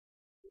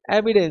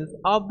evidence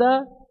of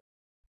the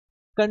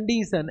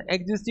condition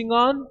existing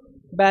on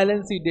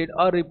balance sheet date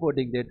or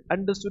reporting date.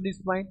 Understood this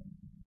point?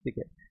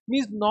 Okay.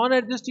 Means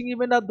non-adjusting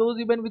event are those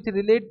events which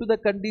relate to the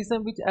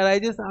condition which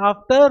arises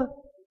after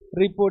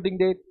reporting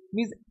date.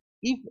 Means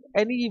if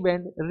any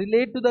event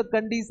relate to the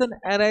condition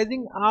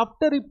arising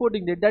after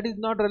reporting date, that is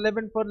not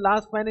relevant for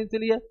last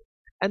financial year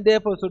and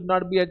therefore should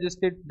not be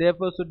adjusted.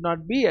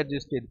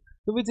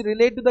 So which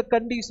relate to the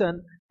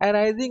condition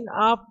arising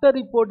after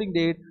reporting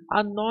date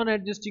are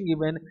non-adjusting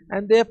event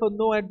and therefore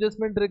no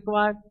adjustment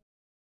required.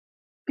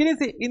 Can you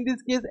say in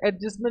this case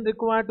adjustment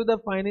required to the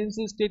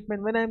financial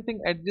statement? When I am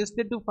saying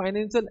adjusted to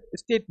financial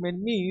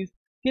statement means,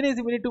 can you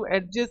say we need to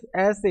adjust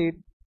asset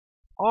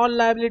or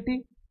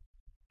liability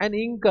and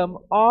income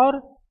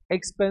or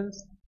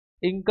expense.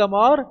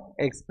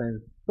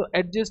 So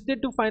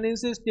adjusted to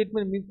financial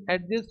statement means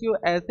adjust your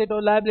asset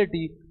or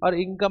liability or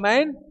income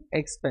and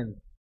expense.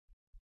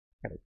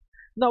 Correct.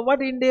 Now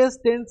what India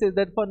stands is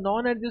that for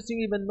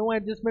non-adjusting even no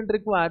adjustment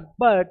required,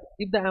 but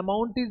if the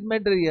amount is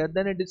material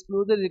then a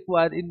disclosure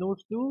required in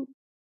notes to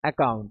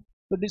account.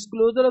 So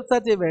disclosure of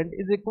such event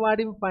is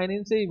required in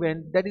financial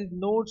event, that is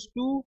notes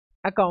to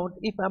account,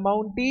 if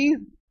amount is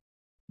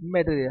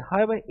material.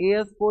 However,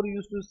 AS4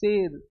 used to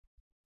say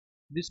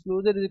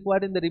disclosure is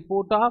required in the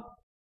report of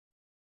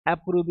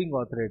approving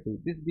authority.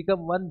 This become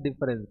one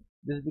difference.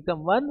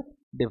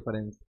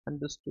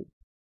 Understood?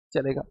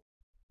 Chalega.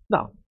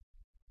 Now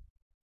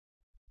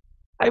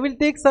I will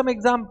take some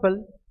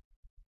example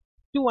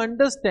to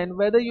understand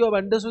whether you have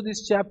understood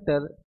this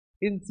chapter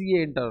in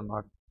CA Inter or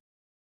not.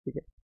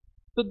 Okay.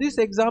 So this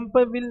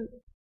example will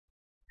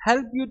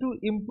help you to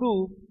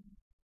improve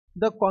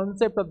the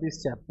concept of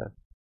this chapter.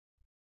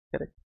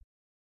 Correct.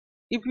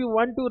 If you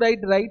want to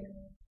write.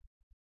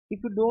 If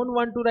you don't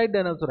want to write,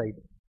 then also write.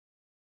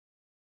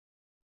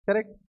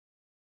 Correct.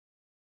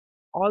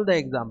 All the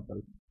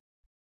examples.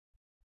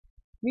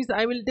 Means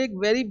I will take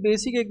very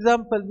basic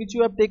example which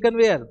you have taken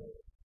where?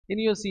 In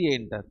your CA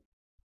Inter.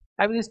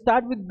 I will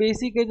start with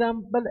basic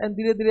example and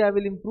धीरे धीरे I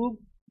will improve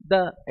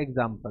the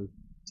example.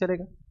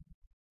 चलेगा?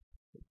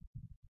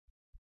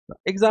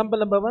 Example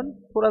number 1.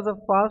 थोड़ा सा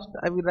fast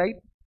I will write.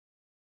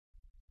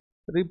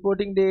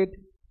 Reporting date,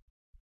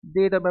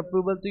 date of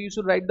approval. So you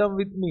should write down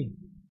with me.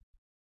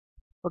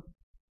 Okay.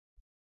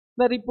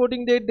 The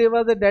reporting date there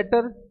was a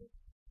debtor.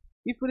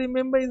 If you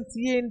remember in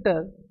CA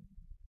Inter,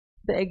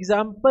 the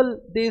example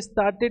they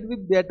started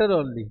with debtor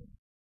only.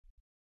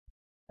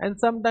 And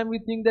sometimes we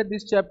think that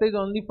this chapter is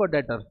only for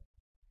debtor.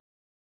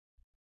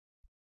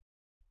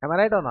 Am I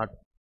right or not?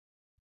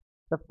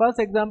 The first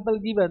example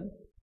given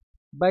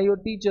by your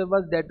teacher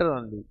was debtor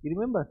only. You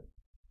remember?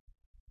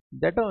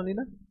 Debtor only,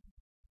 na?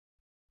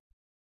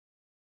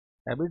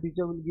 Every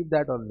teacher will give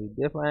that only.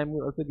 Therefore, I am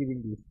also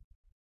giving this.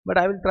 But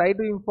I will try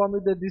to inform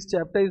you that this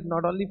chapter is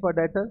not only for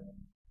debtor.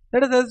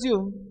 Let us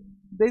assume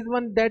there is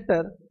one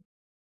debtor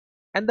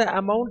and the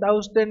amount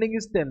outstanding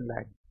is 10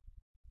 lakh.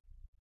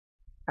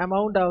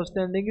 Amount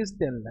outstanding is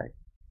 10 lakh.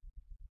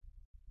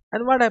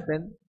 And what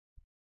happened?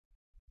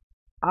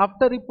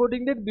 After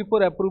reporting date,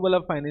 before approval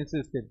of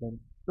financial statement.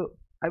 So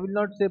I will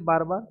not say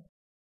bar.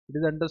 It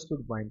is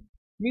understood point.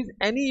 Means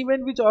any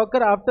event which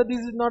occur after this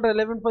is not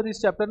relevant for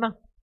this chapter, na?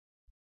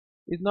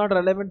 Is not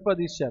relevant for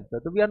this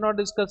chapter. So we are not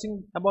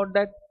discussing about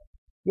that.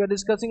 We are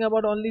discussing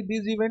about only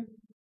this event.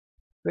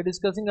 We are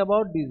discussing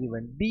about this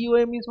event.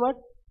 DOA means what?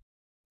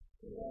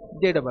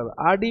 Date of birth.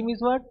 RD means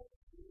what?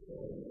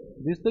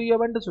 This so you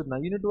have understood now.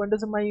 You need to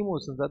understand my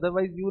emotions.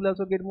 Otherwise, you will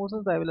also get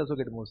emotions. I will also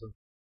get emotions.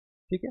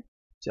 Okay?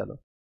 Chalo.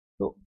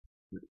 So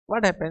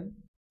what happened?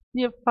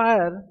 A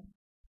fire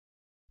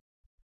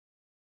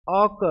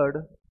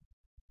occurred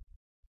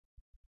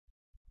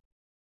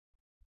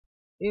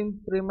in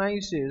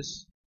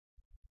premises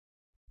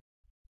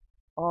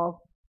of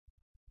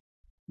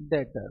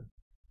debtor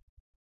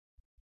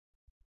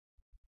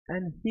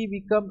and he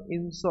become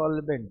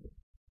insolvent.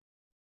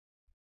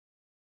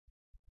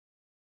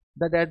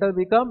 The debtor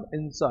become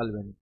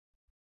insolvent.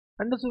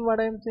 Understood what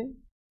I am saying?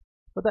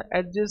 For the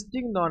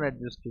adjusting,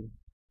 non-adjusting.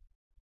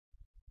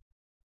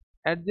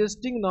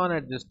 Adjusting,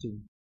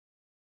 non-adjusting.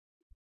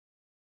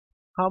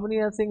 How many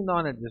are saying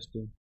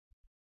non-adjusting?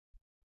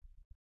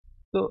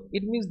 So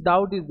it means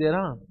doubt is there,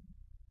 huh?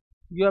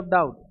 You have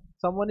doubt.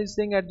 Someone is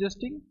saying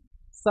adjusting,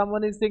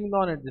 someone is saying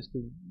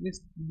non-adjusting.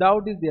 This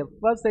doubt is there.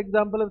 First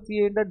example of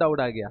CA Inter, doubt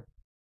aa gaya.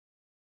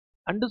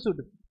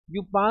 Understood?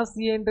 You pass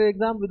CA Inter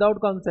exam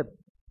without concept.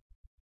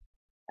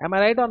 Am I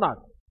right or not?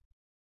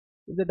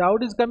 If the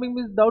doubt is coming,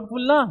 means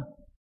doubtful, na?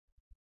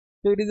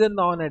 So it is a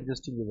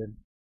non-adjusting event.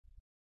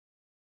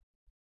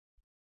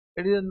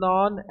 It is a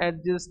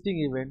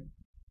non-adjusting event.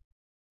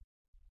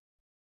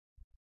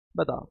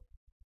 Batao.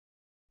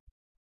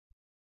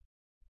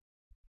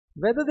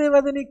 Whether there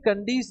was any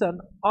condition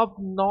of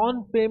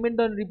non-payment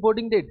on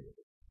reporting date?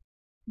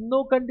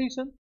 No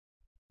condition.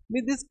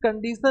 Means this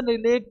condition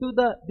relate to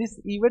the, this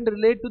event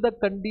relate to the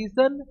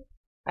condition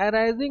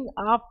arising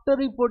after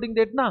reporting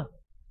date, na?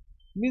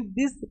 Means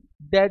this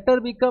debtor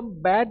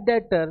become bad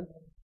debtor.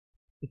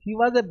 He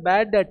was a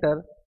bad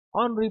debtor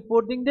on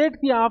reporting date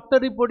ki after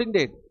reporting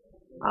date?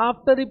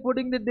 After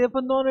reporting date,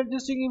 therefore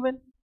non-adjusting event.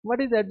 What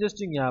is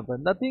adjusting यहाँ पर?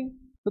 Nothing.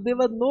 So there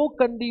was no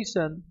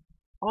condition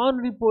on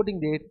reporting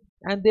date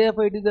and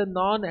therefore it is a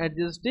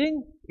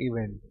non-adjusting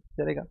event.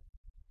 चलेगा.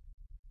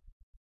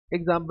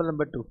 Example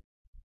number 2.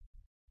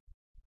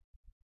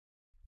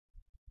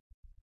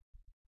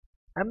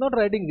 I'm not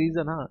writing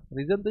reason, huh?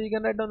 Reason so you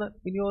can write down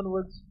in your own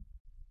words.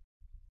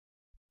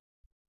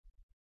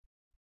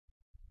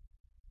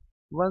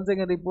 Once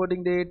again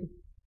reporting date,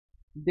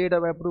 date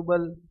of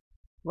approval.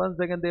 Once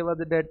again there was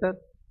a debtor.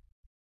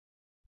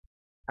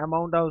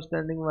 Amount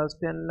outstanding was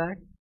 10 lakh.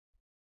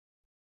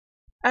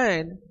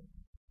 And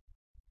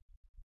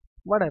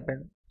what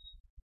happened?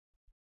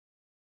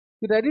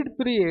 Credit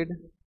period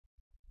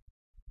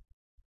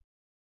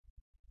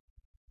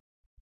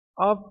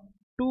of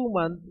 2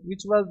 months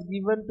which was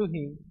given to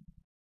him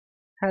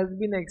has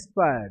been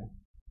expired.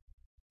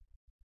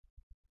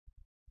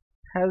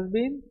 Has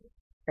been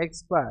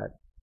expired.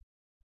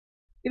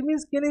 It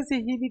means can I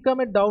say he become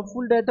a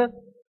doubtful debtor?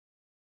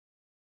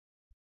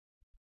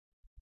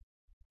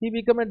 He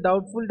become a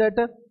doubtful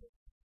debtor?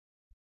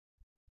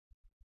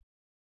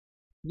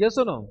 Yes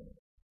or no?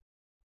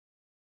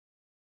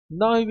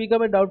 Now he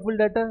become a doubtful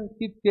debtor.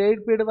 His credit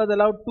period was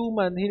allowed 2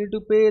 months. He need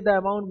to pay the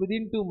amount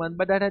within 2 months,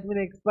 but that has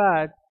been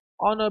expired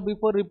on or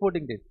before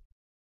reporting date.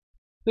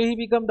 So he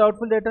become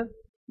doubtful debtor.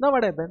 Now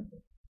what happened?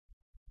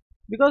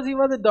 Because he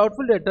was a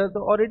doubtful debtor,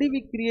 so already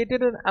we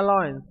created an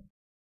allowance.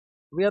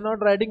 We are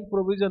not writing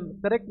provision.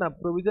 Correct now?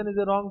 Provision is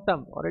a wrong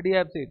term. Already I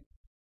have said.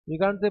 We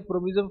can't say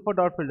provision for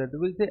doubtful debt. We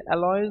will say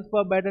allowance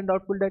for bad and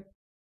doubtful debt.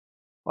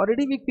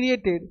 Already we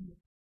created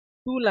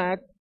 2 lakh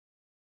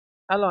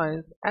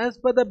allowance as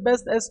per the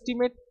best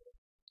estimate.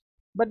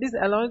 But this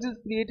allowance is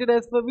created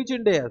as per which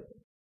Ind AS?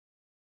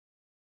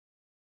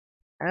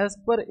 As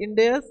per Ind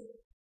AS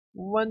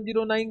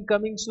 109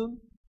 coming soon.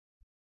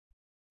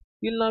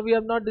 Till now we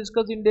have not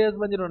discussed Ind AS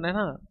 109,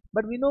 huh?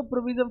 But we know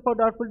provision for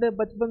doubtful debt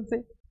bachpan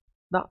se.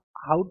 Now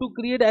how to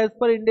create as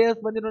per Ind AS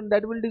 109,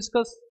 that will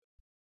discuss.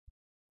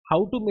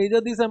 How to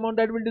measure this amount,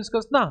 that will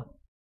discuss now.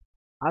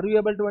 Are you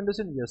able to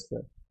understand? Yes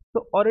sir.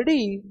 So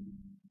already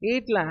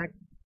 8 lakh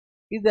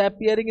is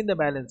appearing in the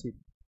balance sheet.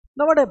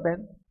 Now what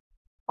happened?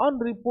 On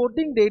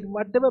reporting date,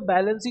 whatever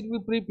balance sheet we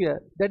prepare,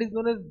 that is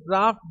known as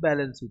draft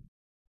balance sheet.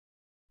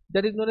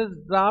 That is known as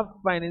draft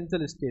financial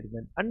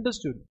statement.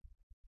 Understood?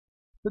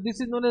 So this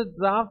is known as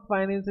draft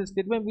financial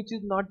statement which is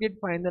not yet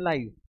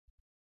finalized.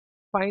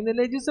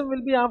 Finalization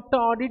will be after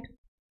audit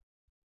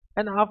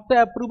and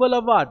after approval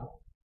of what?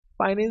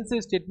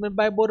 Financial statement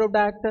by board of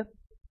directors.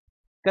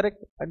 Correct?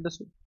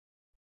 Understood?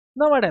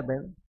 Now what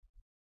happened?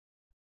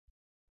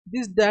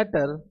 This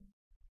debtor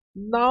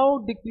now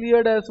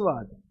declared as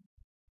what?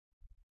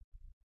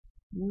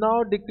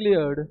 Now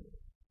declared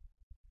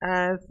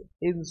as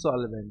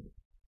insolvent.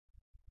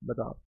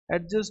 Batao.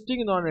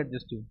 Adjusting,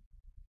 non-adjusting.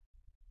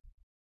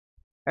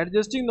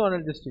 Adjusting,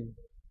 non-adjusting.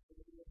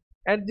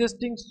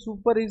 Adjusting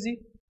super easy.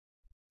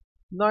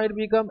 Now it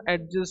become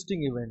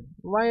adjusting event.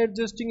 Why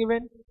adjusting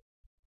event?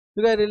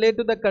 Because I relate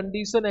to the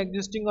condition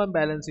existing on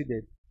balance sheet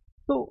date.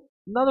 So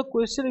now the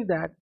question is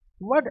that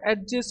what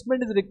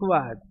adjustment is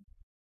required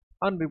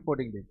on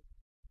reporting date?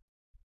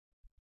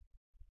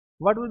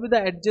 What will be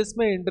the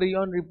adjustment entry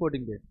on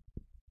reporting date?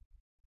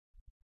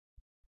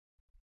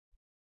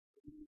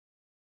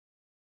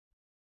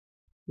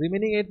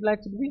 Remaining 8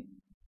 lakhs should be?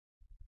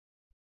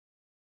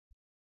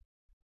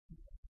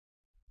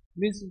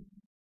 Means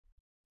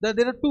that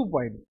there are 2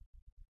 points.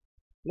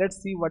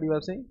 Let's see what you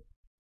are saying.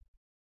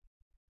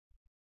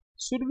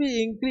 Should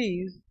we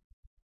increase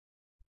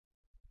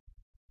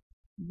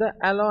the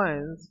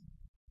allowance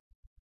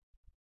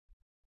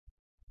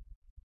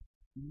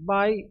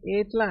by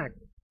 8 lakh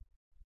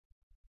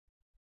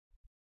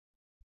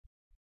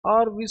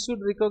or we should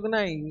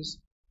recognize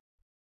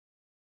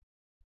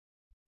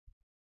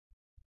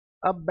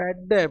a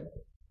bad debt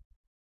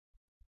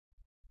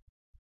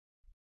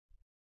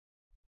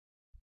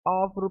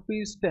of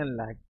rupees 10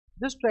 lakh?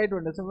 Just try to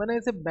understand. When I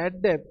say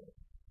bad debt,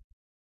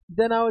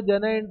 then our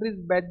journal entry is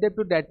bad debt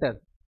to debtor.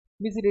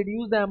 Means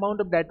reduce the amount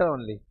of debtor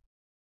only.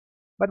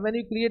 But when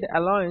you create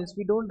allowance,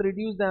 we don't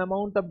reduce the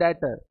amount of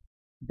debtor.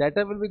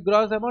 Debtor will be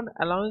gross amount,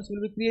 allowance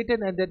will be created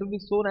and that will be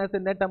shown as a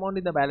net amount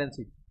in the balance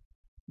sheet.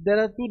 There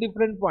are 2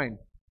 different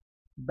points.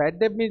 Bad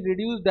debt means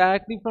reduced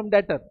directly from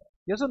debtor.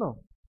 Yes or no?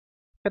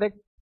 Correct?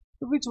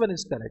 So which one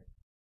is correct?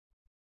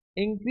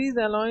 Increase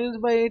allowance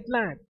by 8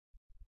 lakh.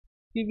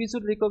 See, we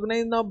should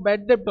recognize now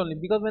bad debt only,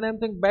 because when I am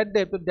saying bad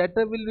debt, so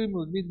debtor will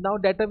remove, means now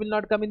debtor will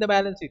not come in the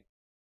balance sheet.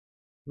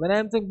 When I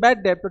am saying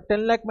bad debt, so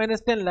 10 lakh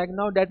minus 10 lakh,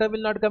 now debtor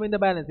will not come in the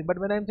balance sheet. But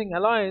when I am saying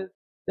allowance,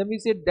 then we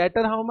say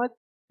debtor how much?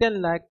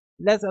 10 lakh,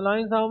 less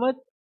allowance how much?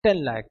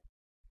 10 lakh.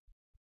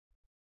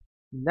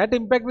 Net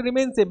impact will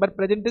remain same, but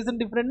presentation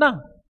different na?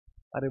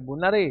 Are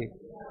bolna re?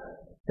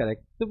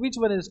 Correct. So which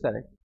one is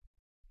correct?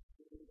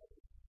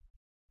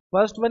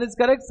 First one is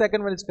correct,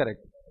 second one is correct.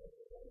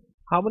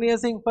 How many are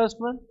saying first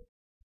one?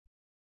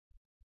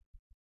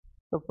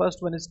 The first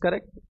one is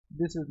correct.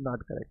 This is not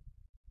correct.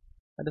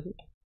 Understood?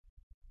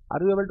 Are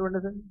you able to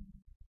understand?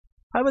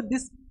 However,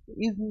 this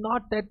is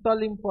not at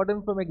all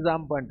important from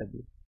exam point of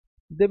view.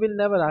 They will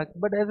never ask.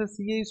 But as a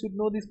CA, you should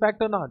know this fact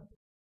or not.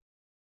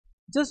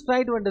 Just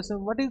try to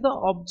understand what is the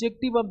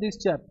objective of this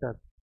chapter.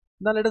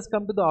 Now let us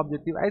come to the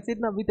objective. I said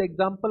now with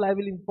example I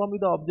will inform you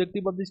the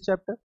objective of this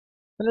chapter.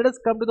 Now let us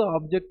come to the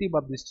objective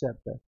of this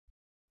chapter.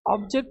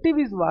 Objective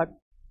is what?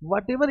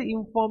 Whatever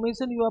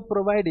information you are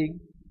providing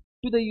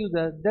to the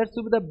user, that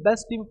should be the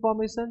best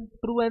information,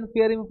 true and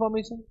fair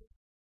information.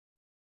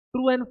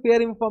 True and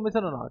fair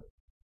information or not?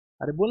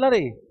 Are बोलना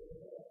रे?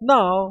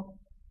 Now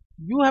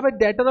you have a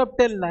debtor of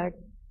 10 lakh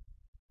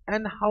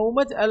and how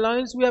much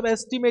allowance we have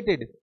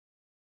estimated?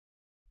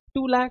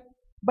 2 lakh.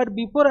 But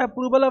before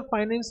approval of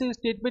financial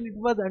statement, it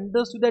was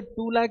understood that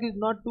 2 lakh is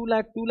not 2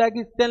 lakh, 2 lakh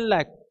is 10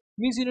 lakh.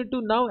 Means you need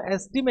to now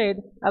estimate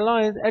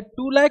allowance at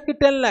 2 lakh to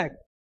 10 lakh.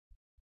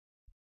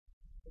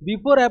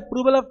 Before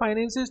approval of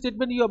financial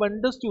statement, you have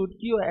understood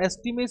your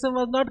estimation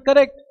was not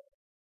correct.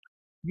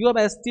 You have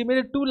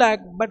estimated 2 lakh,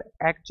 but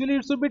actually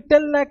it should be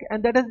 10 lakh,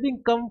 and that has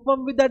been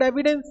confirmed with that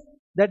evidence.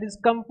 That is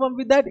confirmed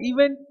with that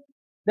event.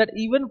 That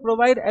event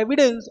provide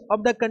evidence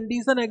of the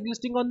condition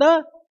existing on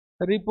the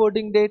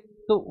reporting date.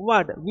 So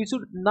what? We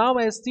should now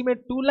estimate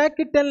 2 lakh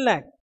to 10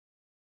 lakh.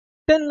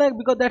 10 lakh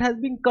because that has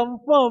been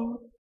confirmed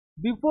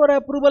before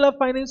approval of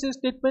financial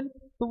statement.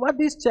 So what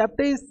this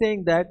chapter is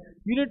saying that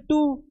you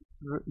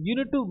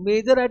need to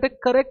measure at a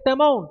correct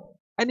amount,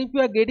 and if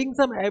you are getting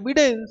some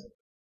evidence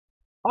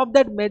of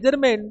that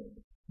measurement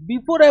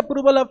before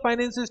approval of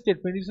financial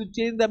statement, you should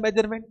change the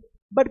measurement.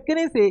 But can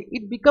I say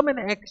it become an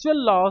actual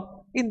loss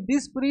in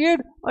this period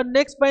or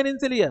next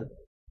financial year?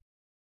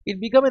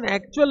 It become an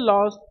actual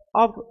loss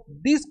of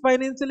this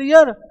financial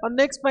year or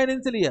next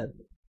financial year?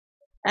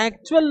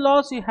 Actual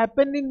loss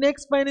happened in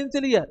next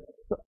financial year.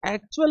 So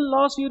actual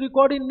loss you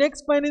record in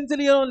next financial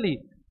year only.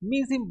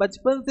 Means in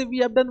bachpan se we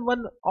have done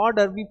one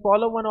order, we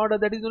follow one order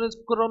that is known as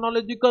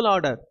chronological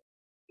order.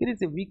 Can you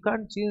say we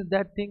can't change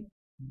that thing?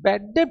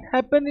 Bad debt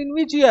happened in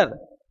which year?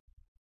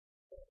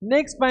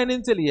 Next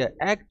financial year.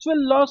 Actual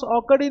loss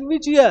occurred in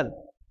which year?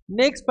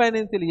 Next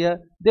financial year.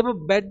 Therefore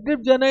bad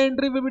debt journal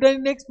entry will be done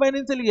in next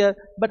financial year.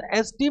 But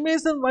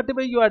estimation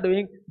whatever you are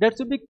doing, that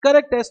should be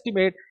correct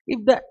estimate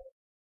if the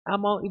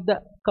amount, if the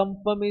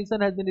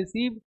confirmation has been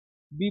received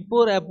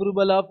before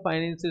approval of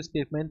financial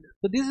statement.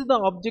 So this is the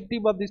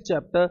objective of this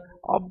chapter.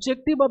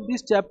 Objective of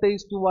this chapter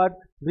is to what?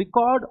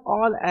 Record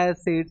all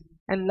assets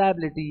and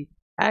liability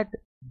at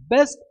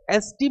best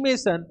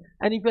estimation,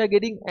 and if you are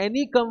getting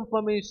any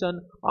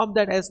confirmation of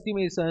that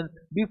estimation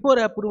before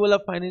approval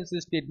of financial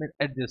statement,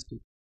 adjust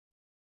it.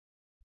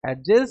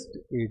 Adjust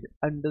it.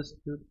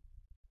 Understood?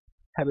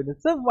 Have it.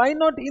 So why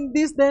not in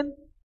this then?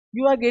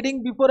 You are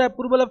getting before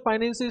approval of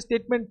financial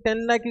statement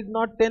 10 lakh is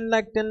not 10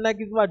 lakh, 10 lakh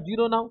is what?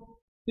 0 now.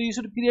 So you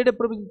should create a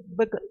provision.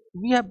 But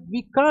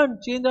we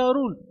can't change our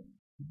rule.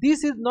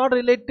 This is not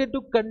related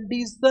to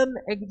condition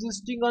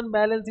existing on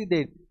balance sheet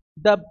date.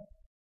 The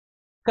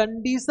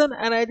condition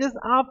arises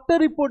after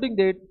reporting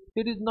date.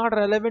 It is not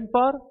relevant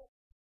for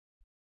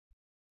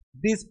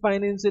this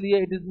financial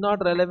year. It is not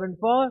relevant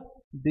for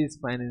this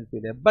financial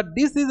year. But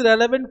this is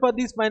relevant for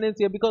this financial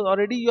year because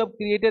already you have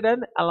created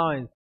an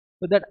allowance.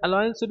 So that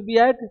allowance should be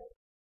at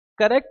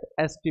correct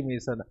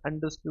estimation.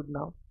 Understood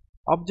now?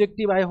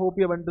 Objective, I hope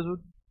you have understood.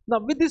 Now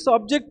with this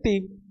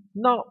objective,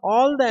 now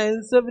all the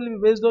answer will be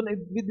based on it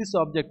with this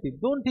objective.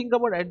 Don't think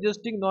about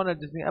adjusting,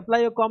 non-adjusting. Apply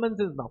your common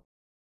sense now.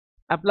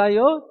 Apply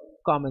your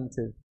common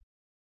sense.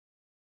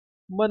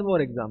 One more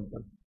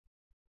example.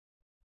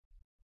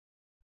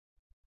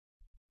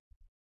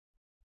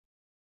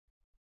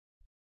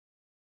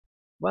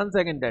 One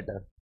second data.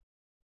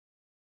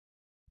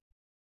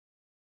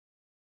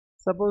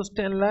 Suppose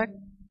 10 lakh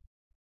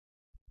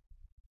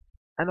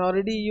and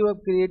already you have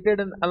created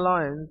an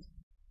allowance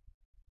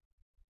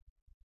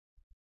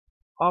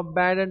of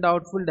bad and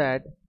doubtful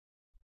debt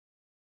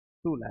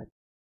 2 lakh.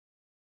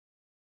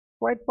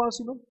 Quite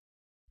possible.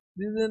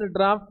 This is in a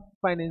draft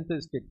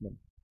financial statement.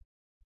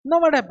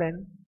 Now what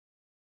happened?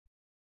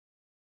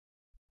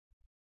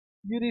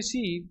 You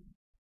receive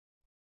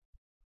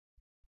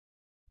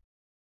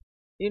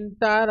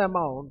entire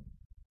amount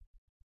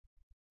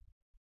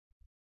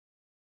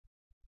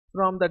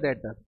from the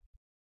debtor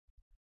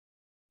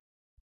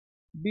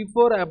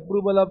before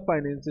approval of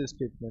financial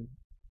statement.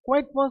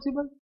 Quite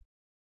possible.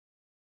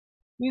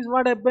 Means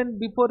what happened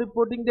before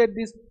reporting that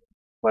this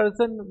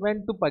person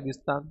went to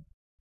Pakistan.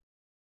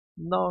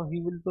 Now he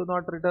will to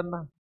not return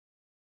now.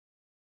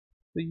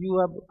 So you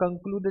have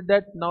concluded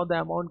that now the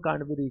amount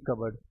can't be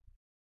recovered.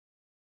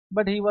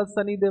 But he was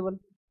Sunny Deol.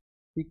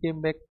 He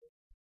came back.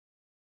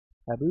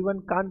 Everyone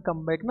can't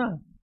come back na.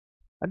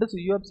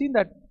 Understood? You have seen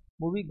that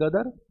movie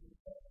Gadar?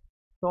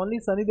 So only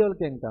Sunny Deol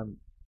can come.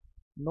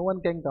 No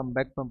one can come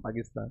back from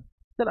Pakistan.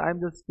 Sir, I am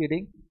just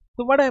kidding.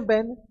 So what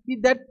happened?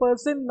 That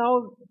person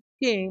now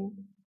came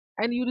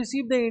and you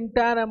received the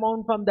entire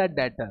amount from that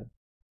debtor.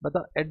 But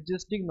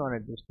adjusting,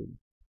 non-adjusting.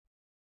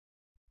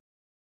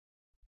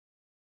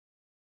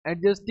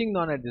 Adjusting,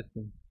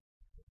 non-adjusting.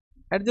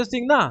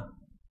 Adjusting na?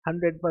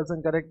 100%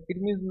 correct. It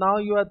means now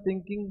you are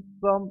thinking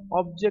from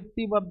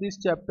objective of this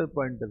chapter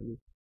point of view.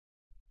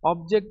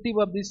 Objective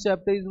of this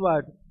chapter is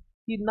what?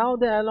 Now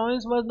the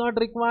allowance was not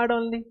required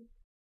only.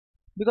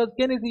 Because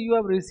can you see, you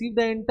have received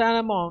the entire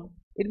amount.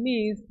 It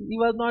means he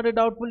was not a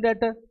doubtful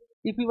debtor.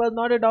 If he was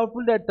not a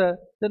doubtful debtor,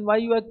 then why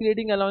you are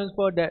creating allowance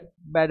for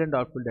bad and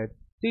doubtful debt?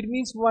 So it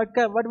means what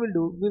we'll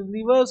do? We'll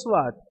reverse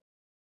what?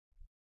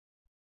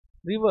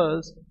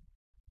 Reverse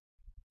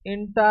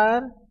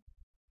entire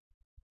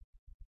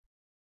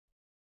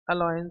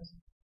allowance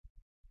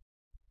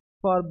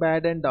for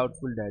bad and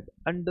doubtful debt.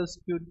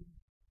 Understood?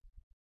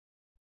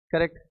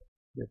 Correct?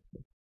 Yes.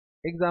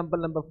 Example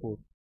number 4.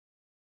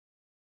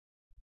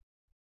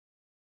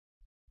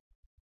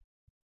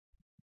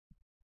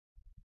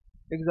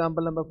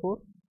 Example number 4.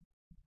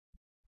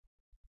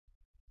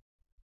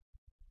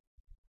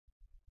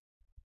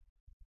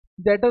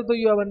 That also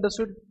you have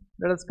understood.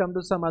 Let us come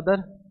to some other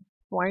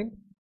point.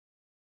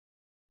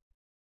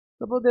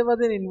 Suppose there was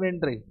an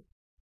inventory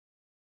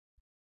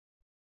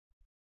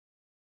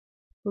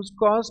whose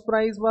cost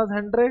price was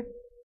 100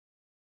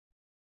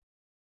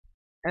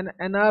 and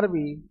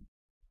NRV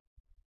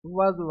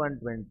was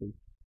 120.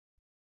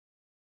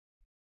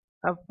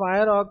 A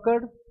fire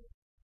occurred,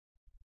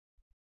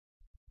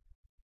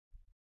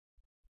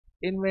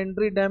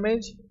 inventory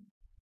damage.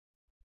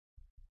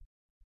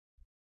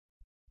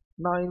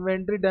 Now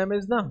inventory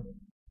damage now.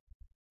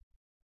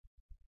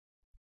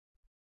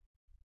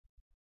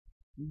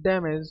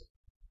 Damaged,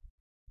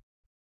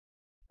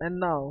 and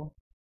now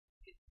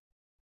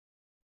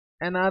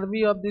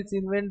NRV of this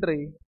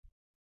inventory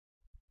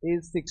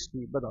is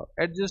 60. But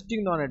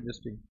adjusting,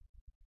 non-adjusting.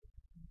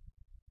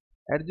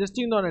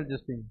 Adjusting,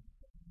 non-adjusting.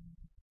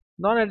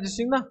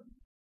 Non-adjusting na?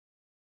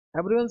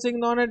 Everyone saying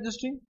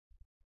non-adjusting?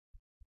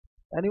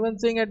 Anyone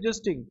saying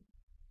adjusting?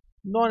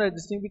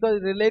 Non-adjusting,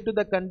 because it relates to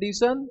the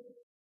condition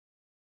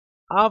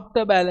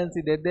after balance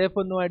sheet date.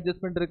 Therefore no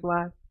adjustment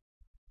required.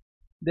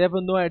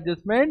 Therefore no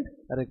adjustment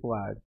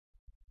required.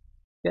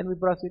 Can we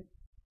proceed?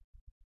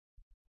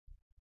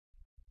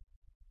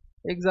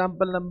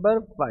 Example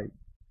number 5.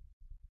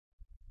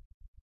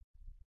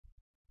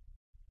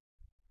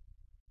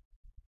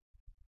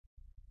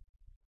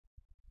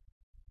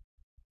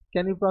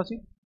 Can we proceed?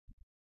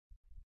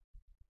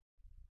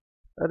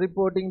 A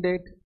reporting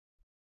date,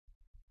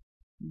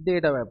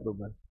 date of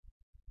approval,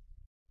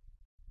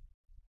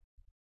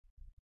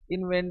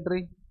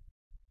 inventory,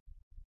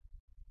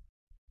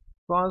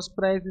 cost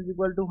price is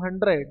equal to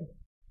 100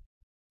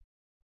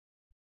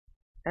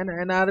 and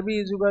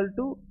NRV is equal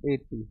to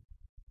 80.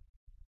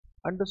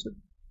 Understood?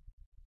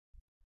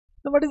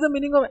 So what is the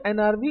meaning of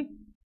NRV?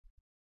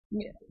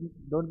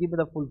 Don't give me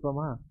the full form,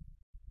 huh?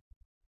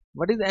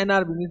 What is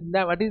NRV? Means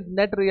that what is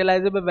net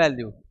realizable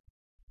value?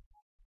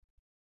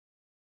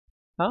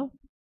 Huh?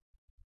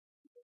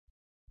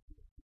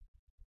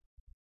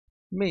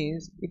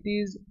 Means it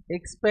is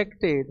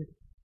expected.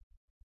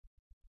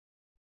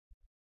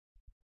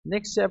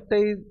 Next chapter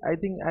is, I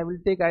think I will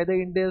take either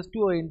Ind AS 2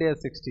 or Ind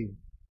AS 16.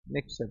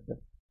 Next chapter.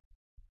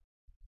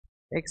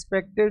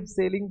 Expected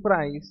selling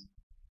price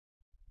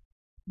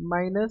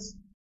minus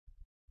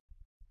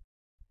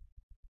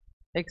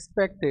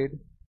expected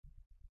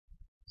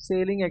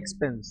selling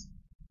expense.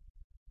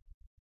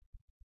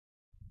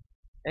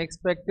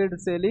 Expected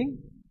selling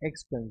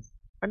expense.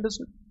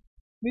 Understood?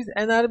 Means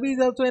NRV is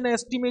also an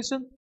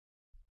estimation.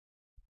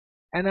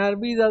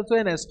 NRV is also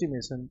an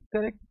estimation.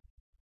 Correct?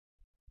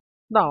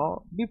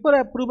 Now, before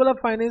approval of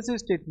financial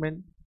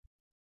statement,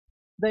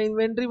 the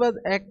inventory was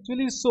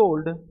actually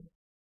sold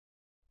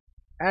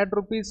at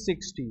rupees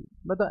 60.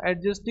 But the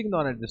adjusting,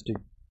 non-adjusting.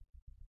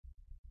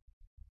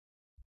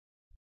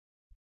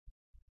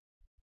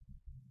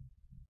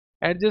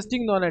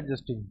 Adjusting,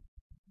 non-adjusting.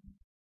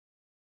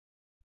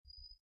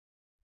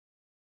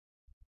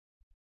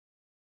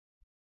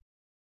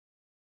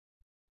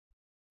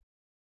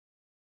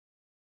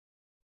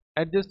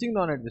 Adjusting,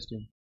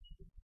 non-adjusting.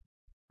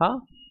 Huh?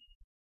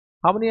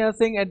 How many are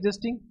saying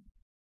adjusting?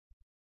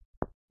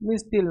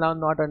 Means till now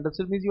not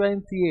understood. Means you are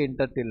in CA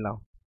enter till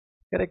now.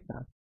 Correct?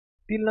 Huh?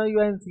 Till now you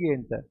are in CA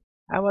enter.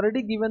 I have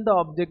already given the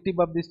objective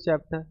of this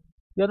chapter.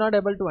 You are not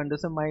able to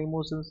understand my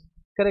emotions.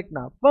 Correct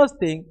now. First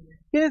thing,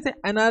 can I say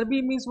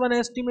NRB means one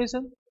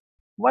estimation?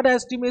 What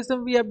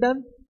estimation we have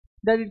done?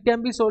 That it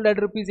can be sold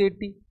at rupees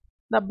 80.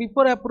 Now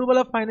before approval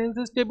of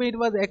financial statement, it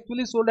was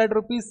actually sold at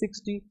rupees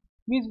 60.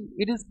 Means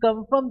it is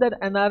confirmed that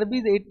NRB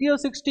is 80 or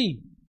 60?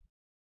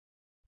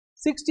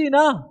 60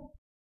 na?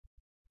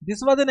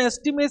 This was an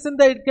estimation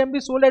that it can be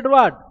sold at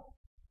what?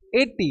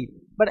 80.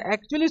 But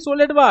actually sold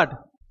at what?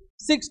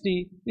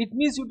 60. It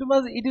means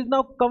it is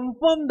now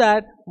confirmed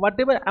that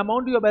whatever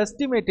amount you have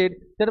estimated,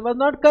 that was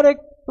not correct.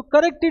 So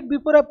correct it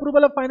before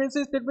approval of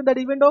financial statement, that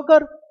event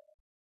occur.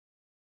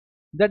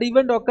 That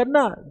event occur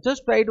na?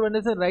 Just try to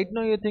understand. Right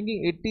now you are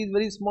thinking 80 is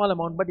very small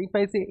amount. But if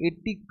I say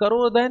 80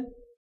 crore, then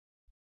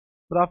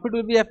profit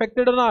will be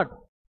affected or not?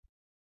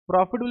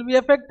 Profit will be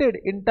affected.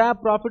 Entire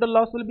profit or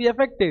loss will be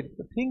affected.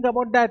 So think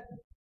about that.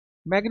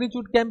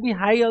 Magnitude can be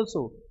high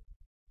also.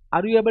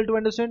 Are you able to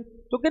understand?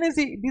 So can you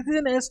see this is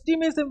an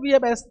estimation? We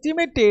have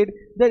estimated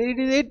that it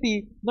is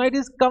 80. Now it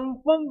is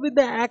confirmed with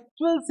the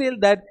actual sale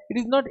that it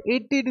is not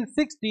 80, it is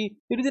 60.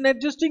 It is an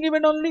adjusting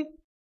event only.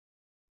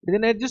 It is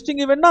an adjusting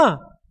event, na?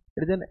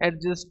 It is an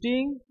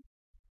adjusting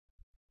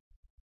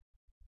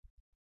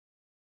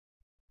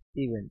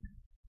event.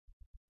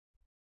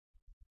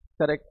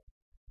 Correct.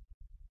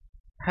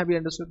 Have you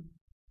understood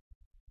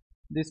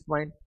this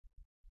point?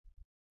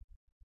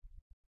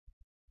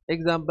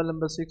 Example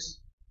number 6.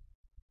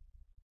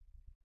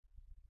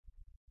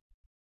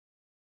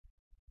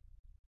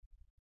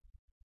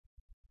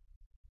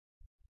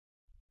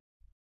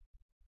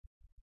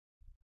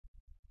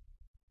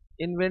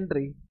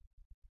 Inventory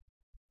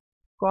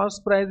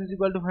cost price is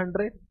equal to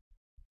 100.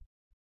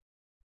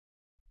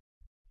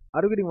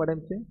 Are you getting what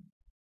I'm saying?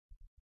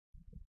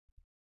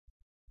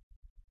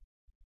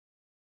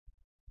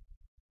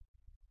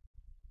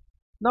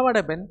 Now what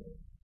happened?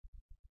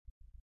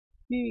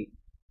 See,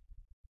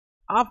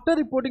 after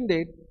reporting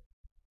date,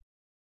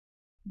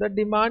 the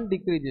demand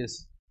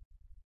decreases.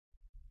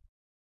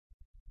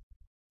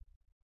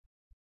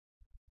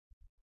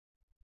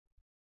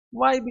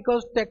 Why?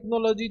 Because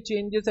technology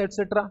changes,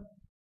 etc.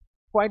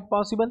 Quite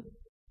possible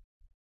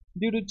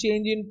due to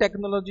change in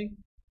technology.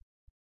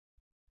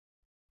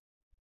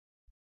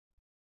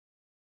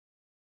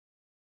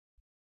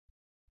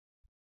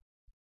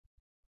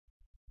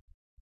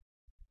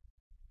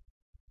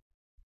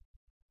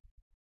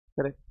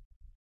 Correct.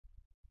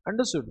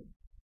 Understood.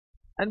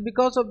 And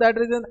because of that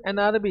reason,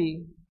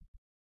 NRB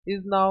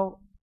is now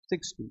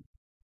 60.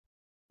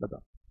 Batao.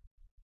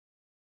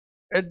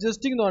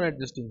 Adjusting,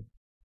 non-adjusting.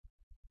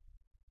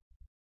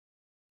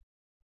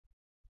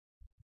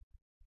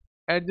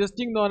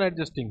 Adjusting,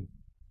 non-adjusting.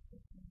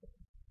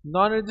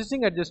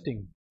 Non-adjusting,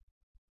 adjusting.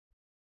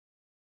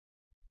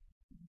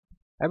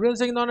 Everyone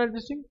saying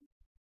non-adjusting?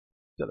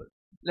 Chalo,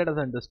 let us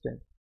understand.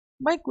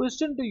 My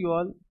question to you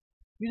all,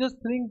 you just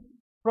think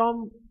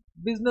from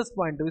business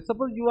point of view.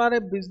 Suppose you are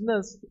a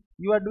business,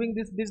 you are doing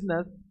this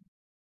business,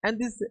 and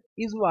this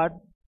is what?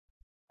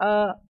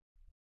 A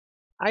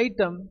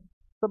item,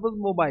 suppose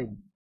mobile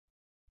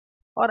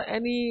or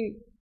any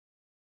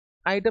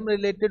item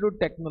related to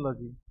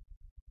technology.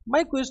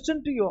 My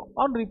question to you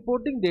on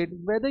reporting date,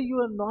 whether you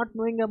are not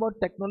knowing about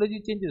technology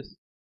changes,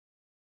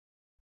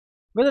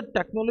 whether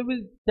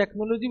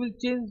technology will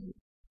change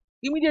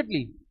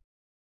immediately,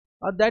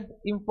 or that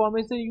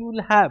information you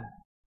will have.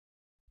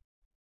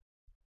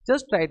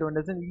 Just try to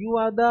understand. You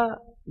are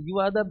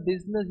the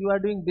business. You are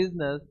doing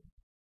business.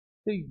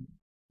 So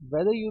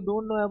whether you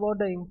don't know about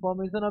the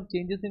information of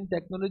changes in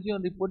technology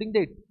on reporting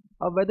date,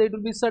 or whether it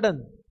will be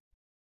sudden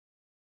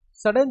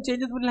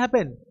changes will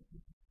happen.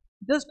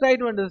 Just try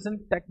to understand.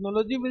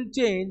 Technology will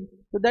change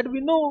so that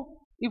we know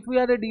if we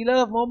are a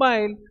dealer of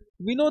mobile,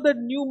 we know that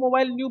new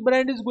mobile, new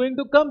brand is going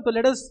to come. So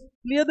let us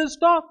clear the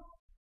stock.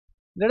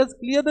 Let us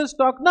clear the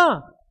stock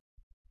now.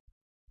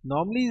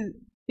 Normally,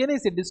 can I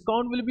say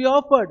discount will be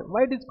offered?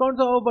 Why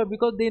discounts are offered?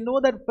 Because they know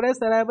that fresh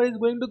arrival is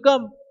going to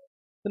come.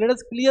 So let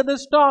us clear the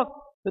stock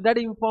so that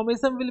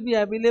information will be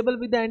available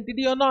with the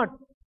entity or not.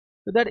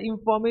 So that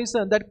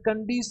information, that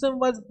condition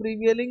was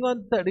prevailing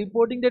on the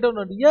reporting date or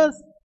not. Yes.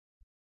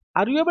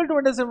 Are you able to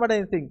understand what I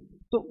am saying?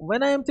 So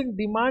when I am saying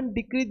demand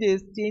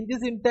decreases, changes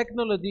in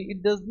technology,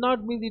 it does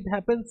not mean it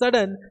happens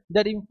sudden.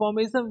 That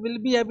information will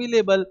be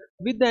available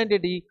with the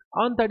entity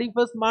on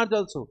 31st March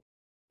also.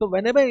 So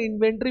whenever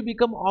inventory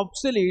become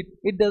obsolete,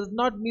 it does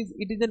not mean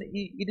it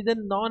is a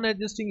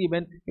non-adjusting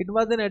event. It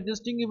was an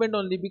adjusting event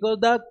only because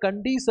the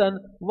condition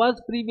was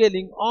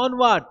prevailing on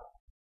what?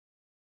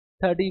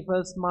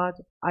 31st March.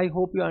 I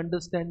hope you are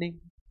understanding.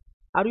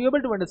 Are you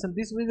able to understand?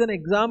 This is an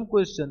exam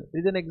question. It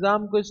is an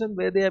exam question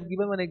where they have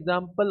given an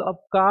example of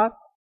car.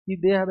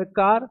 They have a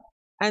car,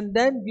 and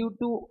then due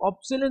to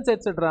obsolescence,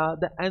 etc.,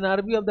 the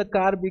NRV of the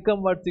car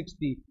become what?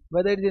 60.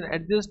 Whether it is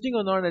adjusting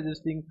or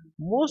non-adjusting,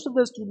 most of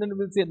the students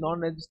will say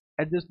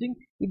non-adjusting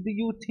if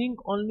you think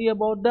only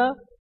about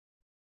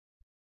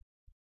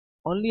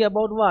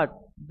what?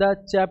 The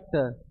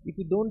chapter. If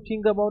you don't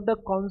think about the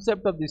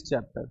concept of this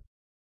chapter,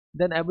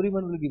 then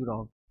everyone will give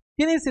wrong.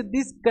 Can I say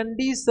this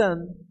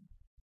condition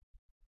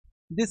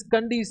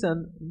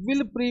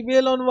will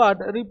prevail on what?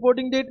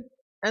 Reporting date,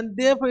 and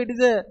therefore it is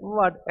a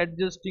what?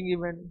 Adjusting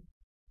event,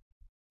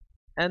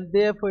 and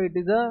therefore it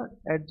is a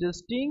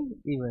adjusting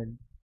event.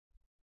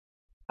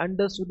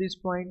 Understood this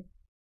point?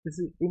 This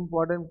is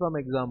important from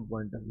exam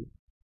point of view.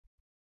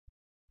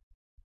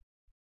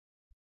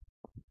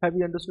 Have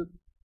you understood?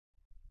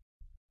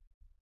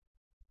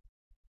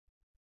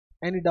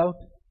 Any doubt?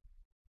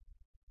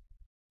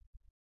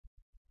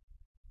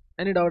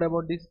 Any doubt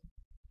about this?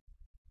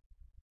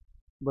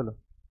 Bolo.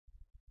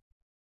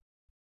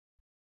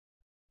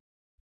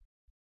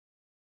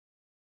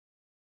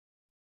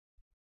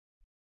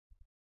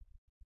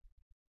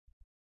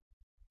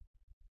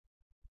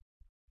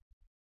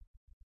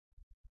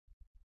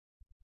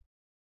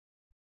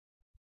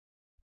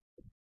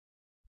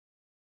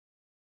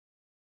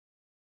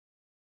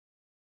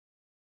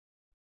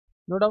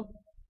 No doubt?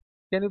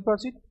 Can you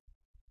proceed?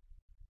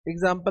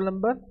 Example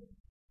number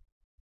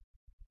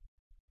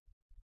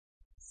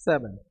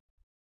 7.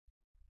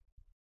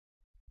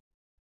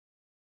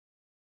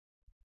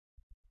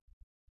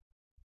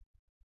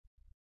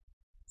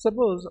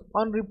 Suppose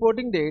on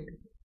reporting date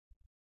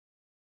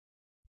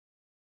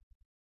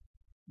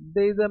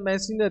there is a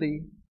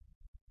machinery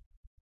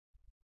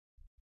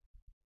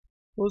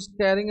whose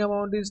carrying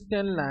amount is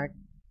 10 lakh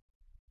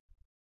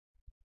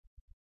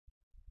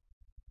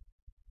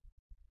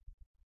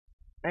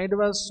and it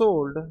was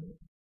sold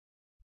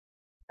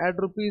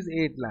at rupees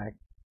 8 lakh.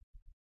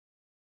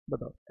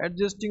 बताओ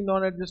adjusting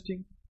non adjusting.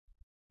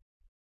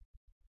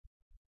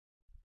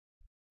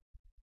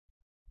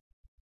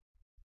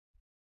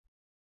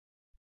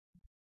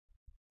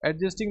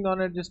 Adjusting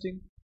non adjusting.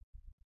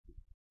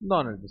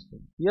 Non adjusting.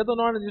 ये तो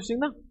non adjusting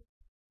ना.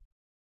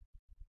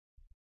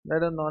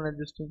 Let us non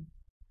adjusting.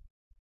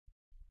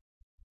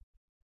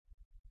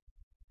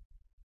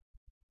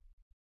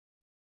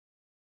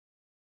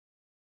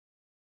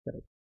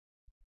 Correct.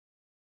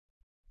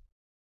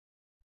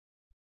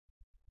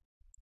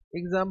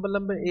 Example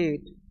number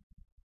 8.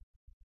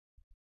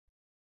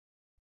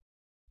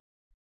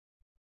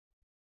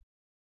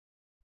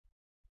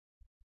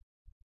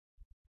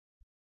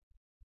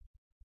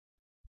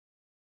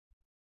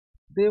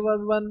 There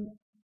was one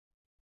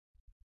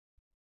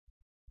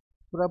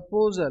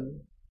proposal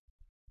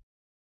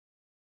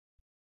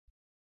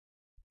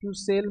to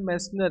sell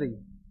machinery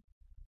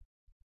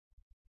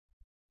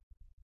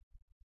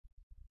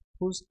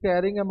whose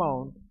carrying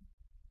amount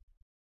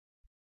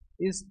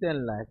is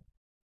 10 lakh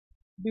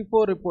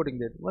before reporting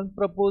date. One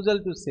proposal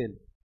to sell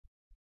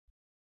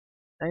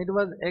and it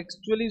was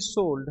actually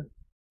sold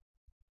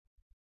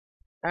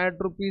at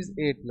rupees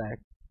 8 lakh.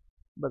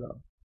 बताओ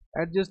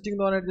adjusting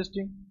non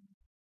adjusting.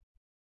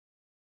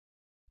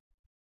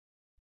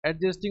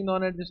 Adjusting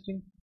non adjusting.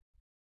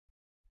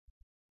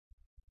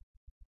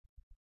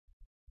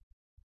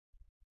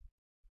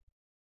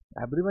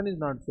 Everyone is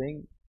not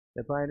saying,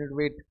 that's why I need to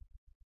wait.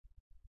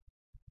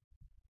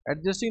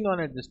 Adjusting non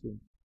adjusting.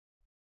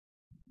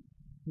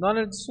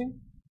 Non adjusting.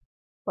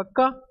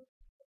 Pakka.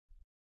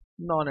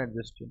 Non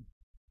adjusting.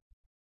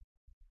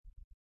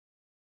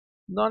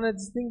 Non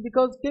adjusting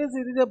because case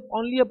it is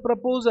only a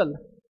proposal.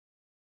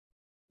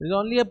 It is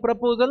only a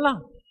proposal, na?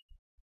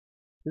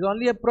 It is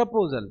only a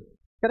proposal.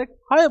 Correct.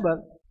 However,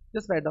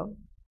 just write down.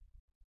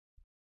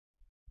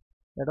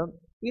 Write down.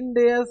 Ind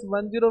AS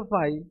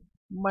 105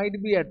 might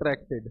be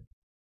attracted.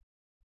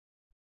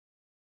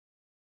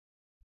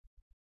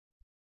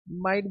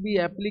 Might be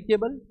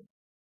applicable.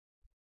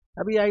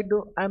 Abhi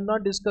I am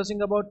not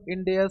discussing about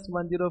Ind AS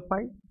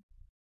 105.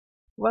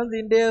 Once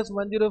Ind AS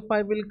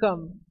 105 will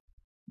come,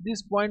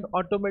 this point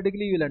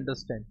automatically you will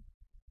understand.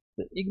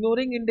 So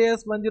ignoring Ind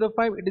AS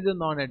 105, it is a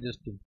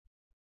non-adjusting.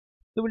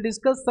 So we'll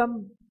discuss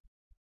some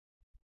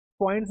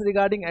points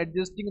regarding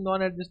adjusting,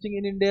 non-adjusting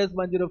in Ind AS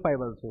 105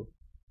 also.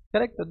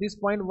 Correct? So this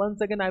point once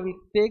again I will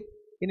take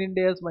in Ind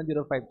AS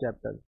 105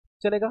 chapter.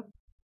 Chalega?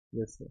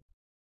 Yes, sir.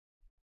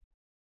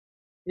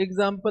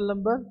 Example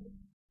number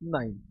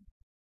 9.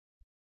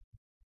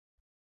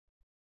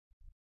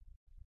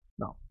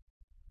 Now,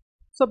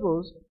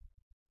 suppose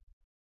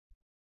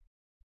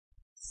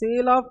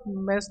sale of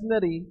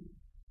machinery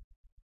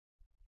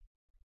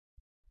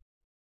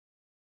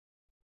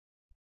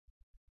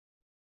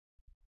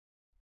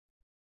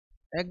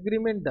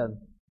agreement done.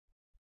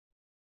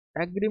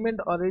 Agreement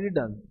already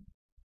done.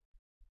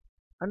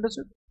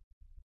 Understood?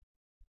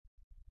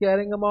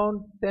 Carrying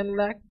amount 10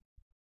 lakh.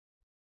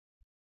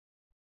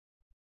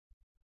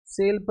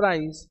 Sale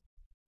price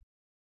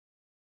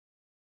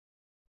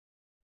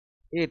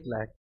 8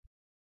 lakh.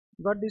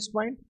 Got this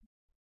point?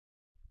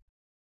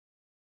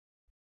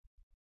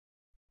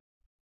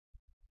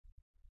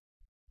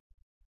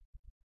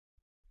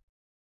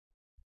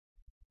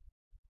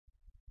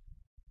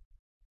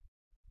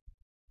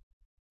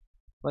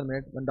 One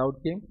minute, one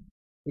doubt came.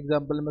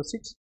 Example number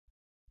 6.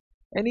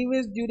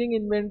 Anyways, during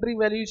inventory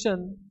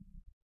valuation,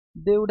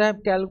 they would have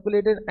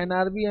calculated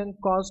NRV and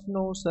cost.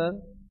 No, sir.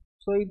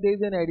 So if there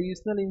is an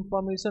additional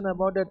information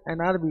about that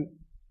NRV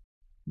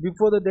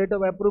before the date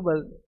of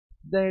approval,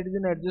 then it is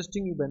an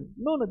adjusting event.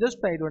 No, just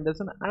try to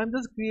understand. I am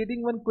just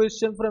creating one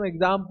question from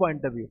exam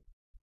point of view.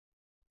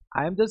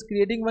 I am just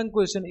creating one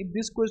question. If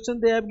this question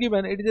they have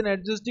given, it is an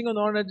adjusting or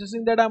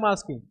non-adjusting that I am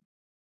asking.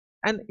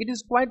 And it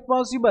is quite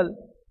possible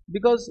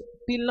because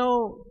till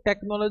now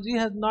technology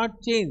has not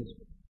changed.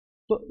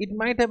 So it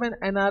might have an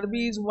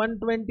NRV is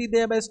 120 they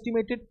have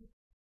estimated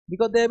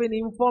because they have an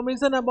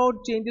information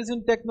about changes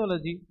in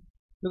technology.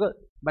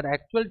 But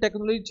actual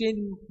technology change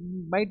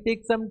might take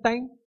some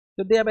time.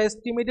 So they have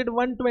estimated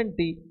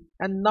 120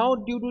 and now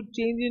due to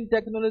change in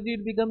technology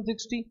it becomes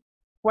 60.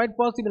 Quite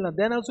possible.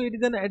 Then also it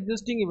is an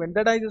adjusting event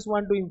that I just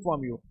want to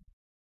inform you.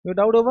 No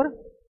doubt over?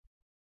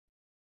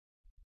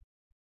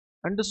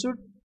 Understood?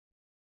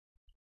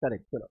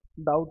 Correct.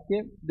 Doubt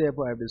came,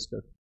 therefore I have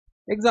discussed.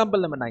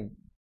 Example number 9.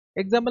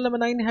 Example number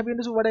 9, have you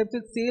understood what I have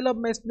said? Sale of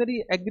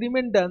machinery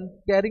agreement done,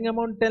 carrying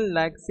amount 10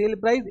 lakh, sale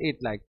price 8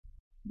 lakh.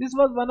 This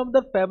was one of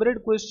the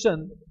favorite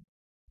question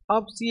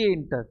of CA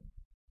Inter.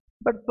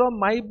 But from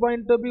my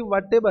point of view,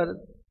 whatever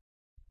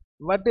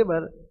whatever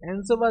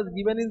answer was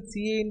given in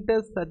CA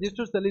Inter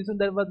suggested solution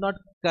that was not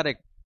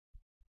correct.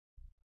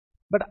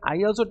 But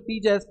I also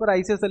teach as per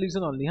ICA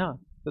solution only, huh?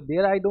 So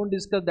there I don't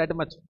discuss that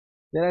much.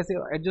 There I say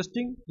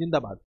adjusting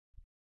Jindabad.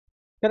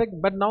 Correct.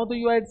 But now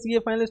you are at CA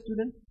final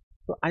student.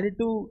 So I need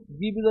to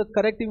give you the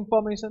correct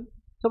information.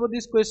 So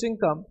this question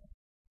come.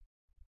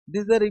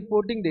 This is the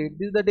reporting date.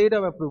 This is the date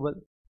of approval.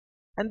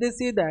 And they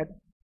say that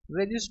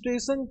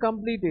registration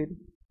completed.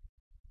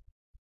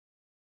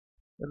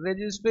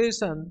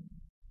 Registration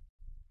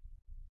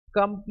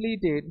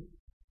completed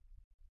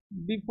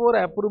before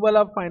approval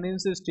of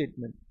financial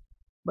statement.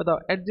 बताओ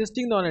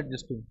adjusting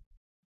non-adjusting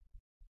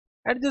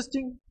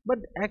adjusting, but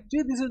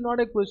actually this is not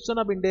a question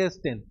of Ind AS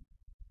 10.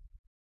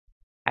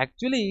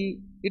 Actually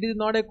it is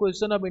not a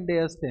question of Ind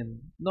AS 10.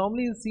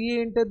 Normally in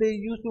CA Inter they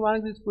used to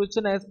ask this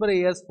question as per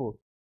AS4,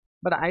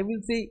 but I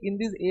will say in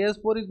this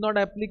AS4 is not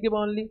applicable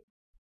only.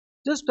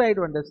 Just try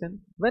to understand,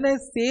 when a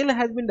sale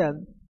has been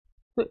done,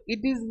 so it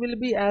is will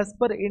be as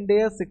per Ind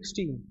AS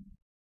 16.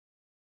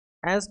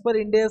 As per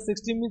Ind AS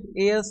 16 means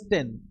AS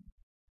 10.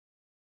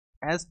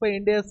 As per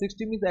Ind AS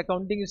 16 means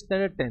accounting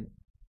standard 10.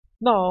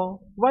 Now,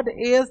 what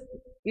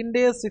Ind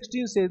AS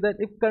 16 says that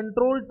if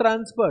control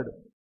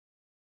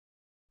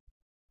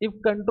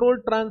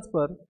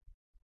transfer,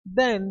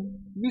 then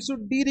we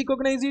should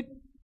de-recognize it.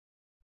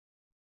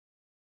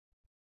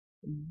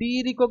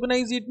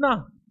 De-recognize it, na?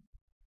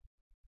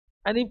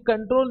 And if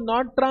control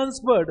not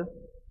transferred,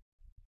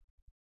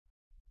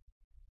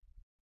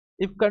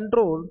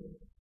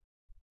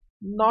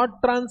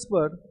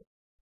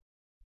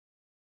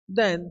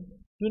 then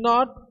do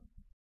not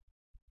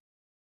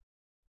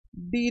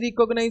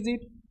de-recognize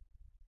it.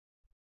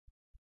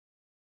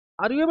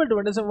 Are you able to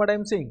understand what I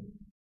am saying?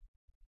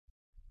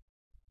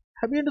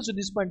 Have you understood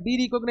this point?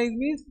 De-recognize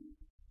means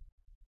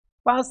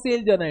pass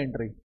sale journal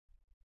entry.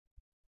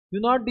 Do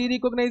not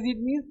de-recognize it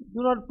means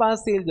do not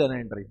pass sale journal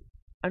entry.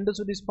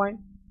 Understood this point?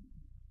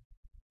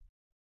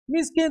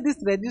 Means this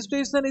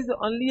registration is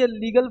only a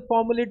legal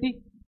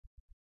formality.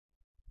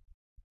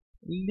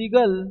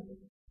 Legal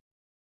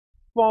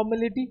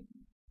formality.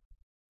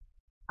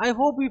 I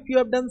hope if you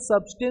have done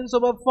substance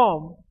of a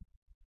form.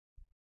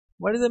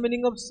 What is the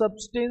meaning of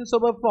substance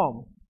over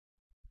form?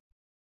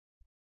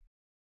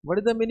 What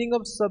is the meaning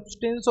of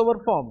substance over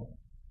form?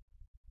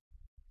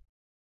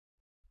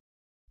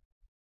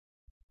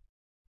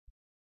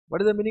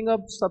 What is the meaning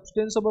of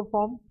substance over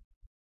form?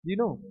 Do you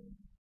know?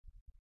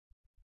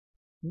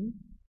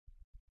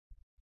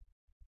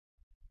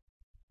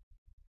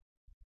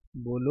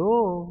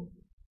 Bolo.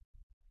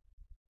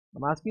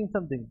 I'm asking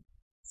something.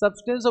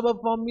 Substance over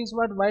form means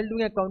what? While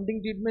doing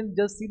accounting treatment,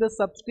 just see the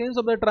substance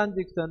of the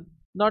transaction,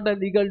 not a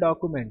legal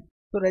document.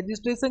 So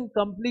registration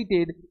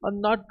completed or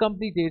not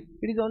completed,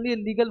 it is only a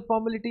legal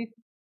formality.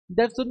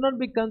 That should not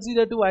be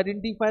considered to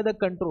identify the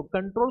control.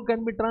 Control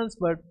can be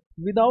transferred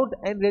without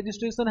a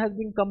registration has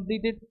been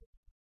completed.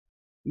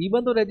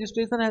 Even though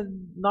registration has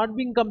not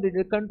been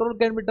completed, control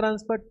can be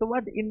transferred. So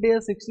what Ind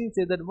AS 16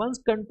 says that once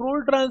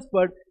control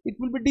transferred, it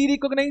will be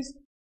de-recognized.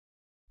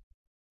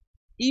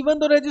 Even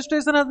though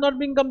registration has not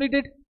been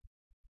completed.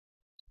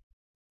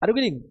 Are you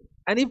getting?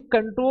 And if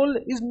control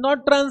is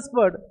not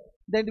transferred,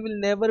 then it will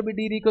never be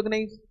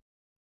de-recognized.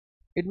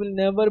 It will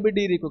never be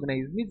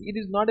de-recognized. Means it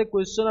is not a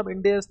question of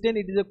Ind AS 10,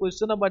 it is a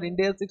question about Ind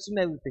AS 16,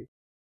 I will say.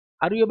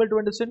 Are you able to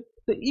understand?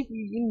 So if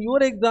in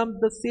your exam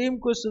the same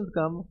questions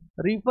come,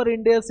 refer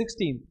Ind AS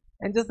 16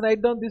 and just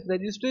write down this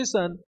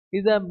registration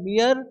is a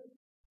mere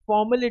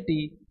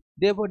formality.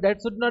 Therefore, that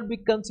should not be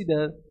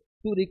considered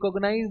to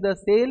recognize the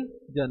sale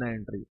journal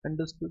entry.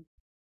 Understood?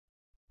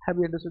 Have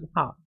you understood?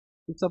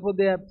 If suppose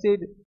they have said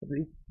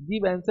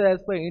give answer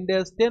as per Ind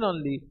AS 10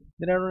 only,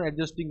 then I am not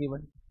adjusting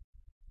even.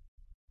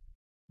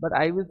 But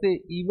I will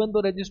say even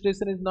though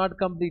registration is not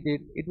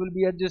completed, it will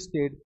be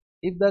adjusted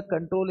if the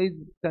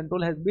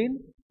control has been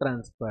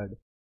transferred.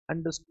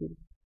 Understood?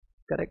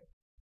 Correct?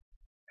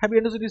 Have you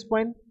understood this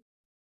point?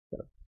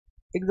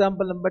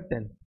 Example number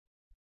 10.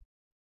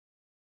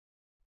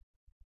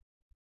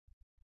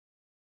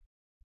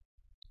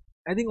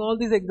 I think all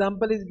this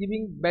example is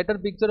giving better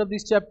picture of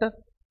this chapter.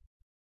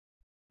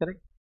 Correct?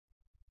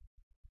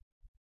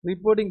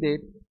 Reporting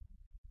date,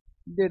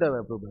 date of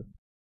approval.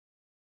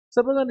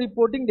 Suppose on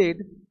reporting date,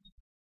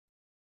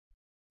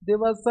 there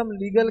was some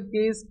legal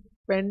case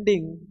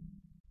pending,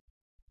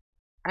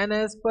 and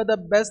as per the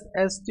best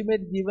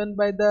estimate given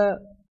by the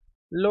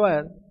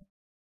lawyer,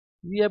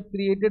 we have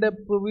created a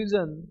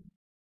provision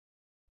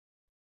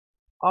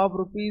of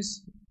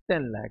rupees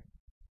 10 lakh.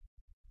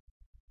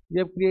 We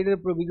have created a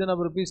provision of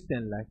rupees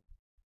 10 lakh.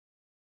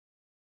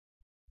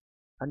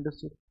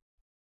 Understood?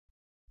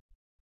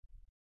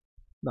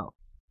 Now,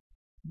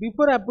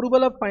 before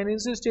approval of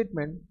financial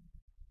statement,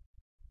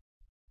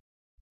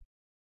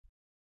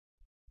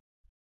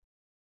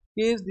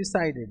 case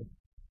decided.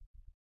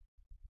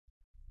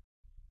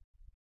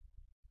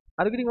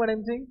 Are you getting what I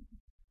am saying?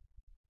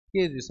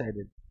 Case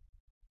decided.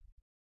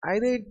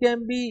 Either it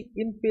can be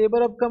in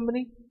favor of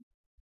company,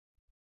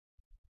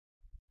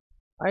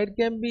 or it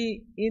can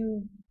be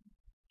in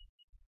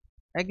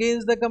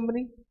against the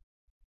company.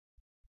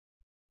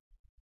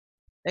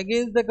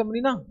 against the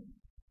company now.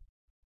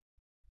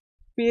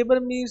 Favor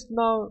means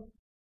now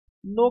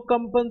no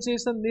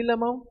compensation, nil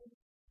amount.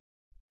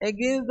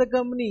 Against the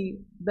company,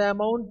 the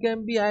amount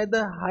can be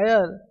either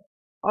higher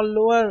or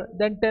lower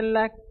than 10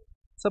 lakh.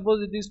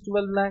 Suppose it is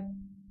 12 lakh.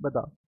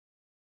 Batao.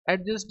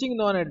 Adjusting,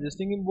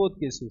 non-adjusting in both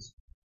cases.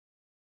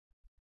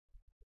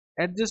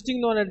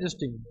 Adjusting,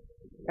 non-adjusting.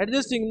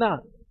 Adjusting na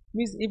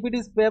means if it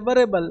is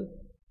favorable,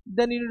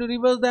 then you need to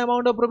reverse the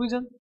amount of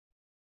provision.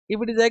 If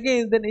it is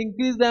against, then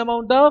increase the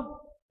amount of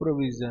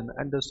provision.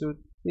 Understood?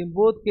 In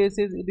both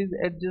cases, it is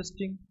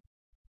adjusting.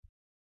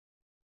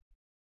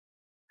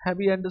 Have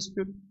you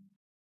understood?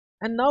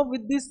 And now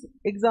with this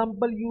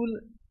example, you will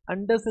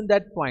understand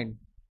that point.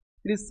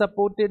 It is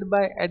supported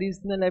by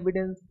additional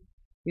evidence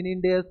in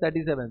India's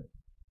 37.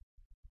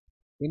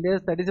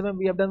 India's 37,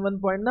 we have done one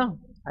point now.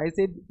 I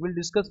said we'll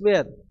discuss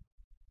where?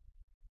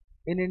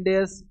 In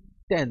India's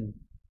 10.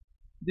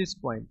 This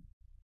point.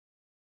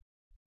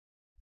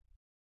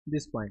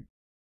 This point.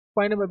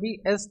 Point number B,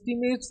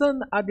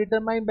 estimation are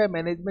determined by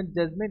management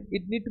judgment.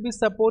 It need to be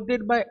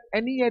supported by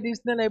any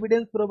additional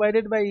evidence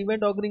provided by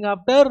event occurring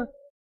after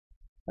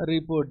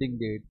reporting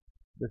date.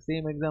 The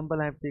same example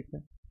I have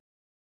taken.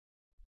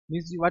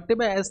 Means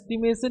whatever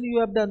estimation you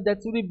have done, that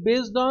should be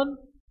based on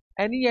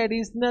any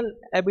additional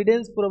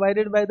evidence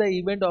provided by the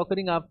event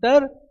occurring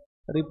after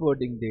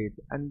reporting date.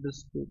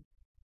 Understood?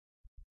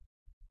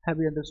 Have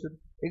you understood?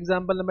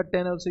 Example number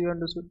 10 also you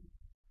understood.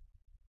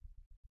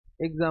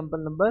 Example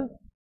number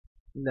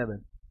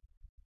 11.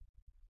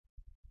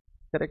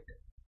 Correct?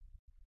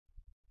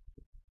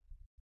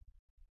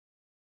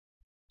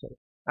 Sorry.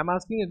 I'm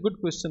asking a good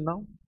question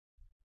now.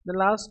 The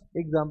last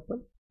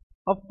example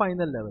of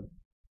final level.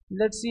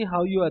 Let's see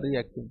how you are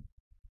reacting.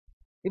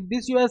 If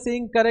this you are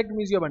saying correct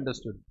means you have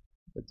understood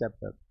the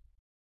chapter.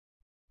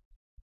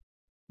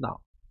 Now,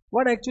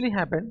 what actually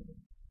happened?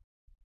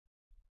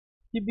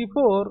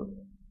 Before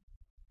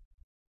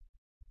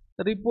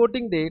the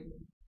reporting date,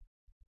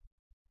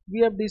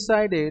 we have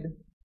decided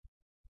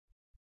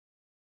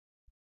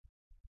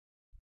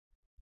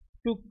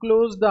to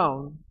close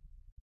down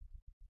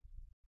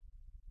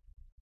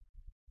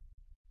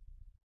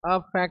a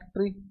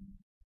factory.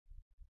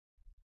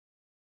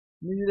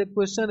 This is a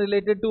question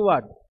related to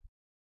what?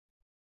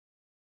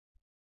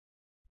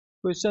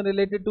 Question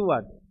related to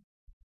what?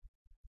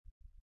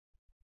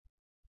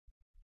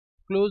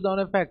 Close down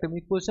a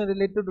factory. Question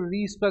related to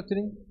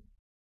restructuring.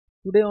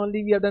 Today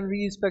only we have done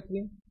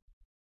restructuring.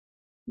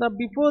 Now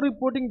before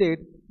reporting date,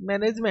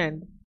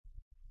 management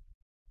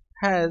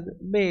has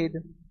made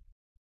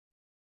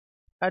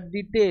a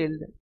detailed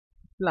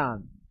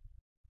plan.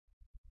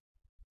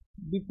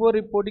 Before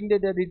reporting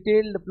date, a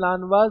detailed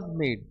plan was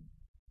made.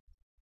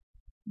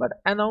 But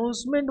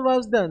announcement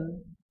was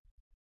done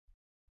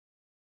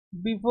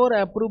before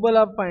approval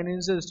of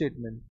financial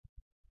statement.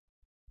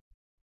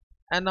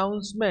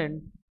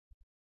 Announcement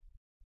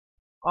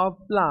of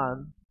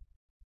plan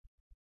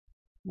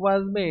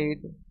was made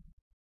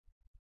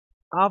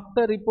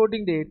after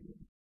reporting date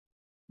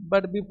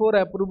but before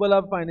approval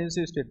of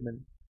financial statement.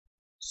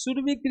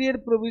 Should we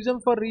create provision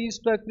for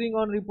restructuring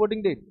on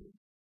reporting date?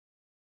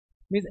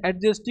 Means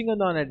adjusting or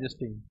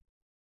non-adjusting?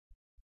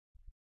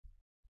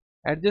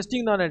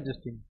 Adjusting,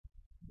 non-adjusting.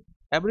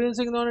 Everyone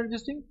saying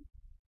non-adjusting?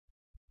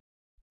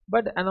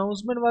 But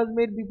announcement was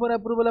made before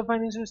approval of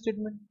financial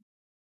statement.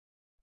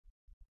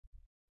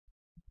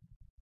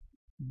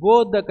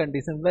 Both the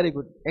conditions, very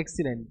good,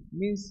 excellent.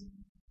 Means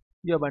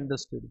you have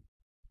understood.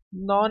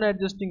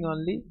 Non-adjusting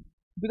only,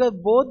 because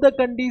both the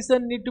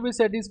conditions need to be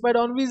satisfied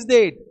on which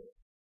date?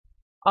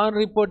 On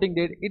reporting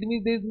date. It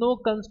means there is no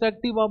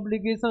constructive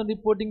obligation on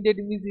reporting date.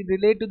 It means it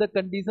relate to the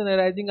condition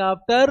arising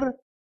after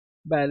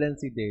balance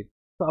sheet date.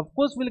 So of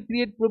course we'll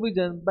create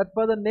provision, but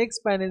for the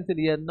next financial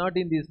year, not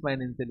in this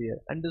financial year.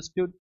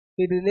 Understood?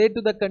 It relate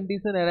to the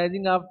condition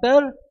arising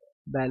after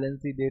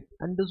balance sheet date.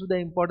 Understood the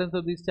importance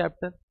of this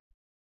chapter?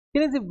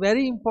 It is a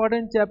very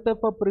important chapter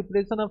for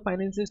preparation of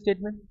financial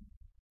statement.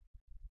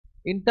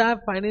 Entire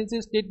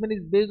financial statement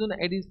is based on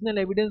additional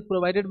evidence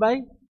provided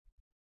by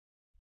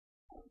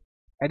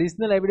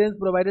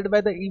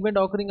the event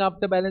occurring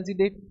after balance sheet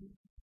date.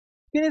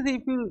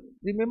 If you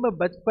remember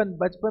Bachpan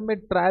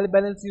mein trial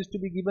balance used to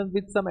be given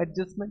with some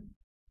adjustment.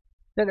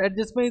 That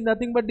adjustment is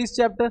nothing but this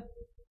chapter.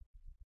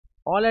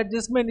 All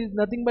adjustment is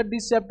nothing but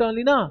this chapter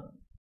only, na?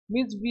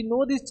 Means we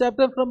know this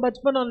chapter from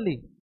Bachpan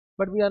only,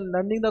 but we are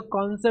learning the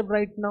concept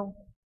right now,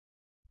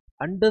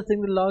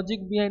 understanding the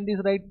logic behind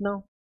this right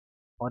now.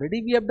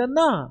 Already we have done,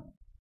 na?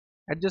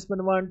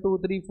 Adjustment 1, 2,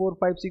 3, 4,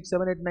 5, 6,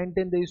 7, 8, 9,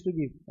 10 they used to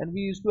give, and we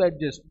used to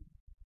adjust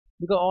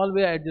because all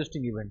we are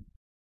adjusting event.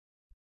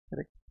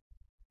 Correct?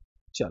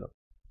 Chalo,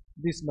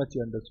 this much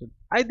you understood.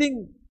 I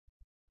think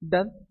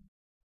done.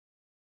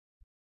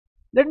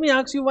 Let me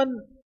ask you one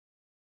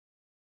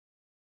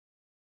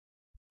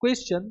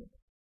question,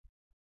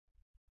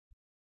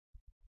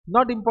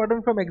 not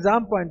important from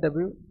exam point of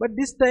view, but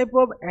this type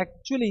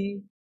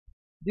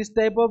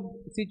of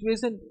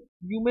situation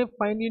you may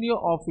find in your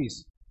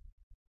office.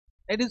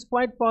 It is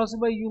quite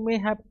possible you may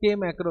have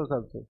came across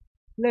also.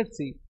 Let's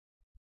see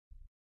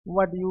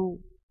what you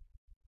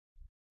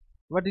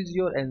What is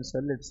your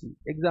answer? Let's see.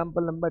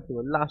 Example number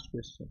 12, last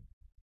question.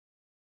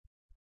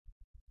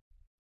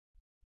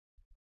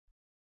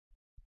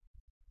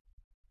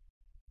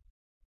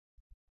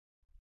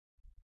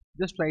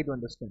 Just try to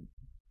understand.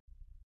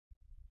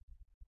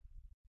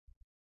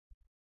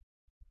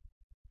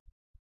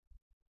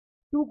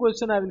 Two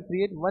questions I will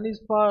create. One is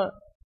for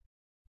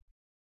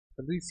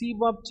receive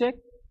of check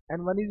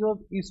and one is of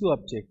issue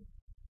of check.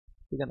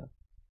 ठीक है ना?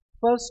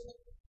 First,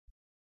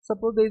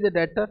 suppose there is a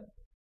debtor.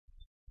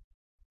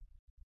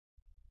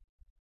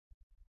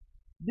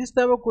 This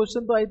type of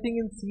question, so I think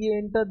in CA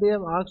Enter they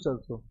have asked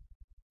also.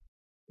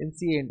 In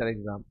CA Enter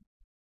exam.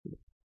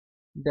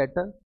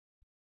 Debtor.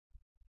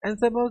 And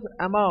suppose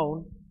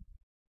amount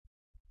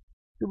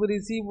to be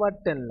received what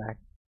 10 lakh.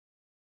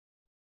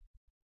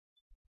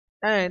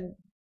 And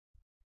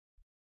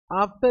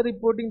after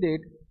reporting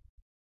date,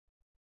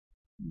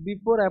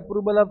 before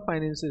approval of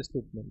financial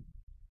statement,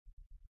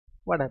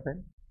 what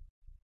happened?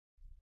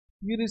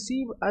 You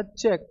receive a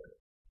check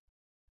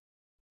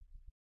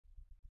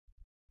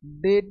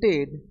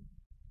dated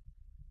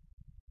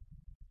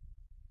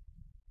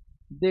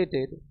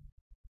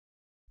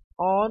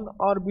on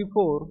or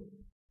before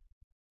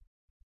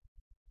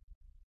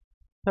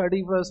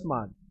 31st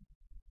March.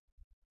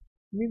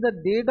 Means the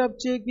date of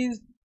check is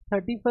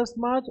 31st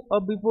March or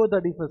before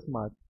 31st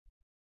March.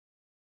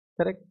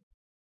 Correct?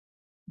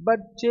 But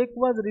check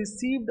was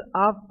received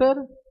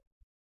after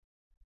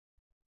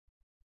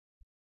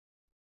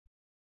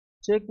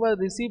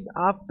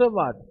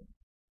what?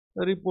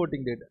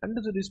 Reporting date.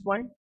 Understood this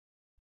point?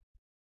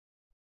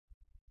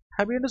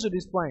 Have you understood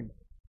this point?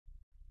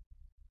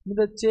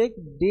 The check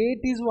date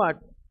is what?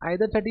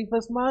 Either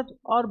 31st March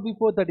or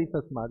before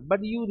 31st March. But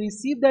you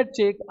receive that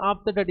check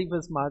after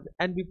 31st March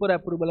and before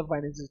approval of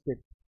financial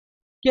statement.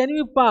 Can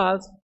you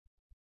pass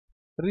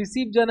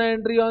receive journal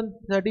entry on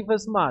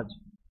 31st March?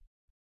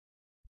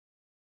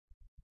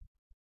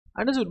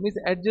 Understood? Means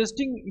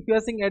adjusting, if you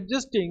are saying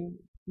adjusting,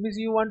 means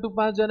you want to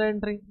pass journal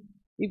entry.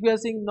 If you are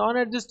saying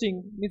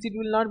non-adjusting, means it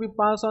will not be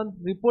passed on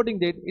reporting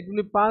date, it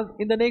will be passed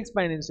in the next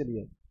financial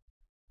year.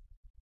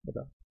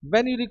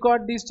 When you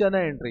record this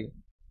journal entry,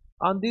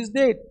 on this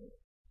date,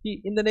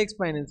 in the next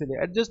financial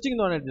year, adjusting,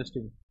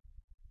 non-adjusting.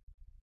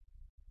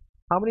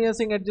 How many are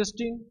saying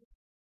adjusting?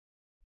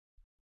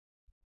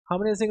 How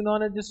many are saying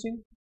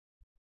non-adjusting?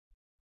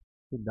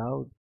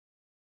 Doubt.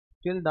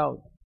 Still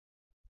doubt.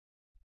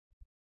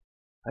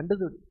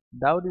 Understood?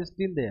 Doubt is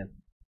still there.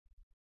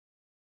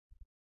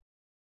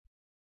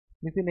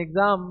 If in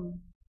exam,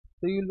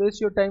 so you will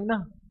waste your time, na?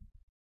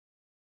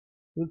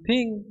 You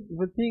think,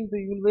 so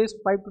you will waste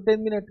 5 to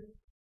 10 minutes.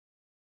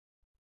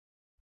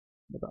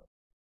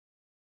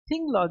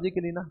 Think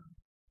logically, na?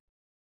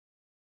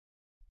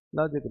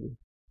 Logically.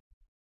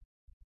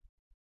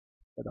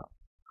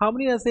 How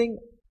many are saying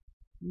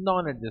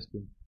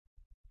non-adjusting?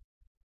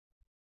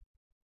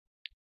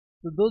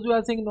 So those who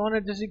are saying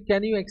non-adjusting,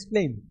 can you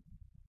explain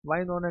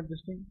why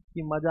non-adjusting?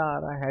 कि मजा आ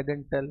रहा है, head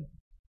and tail.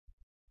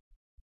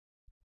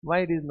 Why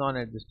it is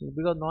non-adjusting?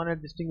 Because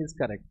non-adjusting is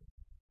correct.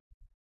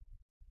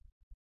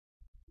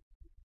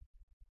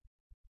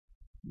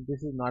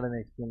 This is not an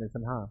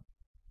explanation, huh?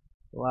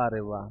 Wow,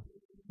 wow.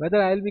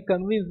 Whether I will be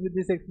convinced with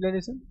this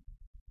explanation?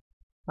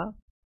 Huh?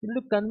 You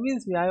need to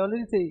convince me. I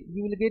already say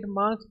you will get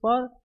marks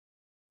for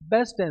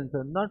best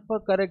answer, not for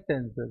correct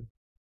answer.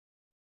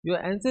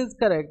 Your answer is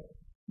correct,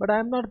 but I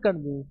am not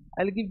convinced.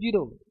 I will give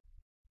 0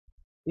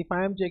 if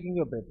I am checking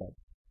your paper,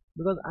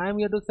 because I am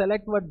here to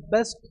select what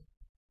best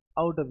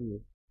out of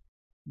you.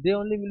 They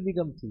only will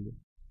become 0.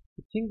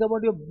 Think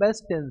about your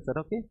best answer,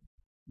 okay?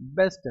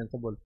 Best answer,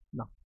 बोल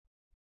now.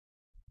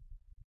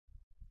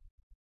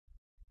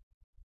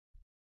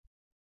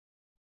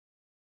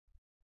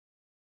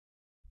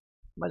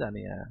 मजा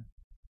नहीं आया.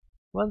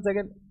 One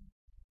second.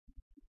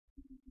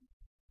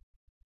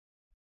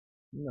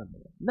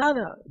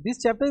 No. This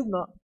chapter is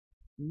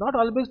not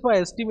always for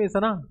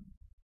estimation, huh?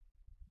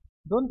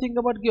 Don't think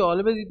about कि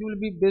always it will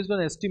be based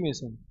on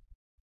estimation.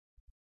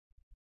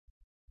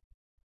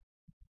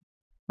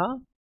 Huh?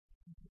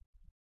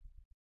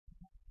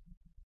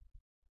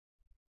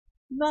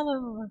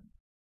 No.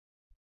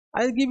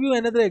 I'll give you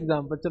another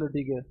example. चलो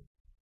ठीक है.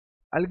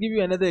 I'll give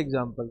you another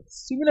example.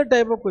 Similar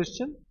type of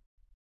question,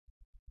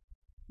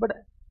 but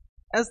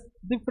as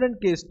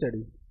different case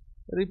study.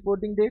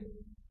 Reporting date,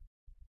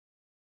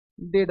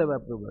 date of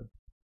approval.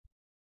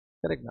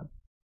 Correct now.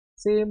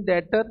 Same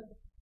debtor,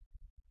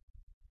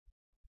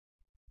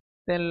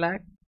 10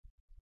 lakh.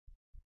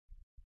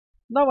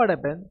 Now what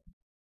happened?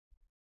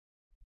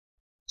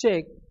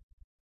 Check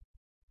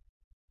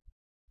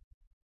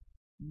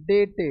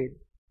dated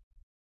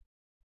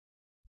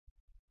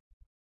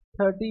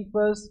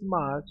 31st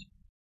March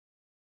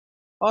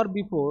or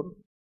before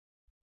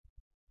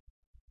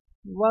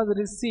was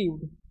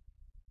received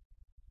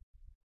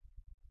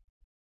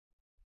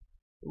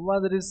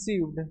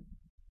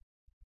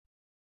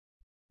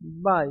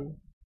by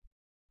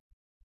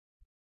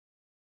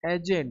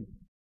agent,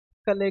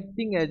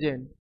 collecting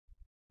agent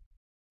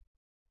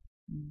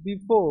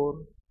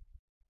before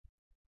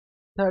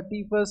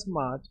 31st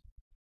March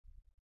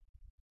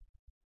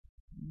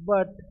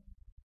but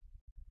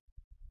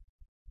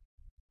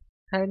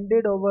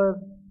handed over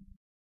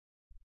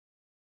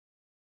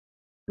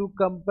to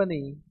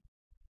company,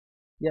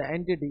 yeah,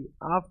 entity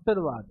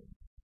after what?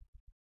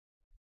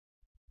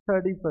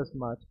 31st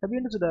March. Have you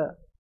understood the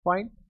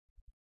point?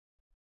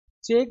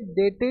 Check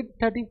dated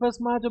 31st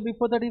March or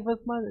before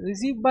 31st March,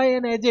 received by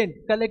an agent,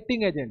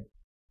 collecting agent.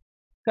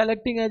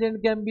 Collecting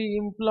agent can be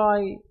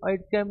employee or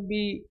it can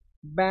be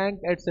bank,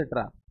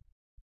 etc.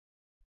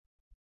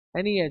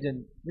 Any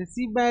agent.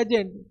 Received by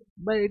agent,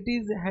 but it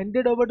is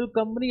handed over to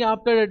company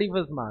after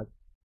 31st March.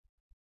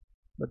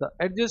 But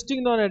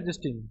adjusting,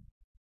 non-adjusting.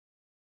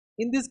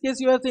 In this case,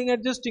 you are saying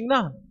adjusting,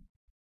 na?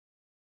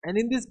 And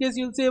in this case,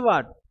 you'll say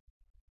what?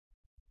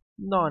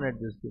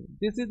 Non-adjusting.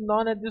 This is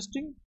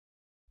non-adjusting.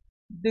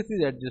 This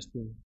is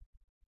adjusting.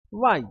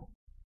 Why?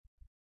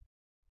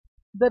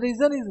 The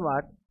reason is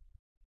what?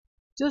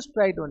 Just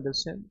try to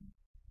understand.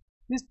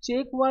 This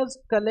check was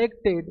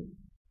collected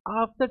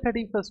after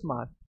 31st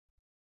March.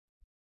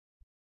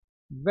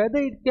 Whether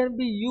it can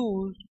be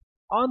used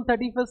on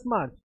 31st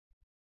March,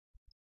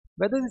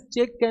 whether this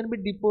check can be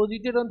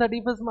deposited on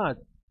 31st March,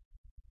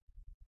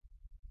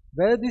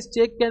 whether this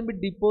check can be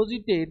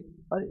deposited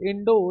or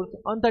endorsed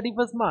on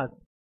 31st March.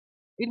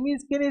 It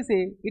means, can I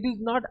say, it is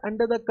not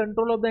under the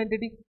control of the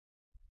entity?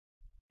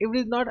 If it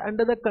is not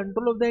under the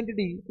control of the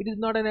entity, it is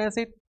not an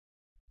asset.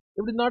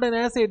 If it is not an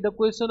asset, the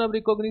question of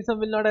recognition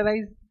will not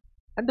arise.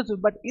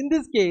 Understood? But in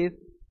this case,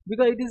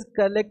 because it is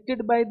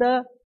collected by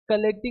the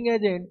collecting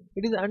agent,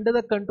 it is under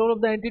the control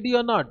of the entity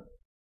or not?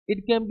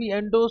 It can be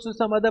endorsed to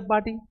some other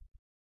party.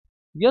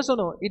 Yes or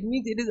no? It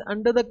means it is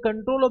under the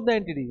control of the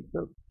entity.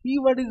 So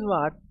keyword is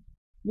what?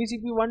 Means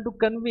if you want to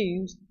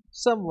convince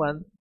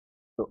someone,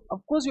 so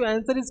of course your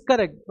answer is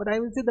correct, but I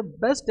will say the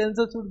best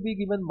answer should be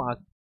given mark.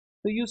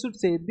 So you should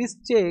say this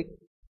check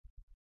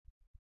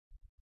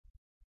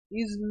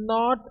is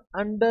not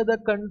under the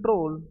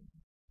control,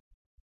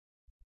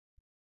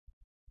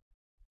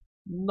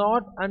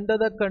 not under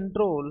the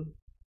control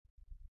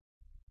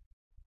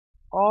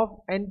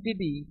of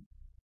entity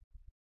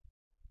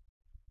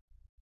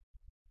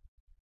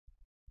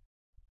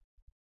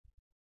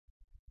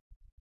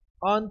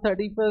on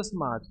 31st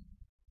March,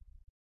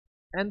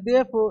 and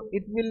therefore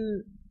it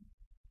will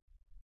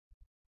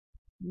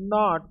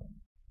not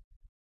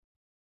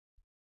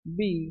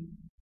be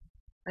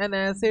an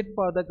asset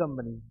for the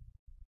company,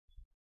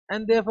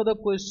 and therefore the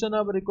question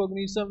of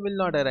recognition will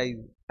not arise.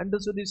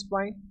 Understood this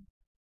point?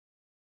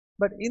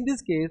 But in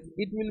this case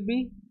it will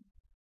be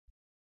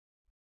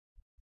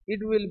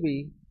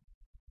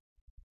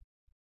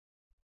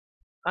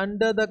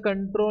under the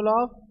control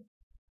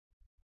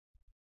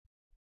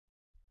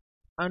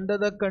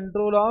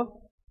of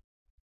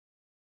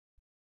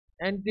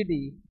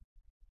entity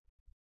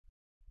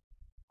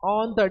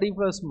on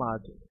 31st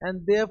March,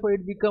 and therefore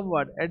it become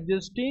what?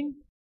 Adjusting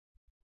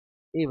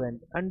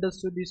event.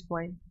 Understood this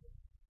point?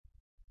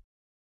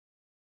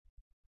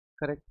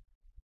 Correct.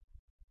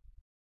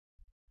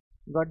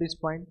 Got this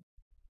point?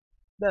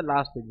 The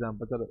last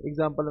example. So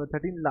example number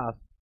 13, last.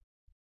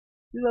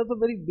 This is also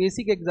very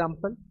basic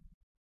example.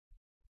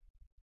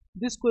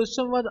 This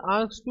question was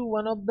asked to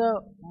one of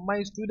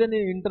my student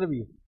in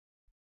interview.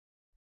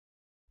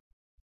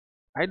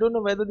 I don't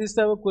know whether this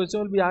type of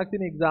question will be asked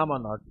in exam or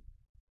not.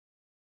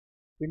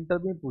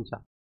 Interview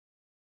पूछा.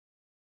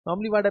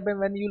 Normally what happens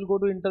when you will go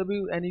to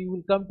interview and you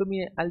will come to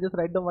me, I'll just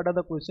write down what are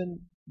the questions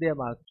they have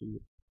asked to you.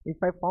 If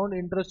I found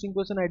interesting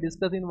question, I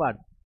discuss in what?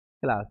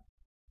 Class.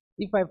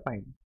 If I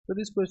find. So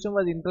this question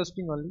was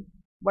interesting only.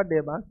 What they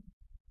have asked?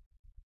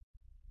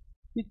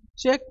 The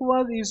check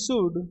was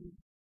issued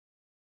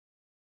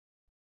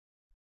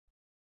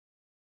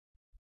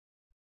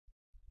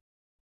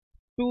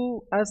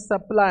to a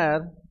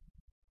supplier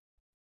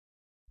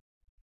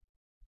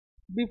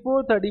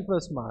before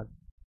 31st March.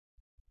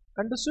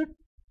 Understood?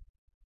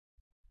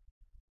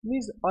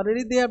 Means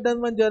already they have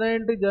done one journal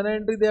entry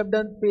they have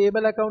done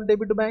payable account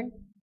debit to bank.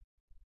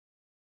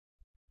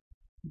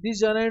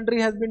 This journal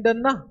entry has been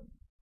done na?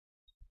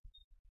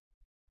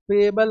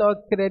 Payable or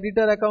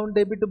creditor account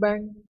debit to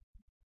bank.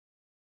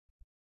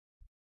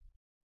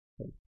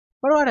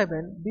 But what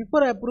happened?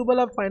 Before approval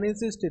of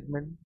financial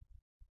statement,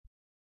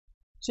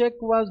 check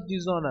was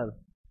dishonored.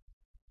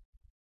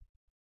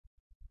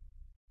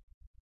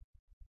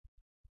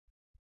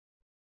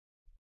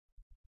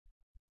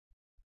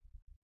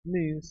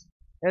 Means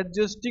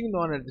adjusting,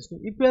 non-adjusting.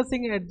 If you are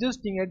saying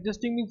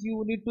adjusting means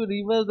you need to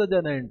reverse the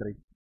journal entry.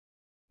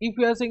 If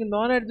you are saying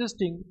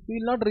non-adjusting, you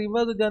will not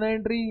reverse the journal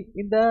entry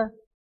in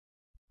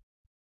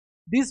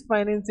this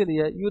financial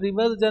year. You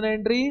reverse the journal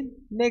entry in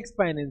next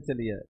financial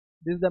year.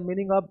 This is the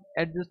meaning of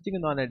adjusting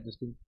and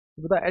non-adjusting.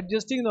 The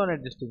adjusting,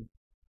 non-adjusting.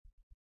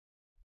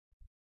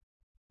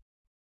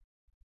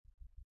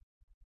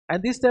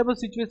 And this type of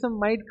situation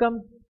might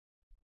come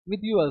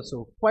with you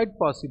also. Quite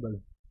possible.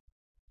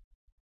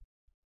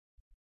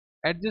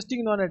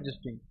 Adjusting,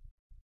 non-adjusting.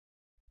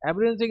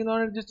 Everyone saying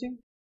non-adjusting?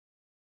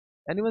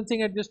 Anyone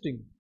saying adjusting?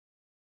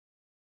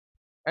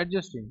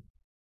 Adjusting.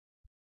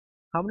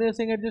 How many are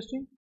saying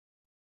adjusting?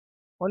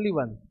 Only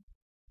one.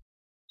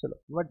 चलो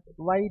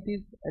why it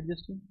is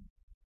adjusting?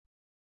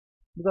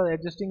 Because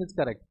adjusting is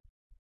correct.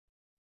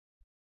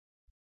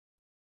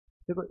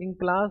 देखो in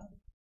class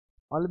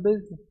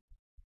always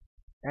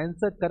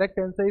correct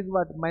answer is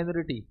what?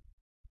 Minority.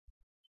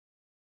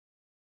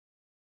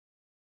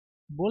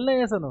 बोलना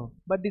है ऐसा no,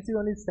 but this is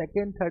only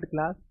second third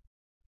class.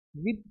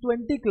 With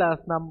 20 class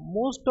now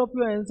most of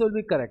your answer will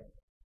be correct,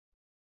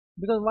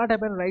 because what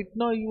happened right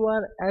now you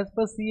are as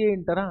per CA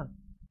inter, huh?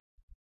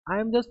 I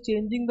am just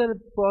changing the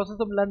process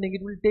of learning.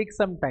 It will take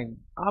some time.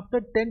 After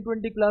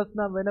 10-20 class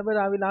now, whenever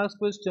I will ask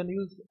question,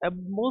 you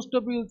most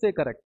of you will say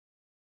correct.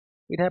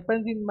 It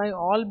happens in my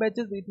all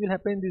batches. It will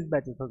happen in these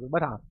batches also.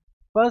 But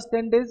first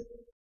 10 days,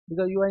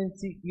 because you are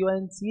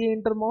in CA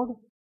inter mode,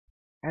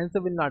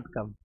 answer will not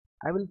come.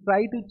 I will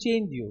try to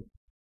change you.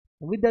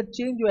 With that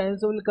change, your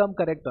answer will come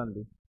correct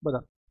only. But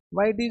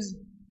why it is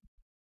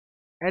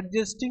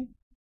adjusting?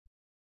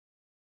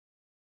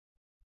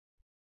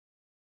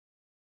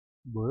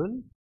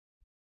 बोल.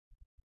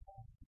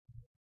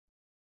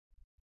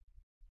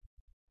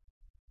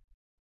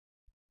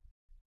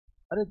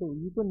 अरे तो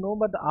you to know,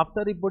 but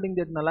after reporting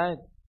that nalayak,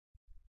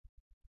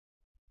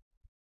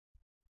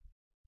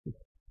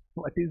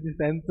 what is this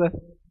answer?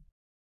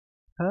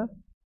 Huh?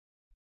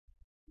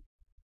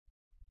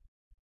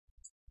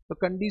 So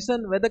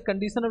condition, whether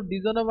condition of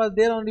dishonor was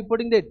there on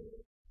reporting date?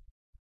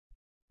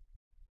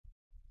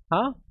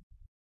 Huh?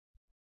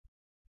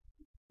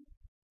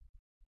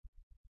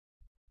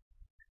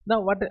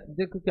 Now what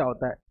देखो क्या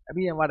होता है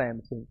अभी what I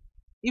am saying.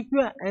 If you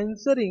are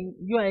answering,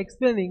 you are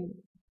explaining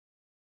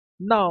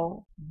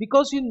now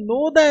because you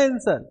know the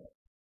answer,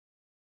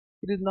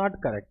 it is not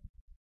correct.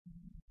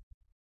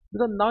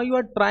 Because now you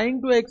are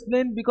trying to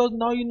explain because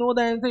now you know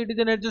the answer, it is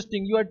an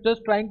adjusting. You are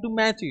just trying to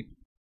match it.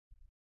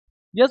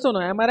 Yes or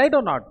no? Am I right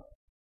or not?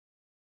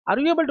 Are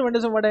you able to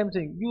understand what I am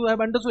saying? You have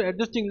understood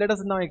adjusting. Let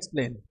us now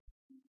explain.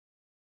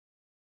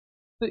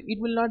 So it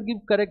will not give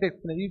correct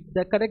explanation.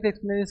 The correct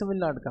explanation will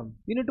not come.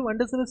 You need to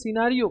understand the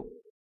scenario.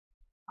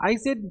 I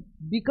said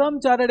become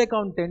chartered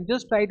accountant.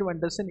 Just try to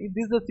understand if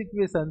this is the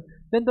situation.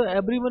 Then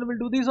everyone will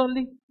do this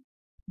only.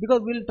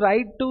 Because we'll try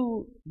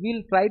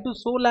to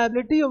show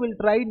liability, or we'll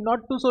try not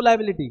to show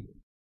liability.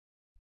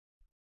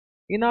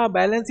 In our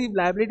balance, if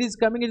liability is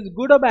coming, it is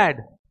good or bad?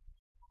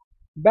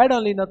 Bad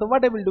only. Now, so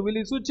what I will do? Will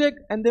issue check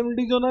and then will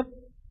dishonor.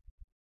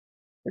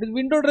 It is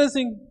window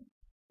dressing.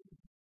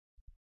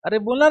 अरे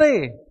बोलना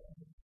रे.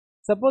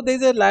 Suppose there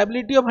is a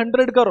liability of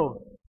 100 crore.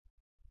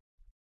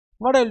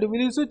 What I will do?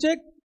 Will issue check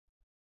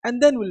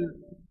and then will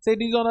say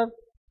dishonor.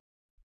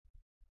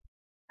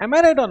 Am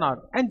I right or not?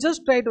 And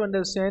just try to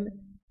understand.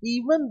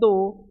 Even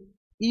though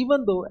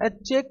a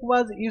check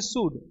was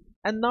issued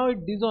and now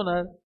it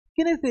dishonor,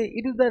 can I say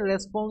it is the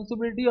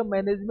responsibility of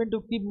management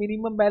to keep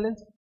minimum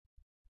balance?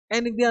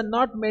 And if they are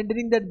not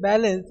maintaining that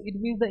balance, it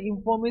means the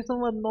information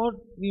was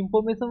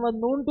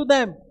known to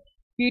them.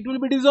 It will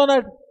be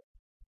dishonored.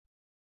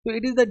 So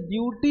it is the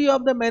duty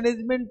of the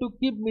management to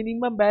keep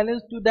minimum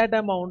balance to that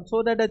amount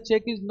so that a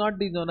check is not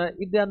dishonored.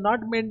 If they are not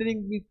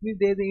maintaining, which means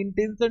there is an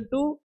intention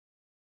to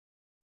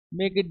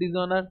make it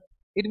dishonor.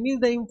 It means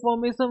the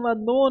information was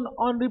known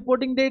on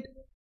reporting date.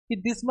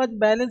 If this much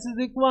balance is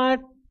required,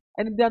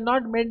 and if they are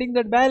not maintaining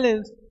that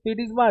balance, it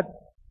is what?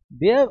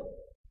 Their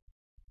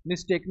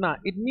mistake. Now,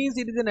 it means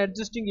it is an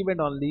adjusting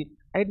event only.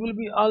 And it will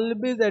be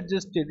always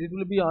adjusted. It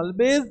will be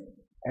always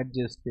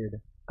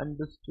adjusted.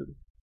 Understood?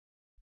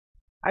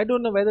 I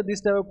don't know whether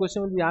this type of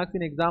question will be asked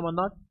in exam or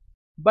not,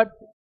 but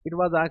it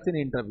was asked in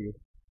interview.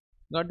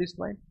 Got this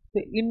point?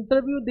 The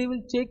interview, they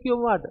will check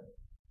your what?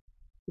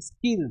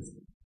 Skills.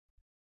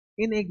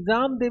 In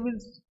exam, they will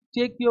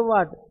check your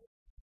what?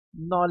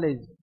 Knowledge.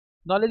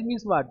 Knowledge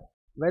means what?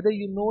 Whether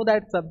you know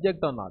that subject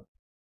or not.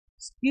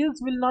 Skills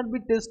will not be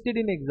tested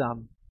in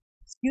exam.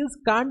 Skills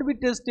can't be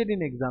tested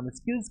in exam.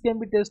 Skills can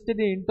be tested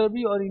in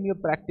interview or in your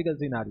practical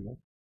scenario.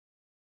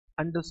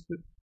 Understood?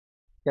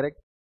 Correct?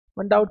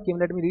 One doubt came.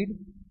 Let me read.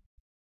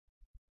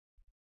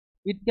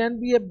 It can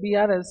be a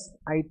BRS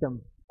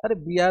item. Or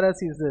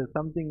BRS is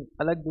something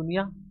alag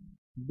dunya.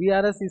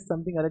 BRS is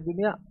something alag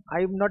dunya. I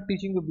am not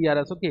teaching you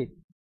BRS. Okay.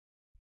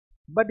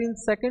 But in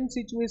second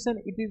situation,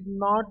 it is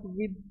not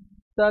with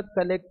the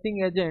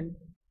collecting agent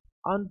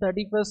on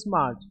 31st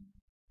March.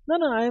 No,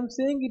 I am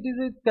saying it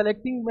is a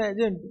collecting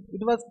agent.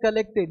 It was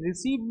collected,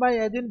 received by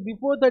agent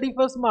before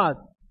 31st March.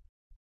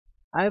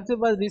 I have said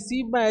was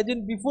received by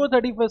agent before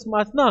 31st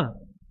March. No.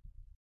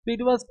 So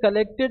it was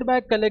collected by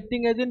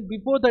collecting agent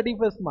before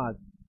 31st March.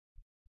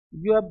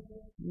 You have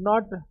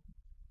not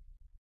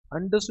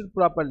understood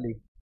properly.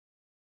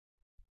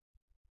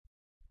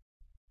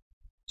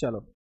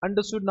 Chalo.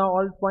 Understood now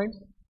all points.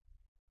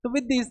 So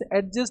with this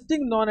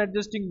adjusting,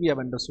 non-adjusting we have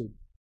understood.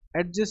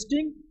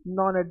 Adjusting,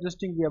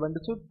 non-adjusting we have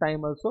understood.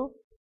 Time also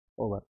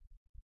over.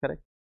 Correct.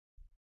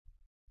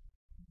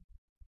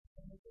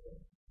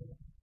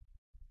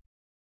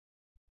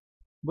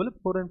 Bolo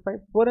 4 and 5.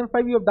 4 and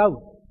 5 you have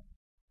doubt.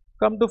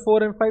 Come to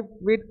 4 and 5.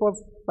 Wait for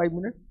 5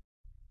 minutes.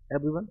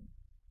 Everyone.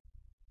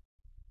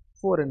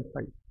 4 and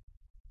 5.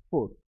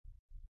 4.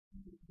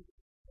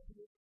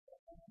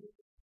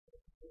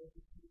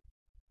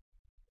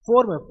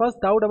 4 में first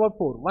doubt about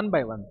 4 one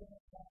by one.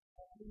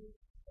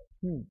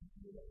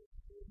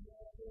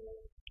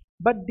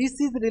 But this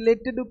is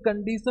related to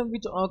condition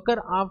which occur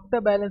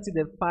after balance sheet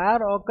date.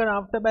 Fire occur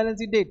after balance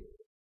sheet date,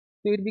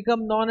 so it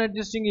become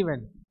non-adjusting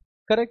event.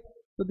 Correct.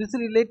 So this is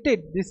related.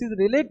 This is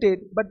related,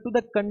 but to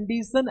the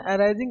condition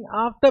arising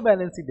after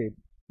balance sheet date.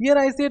 Here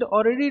I said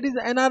already it is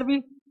NRV,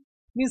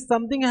 means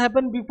something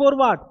happened before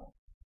what?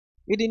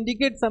 It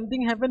indicates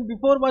something happened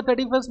before what,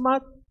 31st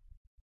March.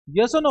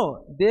 Yes or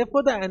no?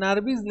 Therefore the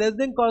NRV is less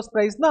than cost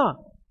price now.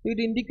 It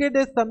indicates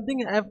that something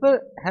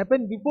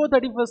happened before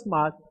 31st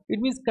March. It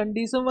means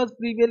condition was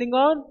prevailing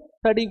on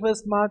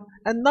 31st March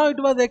and now it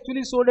was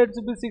actually sold at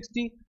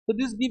 60. So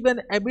this gives an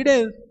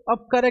evidence of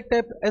correct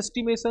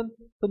estimation.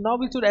 So now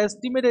we should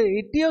estimate at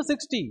 80 or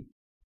 60?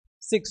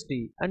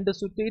 60.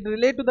 Understood. It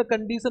relate to the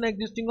condition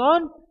existing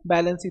on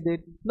balance sheet date.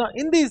 Now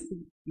in this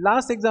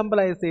last example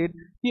I said,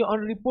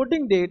 on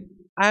reporting date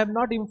I have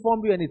not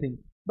informed you anything.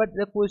 But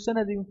the question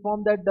has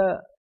informed that the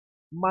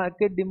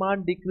market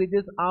demand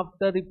decreases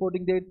after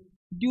reporting date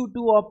due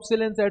to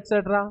obsolescence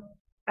etc.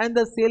 And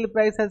the sale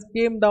price has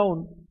came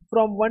down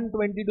from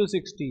 120 to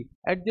 60.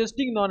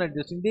 Adjusting,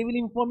 non-adjusting. They will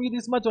inform you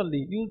this much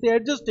only. You will say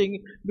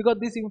adjusting because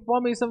this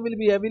information will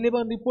be available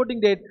on reporting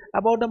date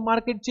about the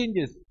market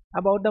changes.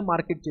 About the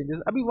market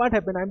changes. Abhi what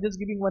happened? I am just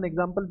giving one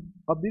example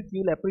of this.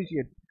 You will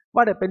appreciate.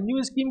 What happened?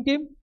 New scheme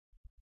came.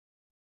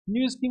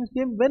 New schemes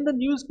came. When the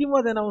new scheme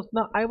was announced,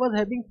 now I was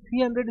having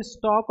 300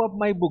 stock of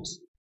my books.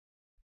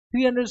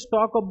 300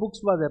 stock of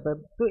books was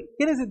happened. So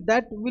can I say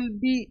that will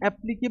be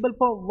applicable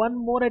for one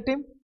more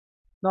attempt?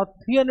 Now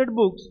 300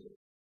 books,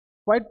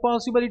 quite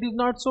possible it is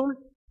not sold.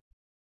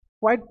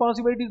 Quite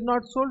possible it is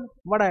not sold.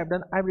 What I have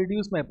done? I have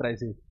reduced my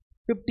prices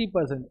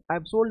 50%. I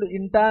have sold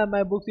entire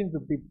my books in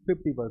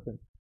 50%.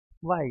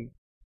 Why?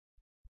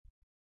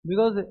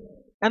 Because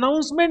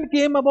announcement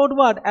came about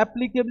what?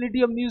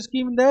 Applicability of new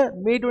scheme in the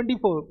May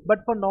 24. But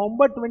for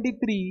November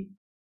 23,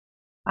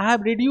 I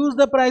have reduced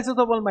the prices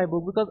of all my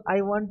books because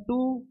I want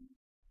to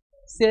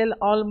sell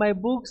all my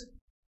books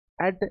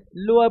at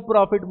lower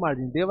profit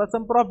margin. There was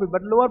some profit,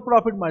 but lower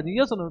profit margin.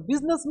 Yes or no?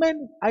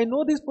 Businessman, I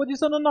know this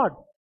position or not?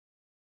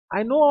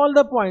 I know all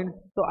the points,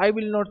 so I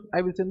will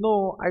say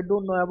no, I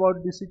don't know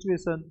about this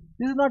situation.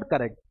 This is not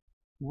correct.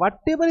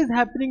 Whatever is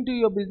happening to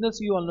your business,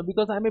 you all know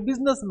because I am a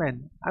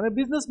businessman. I am a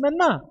businessman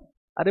na.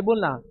 Are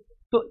bolna.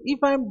 So if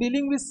I am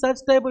dealing with such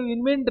type of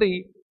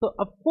inventory, so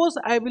of course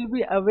I will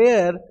be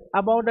aware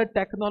about the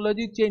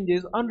technology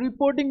changes on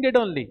reporting date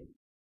only.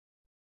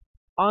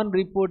 On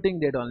reporting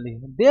date only.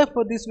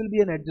 Therefore this will be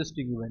an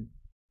adjusting event.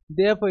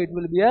 Therefore it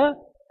will be a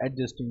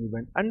adjusting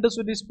event.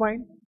 Understood this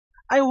point?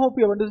 I hope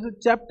you have understood.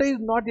 Chapter is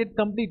not yet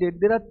completed.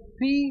 There are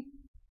 3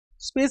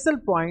 special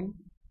points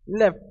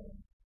left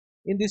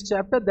in this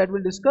chapter that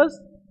we'll discuss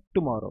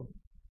tomorrow.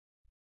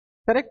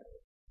 Correct?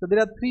 So there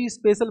are 3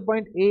 special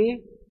points A,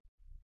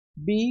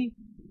 B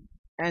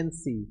and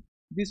C.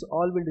 This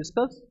all will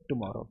discuss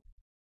tomorrow.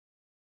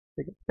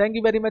 Okay. Thank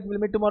you very much. We'll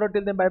meet tomorrow.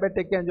 Till then, bye bye.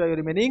 Take care. Enjoy your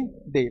remaining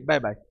day. Bye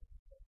bye.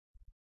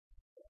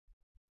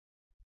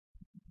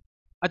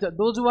 Achha,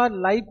 those who are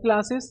live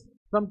classes,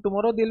 from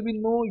tomorrow there will be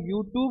no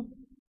YouTube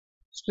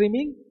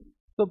streaming.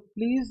 So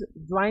please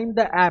join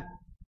the app.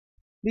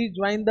 Please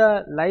join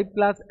the live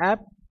class app.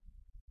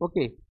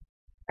 Okay.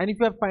 And if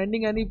you are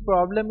finding any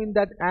problem in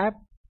that app,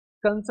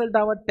 consult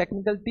our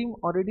technical team.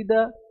 Already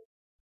the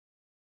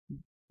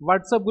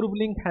WhatsApp group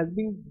link has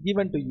been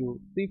given to you.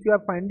 So if you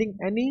are finding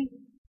any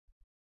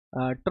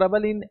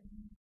trouble in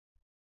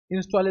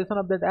installation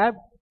of that app,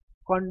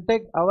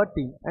 contact our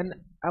team. And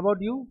about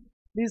you,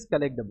 please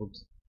collect the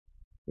books.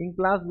 In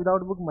class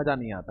without book maja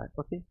nahi aata hai.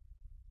 Okay.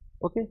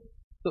 Okay.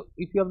 So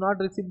if you have not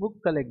received book,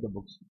 collect the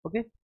books.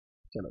 Okay.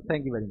 Chalo.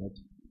 Thank you very much.